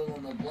 still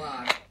on the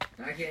block.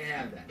 And I can't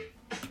have that.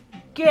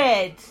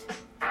 Good.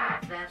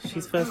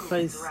 She's first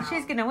place.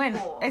 She's going to win.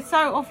 It's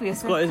so obvious.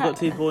 Scotty's got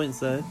 2 points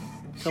though. Come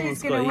on, She's going to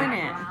Scotty. win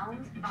it.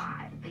 Round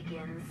 5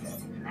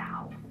 begins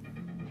now.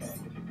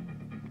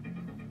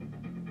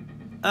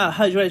 Ah,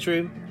 HOH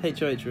room.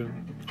 HOH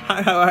room.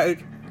 HOH.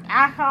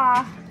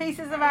 Aha.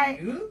 Pieces of eight.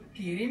 You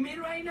kidding me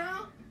right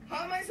now?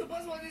 How am I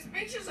supposed to know what these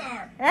pictures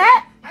are? Eh?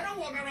 I don't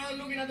walk around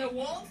looking at the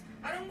walls.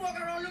 I don't walk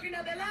around looking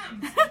at the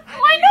lamps.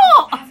 Why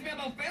not? Ask me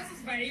about Fess's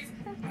face.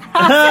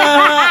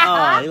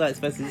 Oh, he likes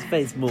Fess's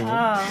face more.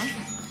 Oh.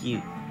 Cute.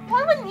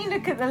 Why wouldn't you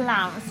look at the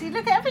lamps? You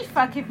look at every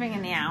fucking thing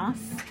in the house.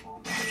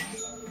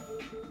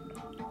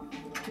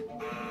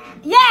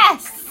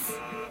 Yes!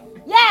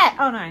 Yeah!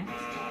 Oh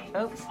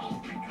no. Oops.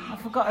 I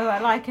forgot who I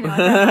like and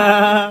who I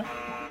don't like.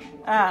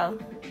 Oh.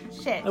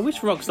 Shit. I wish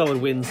Rockstar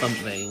would win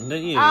something,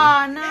 don't you?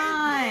 Oh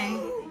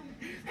no.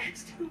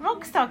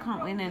 Rockstar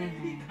can't win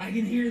anything. I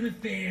can hear the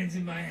fans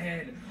in my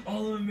head.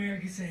 All of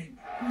America saying,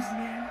 "Who's the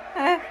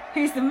man?"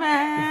 Who's the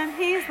man?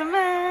 He's the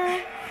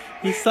man.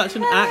 He's such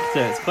an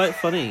actor. It's quite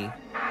funny.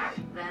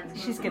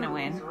 She's gonna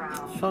win.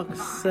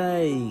 Fuck's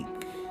sake.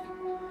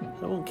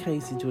 I want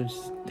Casey to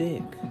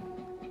stick.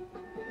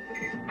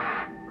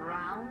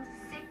 Round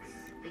 6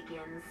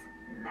 begins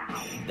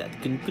now.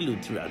 That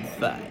concludes round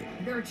 5.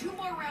 There are 2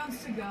 more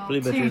rounds to go.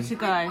 Blue bedroom. 2 to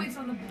go. Points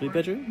on the board. Blue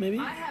bedroom, maybe?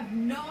 I have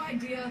no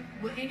idea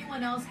what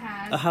anyone else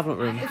has. A Havelock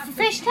room. I have It's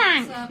the to fish pick this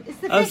tank. up It's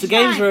the Oh, it's fish the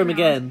games tank. room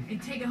again.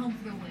 and take it home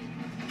for the win.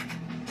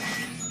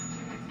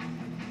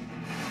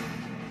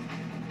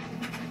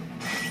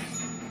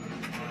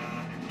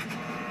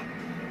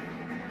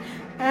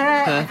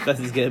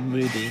 Fess's getting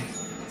moody.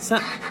 She's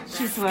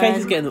Casey's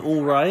won. getting it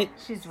all right.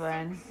 She's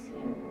won.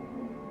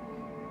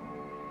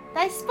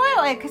 They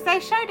spoiled it because they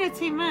showed her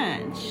too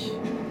much.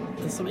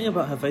 There's something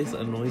about her face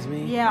that annoys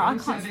me. Yeah, I I'm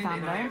can't 7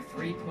 stand and I her. have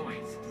 3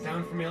 points.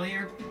 Sound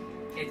familiar?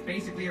 It's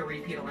basically a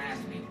repeat of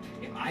last week.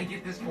 If I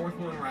get this 4th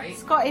one right,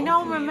 Scotty, no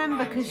one hopefully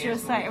remember I'm because you're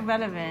so canceling.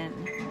 irrelevant.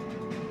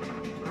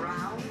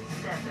 Round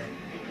 7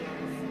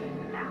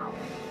 begins now.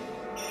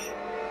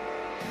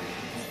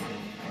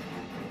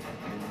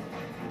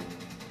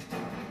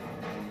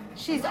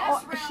 She's.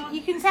 Last Oh, round,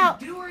 you can this tell. is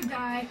do or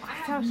die.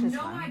 I Tell have she's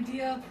no fine.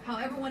 idea how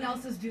everyone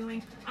else is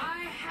doing. I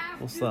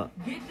have What's to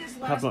that? get this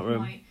last Havelock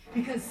room. point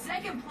because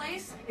second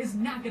place is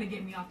not going to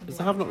get me off the Is board.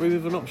 the Havelock room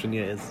even an option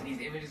yet? Is These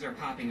images are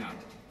popping up.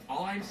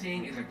 All I'm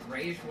seeing is a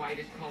grayish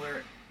whitish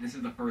color. This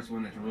is the first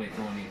one that's really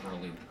throwing me for a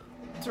loop.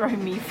 Throw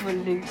me for a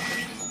loop.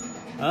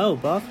 Oh,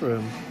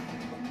 bathroom.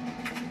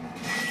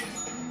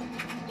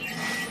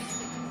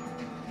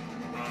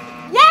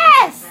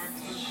 Yes!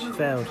 She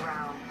failed.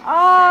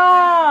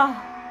 Oh!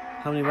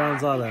 How many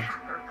rounds are there?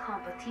 Hacker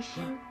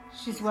competition.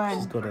 She's won.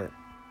 She's got it.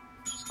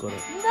 She's got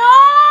it.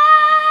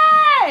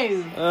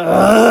 No!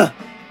 Ugh!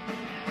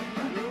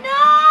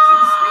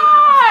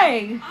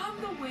 No!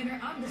 I'm the winner.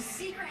 I'm the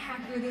secret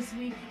hacker this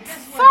week.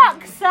 Guess what?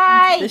 Fuck's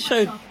sake! This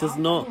show does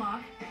not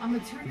I'm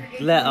gonna turn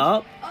your let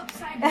up.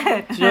 upside Do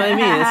down. you know what I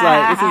mean? It's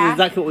like, this is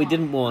exactly what we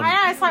didn't want. I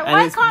know, it's like, And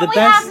why it's can't the we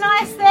best- have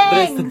nice But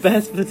it's things? the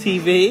best for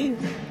TV,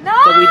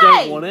 No! but we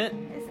don't want it.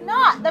 It's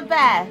not the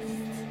best.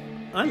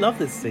 I love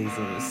this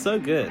season. It's so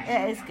good.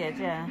 It is good,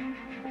 yeah.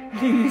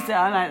 Loser,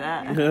 I like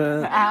that.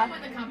 I don't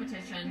win the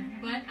competition,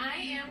 but I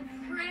am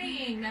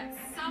praying that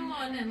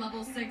someone in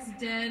level 6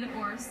 did,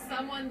 or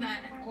someone that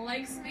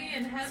likes me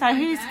and has So my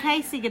who's back.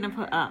 Casey gonna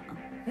put up?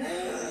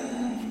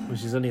 Well,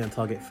 she's only on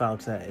target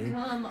Falte.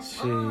 Come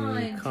She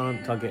on,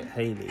 can't target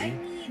Haley.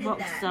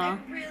 Rockstar.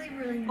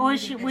 Really Or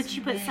needed she, this would she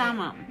put win Sam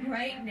up?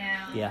 right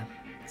now. Yeah.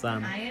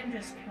 Sam. I am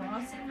just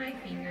crossing my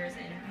fingers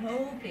and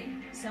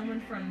hoping someone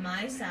from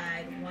my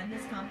side won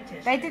this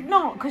competition. They did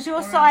not, because your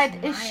or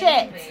side else is my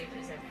shit. wage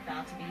is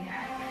about to be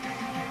had.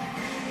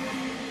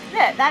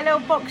 Look, that little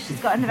box she's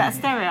got under that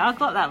stereo. I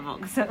got that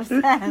box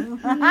upstairs.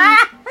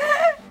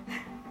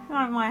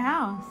 Like my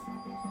house.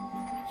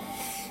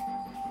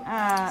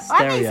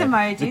 I need some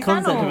emojis. The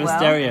concept of a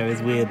stereo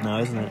is weird now,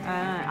 isn't it?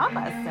 I've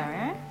got a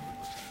stereo.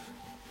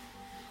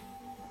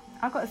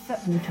 I've got a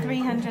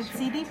 300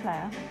 CD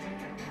player.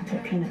 I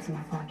put peanuts in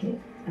my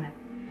pocket. And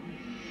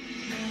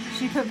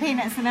She put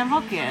peanuts in her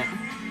pocket.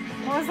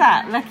 What was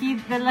that?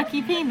 The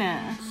lucky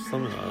peanut?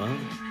 Something like that.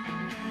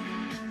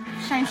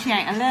 Shame she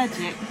ain't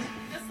allergic.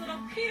 This little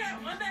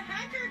peanut won the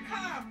hacker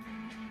cup.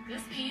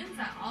 This means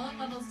that all of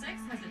level 6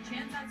 has a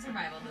chance at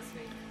survival this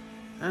week.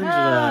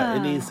 Angela, it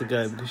needs to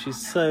go because she's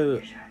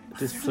so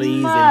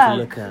displeasing Smug. to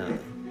look at.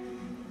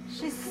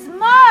 She's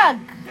smug.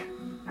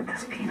 But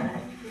this peanut.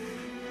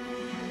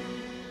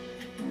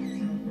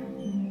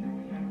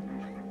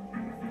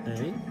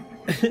 Hey?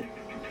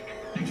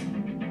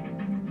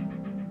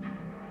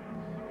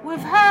 With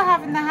her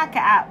having the hacker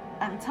app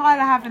and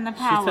Tyler having the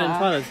power. She's telling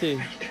Tyler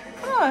too.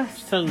 Of course.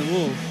 She's telling them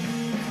all.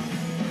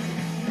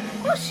 Of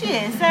course she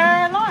is. They're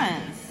her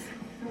alliance.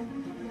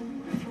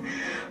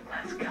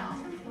 Let's go.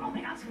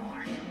 Only us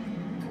four.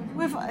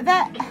 With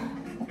that.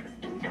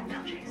 Don't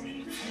tell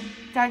JC.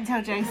 Don't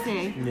tell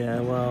JC. Yeah,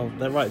 well,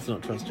 they're right to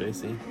not trust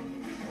JC.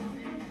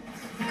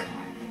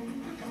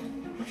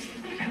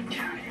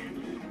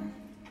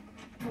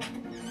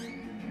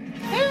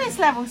 Who is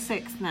level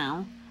 6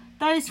 now?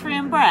 Those 3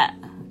 and Brett.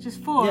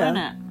 Just 4, Yeah. isn't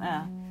it?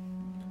 Yeah.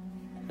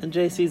 And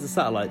JC's a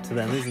satellite to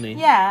them, isn't he?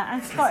 Yeah,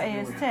 and Scotty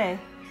is too.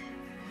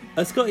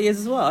 Oh, Scotty is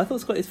as well. I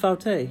thought Scotty's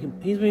Falte.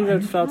 He's moved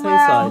over to Falte's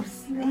Well,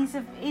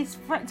 side. he's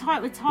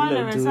tight with You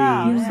Tyler look as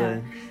well. dweeb, Yeah.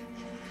 so.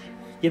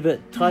 Yeah,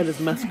 but Tyler's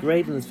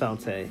masquerading as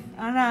Falte.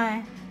 I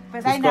know,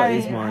 but So they know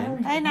Scotty's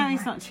mine. they know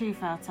he's not true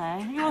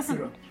Falte. He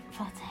wasn't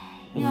Falte.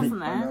 He wasn't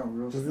there.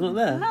 Was he not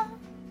there? No,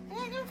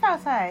 he ain't in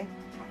Falte.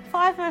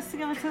 5 of us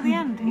together till the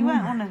end. He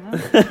weren't one of them.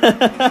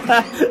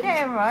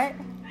 Get it right.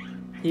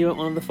 He went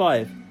one of the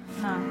 5.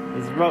 No.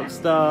 There's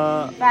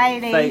Rockstar,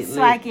 Bailey, Fate-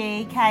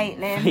 Swaggy,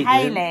 Caitlin, Caitlin.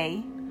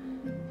 Hayley.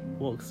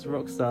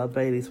 Rockstar,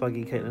 Bailey,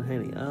 Swaggy, Caitlin,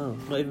 Haley. Oh,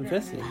 not even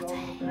Fessy.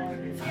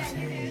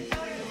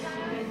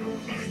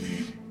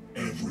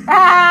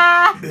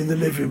 Ah! In the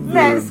living room.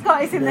 No,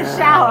 Scotty's in the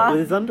shower. With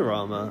his Under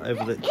Armour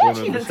over the He corner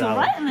actually of the looks shower.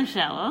 alright in the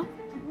shower.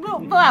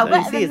 Well, you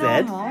better see than his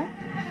head? normal.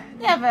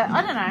 Yeah, but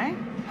I don't know.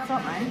 I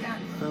don't know.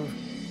 Oh,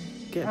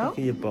 get back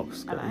in your box,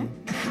 Scotty.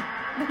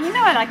 You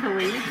know I like a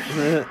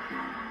weed.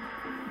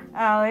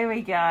 Oh, here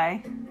we go.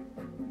 I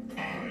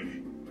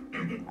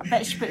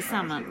bet she put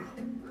Sam up.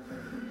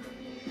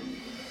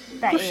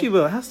 Of course she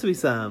will. It has to be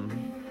Sam.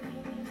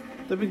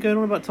 They've been going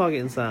on about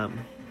targeting Sam.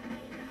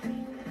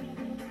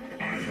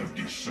 I have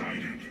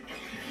decided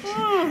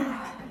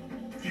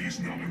these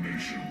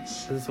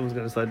nominations. So someone's going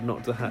to decide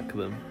not to hack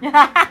them.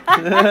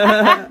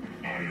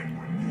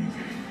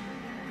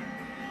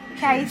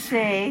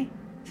 Casey.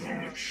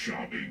 The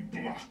shopping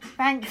block.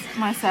 Thanks,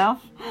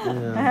 myself.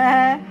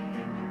 Yeah.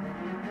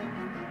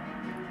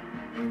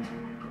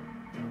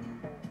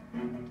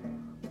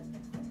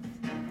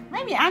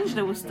 Maybe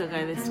Angela will still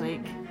go this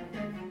week.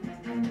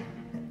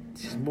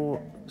 She's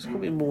got to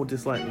be more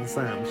disliked than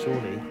Sam,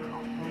 surely.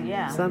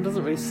 Yeah. Sam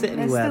doesn't really sit There's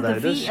anywhere, still though, the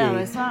does she? veto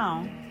as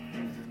well.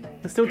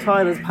 There's still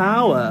Tyler's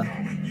power.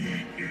 I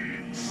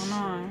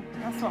know.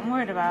 That's what I'm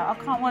worried about.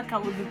 I can't work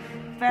out with the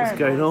variables. What's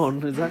going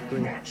on, exactly?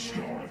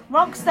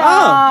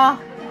 Rockstar!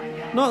 Oh!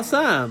 Not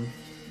Sam.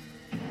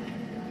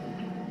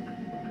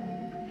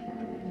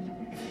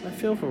 I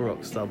feel for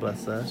Rockstar,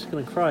 bless her. She's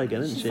going to cry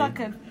again, isn't She's she? like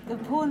a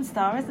porn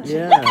star, isn't she?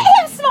 Yeah. Look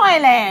at him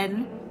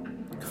smiling!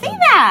 See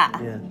that?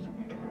 Yeah.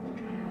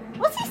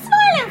 What's he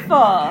smiling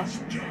for?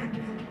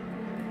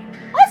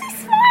 Why's he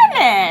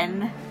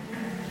smiling?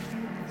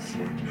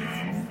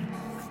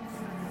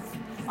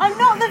 I'm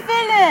not the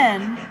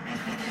villain.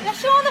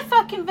 Yes, you're the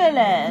fucking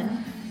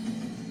villain.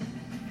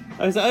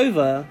 Oh, is it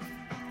over?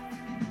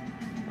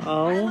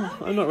 Oh,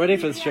 I'm not ready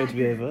for this show to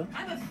be over.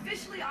 I'm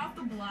officially off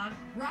the block.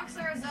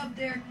 Rockstar is up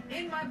there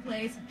in my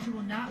place. She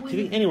will not win. Do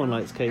you think anyone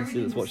likes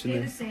Casey that's watching Stay the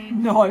this?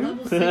 same. No. Level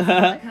 6 is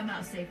gonna come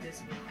out safe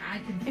this week. I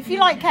can If you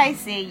like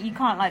Casey, you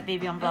can't like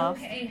Vivian Blast.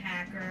 Okay,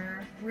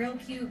 hacker. Real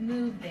cute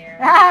move there.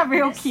 Ah,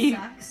 real This cute.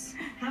 Sucks.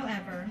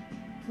 However,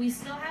 we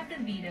still have the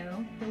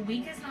veto. The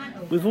week is not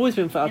over. We've always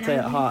been Falte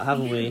at heart,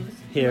 haven't we?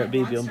 Here at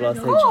BB on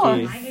Blast My HQ.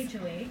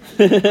 HOH.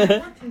 I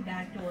want to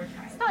backdoor Tyler.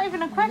 It's not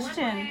even a One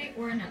question. way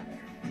or another.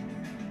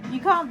 You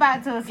can't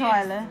backdoor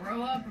Tyler.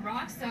 Throw up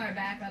Rockstar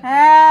back up Ah.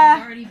 there.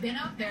 She's already been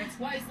up there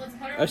twice. Let's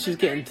put her Oh, up she's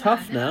the getting third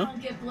tough time. Then I now.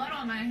 don't get blood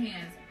on my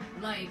hands.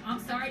 Like, I'm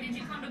sorry, did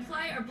you come to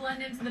play or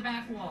blend into the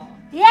back wall?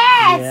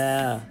 Yes!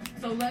 Yeah.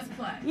 So let's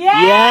play.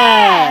 Yes!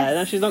 Yeah!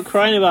 Now she's not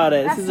crying about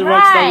it. That's This is the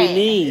Rockstar right. we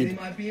need. Haley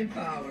might be in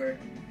power,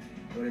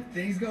 but if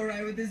things go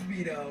right with this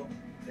veto,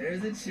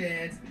 there's a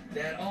chance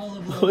that all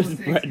of level What is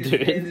 6 Brett could win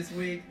doing? this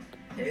week.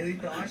 Haley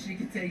thought she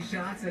could take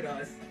shots at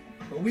us,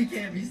 but we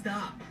can't be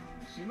stopped.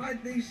 She might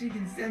think she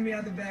can send me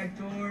out the back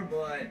door,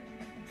 but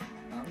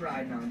I'm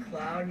riding on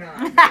cloud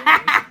 9.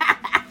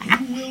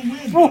 Who will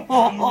win? The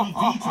power of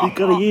Vita He's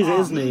got to use it,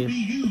 isn't will be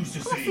he? used to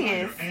Of course save he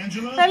either is.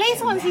 Angela But at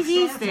least or once he's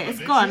Russell used from it, it's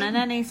eviction. gone, and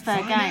then he's fair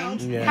Find out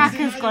game. Yeah.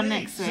 Hacker's gone Wednesday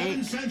next night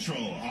at 7 week.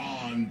 Central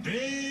on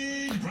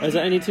Big Oh, is it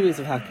only 2 weeks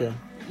of Hacker?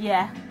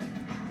 Yeah.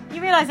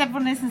 You realise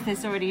everyone listens to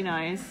this already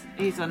knows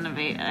who's on the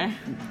veto.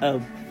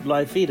 Oh,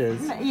 live feeders?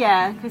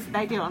 Yeah, because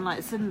they do it on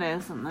like Sunday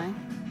or something.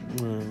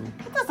 Mm.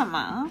 It doesn't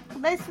matter.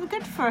 It's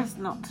good for us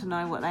not to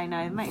know what they know.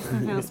 It makes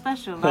them feel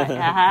special. Like,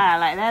 aha,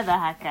 like they're the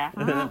hacker.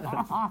 I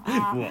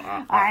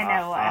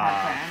know what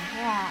happened.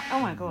 Yeah. Oh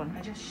my god.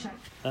 I just shut.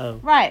 Oh.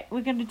 Right,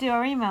 we're going to do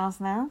our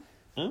emails now.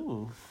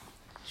 Oh.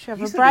 Should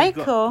we You have a said break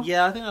we've got- or?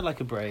 Yeah, I think I'd like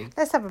a break.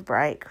 Let's have a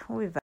break. We'll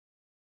be back.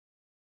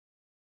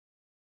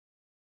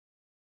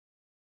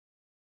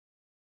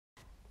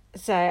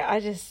 So I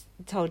just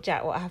told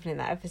Jack what happened in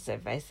that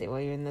episode, basically,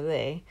 while you're in the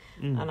loo,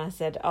 and I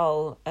said,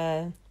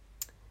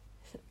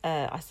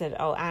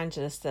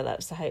 Angela's still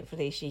up, so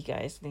hopefully she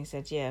goes. And he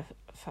said, yeah,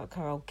 fuck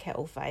her old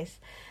kettle face.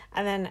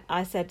 And then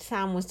I said,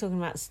 Sam was talking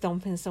about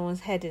stomping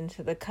someone's head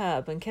into the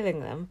curb and killing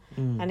them.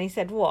 And he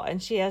said, what?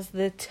 And she has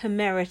the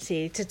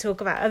temerity to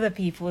talk about other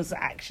people's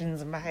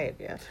actions and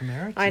behaviour.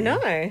 Temerity? I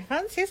know,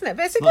 fancy, isn't it?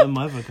 But it's Not in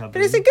my vocabulary.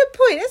 But it's a good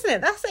point, isn't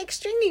it? That's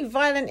extremely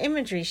violent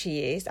imagery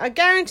she used. I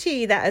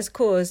guarantee you that has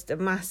caused a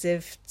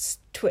massive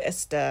Twitter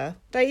stir.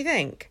 Don't you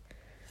think?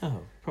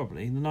 Oh,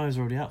 probably. The knives are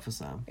already out for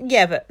Sam.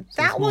 Yeah, but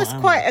So that it's was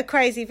not quite Anna. a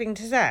crazy thing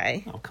to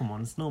say. Oh, come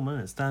on. It's normal.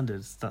 It's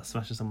standard. Start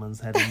smashing someone's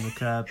head in the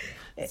curb,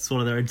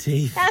 swallow their own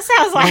teeth. That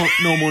sounds like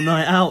Normal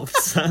night out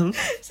for Sam.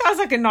 sounds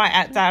like a night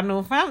out down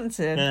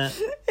Northampton. Yeah.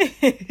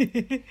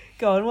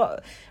 Go on,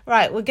 what?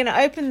 Right, we're going to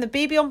open the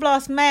BB on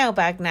Blast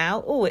mailbag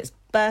now. Oh, it's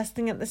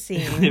bursting at the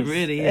seams. It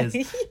really is.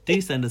 Do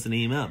send us an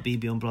email at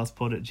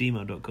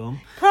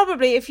bbonblastpod@gmail.com.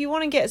 Probably, if you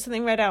want to get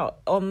something read out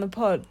on the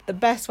pod, the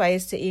best way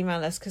is to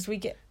email us, because we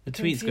get The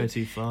tweets go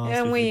too fast.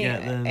 and we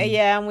forget them.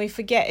 and we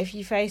forget if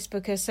you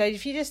Facebook us. So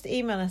if you just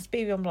email us,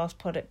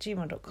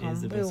 bbonblastpod@gmail.com,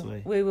 Is the best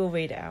way. we will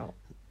read it out.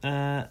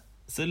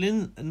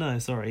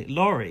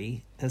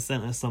 Laurie has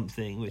sent us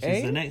something, which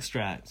is Eh? an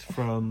extract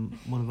from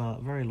one of our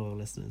very loyal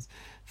listeners,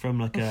 from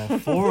like a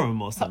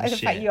forum or some The shit.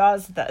 fact you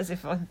answered that as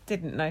if I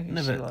didn't know who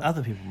No, she but was.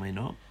 other people may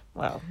not.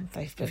 Well,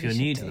 they If you're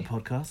new to the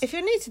podcast. If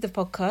you're new to the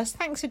podcast,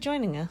 thanks for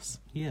joining us.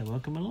 Yeah,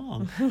 welcome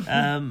along.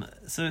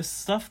 So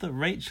stuff that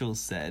Rachel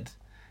said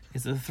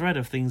is a thread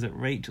of things that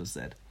Rachel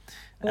said.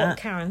 What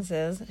Karen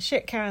says.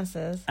 Shit Karen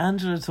says.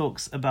 Angela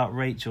talks about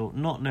Rachel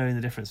not knowing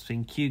the difference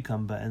between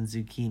cucumber and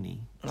zucchini.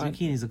 Right.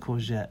 Zucchini is a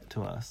courgette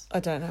to us.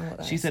 I don't know what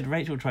that She is. said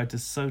Rachel tried to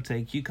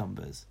saute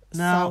cucumbers.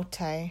 Now,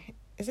 Saute.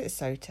 Is it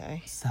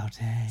saute?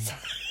 Saute.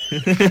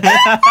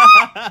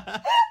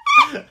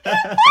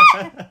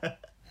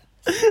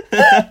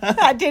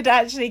 That did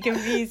actually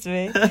confuse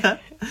me. I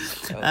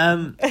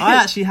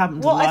actually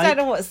happen to What? like... I don't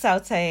know what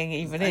sauteing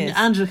even And is.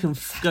 Angela can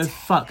go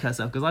fuck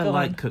herself, because I Go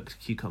like on. cooked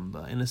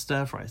cucumber. In a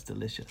stir fry, it's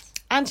delicious.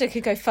 Angela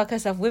could go fuck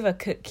herself with a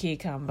cooked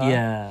cucumber.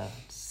 Yeah,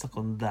 suck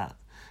on that.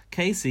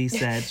 Casey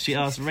said she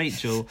asked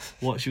Rachel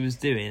what she was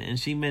doing, and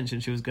she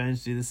mentioned she was going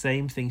to do the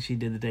same thing she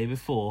did the day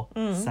before,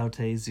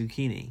 saute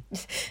zucchini.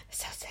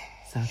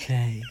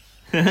 Saute.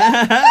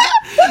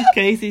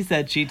 Casey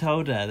said she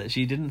told her that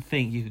she didn't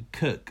think you could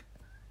cook.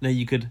 No,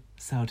 you could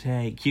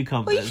saute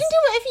cucumbers. Well, you can do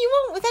whatever you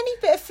want with any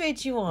bit of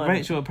food you want.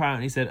 Rachel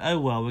apparently said, "Oh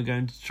well, we're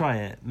going to try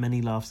it."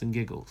 Many laughs and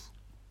giggles.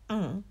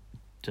 Mm.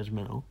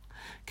 Judgmental.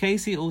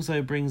 Casey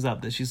also brings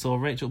up that she saw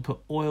Rachel put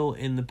oil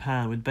in the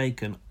pan with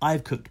bacon.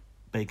 I've cooked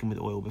bacon with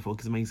oil before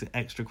because it makes it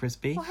extra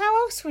crispy. Well,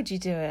 how else would you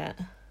do it?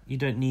 You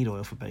don't need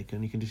oil for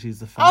bacon. You can just use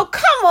the fat. Oh,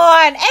 come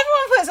on!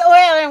 Everyone puts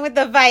oil in with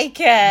the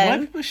bacon. Why are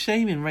people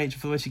shaming Rachel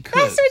for the way she cooks?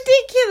 That's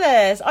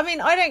ridiculous. I mean,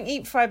 I don't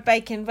eat fried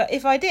bacon, but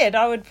if I did,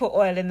 I would put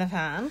oil in the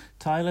pan.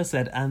 Tyler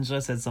said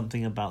Angela said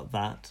something about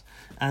that.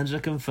 Angela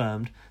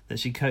confirmed that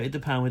she coated the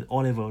pan with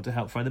olive oil to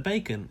help fry the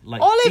bacon.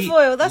 Like Olive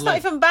oil, that's not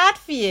even bad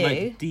for you.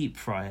 Like deep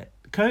fry it.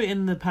 Coat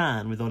in the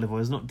pan with olive oil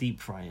is not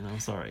deep frying. I'm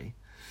sorry.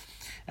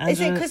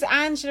 Is it because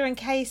Angela and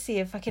Casey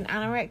are fucking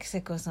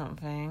anorexic or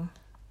something?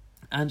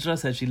 Angela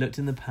said she looked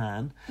in the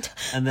pan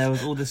and there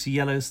was all this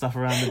yellow stuff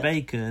around the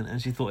bacon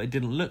and she thought it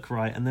didn't look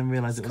right and then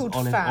realised it was called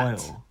olive fat.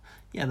 oil.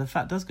 Yeah, the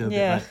fat does go a bit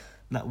Yeah. like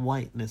that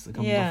whiteness that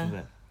comes Yeah. off of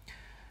it.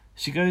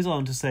 She goes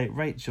on to say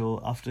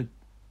Rachel, after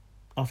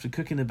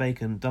cooking the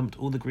bacon, dumped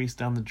all the grease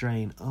down the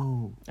drain.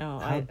 Oh,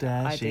 how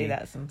dare I she? do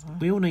that sometimes.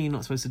 We all know you're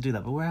not supposed to do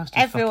that, but where else do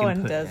you Everyone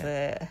fucking put does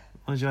it? it.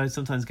 Mind you, I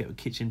sometimes get a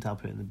kitchen towel,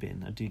 put it in the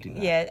bin. I do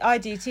that. Yeah, I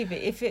do too. But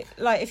if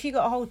you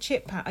got a whole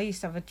chip pan, I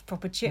used to have a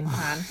proper chip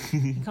pan.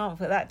 You can't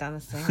put that down the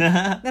sink.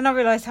 Then I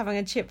realised having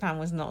a chip pan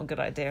was not a good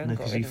idea. No,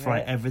 because you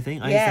fry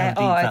everything. I Yeah. used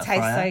to have a deep fat It tastes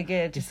fryer so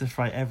good. just to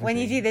fry everything. When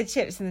you do the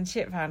chips in the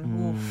chip pan,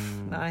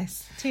 oof,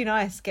 nice. Too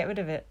nice. Get rid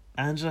of it.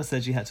 Angela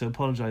said she had to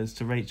apologise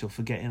to Rachel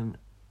for getting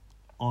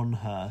on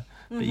her,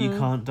 but you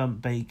can't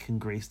dump bacon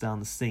grease down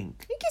the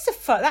sink. Who gives a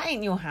fuck? That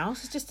ain't your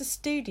house. It's just a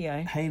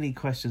studio. Hayley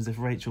questions if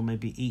Rachel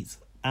maybe eats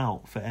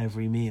out for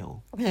every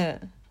meal. Yeah.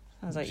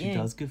 Sounds like she you.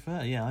 does. Good for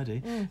her. Yeah, I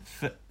do.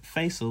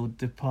 Faisal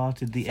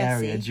departed the Fessy.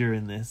 area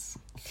during this.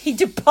 He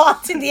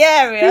departed the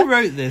area. Who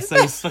wrote this?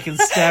 So fucking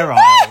sterile.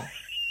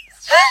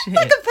 Shit.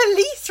 Like a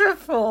police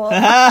report.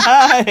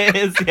 It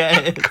is, yeah,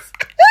 it is.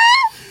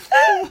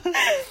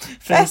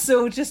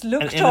 Faisal just An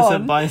looked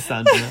innocent on.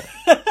 bystander.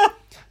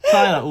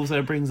 Tyler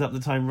also brings up the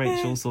time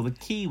Rachel saw the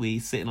kiwi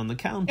sitting on the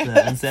counter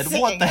and said,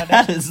 "What the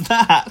hell is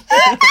that?"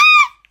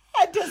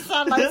 That does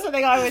sound like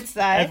something I would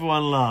say.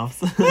 Everyone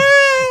laughs.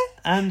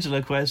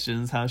 Angela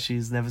questions how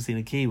she's never seen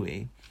a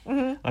kiwi,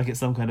 like it's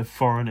some kind of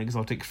foreign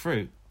exotic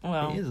fruit.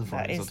 Well, it is a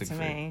foreign that is exotic to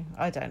fruit. me.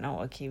 I don't know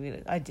what a kiwi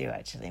is. I do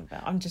actually,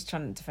 but I'm just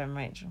trying to defend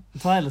Rachel.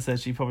 Tyler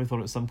says she probably thought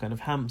it was some kind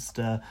of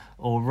hamster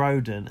or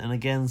rodent, and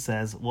again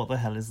says, "What the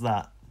hell is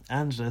that?"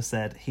 Angela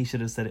said he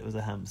should have said it was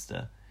a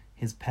hamster.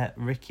 His pet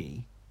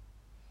Ricky.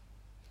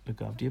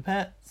 Look after your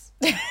pets.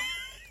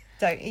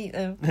 Don't eat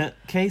them.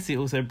 Casey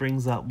also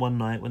brings up one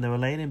night when they were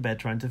laying in bed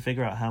trying to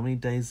figure out how many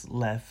days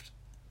left,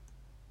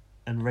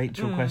 and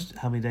Rachel questioned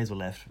how many days were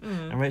left,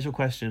 and Rachel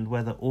questioned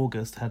whether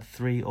August had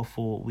 3 or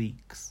 4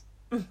 weeks.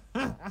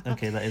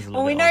 Okay, that is a little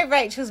Well, we bit know odd.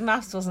 Rachel's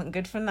maths wasn't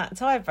good from that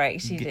tie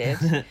break she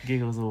did.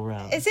 Giggles all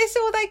round. Is this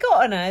all they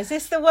got on her? Is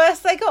this the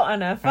worst they got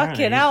on her? Apparently.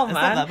 Fucking hell, It's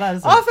man. not that bad,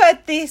 is it? I've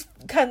heard these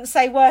cunts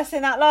say worse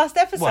in that last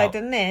episode Well,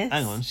 than this.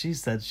 Hang on, she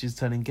said she's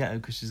turning ghetto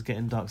because she's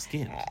getting dark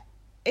skinned.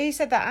 Who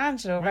said that,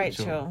 Angela or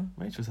Rachel?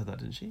 Rachel said that,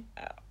 didn't she?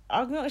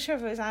 I'm not sure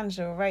if it was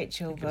Angela or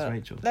Rachel, think it was but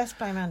Rachel. let's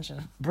blame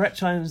Angela. Brett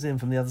chimes in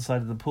from the other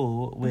side of the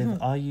pool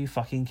with, "Are you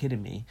fucking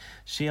kidding me?"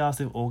 She asked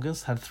if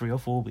August had 3 or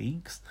 4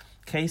 weeks.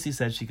 Casey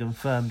said she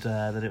confirmed to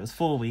her that it was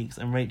 4 weeks,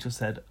 and Rachel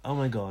said, "Oh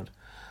my god."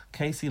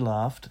 Casey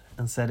laughed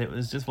and said it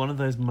was just one of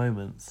those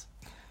moments.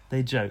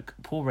 They joke,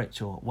 "Poor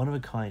Rachel, one of a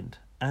kind."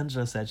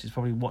 Angela said she's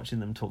probably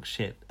watching them talk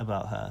shit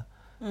about her.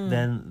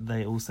 Then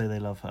they all say they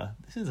love her.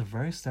 This is a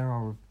very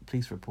sterile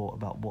police report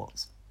about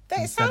what's It been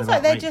said sounds about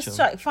like they're Rachel. just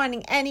like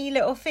finding any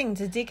little thing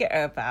to dig at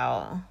her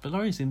about. But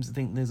Laurie seems to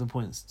think there's a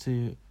points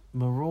to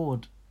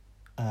maraud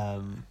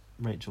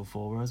Rachel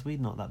for, whereas we're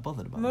not that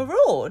bothered about them.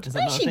 Maraud? Is that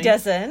No, not a she thing?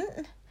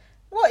 doesn't.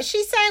 What,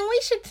 she's saying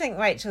we should think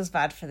Rachel's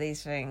bad for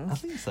these things? I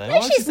think so. No, Why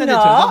would she she's said it to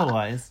us not.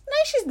 otherwise? No,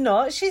 she's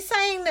not. She's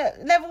saying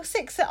that level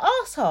 6 are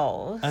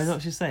assholes. I know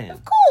what she's saying.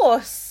 Of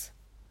course.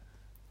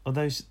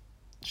 Although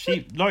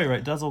Laurie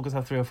wrote, "Does August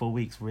have 3 or 4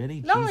 weeks?"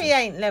 Really? Laurie Jesus.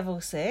 ain't level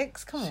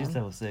 6. Come on. She's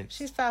level 6.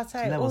 She's flat She's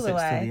out level all the 6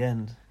 way. to the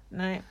end.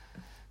 No.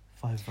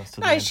 5 of us to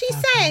the No, end. she's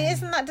saying,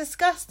 isn't that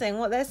disgusting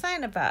what they're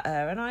saying about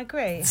her? And I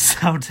agree.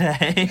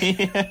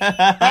 Saute.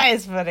 That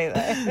is funny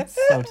though.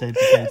 Saute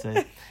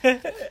potato.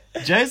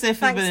 Joseph has Thanks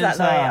been for in that,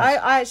 Laurie. charge.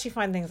 I actually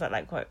find things like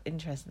that quite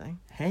interesting.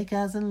 Hey,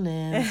 cousin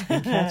Liz.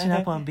 Been catching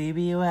up on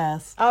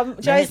BBUS.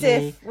 Joseph,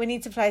 Lately- we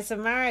need to play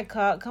some Mario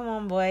Kart. Come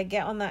on, boy,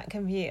 get on that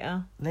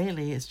computer.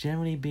 Lately, it's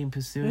generally been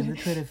pursuing the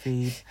Twitter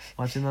feed,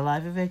 watching the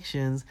live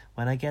evictions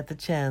when I get the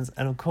chance,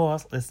 and of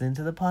course, listening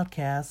to the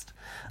podcast.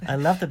 I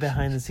love the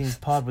behind-the-scenes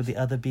pod with the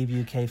other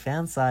BBUK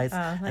fan sites,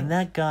 thanks. and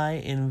that guy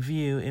in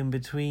view in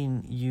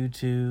between you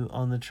two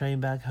on the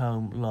train back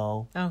home,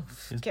 lol. Oh,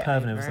 He was get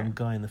perving over over it. some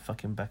guy in the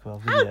fucking back of our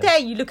video. How dare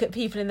you look at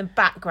people in the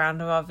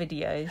background of our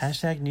videos?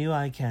 Hashtag new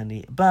eye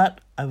candy.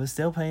 But I was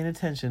still paying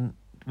attention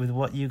with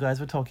what you guys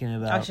were talking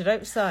about. I should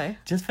hope so.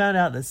 Just found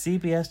out that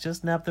CBS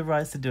just nabbed the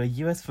rights to do a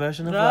US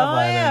version of Oh, Love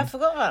Island. yeah, I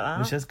forgot about that.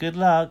 Wish us good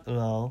luck,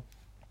 lol.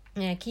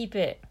 Yeah, keep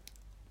it.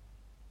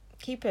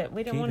 Keep it.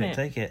 We don't Keep want it,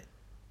 take it.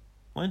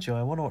 Mind you,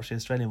 I want to watch the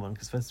Australian one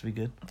because it's supposed to be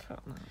good.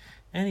 Fuck no.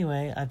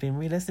 Anyway, I've been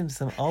re-listening to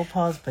some old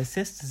pods by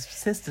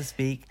Sister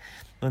Speak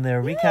when they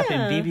were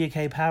recapping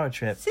BBUK Power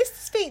Trip. Sister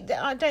Speak,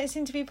 I don't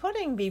seem to be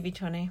podding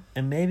BB20.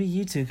 And maybe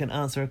you two can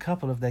answer a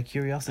couple of their Oh,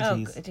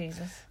 curiosities. God,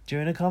 Jesus.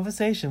 During a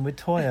conversation with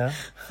Toya,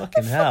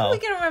 fucking hell. are we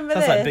gonna remember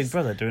That's like this? Big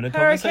Brother. During a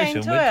Hurricane conversation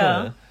with Toya.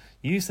 Toya,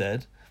 you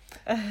said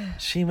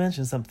she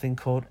mentioned something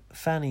called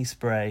fanny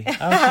spray. Oh, she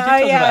did Oh, talk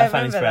yeah, about I a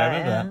fanny remember spray. I that,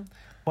 remember yeah. that.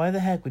 Why the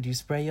heck would you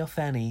spray your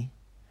fanny?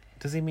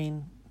 Does he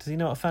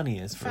know what fanny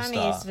is for a Fanny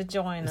start? is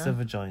vagina. It's a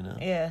vagina.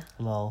 Yeah.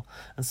 Lol.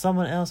 And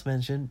someone else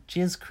mentioned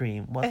jizz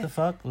cream. What the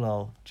fuck?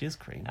 Lol. Jizz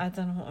cream. I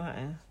don't know what that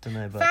is. Don't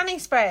know, but Fanny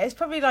spray, it's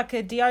probably like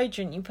a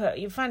deodorant you put up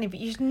your fanny, but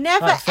you should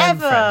never Like Femme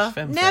ever, Fresh,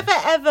 Femme never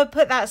Fresh. ever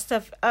put that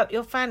stuff up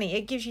your fanny.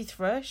 It gives you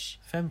thrush.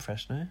 Femme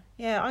Fresh, no?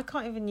 Yeah, I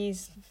can't even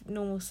use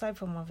normal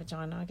soap on my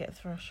vagina. I get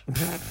thrush.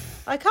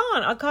 I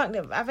can't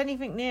have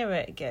anything near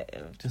it.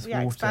 Just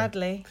reacts water.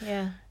 badly.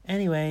 Yeah.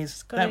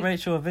 Anyways, gotta- that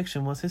Rachel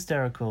eviction was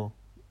hysterical.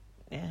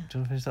 Yeah. Do you want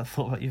to finish that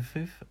thought about your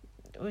foof?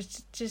 It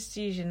was just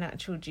use your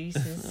natural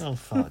juices. Oh,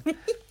 fuck.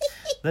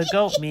 The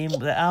gulp meme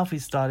that Alfie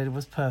started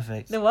was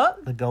perfect. The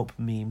what? The gulp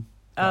meme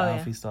that Oh, yeah.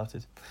 Alfie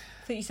started.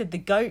 I thought you said the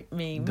goat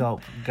meme.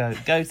 Gulp,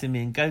 go to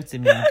me and go to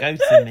me and go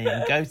to me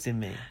and go to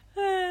me.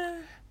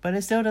 But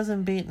it still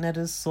doesn't beat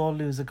Neda's sore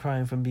loser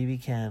crying from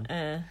BB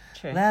Can.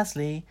 True.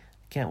 Lastly,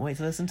 can't wait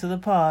to listen to the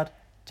pod.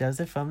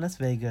 Joseph from Las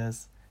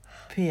Vegas.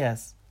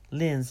 P.S.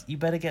 Linz, you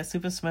better get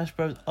Super Smash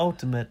Bros.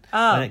 Ultimate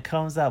when it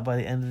comes out by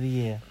the end of the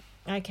year.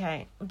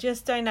 Okay,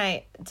 just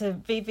donate to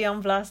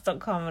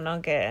bbonblast.com and I'll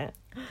get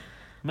it.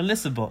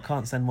 Melissa Bot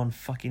can't send one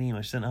fucking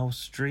email. She sent a whole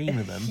stream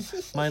of them.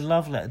 My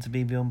love letter to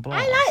BB on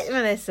Blast. I like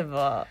Melissa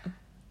Bot.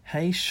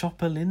 Hey,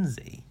 Shopper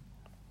Lindsay.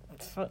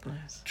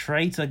 Footnotes.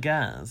 Traitor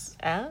Gaz.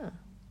 Ah.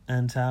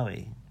 And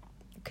Towie.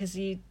 Because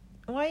you...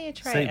 Why are you a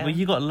So, traitor? well,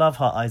 you got love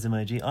heart eyes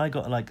emoji. I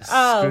got like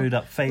screwed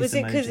up face emoji. Was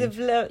it because of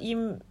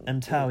you...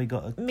 And Towie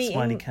got a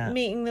smiley cat.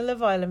 Meeting the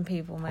Love Island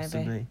people, maybe.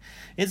 Possibly.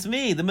 It's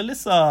me, the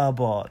Melissa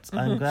Bot.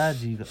 I'm glad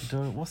you got...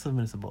 What's the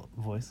Melissa Bot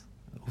voice?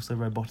 Also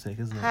robotic,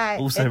 isn't it? Hi,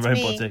 also it's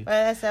robotic. Me,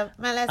 Melissa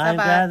I'm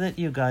Bot. glad that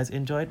you guys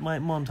enjoyed my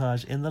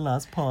montage in the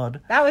last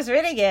pod. That was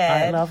really good.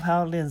 I love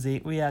how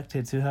Lindsay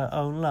reacted to her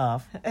own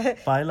laugh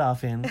by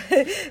laughing.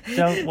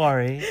 Don't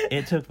worry,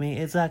 it took me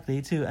exactly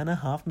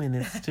 2.5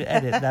 minutes to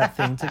edit that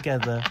thing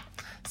together.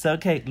 So,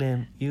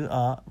 Caitlin, you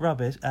are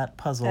rubbish at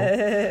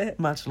puzzle.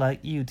 Much like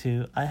you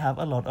two, I have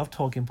a lot of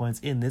talking points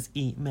in this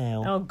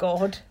email. Oh,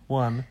 God.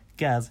 1.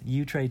 Gaz,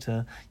 you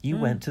traitor. You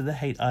went to the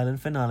Hate Island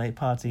finale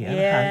party and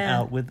hung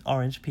out with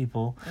orange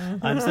people.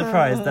 I'm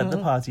surprised that the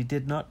party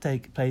did not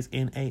take place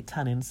in a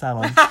tanning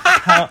salon.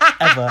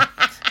 However,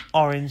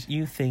 orange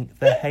you think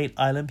the Hate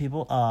Island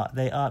people are.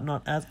 They are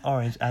not as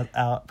orange as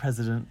our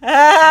president.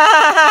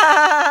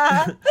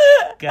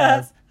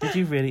 Gaz, did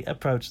you really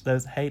approach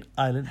those Hate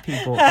Island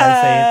people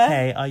by saying,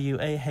 hey, are you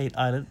a Hate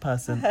Island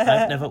person?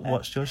 I've never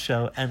watched your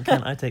show and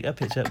can I take a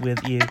picture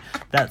with you?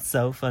 That's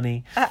so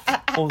funny.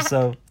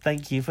 Also,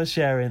 thank you for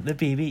sharing the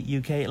BB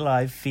UK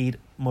live feed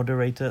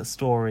moderator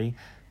story.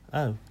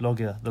 Oh,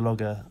 the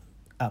logger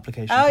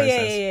application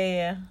process.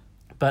 Yeah.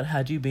 But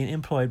had you been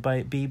employed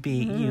by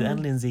BB, you and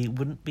Lindsay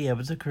wouldn't be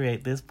able to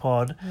create this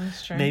pod.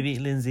 That's true. Maybe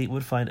Lindsay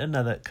would find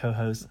another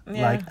co-host,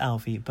 like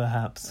Alfie,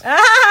 perhaps.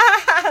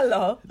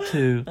 Hello.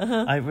 2.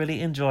 I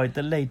really enjoyed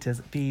the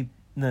latest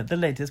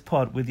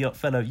pod with your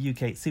fellow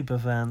UK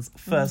superfans.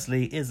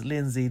 Firstly, is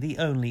Lindsay the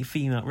only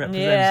female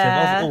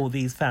representative of all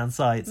these fan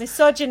sites?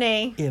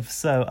 Misogyny. If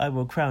so, I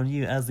will crown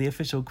you as the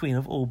official queen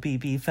of all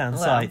BB fan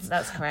sites.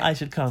 That's correct. I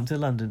should come to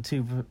London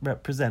to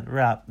represent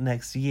rap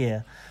next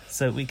year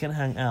so we can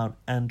hang out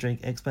and drink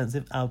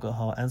expensive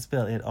alcohol and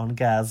spill it on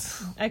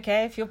Gaz.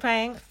 Okay, if you're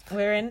paying,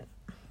 we're in.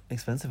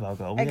 Expensive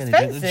alcohol? We only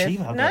drink the cheap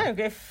alcohol.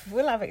 No,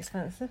 we'll have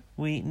expensive.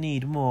 We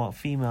need more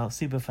female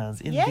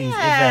superfans in these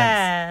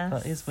events.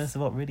 But is Melissa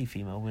Bot really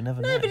female? We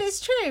never know. No, but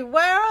it's true.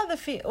 Where are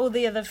all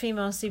the other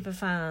female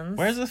superfans?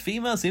 Where's the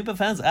female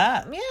superfans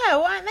at? Yeah,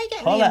 why aren't they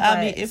getting Holler the at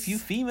me invites? if you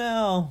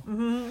female.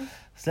 Mm-hmm.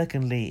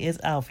 Secondly, is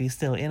Alfie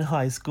still in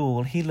high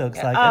school? He looks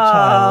like a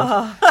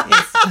child.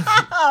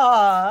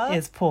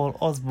 Is Paul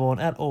Osborne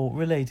at all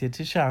related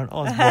to Sharon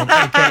Osbourne,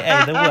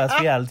 aka the worst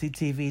reality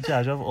TV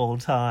judge of all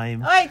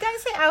time? Wait,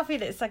 don't say Alfie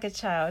looks like a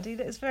child. He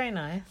looks very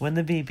nice. When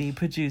the BB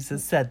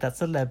producers said that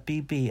celeb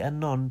BB and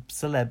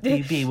non-celeb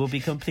BB will be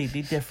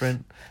completely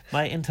different,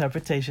 my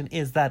interpretation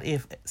is that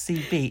if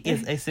CB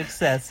is a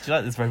success, do you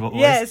like this robot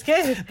voice? Yeah, it's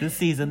good. The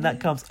season that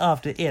comes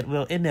after it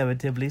will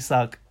inevitably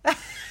suck.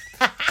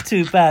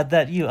 Too bad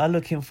that you are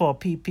looking for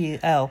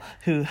PPL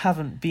who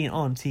haven't been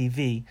on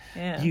TV.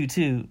 Yeah. You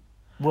two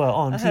were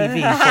on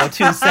TV for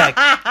 2 seconds.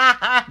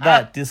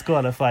 That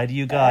disqualified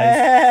you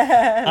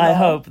guys. I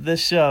hope the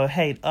show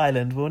Hate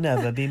Island will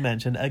never be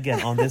mentioned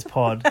again on this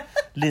pod.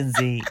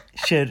 Lindsay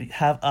should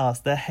have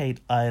asked the Hate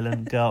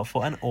Island girl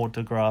for an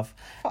autograph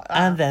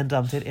and then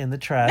dumped it in the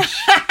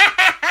trash.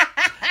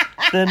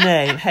 The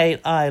name Hate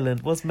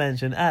Island was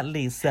mentioned at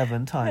least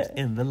 7 times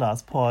in the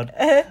last pod.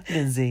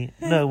 Lindsay,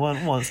 no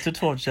one wants to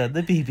torture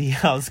the BB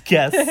house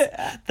guests.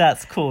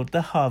 That's called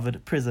the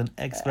Harvard prison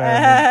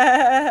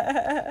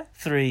experiment.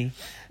 3.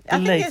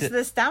 I think it's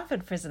the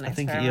Stanford prison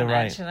experiment, I think you're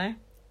right. actually.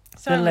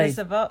 Sorry,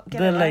 Melissa Bot.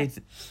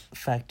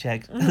 Fact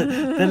check.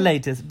 The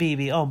latest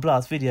BB on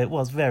Blast video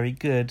was very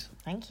good.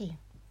 Thank you.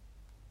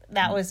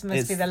 That must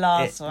be the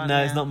last one.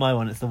 No, it's not my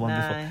one. It's the one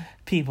before.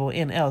 People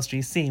in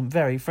Elstree seem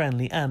very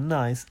friendly and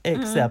nice,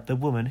 except the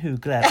woman who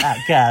glared at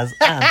Gaz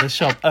and the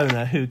shop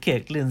owner who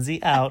kicked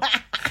Lindsay out.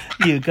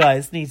 You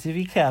guys need to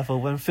be careful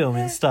when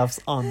filming stuffs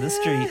on the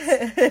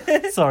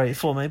streets. Sorry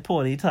for my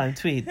poorly timed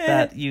tweet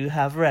that you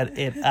have read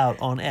it out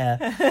on air.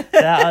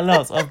 There are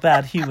lots of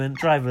bad human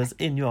drivers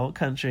in your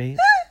country.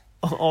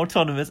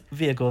 Autonomous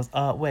vehicles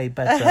are way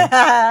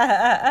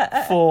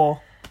better.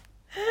 4.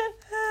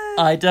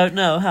 I don't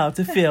know how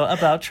to feel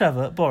about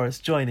Trevor Boris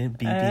joining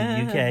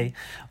BB UK.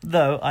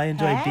 Though I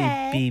enjoy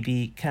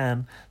BB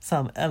Can,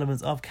 some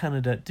elements of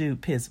Canada do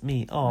piss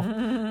me off,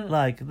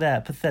 like their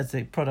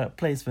pathetic product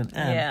placement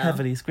and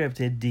heavily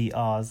scripted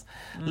DRs.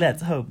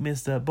 Let's hope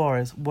Mr.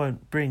 Boris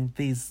won't bring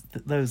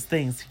those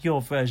things to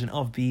your version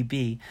of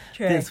BB.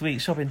 True. This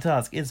week's shopping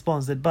task is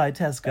sponsored by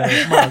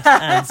Tesco, Marks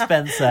and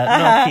Spencer,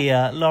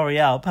 Nokia,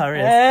 L'Oreal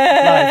Paris,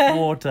 Life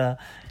Water,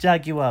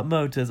 Jaguar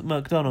Motors,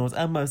 McDonald's,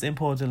 and most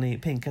importantly,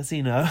 Pink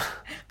Casino.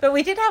 But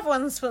we did have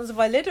one sponsored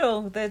by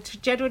Lidl, the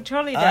Jedward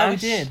Trolley Dash. Oh, we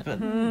did, but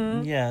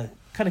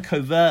kind of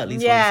covertly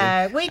sponsored.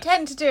 Yeah, we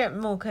tend to do it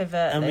more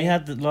covertly. And we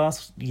had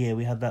last year,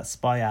 we had that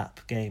spy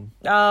app game.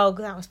 Oh,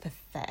 that was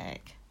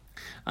pathetic.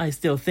 I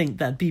still think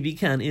that BB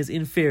Can is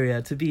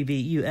inferior to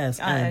BB US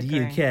and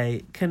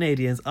UK.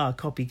 Canadians are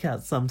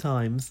copycats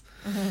sometimes.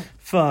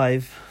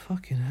 5.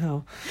 Fucking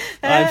hell.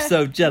 I'm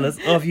so jealous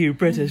of you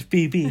British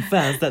BB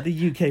fans that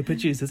the UK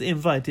producers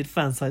invited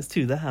fan sites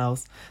to the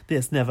house.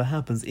 This never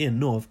happens in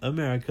North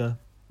America.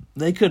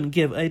 They couldn't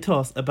give a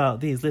toss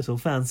about these little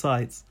fan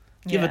sites.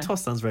 Give a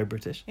toss sounds very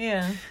British.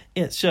 Yeah.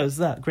 It shows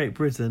that Great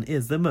Britain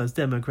is the most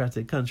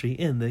democratic country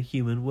in the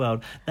human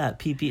world. That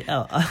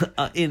PPL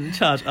are in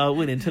charge are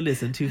willing to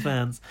listen to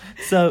fans.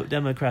 So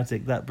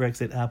democratic that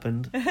Brexit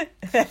happened.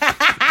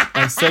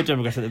 I'm so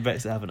democratic that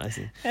Brexit happened, I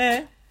see.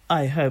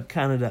 I hope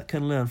Canada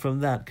can learn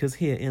from that, because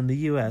here in the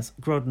US,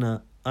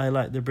 Grodner, I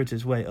like the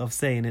British way of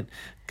saying it,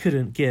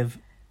 couldn't give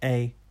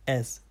a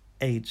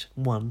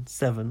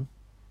SH17.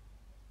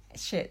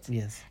 Shit.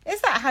 Yes.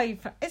 Is that not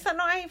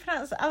how you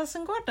pronounce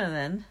Alison Grodner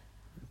then?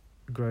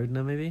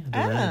 Grodner, maybe?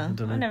 I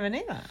don't know. I never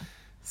knew that.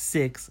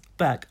 6.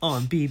 Back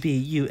on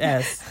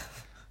BBUS.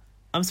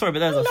 I'm sorry, but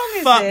there's a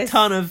fuck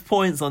ton of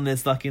points on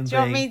this fucking thing. Do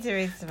you want me to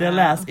read some The out?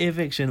 last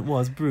eviction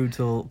was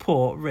brutal.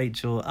 Poor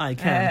Rachel. I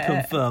can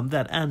confirm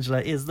that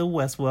Angela is the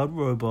Westworld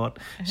robot.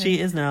 She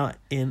is now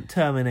in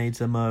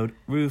Terminator mode.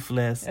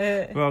 Ruthless.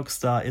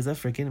 Rockstar is a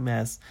freaking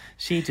mess.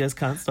 She just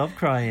can't stop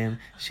crying.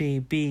 She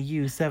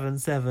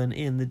BU77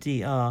 in the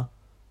DR.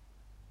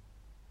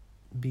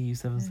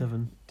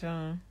 BU77.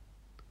 Don't.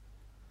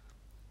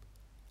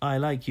 I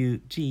like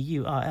you.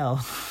 GURL.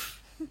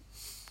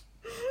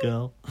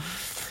 Girl.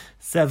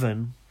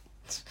 7.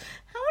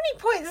 How many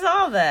points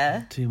are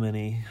there? Too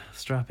many.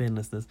 Strap in,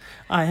 listeners.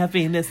 I have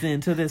been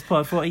listening to this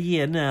pod for a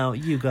year now.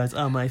 You guys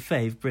are my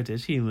fave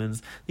British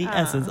humans. The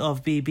essence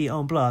of BB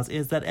on Blast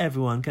is that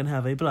everyone can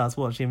have a blast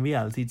watching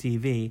reality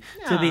TV.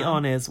 To be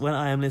honest, when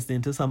I am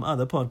listening to some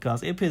other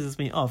podcast, it pisses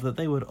me off that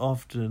they would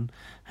often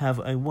have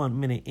a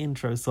 1-minute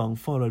intro song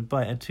followed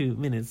by a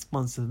 2-minute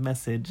sponsored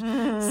message.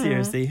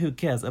 Seriously, who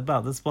cares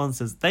about the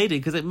sponsors? They do,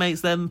 because it makes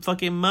them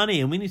fucking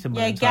money, and we need to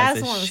monetize Gaz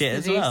this wants shit to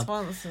as do well.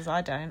 sponsors.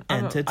 I don't. I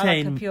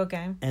like a pure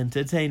game.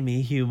 Entertain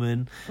me,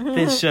 human.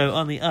 This show,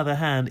 on the other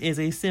hand, is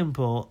a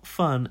simple,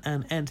 fun,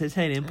 and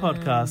entertaining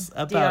podcast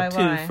about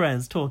DIY. two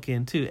friends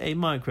talking to a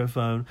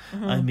microphone.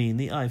 I mean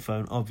the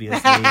iPhone,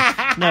 obviously.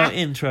 No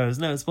intros,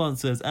 no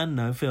sponsors, and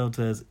no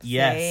filters.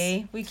 Yes.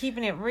 See? We're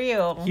keeping it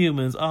real.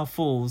 Humans are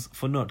fools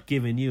for not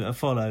giving you a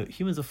follow.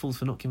 Humans are fools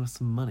for not giving us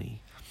some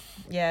money.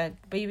 Yeah,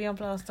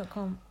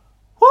 bbonblast.com.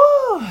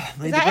 Woo!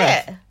 Is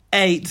that it?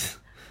 8.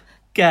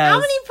 Gaz, how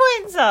many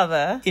points are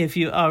there? If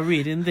you are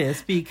reading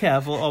this, be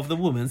careful of the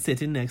woman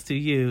sitting next to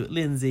you.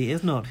 Lindsay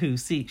is not who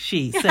she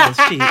says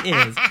she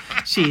is.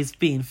 She's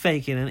been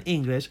faking an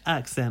English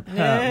accent.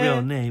 Her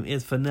real name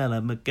is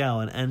Fenella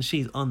McGowan, and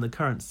she's on the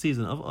current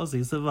season of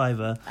Aussie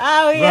Survivor.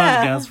 Oh yeah!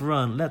 Run, Gaz,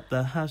 run!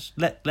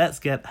 Let's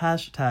get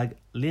hashtag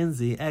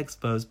Lindsay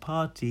Expos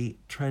party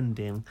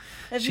trending.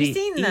 Have you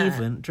seen that? She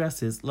even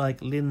dresses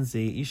like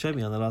Lindsay. You showed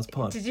me on the last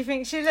pod. Did you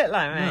think she looked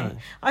like me? No.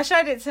 I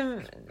showed it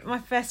to my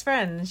best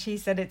friend and she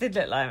said it did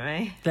look like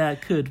me. There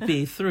could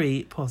be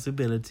 3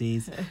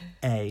 possibilities.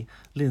 A.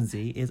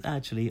 Lindsay is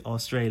actually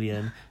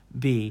Australian.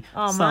 B.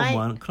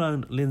 Someone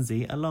cloned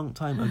Lindsay a long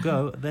time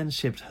ago, then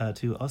shipped her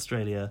to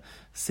Australia.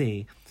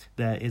 C.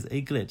 There is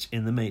a glitch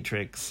in the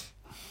Matrix.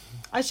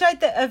 I showed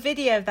a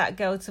video of that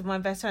girl to my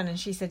best friend and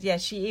she said, yeah,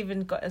 she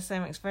even got the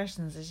same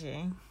expressions as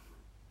you.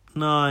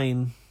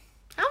 9.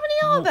 How many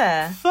are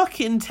there?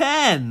 Fucking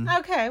 10.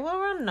 Okay, well,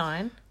 we're on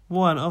 9.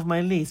 One of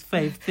my least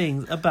fave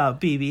things about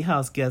BB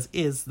House Guests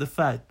is the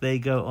fact they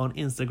go on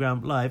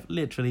Instagram Live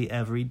literally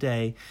every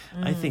day.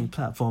 I think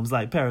platforms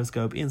like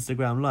Periscope,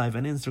 Instagram Live,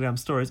 and Instagram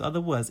Stories are the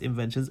worst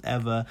inventions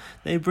ever.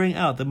 They bring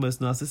out the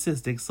most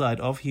narcissistic side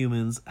of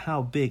humans.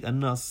 How big a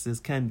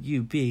narcissist can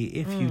you be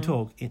if you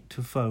talk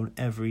to phone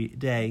every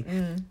day?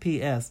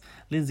 P.S.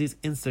 Lindsay's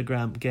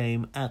Instagram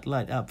game at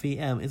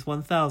LightUpVM is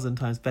 1,000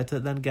 times better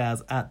than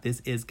Gaz at This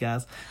Is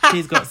Gaz.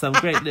 She's got some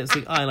great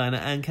lipstick, eyeliner,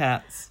 and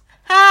cats.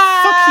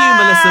 Fuck you,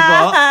 Melissa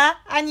Bott.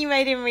 And you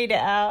made him read it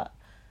out.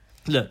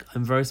 Look,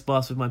 I'm very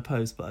sparse with my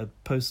posts, but I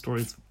post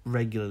stories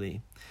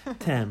regularly.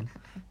 10.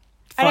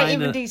 I don't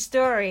even do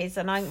stories,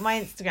 and my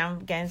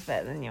Instagram game's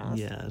better than yours.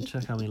 Yeah,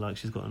 check how many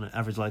likes she's got on an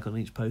average like on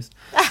each post.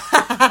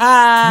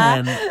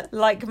 10.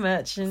 Like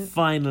merchant.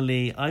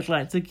 Finally, I'd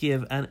like to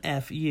give an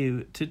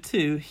FU to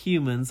 2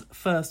 humans.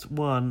 First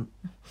one,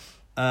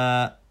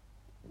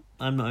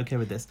 I'm not okay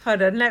with this.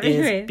 Hold on, let me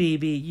read.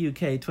 BB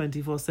UK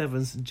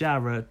 24/7's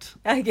Jarrett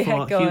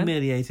for go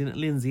humiliating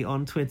Lindsay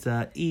on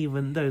Twitter,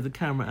 even though the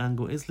camera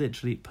angle is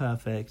literally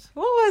perfect.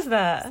 What was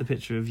that? It's the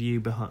picture of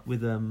you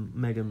with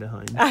Megan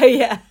behind. Oh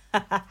yeah,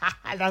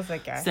 that's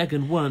okay.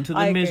 Second one to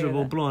the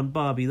miserable blonde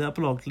Barbie that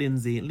blocked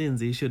Lindsay.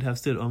 Lindsay should have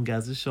stood on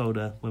Gaz's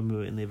shoulder when we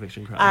were in the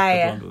eviction crowd.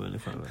 The blonde woman in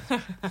front of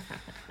us.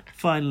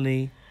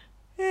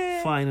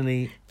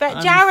 Finally,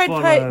 but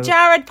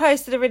Jared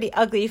posted a really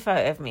ugly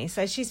photo of me,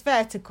 so she's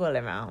fair to call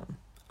him out.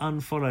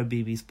 Unfollow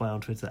BB Spy on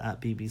Twitter at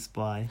BB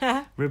Spy.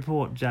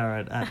 Report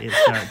Jared at It's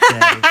Jared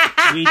Day.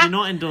 We do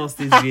not endorse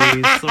these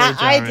views. Sorry, Jared.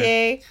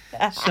 I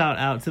do. Shout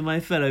out to my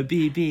fellow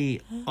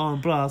BB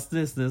on Blast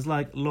listeners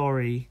like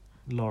Laurie.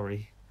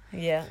 Laurie,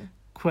 Yeah.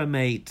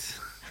 Quemate,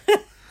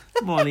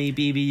 Molly,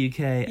 BB UK,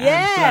 and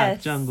Yes.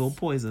 Black Jungle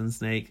Poison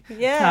Snake,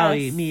 Yes.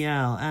 Towie,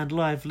 Meow, and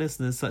live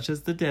listeners such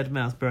as the dead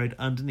mouse buried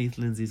underneath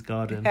Lindsay's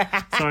garden.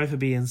 Sorry for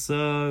being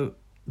so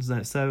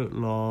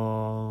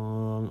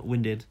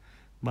long-winded.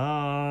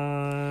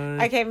 Bye.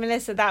 Okay,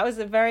 Melissa, that was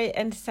a very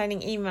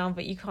entertaining email,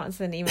 but you can't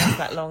send emails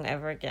that long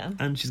ever again.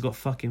 And she's got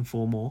fucking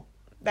 4 more.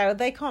 No,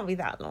 they can't be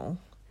that long.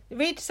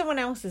 Read someone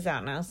else's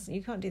out now. So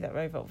you can't do that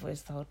robot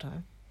voice the whole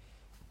time.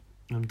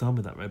 I'm done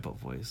with that robot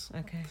voice.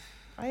 Okay.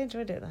 I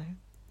enjoyed it,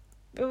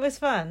 though. It was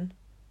fun.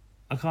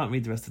 I can't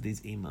read the rest of these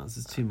emails.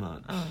 It's too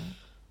much. Oh.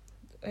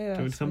 Do you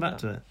want me to come back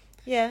to it?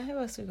 Yeah, who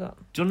else we got?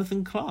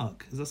 Jonathan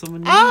Clark. Is that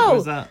someone new? Oh! Or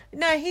is that...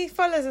 No, he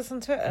follows us on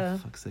Twitter.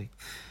 For fuck's sake.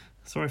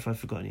 Sorry if I've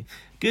forgotten you.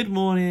 Good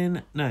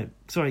morning. No,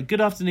 sorry.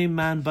 Good afternoon,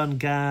 Man Bun,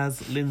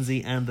 Gaz,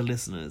 Lindsay, and the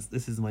listeners.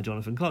 This is my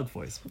Jonathan Clark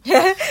voice.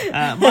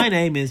 My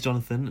name is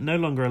Jonathan, no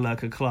longer a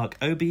lurker, Clark,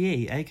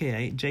 OBE,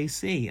 aka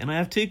JC, and I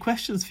have 2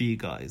 questions for you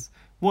guys.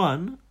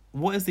 1,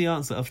 what is the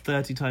answer of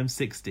 30 times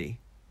 60?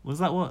 Was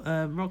that what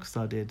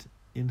Rockstar did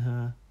in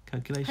her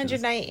calculations?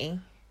 180.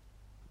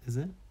 Is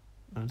it?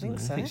 I don't know.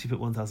 so. I think she put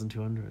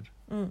 1,200.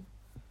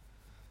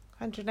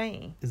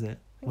 180. Is it?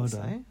 I Well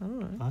think so. done. I don't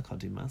know. I can't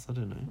do maths. I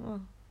don't know. Oh,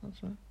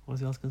 that's right. What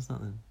was he asking us that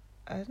then?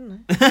 I don't know.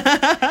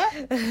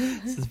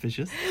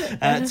 Suspicious.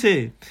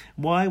 2,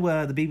 why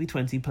were the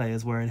BB20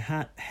 players wearing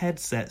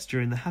headsets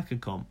during the hacker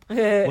comp?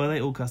 Were they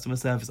all customer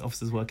service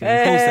officers working in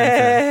a call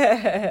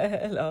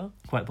centre? Hello.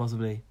 Quite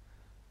possibly.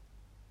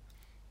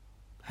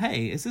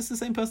 Hey, is this the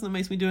same person that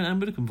makes me do an Anne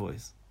Widdecombe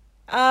voice?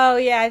 Oh,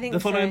 yeah, I think The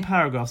following so.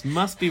 paragraphs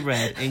must be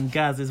read in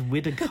Gaz's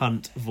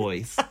Widdecombe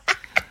voice.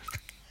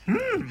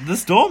 The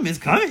storm is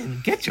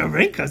coming. Get your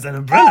raincoats and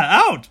umbrella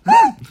out.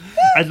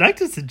 I'd like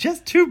to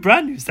suggest 2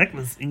 brand new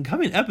segments in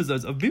coming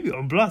episodes of BB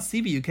on Blast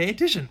CB UK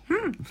edition.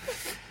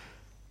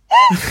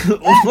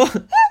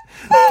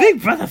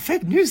 Big Brother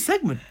fake news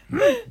segment.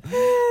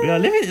 We are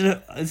living in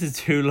a... This is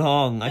too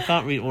long. I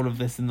can't read all of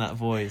this in that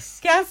voice.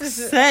 Gaz is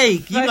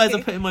sake, you guys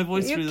are putting my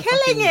voice You're through the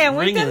killing fucking him.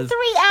 We've done ringers.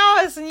 3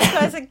 hours and you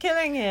guys are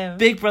killing him.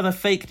 Big Brother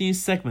fake news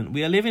segment.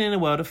 We are living in a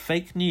world of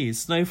fake news,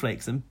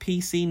 snowflakes, and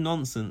PC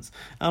nonsense.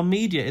 Our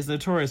media is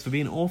notorious for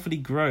being awfully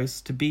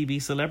gross to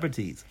BB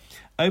celebrities.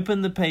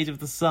 Open the page of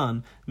The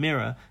Sun,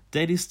 Mirror,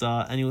 Daily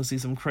Star, and you will see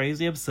some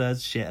crazy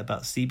absurd shit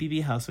about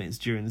CBB housemates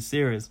during the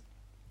series.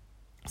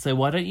 So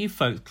why don't you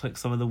folks click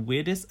some of the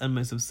weirdest and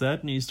most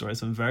absurd news stories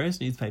from various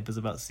newspapers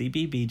about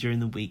CBB during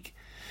the week?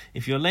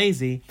 If you're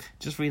lazy,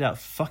 just read out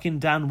fucking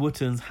Dan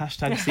Wootton's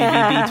hashtag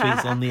CBB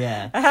tweets on the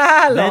air.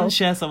 Then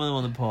share some of them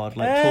on the pod,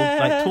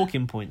 like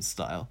talking points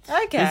style.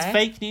 Okay. This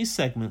fake news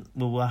segment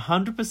will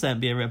 100%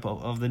 be a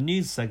rip-off of the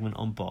news segment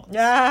on bots. 2.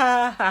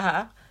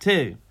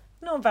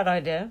 Not a bad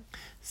idea.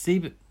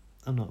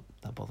 I'm not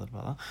that bothered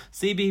about that.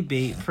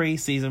 CBB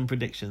pre-season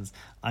predictions.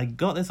 I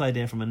got this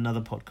idea from another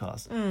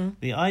podcast.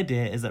 The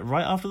idea is that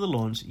right after the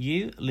launch,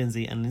 you,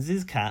 Lindsay, and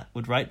Lindsay's cat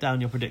would write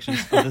down your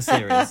predictions for the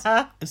series.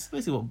 It's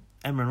basically what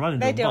Emma and Ryan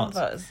They do do on on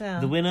bots. bots, yeah.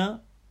 The winner,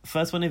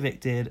 first one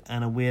evicted,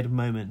 and a weird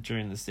moment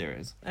during the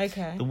series.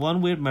 Okay. The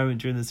one weird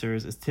moment during the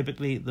series is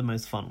typically the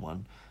most fun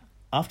one.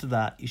 After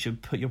that, you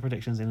should put your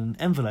predictions in an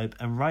envelope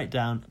and write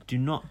down, do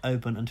not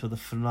open until the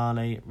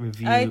finale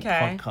review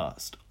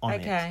podcast on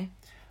it.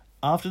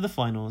 After the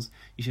finals,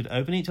 you should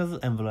open each other's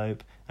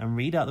envelope and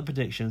read out the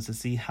predictions to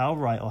see how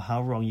right or how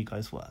wrong you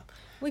guys were.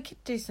 We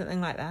could do something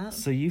like that.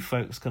 So you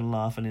folks can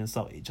laugh and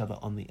insult each other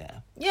on the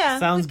air. Yeah.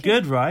 Sounds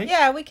good, right?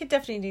 Yeah, we could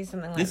definitely do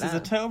something like This that. is a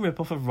total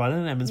rip-off of Rylan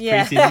and Emma's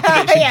Yeah. pre-season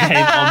prediction Yeah.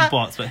 game on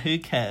bots, but who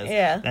cares?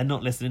 Yeah. They're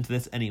not listening to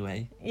this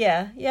anyway.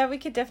 Yeah, we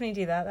could definitely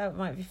do that. That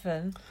might be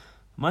fun.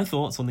 My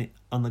thoughts on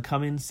the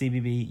coming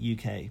CBB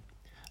UK.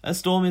 A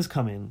storm is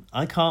coming.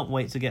 I can't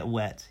wait to get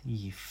wet.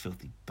 You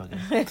filthy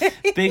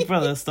bugger. Big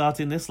Brother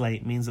starting this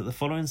late means that the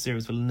following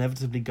series will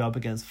inevitably go up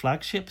against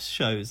flagship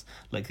shows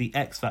like The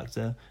X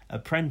Factor,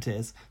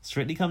 Apprentice,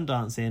 Strictly Come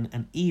Dancing,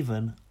 and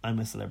even I'm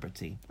a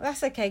Celebrity.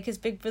 That's okay, because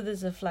Big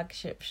Brother's a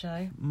flagship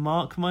show.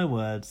 Mark my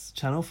words,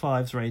 Channel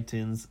 5's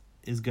ratings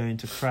is going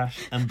to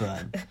crash and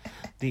burn.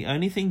 The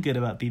only thing good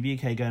about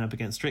BBUK going up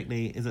against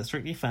Strictly is that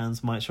Strictly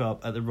fans might show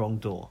up at the wrong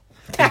door,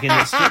 thinking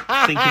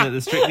that the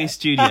Strictly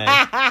studio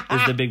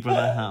is the Big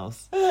Brother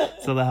house,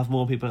 so they'll have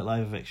more people at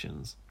live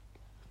evictions.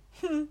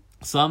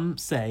 Some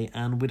say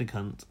Anne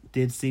Widdecombe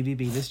did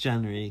CBB this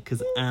January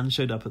because Anne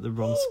showed up at the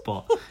wrong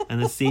spot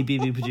and the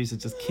CBB producer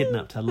just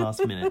kidnapped her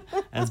last minute,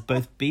 as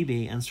both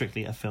BB and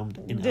Strictly are filmed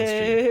in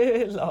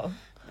Elstree.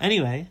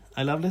 Anyway,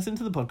 I love listening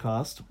to the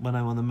podcast when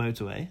I'm on the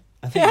motorway.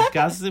 I think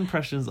Gaz's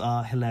impressions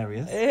are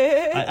hilarious.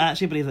 I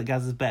actually believe that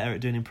Gaz is better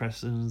at doing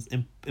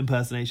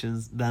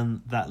impersonations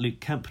than that Luke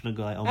Kempner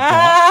guy on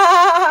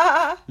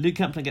Bot. Luke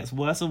Kempner gets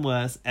worse and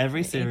worse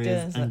every series,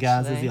 does, and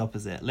Gaz is actually. the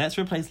opposite. Let's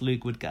replace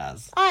Luke with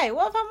Gaz. Hey,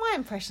 what about my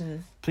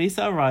impressions? Please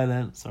tell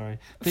Rylan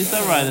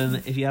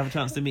if you have a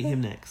chance to meet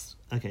him next.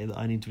 Okay, that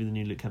I need to be the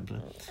new Luke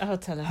Kempner. I'll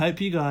tell him.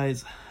 Hope you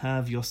guys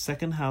have your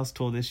second house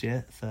tour this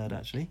year, third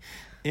actually,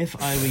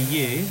 if I were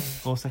you,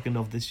 or second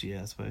of this year,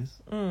 I suppose.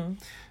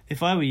 Mm.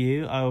 If I were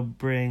you, I would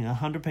bring a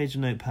 100-page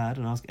notepad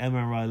and ask Emma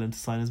and Ryland to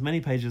sign as many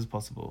pages as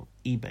possible.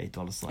 eBay,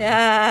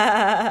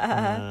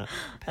 $.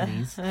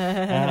 Pennies.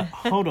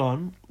 Hold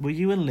on. Were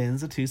you and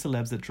Linz the two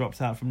celebs that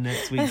dropped out from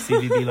next week's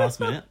CBB last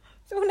minute?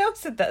 Someone else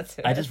said that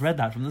to I us. just read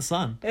that from The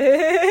Sun.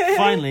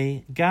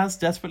 Finally, Gaz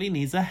desperately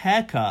needs a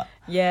haircut.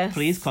 Yes.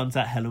 Please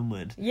contact Helen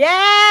Wood. Yes!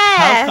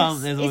 How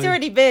come there's He's always...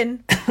 already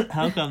been.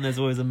 How come there's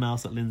always a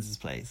mouse at Linz's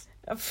place?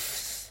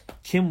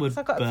 Kim Wood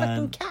I've got a fucking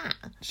Burn cat.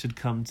 should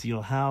come to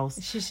your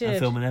house She should. and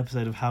film an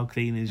episode of How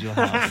Clean Is Your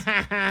House.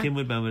 Kim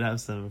Wood Burn would have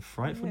some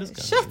frightful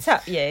discoveries. Shut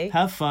up, you.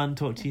 Have fun.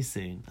 Talk to you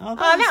soon. Oh,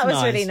 That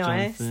was really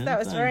nice. Jonathan. That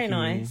was Thank very you.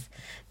 nice.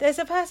 There's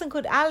a person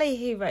called Ali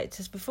who wrote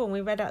to us before, and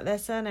we read out their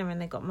surname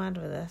and they got mad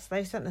with us.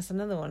 They sent us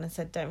another one and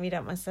said, don't read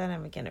out my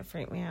surname again, it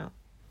freaked me out.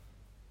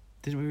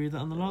 Didn't we read that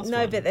on the last one?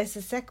 No, but there's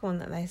a second one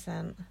that they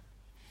sent.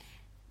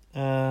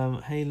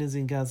 Hey,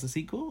 Lizzie and Gaz, the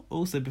sequel.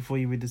 Also, before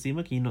you read this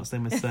email, can you not say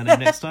my surname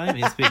next time?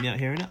 It spit me out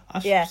hearing it.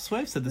 I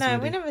swear I've said this No,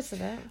 already. we never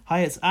said it. Hi,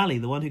 it's Ali,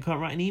 the one who can't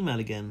write an email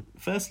again.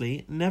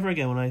 Firstly, never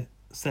again will I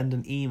send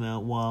an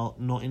email while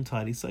not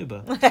entirely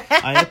sober.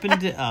 I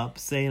opened it up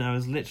saying I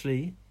was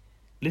literate.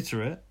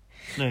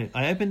 No,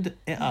 I opened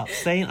it up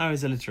saying I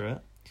was illiterate,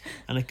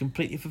 and I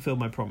completely fulfilled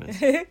my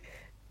promise.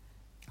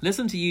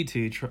 Listening to you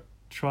two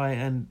try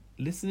and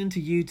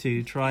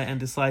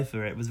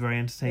decipher it was very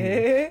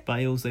entertaining, but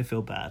I also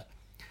feel bad.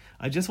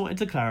 I just wanted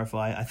to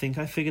clarify, I think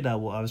I figured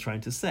out what I was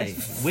trying to say,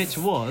 which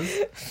was,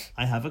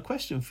 I have a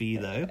question for you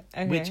though,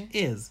 which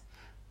is,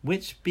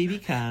 which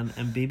BB Can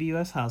and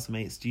BBUS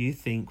housemates do you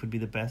think would be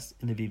the best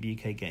in a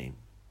BBUK game?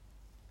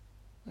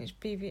 Which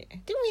BB...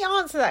 Didn't we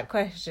answer that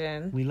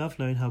question? We love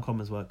knowing how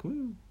commas work.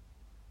 Woo.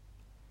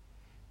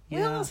 We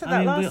answered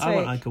that last I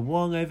want week. Ika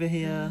Wong over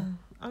here.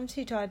 I'm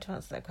too tired to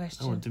answer that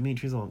question. I want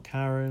Demetrius, I want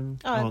Karen,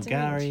 Oh, I want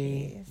Gary,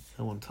 Demetrius.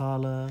 I want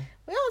Tala,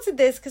 We answered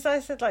this because I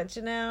said like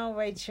Janelle,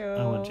 Rachel,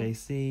 I want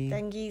JC,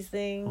 Dengi's I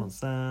thing. want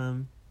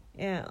Sam.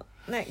 Yeah.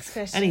 Next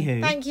question.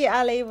 Anywho. Thank you,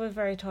 Ali. We're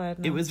very tired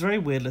now. It was very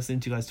weird listening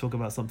to you guys talk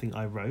about something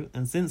I wrote,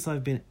 and since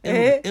I've been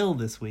ill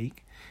this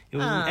week, it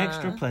was an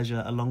extra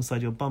pleasure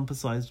alongside your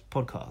bumper-sized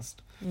podcast.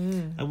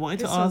 I wanted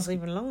this to one's ask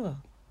even longer.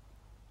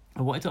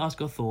 I wanted to ask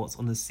your thoughts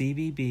on the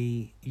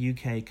CBB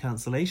UK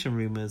cancellation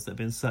rumours that have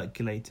been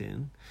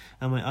circulating.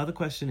 And my other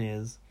question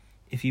is,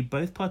 if you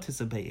both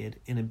participated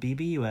in a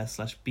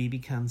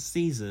BBUS/BB Can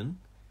season,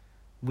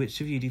 which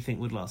of you do you think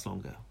would last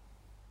longer?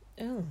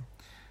 Oh.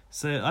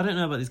 So I don't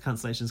know about these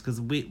cancellations because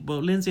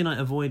Lindsay and I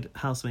avoid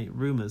housemate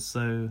rumours,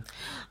 so...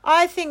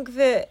 I think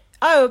that...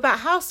 Oh, about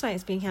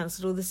Housemates being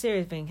cancelled or the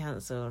series being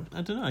cancelled?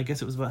 I don't know, I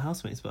guess it was about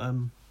housemates, but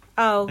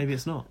Oh, maybe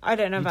it's not. I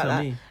don't know You about tell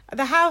that. me.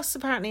 The house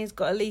apparently has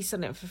got a lease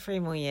on it for 3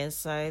 more years,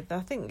 so I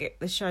think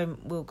the show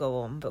will go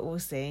on, but we'll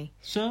see.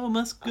 Show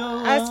must go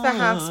on. As for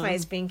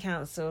Housemates being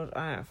cancelled,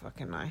 I don't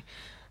fucking know.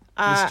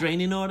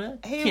 Restraining order?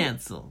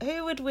 Cancel.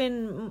 Who would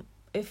win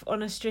if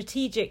on a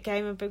strategic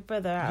game of Big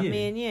Brother out You. of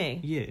me and you?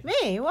 You.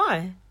 Me?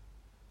 Why?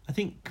 I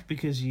think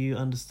because you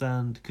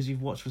understand, because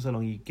you've watched for so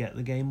long, you get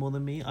the game more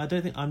than me. I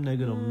don't think I'm no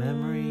good on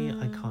memory.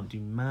 I can't do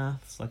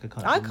maths. Like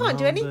I can't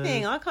do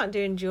anything. I can't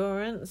do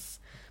endurance.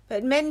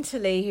 But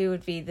mentally, who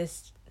would be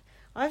this?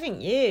 I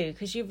think you,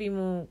 because you'd be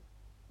more...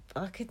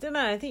 I don't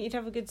know. I think you'd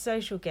have a good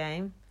social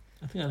game.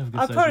 I think I'd have a good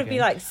I'd social probably game. be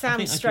like I Sam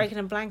think I stroking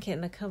a blanket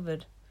in the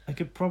cupboard. I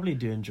could probably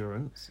do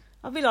endurance.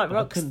 I'd be like but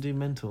I couldn't do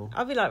mental.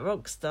 I'd be like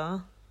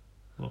Rockstar.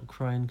 What,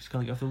 crying because you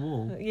can't get off the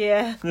wall?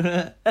 Yeah.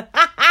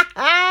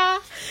 I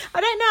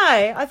don't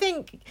know. I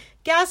think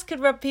Gaz could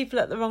rub people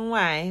up the wrong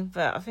way,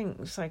 but I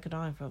think so could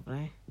I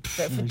probably.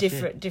 But for No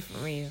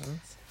different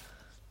reasons.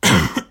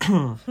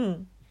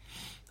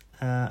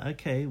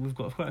 Okay, we've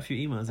got quite a few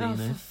emails here, Oh, you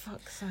know. for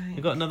fuck's sake.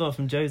 We've got another one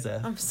from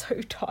Joseph. I'm so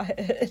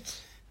tired.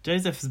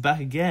 Joseph's back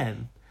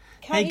again.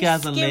 Can Hey you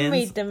Gaz and skim Linz.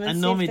 read them I and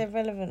see normally... if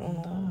they're relevant or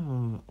not?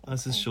 Oh,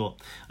 this is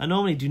short. I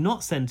normally do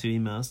not send 2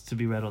 emails to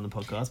be read on the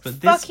podcast, but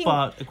this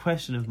sparked a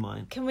question of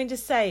mine. Can we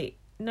just say,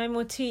 no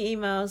more 2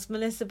 emails,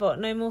 Melissa Bot,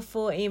 no more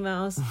 4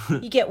 emails.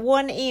 You get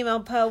 1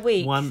 email per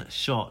week. One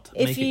shot.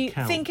 If Make you it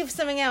count. think of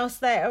something else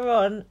later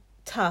on,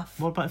 tough.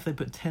 What about if they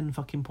put 10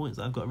 fucking points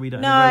that I've got to read out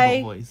in a No,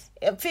 robot voice?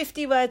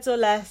 50 words or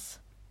less.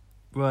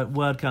 Right,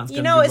 word count's You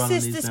going know to be what run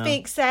on Sister these now.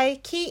 Speak say?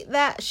 Keep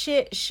that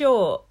shit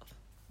short.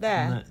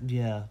 There. No,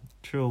 yeah,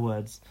 truer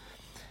words.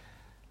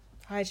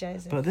 Hi,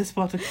 Joseph. But this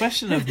sparked a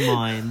question of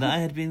mine that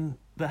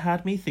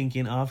had me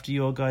thinking after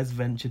your guys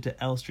ventured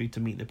to Elstree to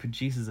meet the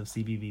producers of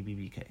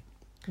CBBBBK.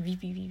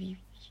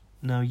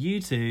 Now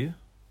you two,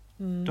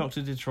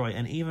 Dr. Detroit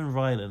and even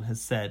Ryland has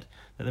said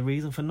that the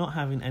reason for not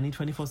having any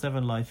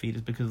 24/7 live feed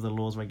is because of the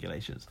law's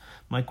regulations.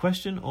 My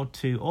question, or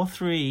 2 or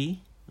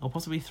 3 or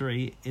possibly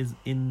 3, is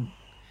in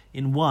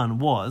one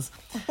was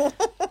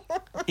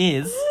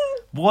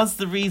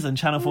the reason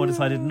Channel 4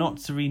 decided not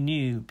to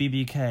renew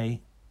BBUK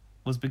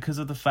was because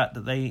of the fact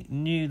that they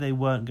knew they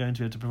weren't going to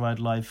be able to provide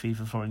live feed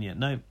for foreign year.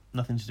 No,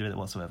 nothing to do with it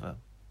whatsoever.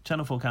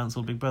 Channel 4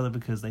 cancelled Big Brother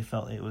because they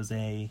felt it was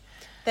They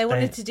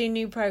wanted to do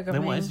new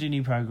programming. They wanted to do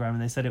new programming.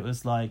 They said it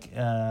was like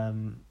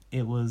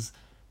it was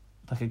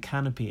like a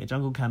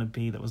jungle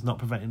canopy that was not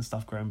preventing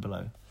stuff growing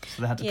below.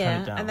 So they had to cut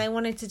it down. And they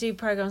wanted to do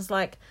programs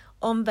like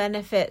On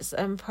Benefits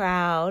and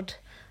Proud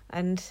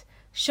and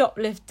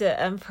Shoplifter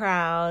and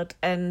Proud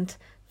and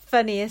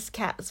Funniest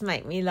Cats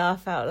Make Me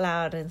Laugh Out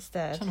Loud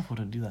instead. Channel 4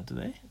 don't do that, do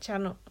they?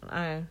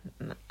 I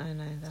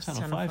know, that's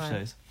Channel 5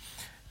 shows.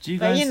 Do you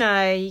guys, but you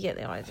know, you get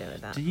the idea with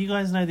that. Do you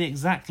guys know the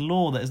exact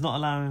law that is not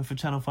allowing for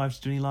Channel 5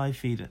 to do any live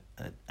feed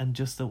and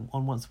just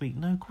on once a week?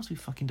 No, of course we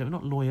fucking don't. We're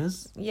not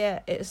lawyers. Yeah,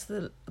 it's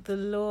the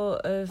law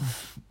of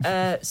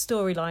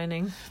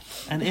storylining.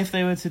 And if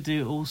they were to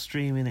do all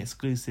streaming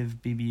exclusive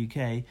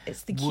BBUK,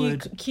 it's the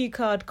Q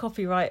card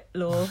copyright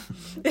law.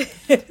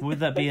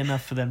 Would that be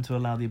enough for them to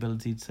allow the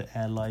ability to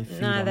air live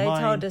feed online? No, they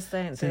told us they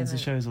ain't doing since the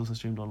show is also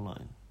streamed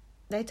online.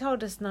 They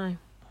told us no.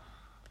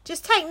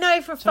 Just take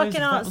no for a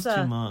fucking answer. That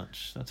was too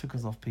much. That took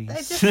us off piece. They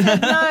just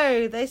said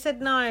no. They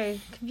said no.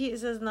 Computer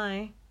says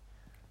no.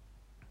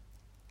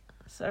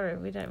 Sorry,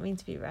 we don't mean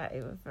to be ratty.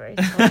 We're very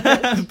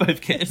tired.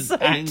 Both getting so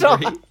angry.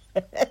 Tired.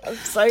 I'm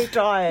so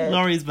tired.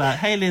 Laurie's back.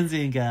 Hey,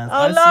 Lindsay and Gaz.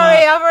 Oh,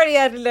 Laurie, I've already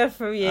had enough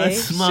from you.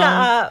 Shut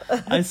up.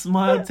 I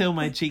smiled till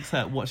my cheeks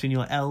hurt watching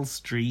your L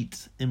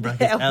Street, in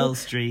brackets L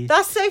Street.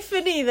 That's so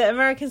funny that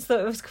Americans thought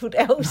it was called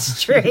L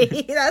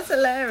Street. That's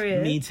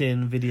hilarious.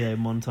 Meeting video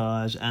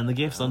montage and the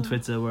gifs on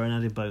Twitter were an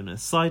added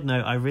bonus. Side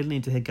note, I really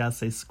need to hear Gaz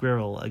say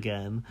squirrel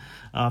again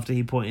after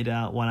he pointed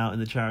out one out in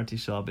the charity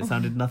shop. It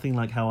sounded nothing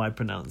like how I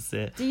pronounced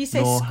it. Do you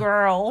say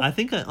squirrel? I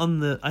think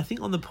on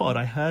the pod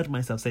I heard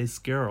myself say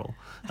squirrel.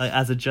 Like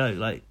as a joke,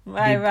 like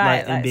right,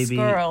 like in like BB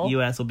squirrel.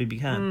 US or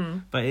BB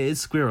Can, but it is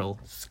squirrel.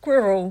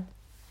 Squirrel.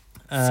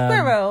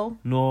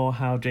 Nor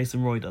how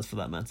Jason Roy does, for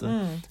that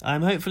matter.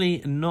 I'm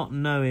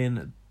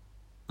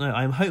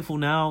hopeful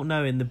now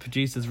knowing the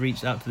producers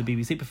reached out to the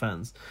BBC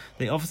Superfans.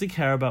 They obviously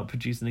care about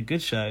producing a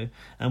good show,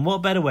 and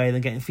what better way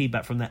than getting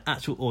feedback from their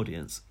actual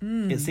audience?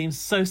 It seems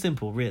so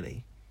simple,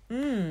 really.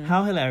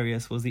 How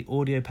hilarious was the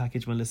audio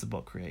package Melissa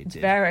Bott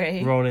created?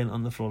 Very. Rolling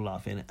on the floor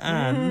laughing.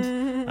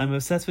 And I'm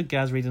obsessed with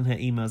Gaz reading her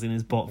emails in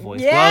his bot voice.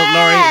 Yes! Well,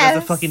 Laurie,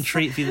 that's a fucking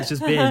treat for you that's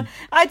just been.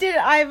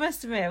 I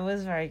must admit, it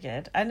was very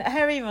good. And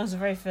her emails are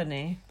very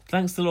funny.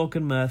 Thanks to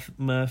Lorcan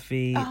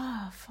Murphy.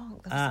 Oh,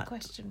 fuck. That's a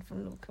question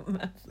from Lorcan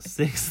Murphy.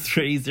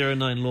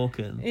 6309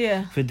 Lorcan.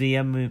 Yeah. For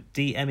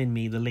DMing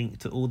me the link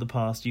to all the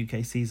past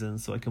UK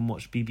seasons so I can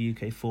watch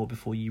BBUK 4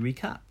 before you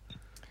recap.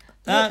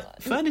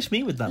 Furnish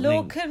me with that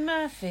link. Lorcan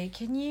Murphy,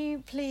 can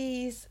you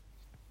please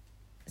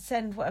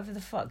send whatever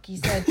the fuck you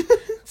said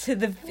to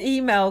the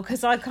email,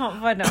 because I can't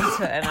find it on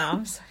Twitter now.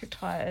 I'm so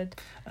tired.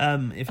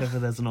 If ever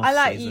there's an off I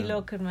like season. you,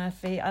 Lorcan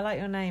Murphy. I like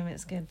your name.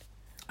 It's good.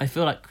 I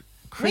feel like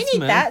Christmas. We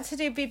need that to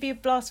do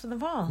BB Blast from the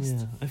Past.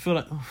 Yeah, I feel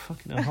like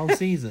a whole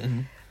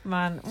season.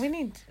 Man, we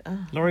need.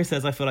 Laurie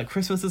says, I feel like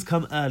Christmas has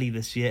come early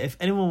this year. If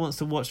anyone wants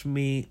to watch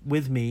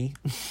with me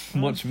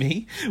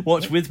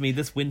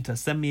this winter,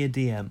 send me a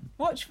DM.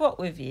 Watch what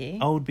with you?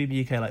 Old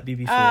BBUK, like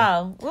BB4.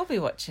 Oh, we'll be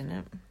watching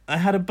it. I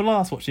had a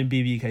blast watching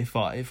BBUK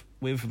 5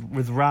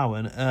 with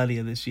Rowan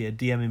earlier this year,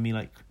 DMing me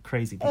like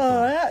crazy people.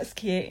 Oh, that's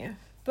cute.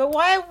 But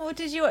why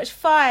did you watch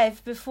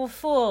 5 before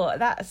 4?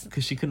 That's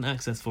because she couldn't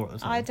access 4 at the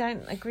time. I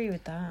don't agree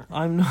with that.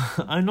 I'm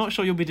not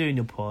sure you'll be doing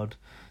your pod.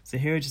 So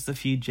here are just a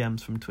few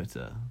gems from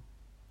Twitter.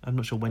 I'm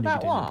not sure when you'll be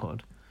doing your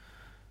pod.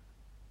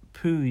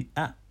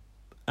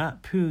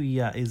 At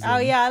Pooya-ism. Oh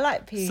yeah, I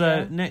like Pooya.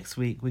 So next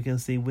week we can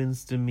see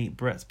Winston meet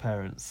Brett's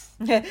parents.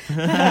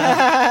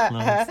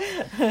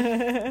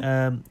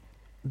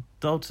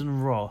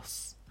 Dalton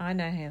Ross. I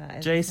know who that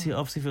is. JC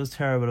obviously feels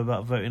terrible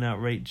about voting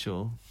out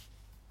Rachel.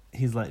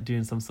 He's like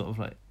doing some sort of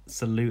like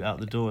salute out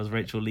the door as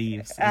Rachel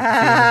leaves. In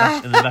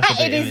the back of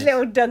the in his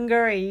little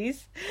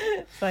dungarees.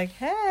 It's like,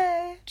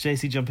 hey.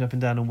 JC jumping up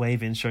and down and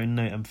waving, showing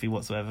no empathy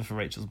whatsoever for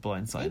Rachel's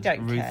blind side. You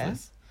don't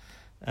Ruthless.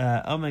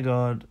 Oh my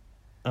god.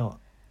 Oh.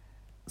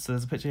 So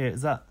there's a picture here.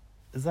 Is that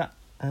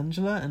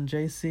Angela and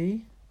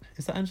JC?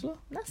 Is that Angela?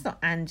 That's not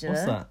Angela.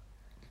 What's that?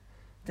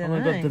 Don't oh my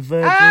know. god, the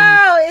Virgin.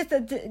 Oh, it's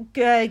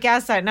the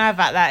Gaz don't know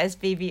about that. It's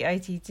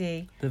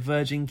BBOTT. The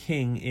Virgin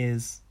King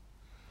is.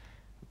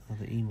 Oh,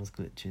 the email's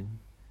glitching.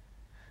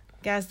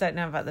 Gaz don't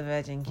know about the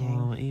Virgin King.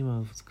 Oh, my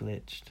email was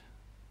glitched.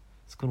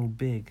 It's gone all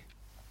big.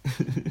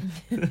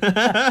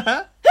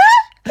 It's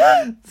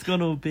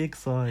gone all big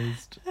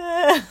sized.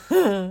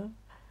 I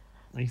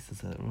used to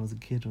say that when I was a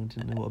kid when I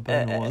didn't know what a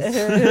boner was.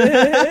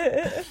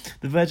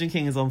 The Virgin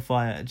King is on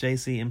fire.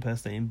 JC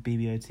impersonating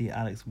BBOT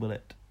Alex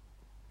Willett.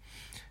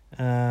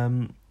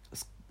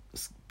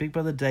 Big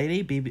Brother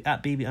Daily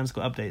at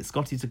BB_update.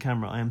 Scotty to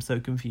camera. I am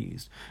so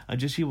confused. I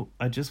just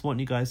want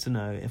you guys to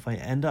know, if I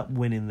end up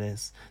winning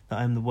this, that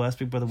I'm the worst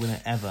Big Brother winner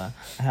ever.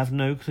 I have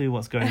no clue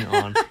what's going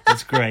on.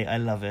 It's great. I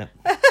love it.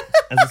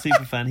 As a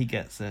super fan, he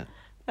gets it.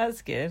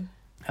 That's good.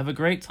 Have a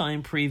great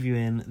time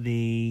previewing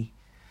the.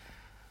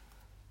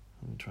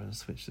 I'm trying to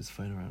switch this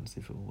phone around to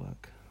see if it will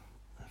work.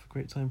 Have a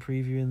great time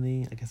previewing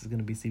the. I guess it's going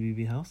to be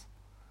CBB House.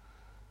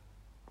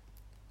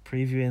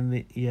 Previewing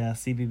the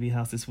CBB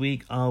House this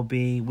week. I'll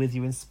be with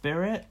you in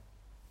spirit.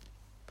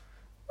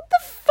 What the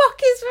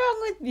fuck is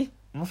wrong with you?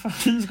 My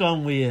phone's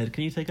gone weird.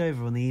 Can you take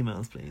over on the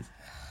emails, please?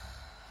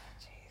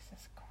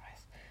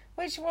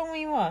 Which one were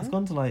you on? It's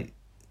gone to like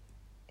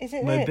Is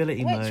it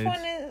mobility which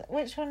mode.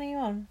 Which one are you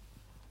on?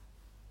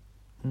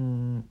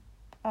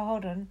 Oh,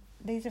 hold on.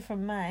 These are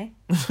from May.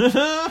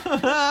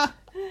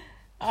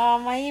 Oh,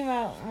 my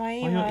email. Why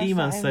are your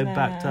emails so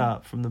backed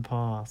up from the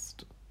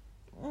past?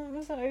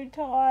 I'm so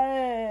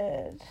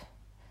tired.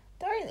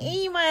 Don't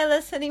email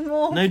us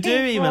anymore. No, do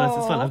people. email us.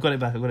 It's fine. I've got it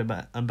back.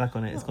 I'm back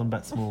on it. It's gone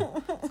back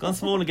small. It's gone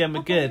small again,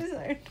 but good. I'm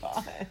so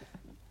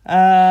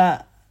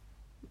tired.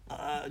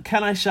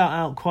 Can I shout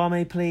out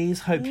Kwame, please?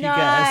 Hope you get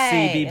a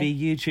CBB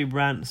YouTube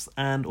rants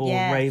and or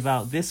rave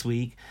out this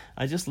week.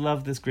 I just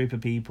love this group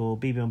of people.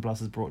 BB on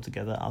Blast has brought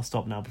together. I'll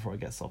stop now before I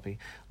get soppy.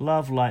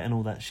 Love, light, and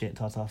all that shit.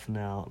 Ta-ta for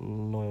now.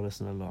 Loyal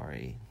listener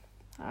Laurie.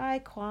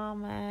 Hi,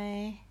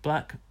 Kwame.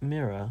 Black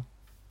Mirror.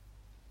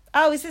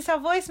 Oh, is this our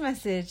voice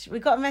message? We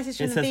got a message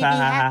from the BB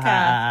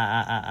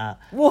hacker.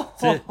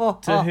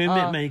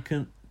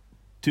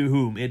 To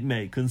whom it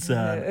may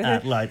concern,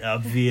 at Light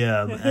Up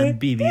VM and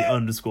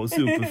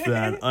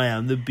BB_superfan. I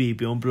am the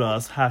BB on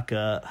Blast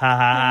hacker,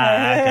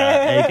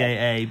 hacker,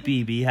 aka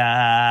BB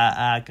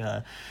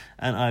hacker,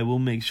 and I will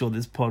make sure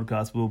this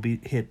podcast will be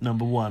hit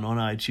number 1 on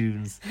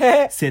iTunes.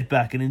 Sit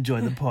back and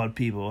enjoy the pod,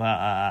 people.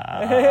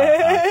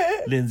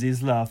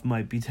 Lindsay's laugh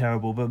might be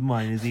terrible, but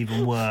mine is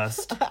even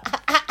worse.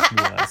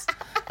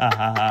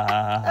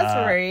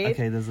 That's rude.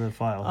 Okay, there's a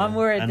file. I'm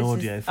worried. An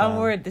audio file. I'm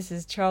worried this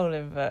is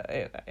trolling, but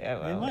it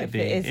might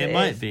be. It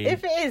might be.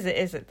 If it is, it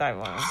is. It don't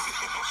worry.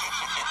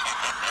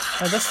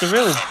 Oh, that's the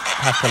real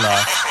hacker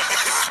laugh.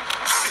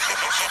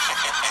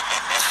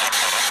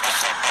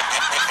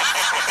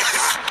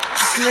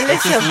 It's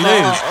Melissa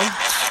Bot.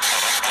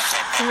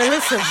 It's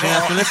Melissa Bot. Yeah,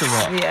 that's Melissa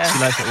Bot. Yeah. She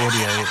likes the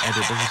audio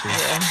edit, doesn't she?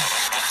 Yeah.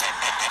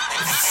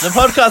 The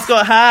podcast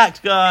got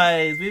hacked,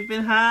 guys. We've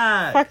been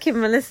hacked. Fucking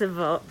Melissa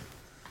Bot.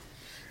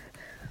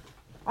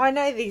 I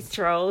know these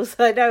trolls.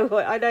 I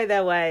know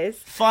their ways.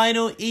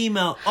 Final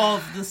email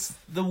of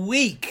the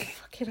week.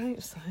 Fucking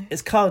hope so.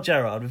 It's Carl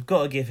Gerard. We've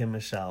got to give him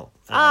a shout.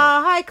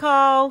 Hi,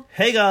 Carl.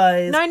 Hey,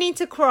 guys. No need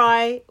to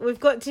cry.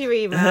 We've got to your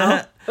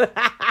email.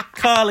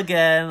 Carl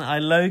again. I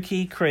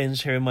low-key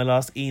cringed hearing my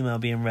last email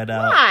being read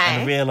out. Why?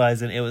 And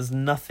realising it was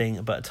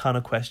nothing but a ton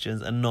of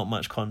questions and not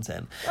much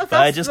content. Well,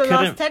 but I just couldn't.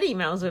 Last 10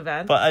 emails we've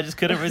had. But I just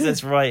couldn't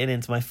resist writing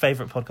into my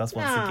favourite podcast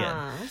once Aww. again.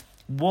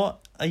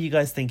 What are you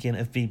guys thinking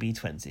of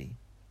BB20?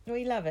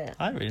 We love it.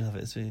 I really love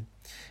it too.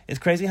 It's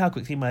crazy how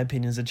quickly my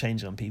opinions are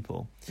changing on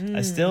people.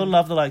 I still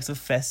love the likes of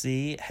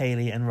Fessy,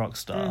 Hayley and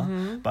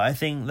Rockstar, but I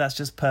think that's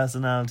just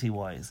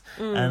personality-wise.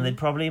 And they'd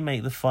probably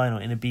make the final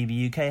in a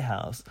BB UK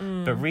house.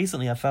 But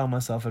recently I found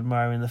myself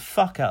admiring the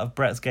fuck out of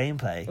Brett's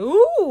gameplay.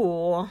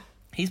 Ooh.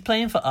 He's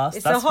playing for us.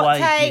 It's That's a hot why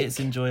take. it's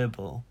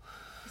enjoyable.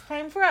 He's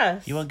playing for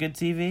us. You want good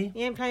TV?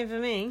 He ain't playing for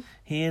me.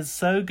 He is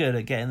so good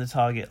at getting the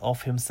target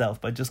off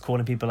himself by just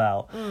calling people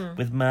out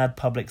with mad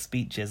public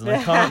speeches, and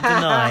I can't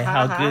deny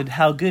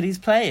how good he's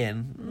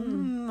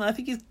playing. I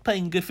think he's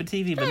playing good for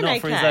TV, but not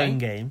for his own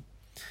game.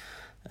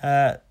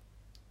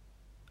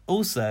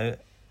 Also,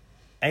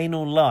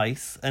 Anal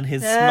Lice and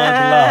his smug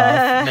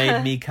laugh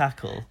made me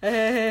cackle.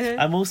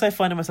 I'm also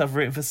finding myself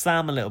rooting for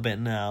Sam a little bit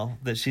now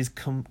that she's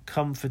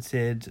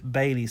comforted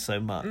Bailey so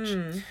much.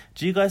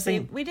 Do you guys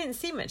think... We didn't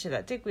see much of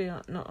that, did we?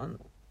 Not on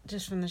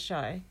just from the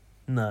show.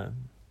 No,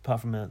 apart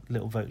from a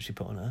little vote she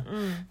put on her.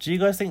 Do you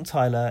guys think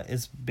Tyler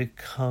has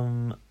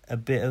become a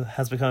bit of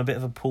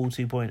a Paul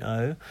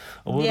 2.0,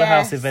 or will the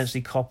house eventually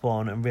cop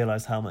on and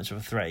realise how much of a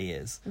threat he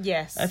is?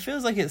 Yes. It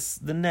feels like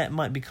the net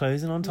might be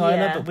closing on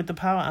Tyler, but with the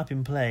power app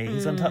in play,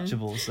 he's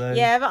untouchable. So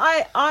yeah, but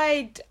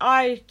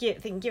I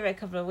think give it a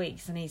couple of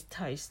weeks and he's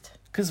toast.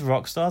 Because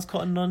Rockstar's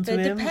cottoned on to It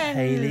him, depends.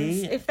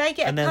 Hayley, If they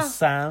get and then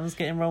Sam's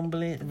getting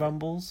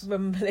rumbles.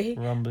 Rumbly.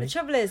 The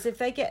trouble is, if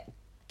they get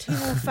 2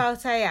 more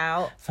Falte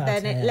out,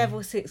 then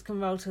level 6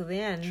 can roll till the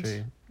end.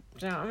 True.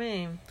 Do you know what I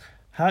mean?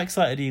 How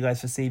excited are you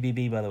guys for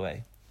CBB, by the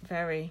way?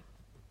 Very.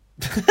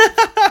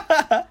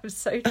 I'm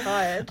so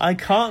tired. I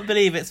can't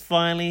believe it's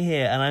finally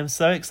here, and I'm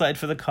so excited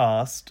for the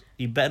cast.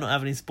 You better not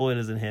have any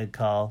spoilers in here,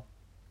 Carl.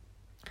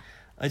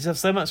 I just have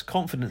so much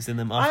confidence in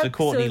them after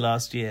Courtney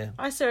last year.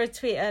 I saw a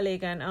tweet earlier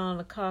going, "Oh,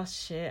 the cast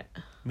shit."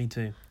 Me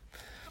too.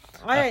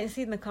 I ain't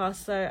seen the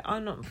cast, so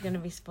I'm not going to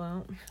be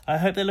spoiled. I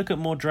hope they look at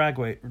more drag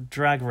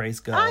race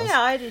girls. Oh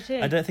yeah, I do too.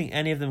 I don't think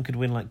any of them could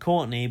win like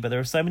Courtney, but there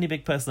are so many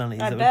big personalities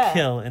that would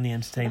kill in the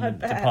entertainment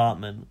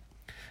department.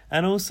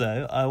 And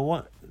also,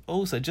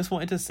 just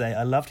wanted to say,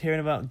 I loved hearing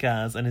about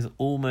Gaz and his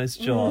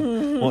almost job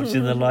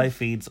watching the live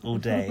feeds all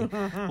day.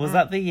 Was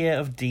that the year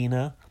of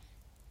Dina?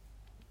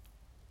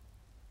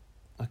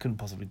 I couldn't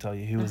possibly tell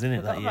you who was in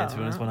it that year, to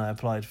be honest, when I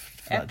applied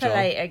for that job.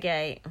 Epilator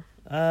Gate.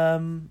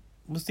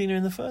 Was Dina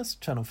in the first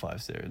Channel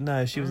 5 series?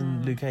 No, she was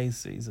in Luke A's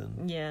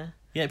season. Yeah.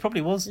 Yeah, it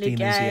probably was Luke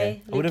Dina's A,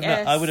 year.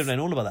 I would have known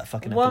all about that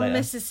fucking One Epilator.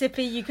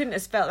 Mississippi, you couldn't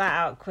have spelt that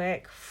out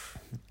quick.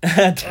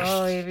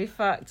 Oh, you'd be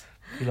fucked.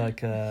 You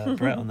like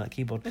Brett on that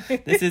keyboard.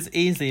 This is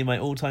easily my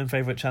all-time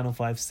favourite Channel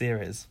 5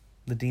 series.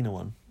 The Dina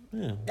one.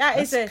 Yeah,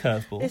 That's a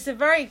curveball. It's a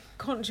very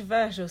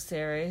controversial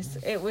series.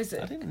 It was.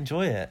 I didn't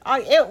enjoy it.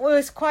 It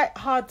was quite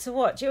hard to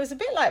watch. It was a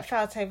bit like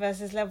Falte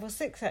versus Level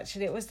 6.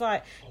 Actually, it was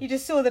like you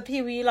just saw the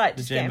people you liked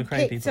just Jay getting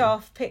McRae picked people.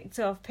 off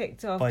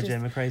By just, Jay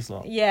McRae's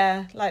lot.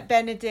 Yeah, like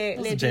Benedict. It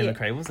wasn't Lydia. Jay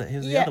McRae, was it? He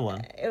was the other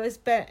one. It was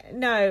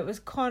it was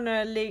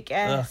Connor, Luke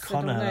S.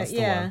 Connor, that's the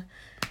yeah, one.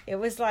 it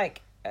was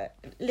like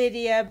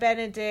Lydia,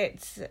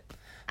 Benedict,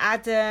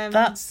 Adam.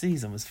 That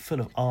season was full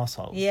of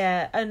arseholes.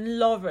 Yeah, and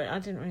Lauren. I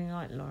didn't really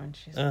like Lauren.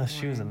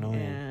 She was annoying.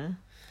 Yeah.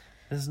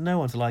 There's no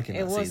one to like in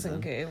that season. It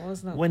wasn't good. It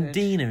was not when good.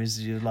 Dina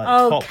is your like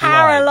top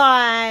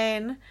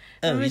Caroline.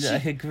 Oh, you look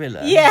like a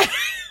gorilla. Yeah.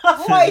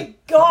 Oh my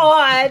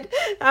god,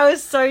 that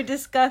was so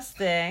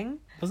disgusting.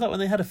 Was that when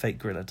they had a fake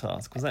gorilla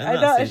task? Was that in I'm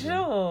that not season?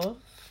 sure.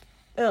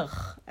 Ugh.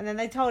 And then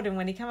they told him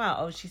when he came out,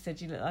 oh, she said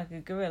you look like a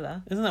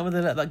gorilla. Isn't that when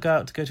they let that guy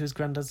out to go to his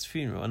granddad's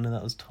funeral? I know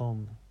that was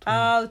Tom.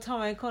 Oh,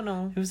 Tom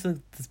O'Connell. Who was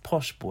this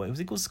posh boy? Was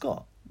he called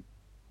Scott?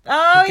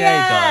 Oh, the gay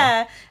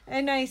yeah. guy.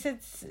 I know, he said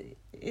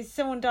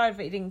someone died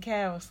but he didn't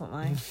care or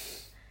something.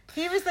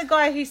 He was the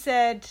guy who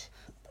said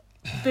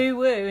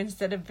boo-woo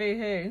instead of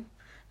boo-hoo.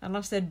 And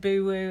I've said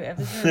boo-woo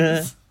ever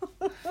since.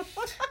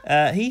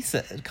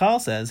 Carl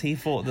says he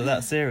thought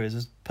that series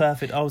was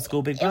perfect old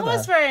school Big Brother. It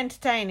was very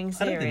entertaining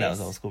series. I don't think that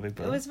was old school Big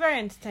Brother. It was very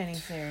entertaining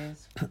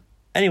series.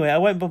 Anyway, I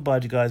won't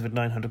bombard you guys with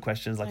 900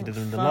 questions like I did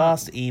in the fuck.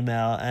 last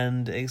email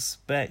and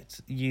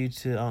expect you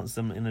to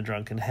answer them in a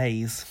drunken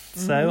haze.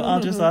 So I'll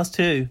just ask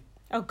 2.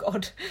 Oh,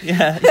 God.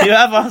 Yeah, you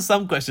have asked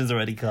some questions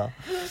already, Carl.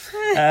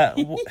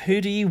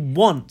 Who do you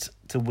want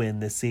to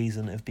win this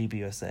season of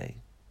BBUSA?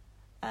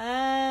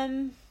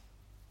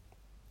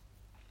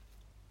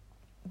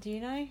 Do you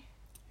know?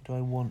 Do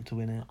I want to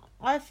win it?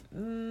 I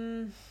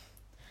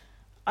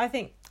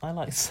think I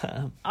like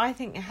Sam. I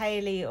think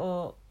Hayley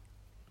or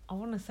I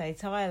want to say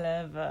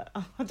Tyler, but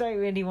I don't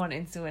really want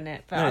him to win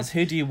it. But No, it's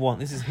who do you want?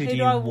 This is who do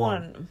you I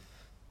want?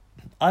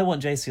 I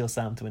want JC or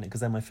Sam to win it because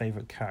they're my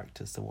favourite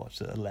characters to watch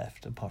that are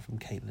left, apart from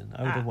Caitlin.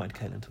 I would have wanted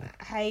Caitlin to win.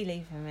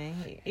 Hayley for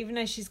me, even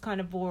though she's kind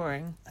of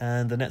boring.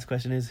 And the next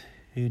question is,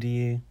 who do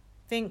you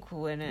think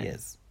will win it?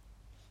 Yes.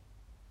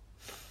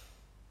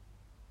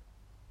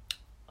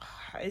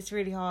 It's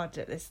really hard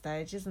at this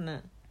stage, isn't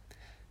it?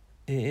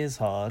 It is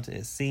hard.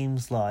 It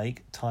seems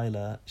like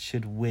Tyler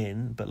should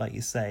win, but like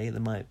you say, there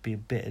might be a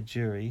bit of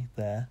jury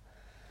there.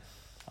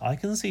 I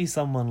can see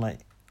someone like...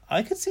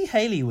 I could see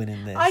Hayley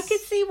winning this. I could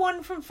see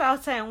one from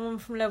Falte and one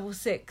from Level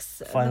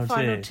 6. Final the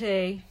final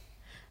two.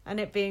 And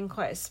it being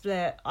quite a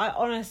split. I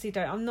honestly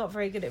don't. I'm not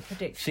very good at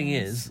predictions. Thing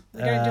is...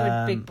 We're going to do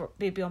a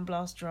big BB on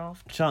Blast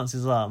draft.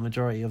 Chances are,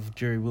 majority of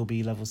jury will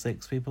be Level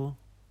 6 people.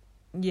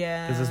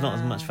 Yeah. Because there's not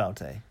as much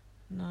Falte.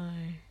 No.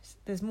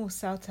 There's more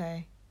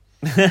Saute.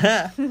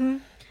 But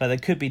there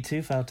could be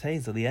 2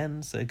 Faltes at the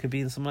end, so it could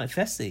be something like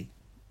Fessy.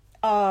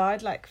 Oh,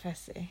 I'd like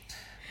Fessy.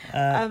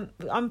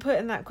 I'm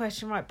putting that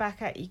question right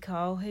back at you,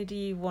 Carl. Who do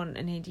you want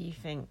and who do you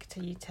think?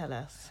 Till you tell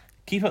us.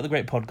 Keep up the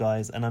great pod,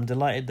 guys, and I'm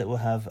delighted that we'll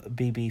have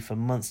BB for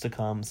months to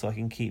come so I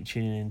can keep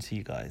tuning in to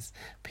you guys.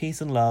 Peace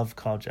and love,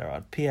 Carl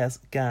Gerard. P.S.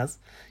 Gaz,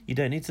 you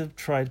don't need to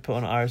try to put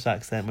on an Irish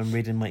accent when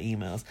reading my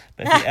emails,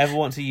 but if you ever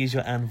want to use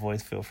your Anne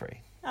voice, feel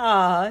free.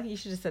 You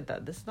should have said that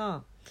at the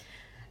start.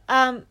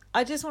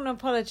 I just want to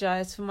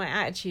apologise for my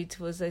attitude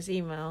towards those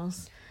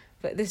emails,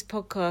 but this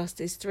podcast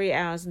is 3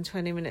 hours and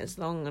 20 minutes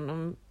long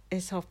and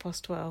it's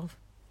 12:30.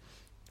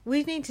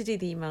 We need to do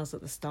the emails at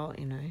the start,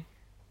 you know.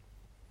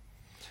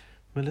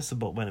 Melissa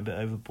Bot went a bit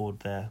overboard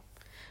there.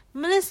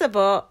 Melissa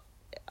Bot,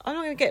 I'm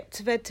not going to get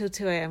to bed till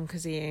 2 a.m.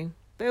 because of you,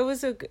 but it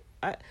was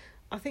I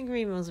think your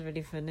emails are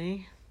really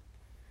funny.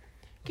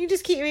 Can you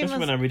just keep your emails... Especially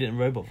when I read it in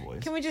robot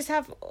voice. Can we just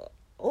have...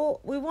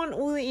 we want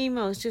all the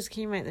emails, just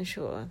can you make them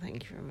shorter?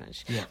 Thank you very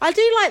much. Yeah. I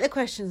do like the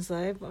questions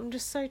though, but I'm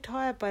just so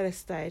tired by this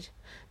stage.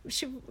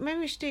 Maybe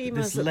we should do emails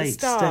This at late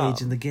the start.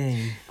 stage in the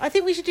game. I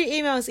think we should do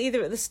emails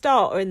either at the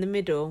start or in the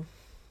middle.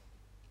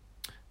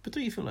 But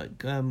don't you feel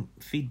like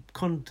feed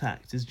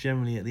contact is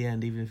generally at the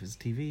end, even if it's a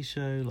TV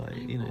show? Like,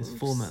 it's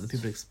format that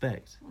people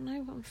expect. Oh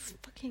no, I'm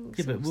fucking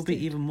exhausted. Yeah, but we'll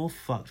be even more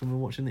fucked when we're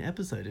watching the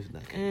episode, if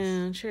that case.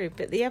 Yeah, true.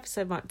 But the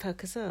episode might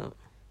perk us up.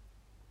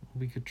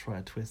 We could try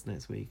a twist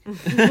next week.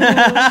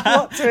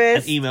 What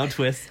twist? An email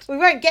twist. We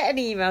won't get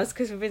any emails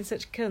because we've been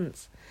such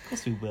cunts. Of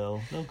course we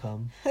will. They'll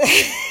come.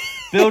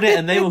 Build it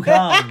and they will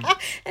come.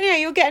 Anyway,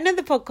 you'll get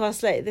another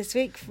podcast later this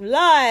week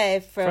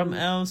live from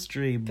L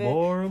Street,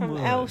 Boreham From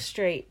Wood. L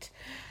Street.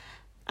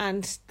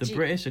 And the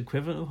British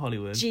equivalent of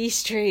Hollywood. G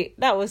Street.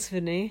 That was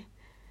funny.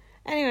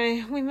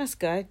 Anyway, we must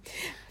go.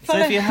 So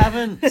if you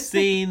haven't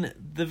seen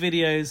the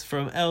videos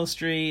from L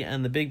Street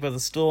and the Big Brother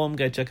Storm,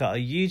 go check out our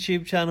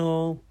YouTube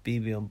channel,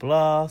 BB on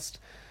Blast.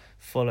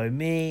 Follow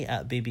me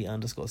at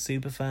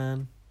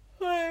BB_superfan.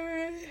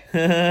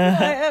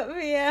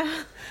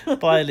 Yeah.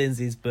 Buy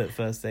Lindsay's book,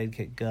 First Aid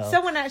Kit Girl.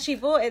 Someone actually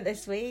bought it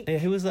this week. Yeah,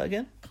 who was that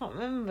again? Can't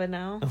remember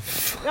now. I'm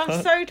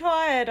so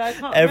tired. I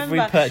can't Every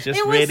remember. purchase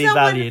really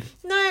valued.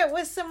 No, it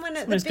was someone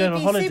at the Someone's going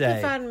on BB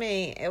holiday. Superfan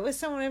meet. It was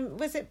someone.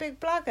 Was it Big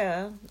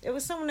Blagger? It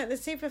was someone at the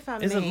Superfan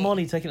meet. Isn't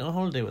Molly taking it on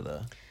holiday with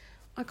her?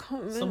 I can't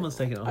remember. Someone's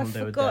taking a I've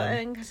holiday with Dan.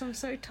 forgotten because I'm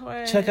so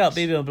tired. Check out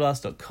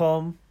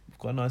bbonblast.com. We've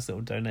got a nice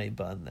little donate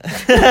button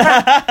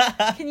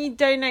there. Can you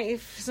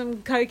donate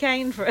some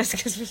cocaine for us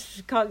because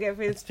we can't get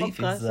through this Speak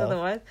for podcast yourself.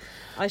 otherwise?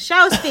 I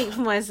shall speak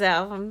for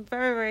myself. I'm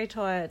very, very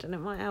tired and it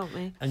might help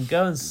me. And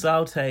go and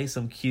saute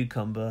some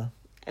cucumber.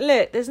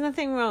 Look, there's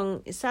nothing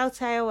wrong.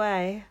 Saute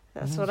away.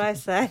 That's what I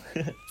say.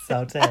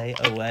 Saute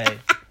away.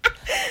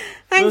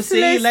 Thanks We'll for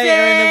see you later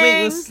in the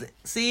week. listening.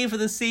 We'll see you for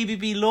the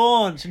CBB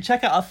launch. And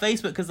check out our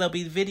Facebook because there'll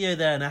be video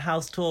there and a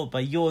house tour by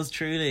yours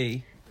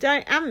truly.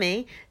 And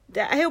me.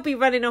 He'll be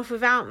running off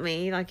without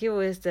me like he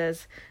always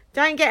does.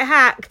 Don't get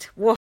hacked.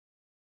 What?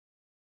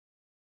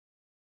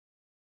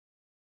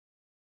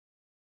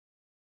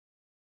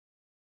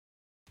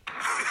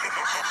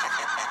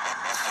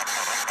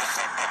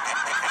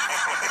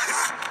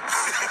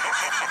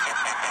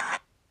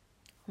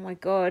 Oh my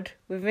god,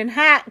 we've been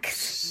hacked.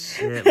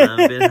 Shit,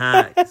 man, been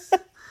hacked.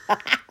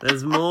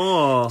 There's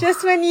more.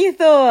 Just when you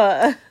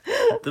thought.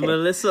 The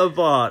Melissa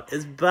bot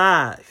is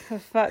back. For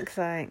fuck's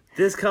sake.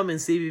 This coming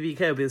CBBK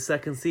will be the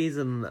second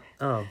season.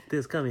 Oh,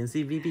 this coming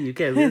CBB UK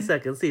will be the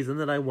second season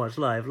that I watched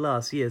live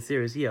last year.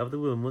 Series Year of the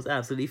Woman was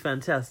absolutely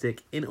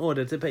fantastic. In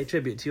order to pay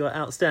tribute to your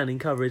outstanding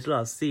coverage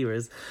last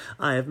series,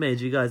 I have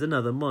made you guys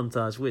another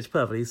montage which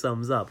perfectly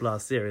sums up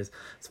last series.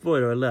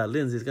 Spoiler alert,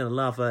 Lindsay's going to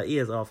laugh her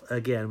ears off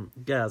again.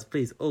 Guys,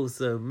 please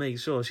also make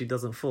sure she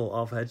doesn't fall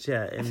off her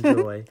chair.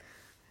 Enjoy.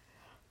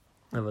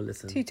 Have a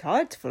listen. Too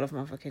tired to fall off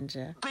my fucking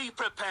chair. Be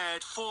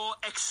prepared for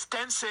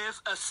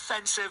extensive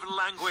offensive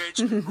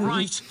language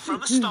right from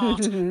the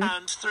start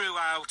and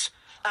throughout,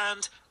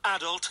 and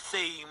adult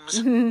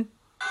themes.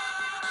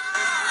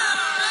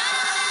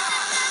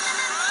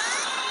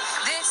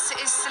 This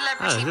is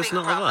Celebrity is this Big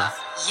not Brother,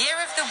 us? Year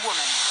of the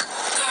Woman.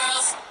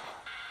 Girls.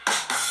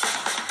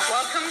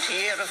 Welcome to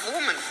Year of the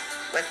Woman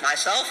with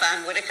myself,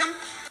 Anne Widdicombe.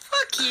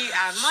 Fuck you,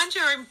 Anne. Mind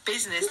your own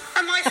business.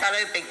 And my fellow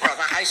Big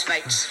Brother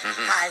housemates.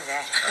 Hi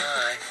there.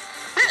 Hi.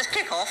 Let's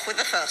kick off with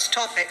the first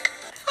topic.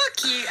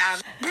 Fuck you,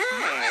 Anne.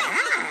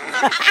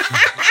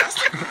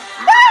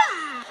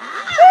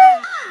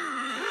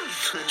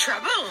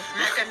 Trouble.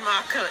 Meghan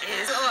Markle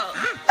is...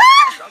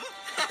 Trouble?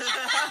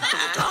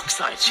 The dark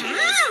side, she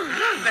is.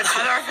 The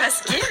colour of her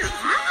skin.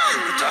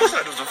 The dark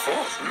side of the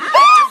force.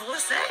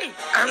 Divorcee.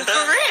 And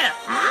career.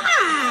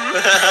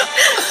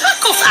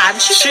 Fuck off, Anne.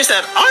 She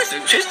said, I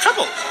think she's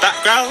trouble.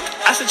 Background,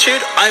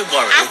 attitude, I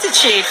worry.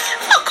 Attitude.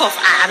 Fuck off,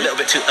 Anne. A little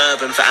bit too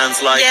urban for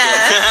Anne's liking.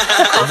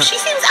 Yeah. Fuck off. She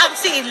seems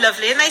absolutely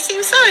lovely and they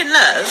seem so in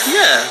love.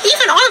 Yeah.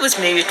 Even I was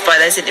moved by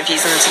those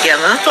interviews of them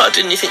together. But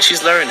didn't you think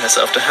she's lowering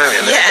herself to Harry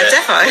a little bit? Yeah,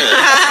 definitely.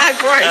 Yeah.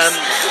 Gross.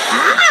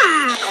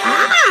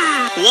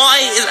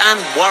 Why is Anne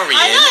worrying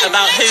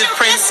about who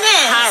Prince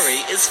Harry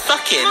is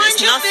fucking?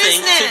 It's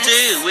nothing to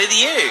do with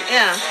you.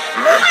 Yeah.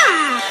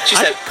 She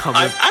said,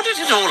 I've added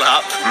it all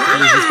up,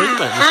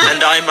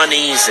 and I'm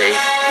uneasy.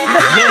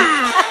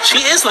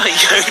 She is like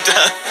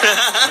Yoda.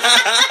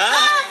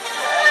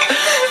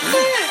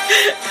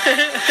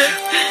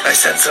 I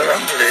sense a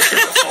rumbling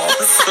in the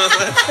force.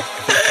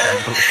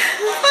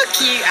 Fuck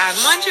you, Anne.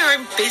 Mind your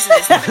own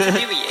business. Nothing to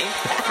do with you.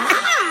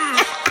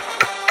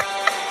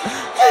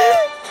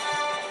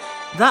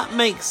 That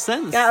makes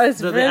sense. That was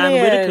the brilliant.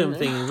 Anne Widdicombe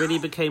thing really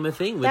became a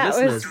thing with That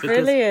listeners. was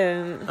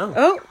brilliant.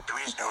 Oh.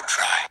 There is no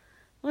try.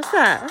 What's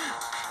that?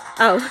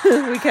 Oh,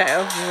 we cut it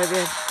off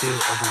brilliant. There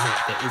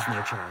is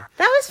no try.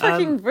 That was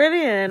fucking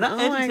brilliant. That oh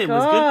my editing god.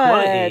 was good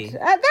quality.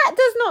 That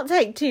does not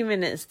take 2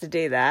 minutes to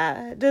do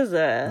that, does it?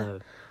 No.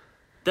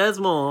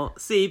 There's more.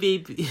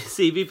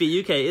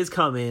 CBB UK is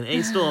coming.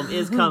 A storm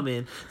is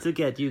coming to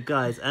get you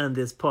guys and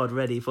this pod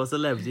ready for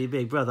Celebrity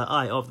Big Brother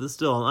Eye of the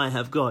Storm. I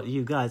have got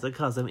you guys a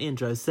custom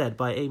intro said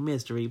by a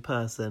mystery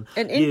person.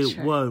 You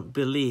won't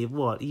believe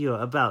what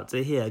you're about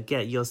to hear.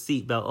 Get your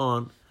seatbelt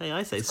on. Hey,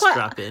 I say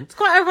strap in. It's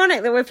quite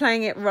ironic that we're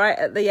playing it right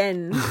at the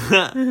end.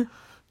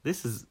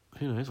 This is...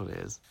 Who knows what it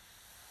is?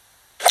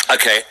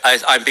 Okay,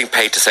 I'm being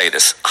paid to say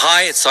this.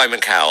 Hi, it's Simon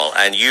Cowell,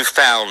 and you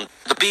found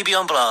the BB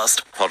on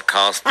Blast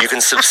podcast. You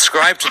can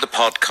subscribe to the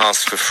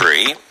podcast for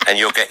free, and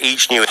you'll get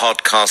each new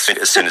podcast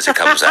as soon as it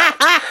comes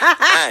out.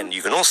 And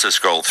you can also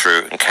scroll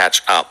through and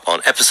catch up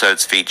on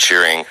episodes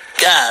featuring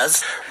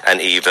Gaz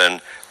and even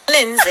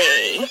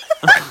Lindsay.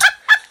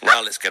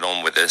 Now let's get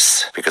on with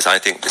this, because I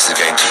think this is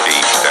going to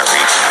be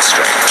very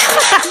strange.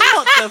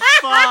 What the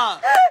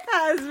fuck?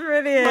 That was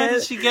brilliant. Where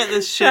did she get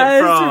this shit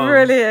from? That's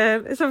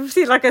Brilliant. It's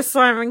obviously like a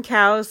Simon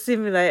Cowell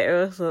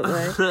simulator or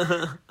something.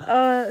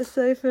 Oh, that's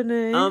so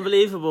funny.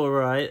 Unbelievable,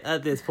 right?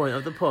 At this point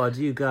of the pod,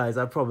 you guys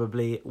are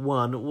probably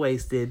 1,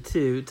 wasted,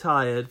 2,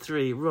 tired,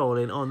 3,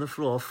 rolling on the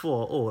floor,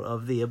 4, all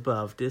of the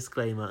above.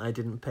 Disclaimer, I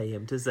didn't pay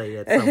him to say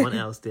it. Someone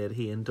else did.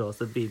 He endorsed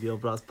the BB or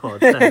Blast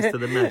pod thanks to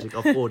the magic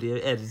of audio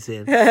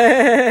editing.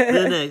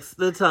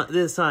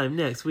 This time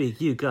next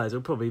week, you guys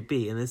will probably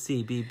be in the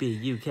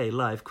CBB UK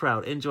live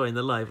crowd enjoying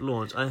the live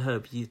launch. I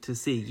hope to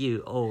see you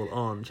all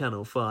on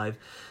Channel 5.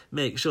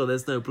 Make sure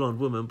there's no blonde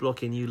woman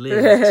blocking you,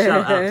 Liz.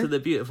 Shout out to the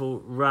beautiful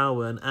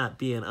Rowan at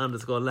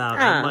BN_loud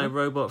and my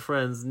robot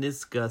friends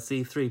Niska,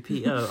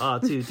 C3PO,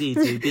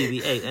 R2D2,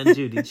 BB8 and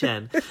Judy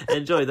Chen.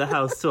 Enjoy the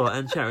house tour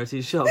and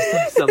charity shops.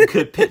 Take some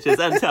good pictures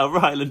and tell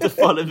Ryland to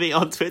follow me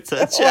on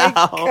Twitter.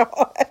 Ciao.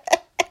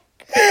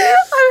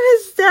 I'm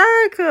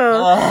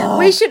hysterical.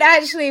 We should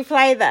actually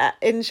play that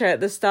intro at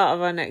the start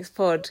of our next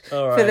pod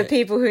for the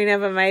people who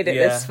never made it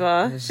this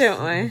far,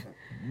 shouldn't we?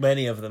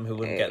 Many of them who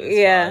wouldn't get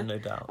this far, no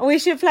doubt. We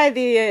should play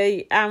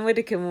the Anne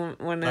Widdecombe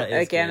one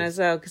again good. as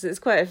well, because it's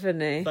quite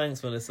funny.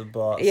 Thanks, Melissa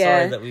Bart.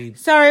 Yeah.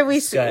 Sorry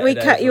we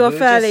cut you off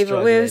early,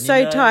 but we were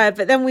so tired.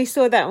 But then we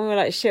saw that and we were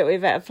like, shit, we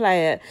better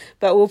play it.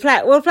 But we'll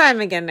play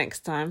them again next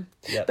time.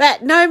 Yep.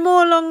 But no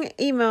more long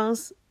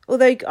emails.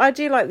 Although I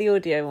do like the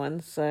audio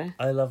ones, so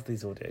I love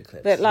these audio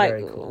clips. But like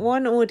Very cool.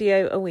 one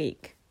audio a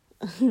week.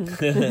 That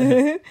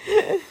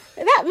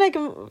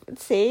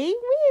see,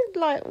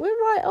 we're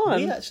right on.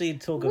 We actually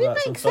talk about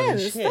some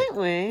funny shit, don't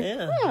we?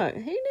 Yeah. Oh,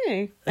 who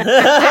knew?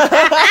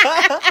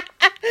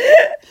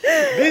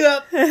 Big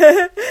up.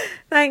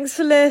 Thanks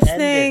for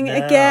listening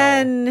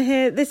again.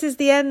 This is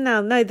the end now.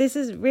 No, this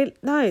is really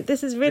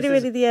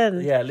the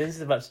end. Yeah,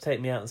 Lindsay's about to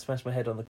take me out and smash my head on the